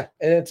 yeah,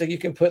 and it's like you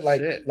can put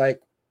Shit.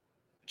 like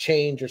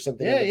change or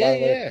something. Yeah, in the yeah,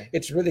 bottom of it. yeah.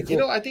 It's really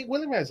cool. I think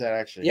William has that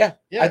actually. Yeah,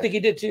 yeah. I think he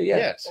did too. Yeah,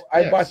 Yes,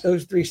 I yes. bought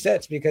those 3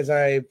 sets because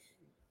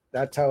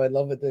that's how I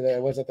love it that I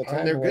was at the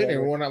time. They're or good.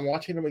 whatever. And when I'm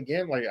watching them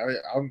again, like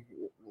I'm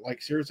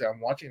like seriously,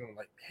 I'm watching them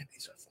like, man,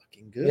 these are fucking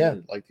fucking good. Yeah.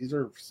 Like these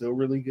are still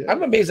really good.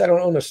 I'm amazed I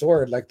don't own a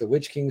sword like the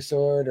Witch King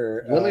sword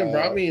or William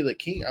brought me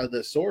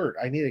the sword.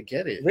 I need to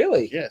get it.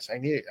 Really? Yes, I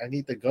need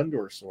the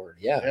Gundor sword.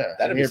 Yeah, I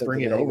that'd need be to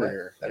bring it something to over hang up.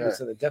 here. That'd Yeah. be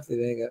something definitely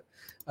to hang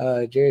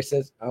up. Jerry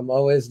says, I'm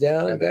always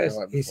down, I guys.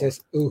 know that He before.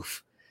 says,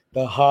 oof,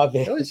 The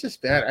Hobbit. It was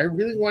just bad. I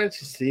really wanted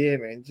to see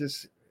it, and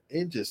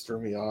it just threw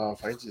me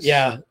off.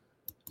 Yeah.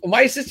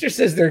 My sister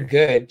says they're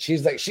good.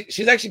 She's like,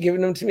 she's actually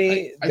giving them to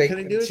me. I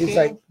couldn't do it. She's Tim.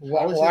 like,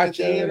 I was watch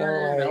in the it.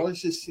 theater, and I Like, was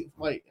just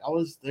like, I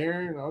was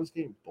there, and I was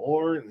getting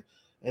bored,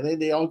 and then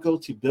they all go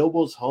to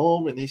Bilbo's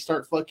home, and they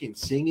start fucking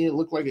singing. It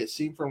looked like a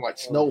scene from like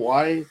Snow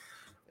White.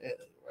 And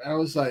I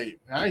was like,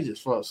 I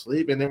just fell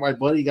asleep, and then my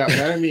buddy got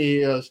mad at me.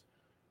 He goes,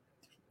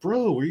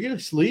 "Bro, were you gonna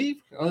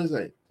sleep?" I was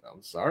like,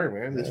 "I'm sorry,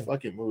 man. This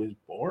fucking movie's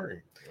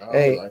boring." I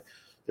was like,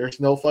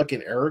 there's no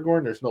fucking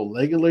Aragorn. There's no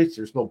Legolas.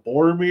 There's no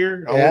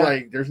Boromir. I was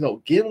like, there's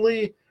no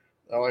Gimli.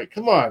 I'm like,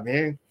 come on,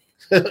 man.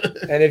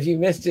 And if you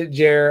missed it,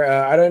 Jer,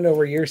 I don't know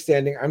where you're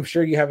standing. I'm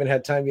sure you haven't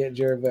had time yet,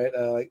 Jer, but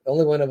like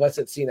only one of us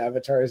that's seen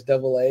Avatar is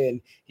Double A,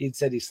 and he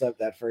said he slept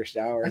that first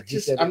hour.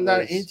 I'm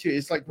not into it.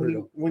 It's like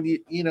when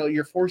you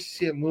you're forced to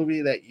see a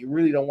movie that you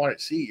really don't want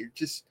to see.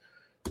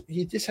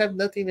 You just have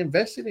nothing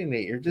invested in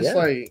it. You're just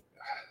like.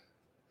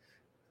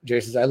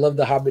 Jerry says, I love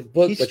the Hobbit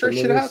book. He stretched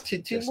it out to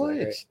 2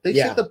 months. They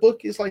said the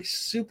book is like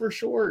super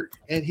short,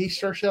 and he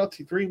stretched it out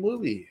to 3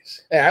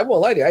 movies. Hey, I won't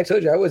lie to you. I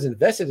told you I was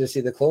invested to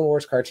see the Clone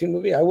Wars cartoon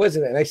movie. I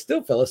wasn't, and I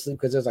still fell asleep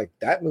because I was like,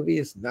 that movie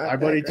is not. My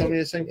buddy told me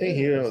the same thing.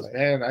 He goes,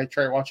 man, I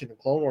tried watching the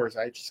Clone Wars.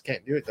 I just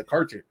can't do it. The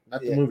cartoon, not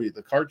the movie,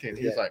 the cartoon.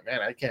 He was like,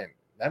 man, I can't.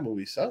 That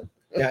movie sucked.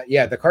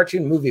 Yeah. The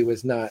cartoon movie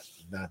was not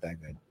that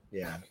good.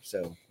 Yeah.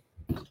 So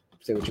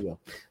say what you will.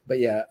 But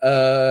yeah,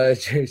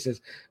 Jerry says,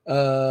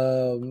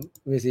 let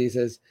me see. He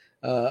says,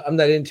 I'm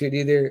not into it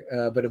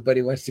either, but a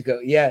buddy wants to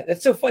go. Yeah,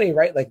 that's so funny,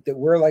 right? Like that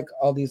we're like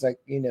all these, like,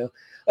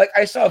 like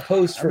I saw a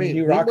post from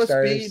New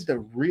Rockstars. We must be the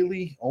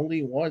really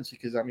only ones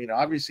because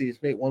obviously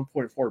it's made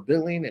 1.4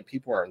 billion and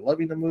people are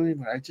loving the movie,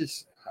 but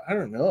I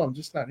don't know. I'm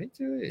just not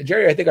into it.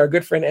 Jerry, I think our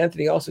good friend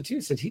Anthony also too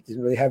said he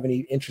didn't really have any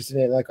interest in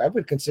it. Like I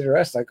would consider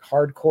us like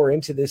hardcore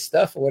into this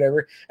stuff or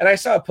whatever. And I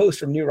saw a post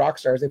from New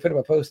Rockstars. They put up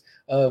a post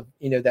of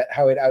that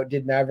how it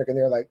outdid Maverick, and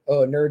they're like,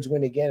 "Oh, nerds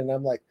win again." And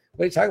I'm like,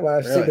 what are you talking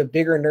about? I see the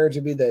bigger nerds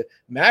would be the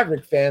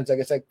Maverick fans. Like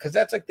it's like because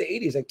that's like the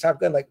 80s, like Top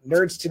Gun, like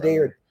nerds today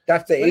are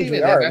that's the age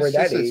we are. We're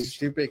that age.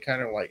 Stupid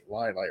kind of like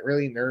line, like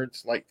really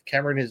nerds. Like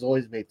Cameron has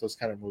always made those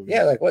kind of movies.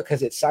 Yeah, like what?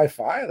 Because it's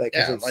sci-fi. Like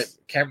it's like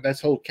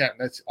that's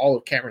all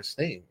of Cameron's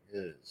thing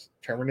is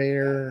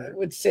Terminator. I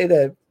would say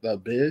that the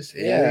Abyss.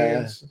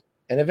 Aliens.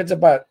 And if it's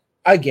about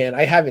again,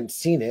 I haven't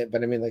seen it,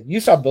 but I mean, like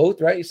you saw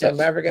both, right? You saw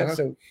Maverick, and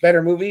so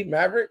better movie,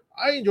 Maverick.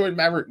 I enjoyed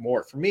Maverick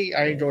more. For me,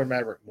 I enjoyed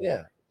Maverick more.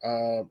 Yeah.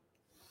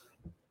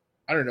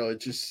 I don't know.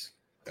 It's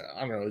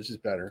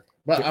just better.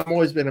 But I've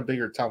always been a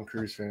bigger Tom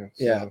Cruise fan.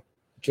 So. Yeah.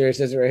 Jerry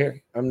says it right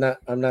here. I'm not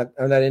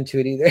into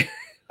it either.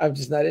 I'm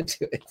just not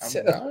into it.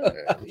 So,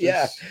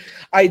 yeah.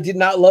 I did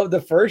not love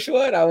the first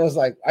one. I was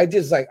like, I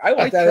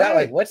walked out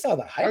like, what's all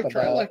the hype about?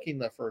 I tried liking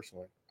the first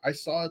one. I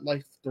saw it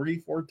like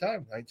 3-4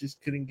 times. I just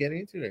couldn't get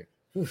into it.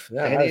 Those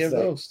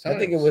I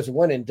think it was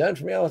one and done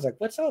for me. I was like,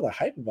 what's all the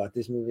hype about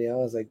this movie? I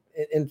was like,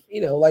 and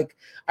like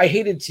I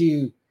hated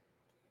to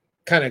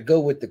kind of go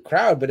with the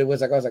crowd, but it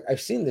was like I was like,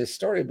 I've seen this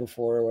story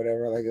before or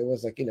whatever. Like it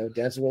was like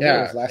Dances with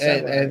Wolves last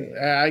time. And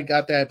I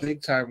got that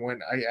big time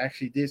when I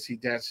actually did see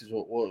Dances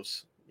with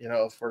Wolves,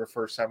 for the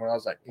first time when I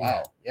was like,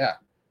 wow, yeah.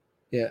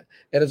 It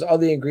has all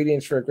the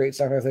ingredients for a great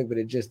sci-fi thing, but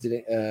it just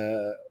didn't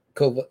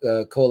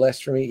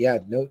coalesce for me. Yeah,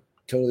 no,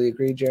 totally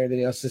agree, Jared.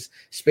 Anything else is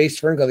Space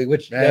Ferngully,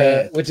 which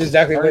is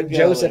exactly what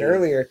Joe said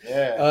earlier.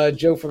 Yeah.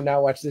 Joe from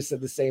Now Watch This said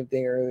the same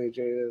thing earlier.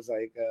 Joe was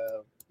like,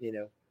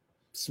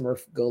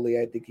 Smurf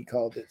goalie, I think he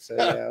called it. So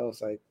yeah, I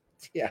was like,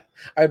 yeah,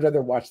 I'd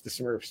rather watch the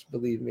Smurfs,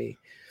 believe me.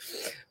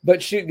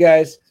 But shoot,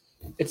 guys,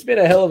 it's been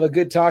a hell of a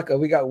good talk.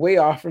 We got way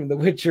off from The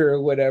Witcher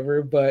or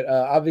whatever, but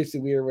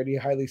obviously we already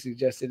highly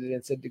suggested it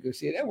and said to go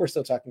see it, and we're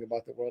still talking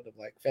about the world of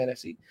like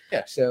fantasy.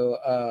 Yeah.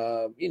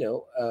 So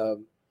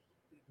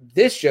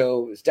this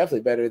show is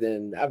definitely better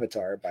than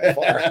Avatar by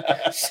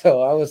far.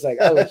 So I was like,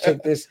 I would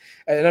take this,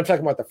 and I'm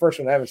talking about the first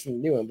one. I haven't seen the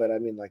new one, but I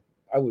mean, like,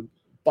 I would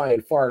by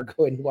and far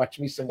go and watch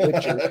me some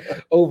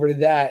Witcher over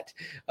that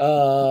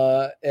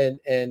and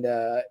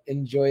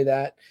enjoy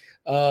that.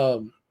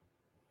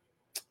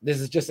 This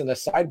is just an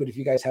aside, but if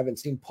you guys haven't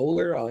seen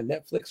Polar on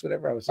Netflix,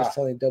 whatever, I was just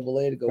telling Double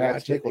A to go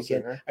watch it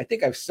again. Right? I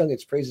think I've sung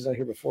its praises on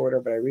here before,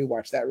 whatever, but I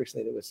rewatched that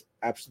recently and it was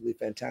absolutely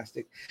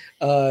fantastic.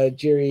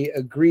 Jerry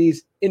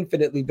agrees,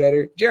 infinitely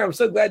better. Jerry, I'm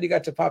so glad you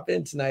got to pop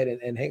in tonight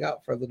and hang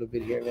out for a little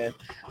bit here, man.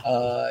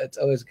 It's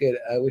always good.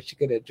 I wish you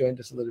could have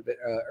joined us a little bit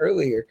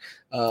earlier.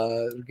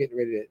 We're getting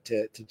ready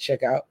to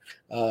check out.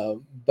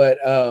 But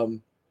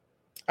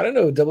I don't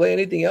know, Double A,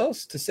 anything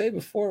else to say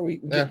before we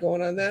get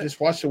going on that? Just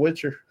watch The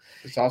Witcher.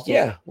 It's awesome.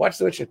 Yeah, watch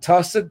The Witcher.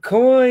 Toss a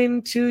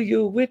coin to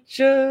your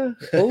Witcher,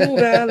 oh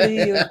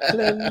valley of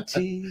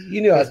plenty.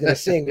 You knew I was going to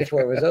sing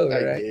before it was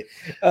over, right?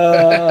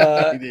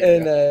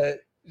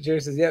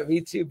 Jerry says, "Yeah,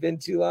 me too. Been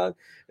too long."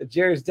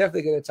 Jerry's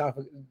definitely going to talk.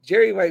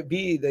 Jerry might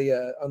be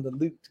the on the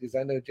loop because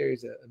I know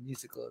Jerry's a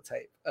musical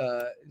type.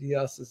 He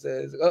also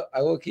says, "Oh,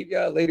 I will keep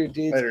y'all later,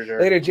 dudes.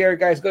 Later, Jerry.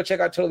 Guys, go check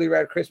out Totally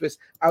Rad Christmas.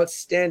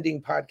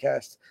 Outstanding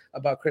podcast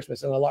about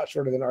Christmas and a lot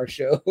shorter than our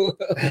show,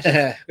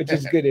 which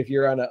is good if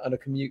you're on a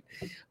commute."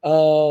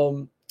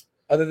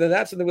 Other than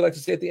that, something we like to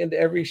say at the end of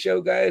every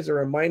show, guys, a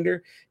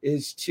reminder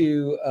is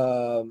to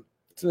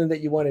something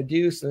that you want to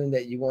do, something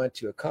that you want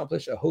to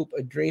accomplish, a hope,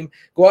 a dream.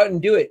 Go out and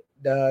do it.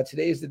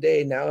 Today's the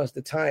day. Now is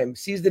the time.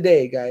 Seize the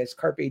day, guys.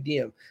 Carpe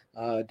diem.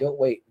 Don't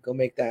wait. Go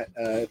make that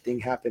thing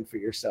happen for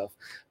yourself.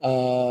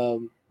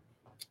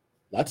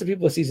 Lots of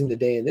people are seizing the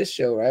day in this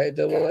show, right?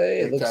 Double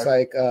A. It looks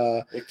like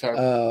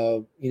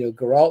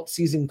Geralt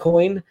seizing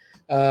coin.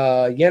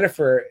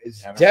 Yennefer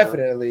is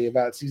definitely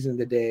about seizing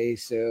the day,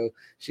 so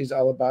she's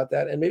all about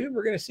that. And maybe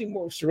we're gonna see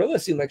more.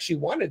 Cirilla seemed like she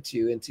wanted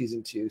to in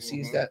season 2.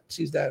 Sees that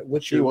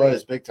Witcher. She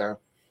was big time.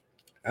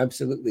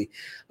 Absolutely.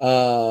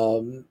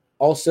 Also,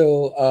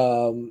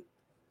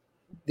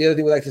 the other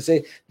thing we like to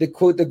say, the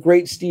quote, the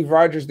great Steve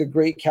Rogers, the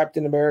great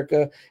Captain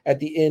America at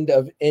the end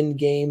of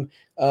Endgame,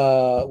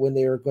 when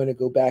they were going to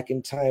go back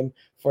in time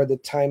for the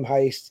time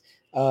heist,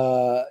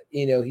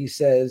 he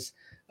says,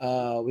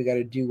 we got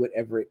to do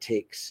whatever it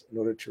takes in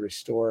order to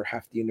restore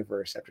half the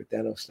universe after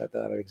Thanos snapped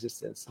out of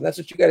existence. And that's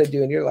what you got to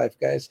do in your life,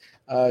 guys.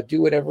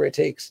 Do whatever it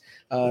takes.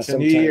 It's a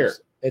new year.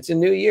 It's a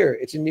new year.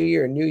 It's a new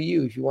year, new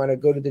you. If you want to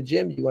go to the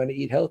gym, you want to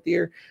eat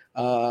healthier,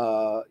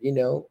 if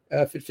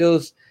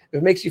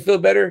it makes you feel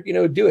better,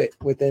 do it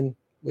within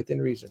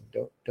reason.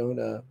 Don't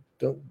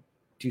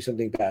do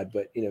something bad,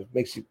 but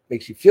makes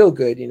you feel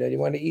good. You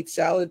want to eat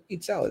salad,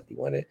 eat salad. You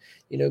want to,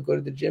 go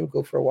to the gym,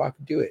 go for a walk,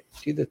 do it.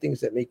 Do the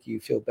things that make you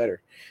feel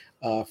better,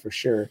 for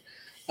sure.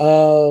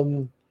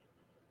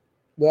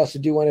 We also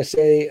do want to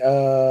say,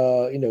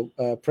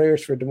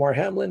 prayers for DeMar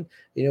Hamlin.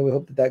 We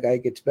hope that guy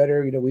gets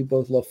better. We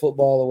both love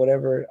football or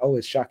whatever. Oh,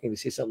 it's shocking to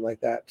see something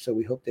like that. So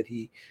we hope that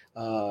he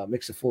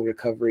makes a full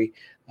recovery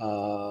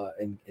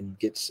and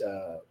gets,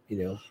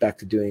 back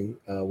to doing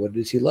what it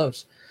is he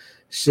loves.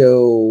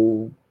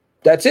 So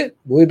that's it.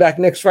 We'll be back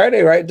next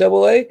Friday, right?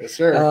 Double A. Yes,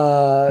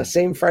 sir.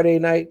 Same Friday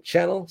night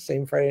channel,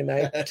 same Friday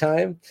night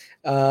time.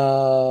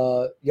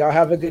 Y'all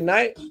have a good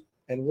night,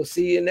 and we'll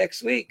see you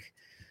next week.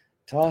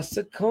 Toss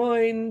a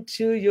coin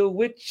to your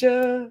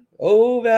Witcher. Oh,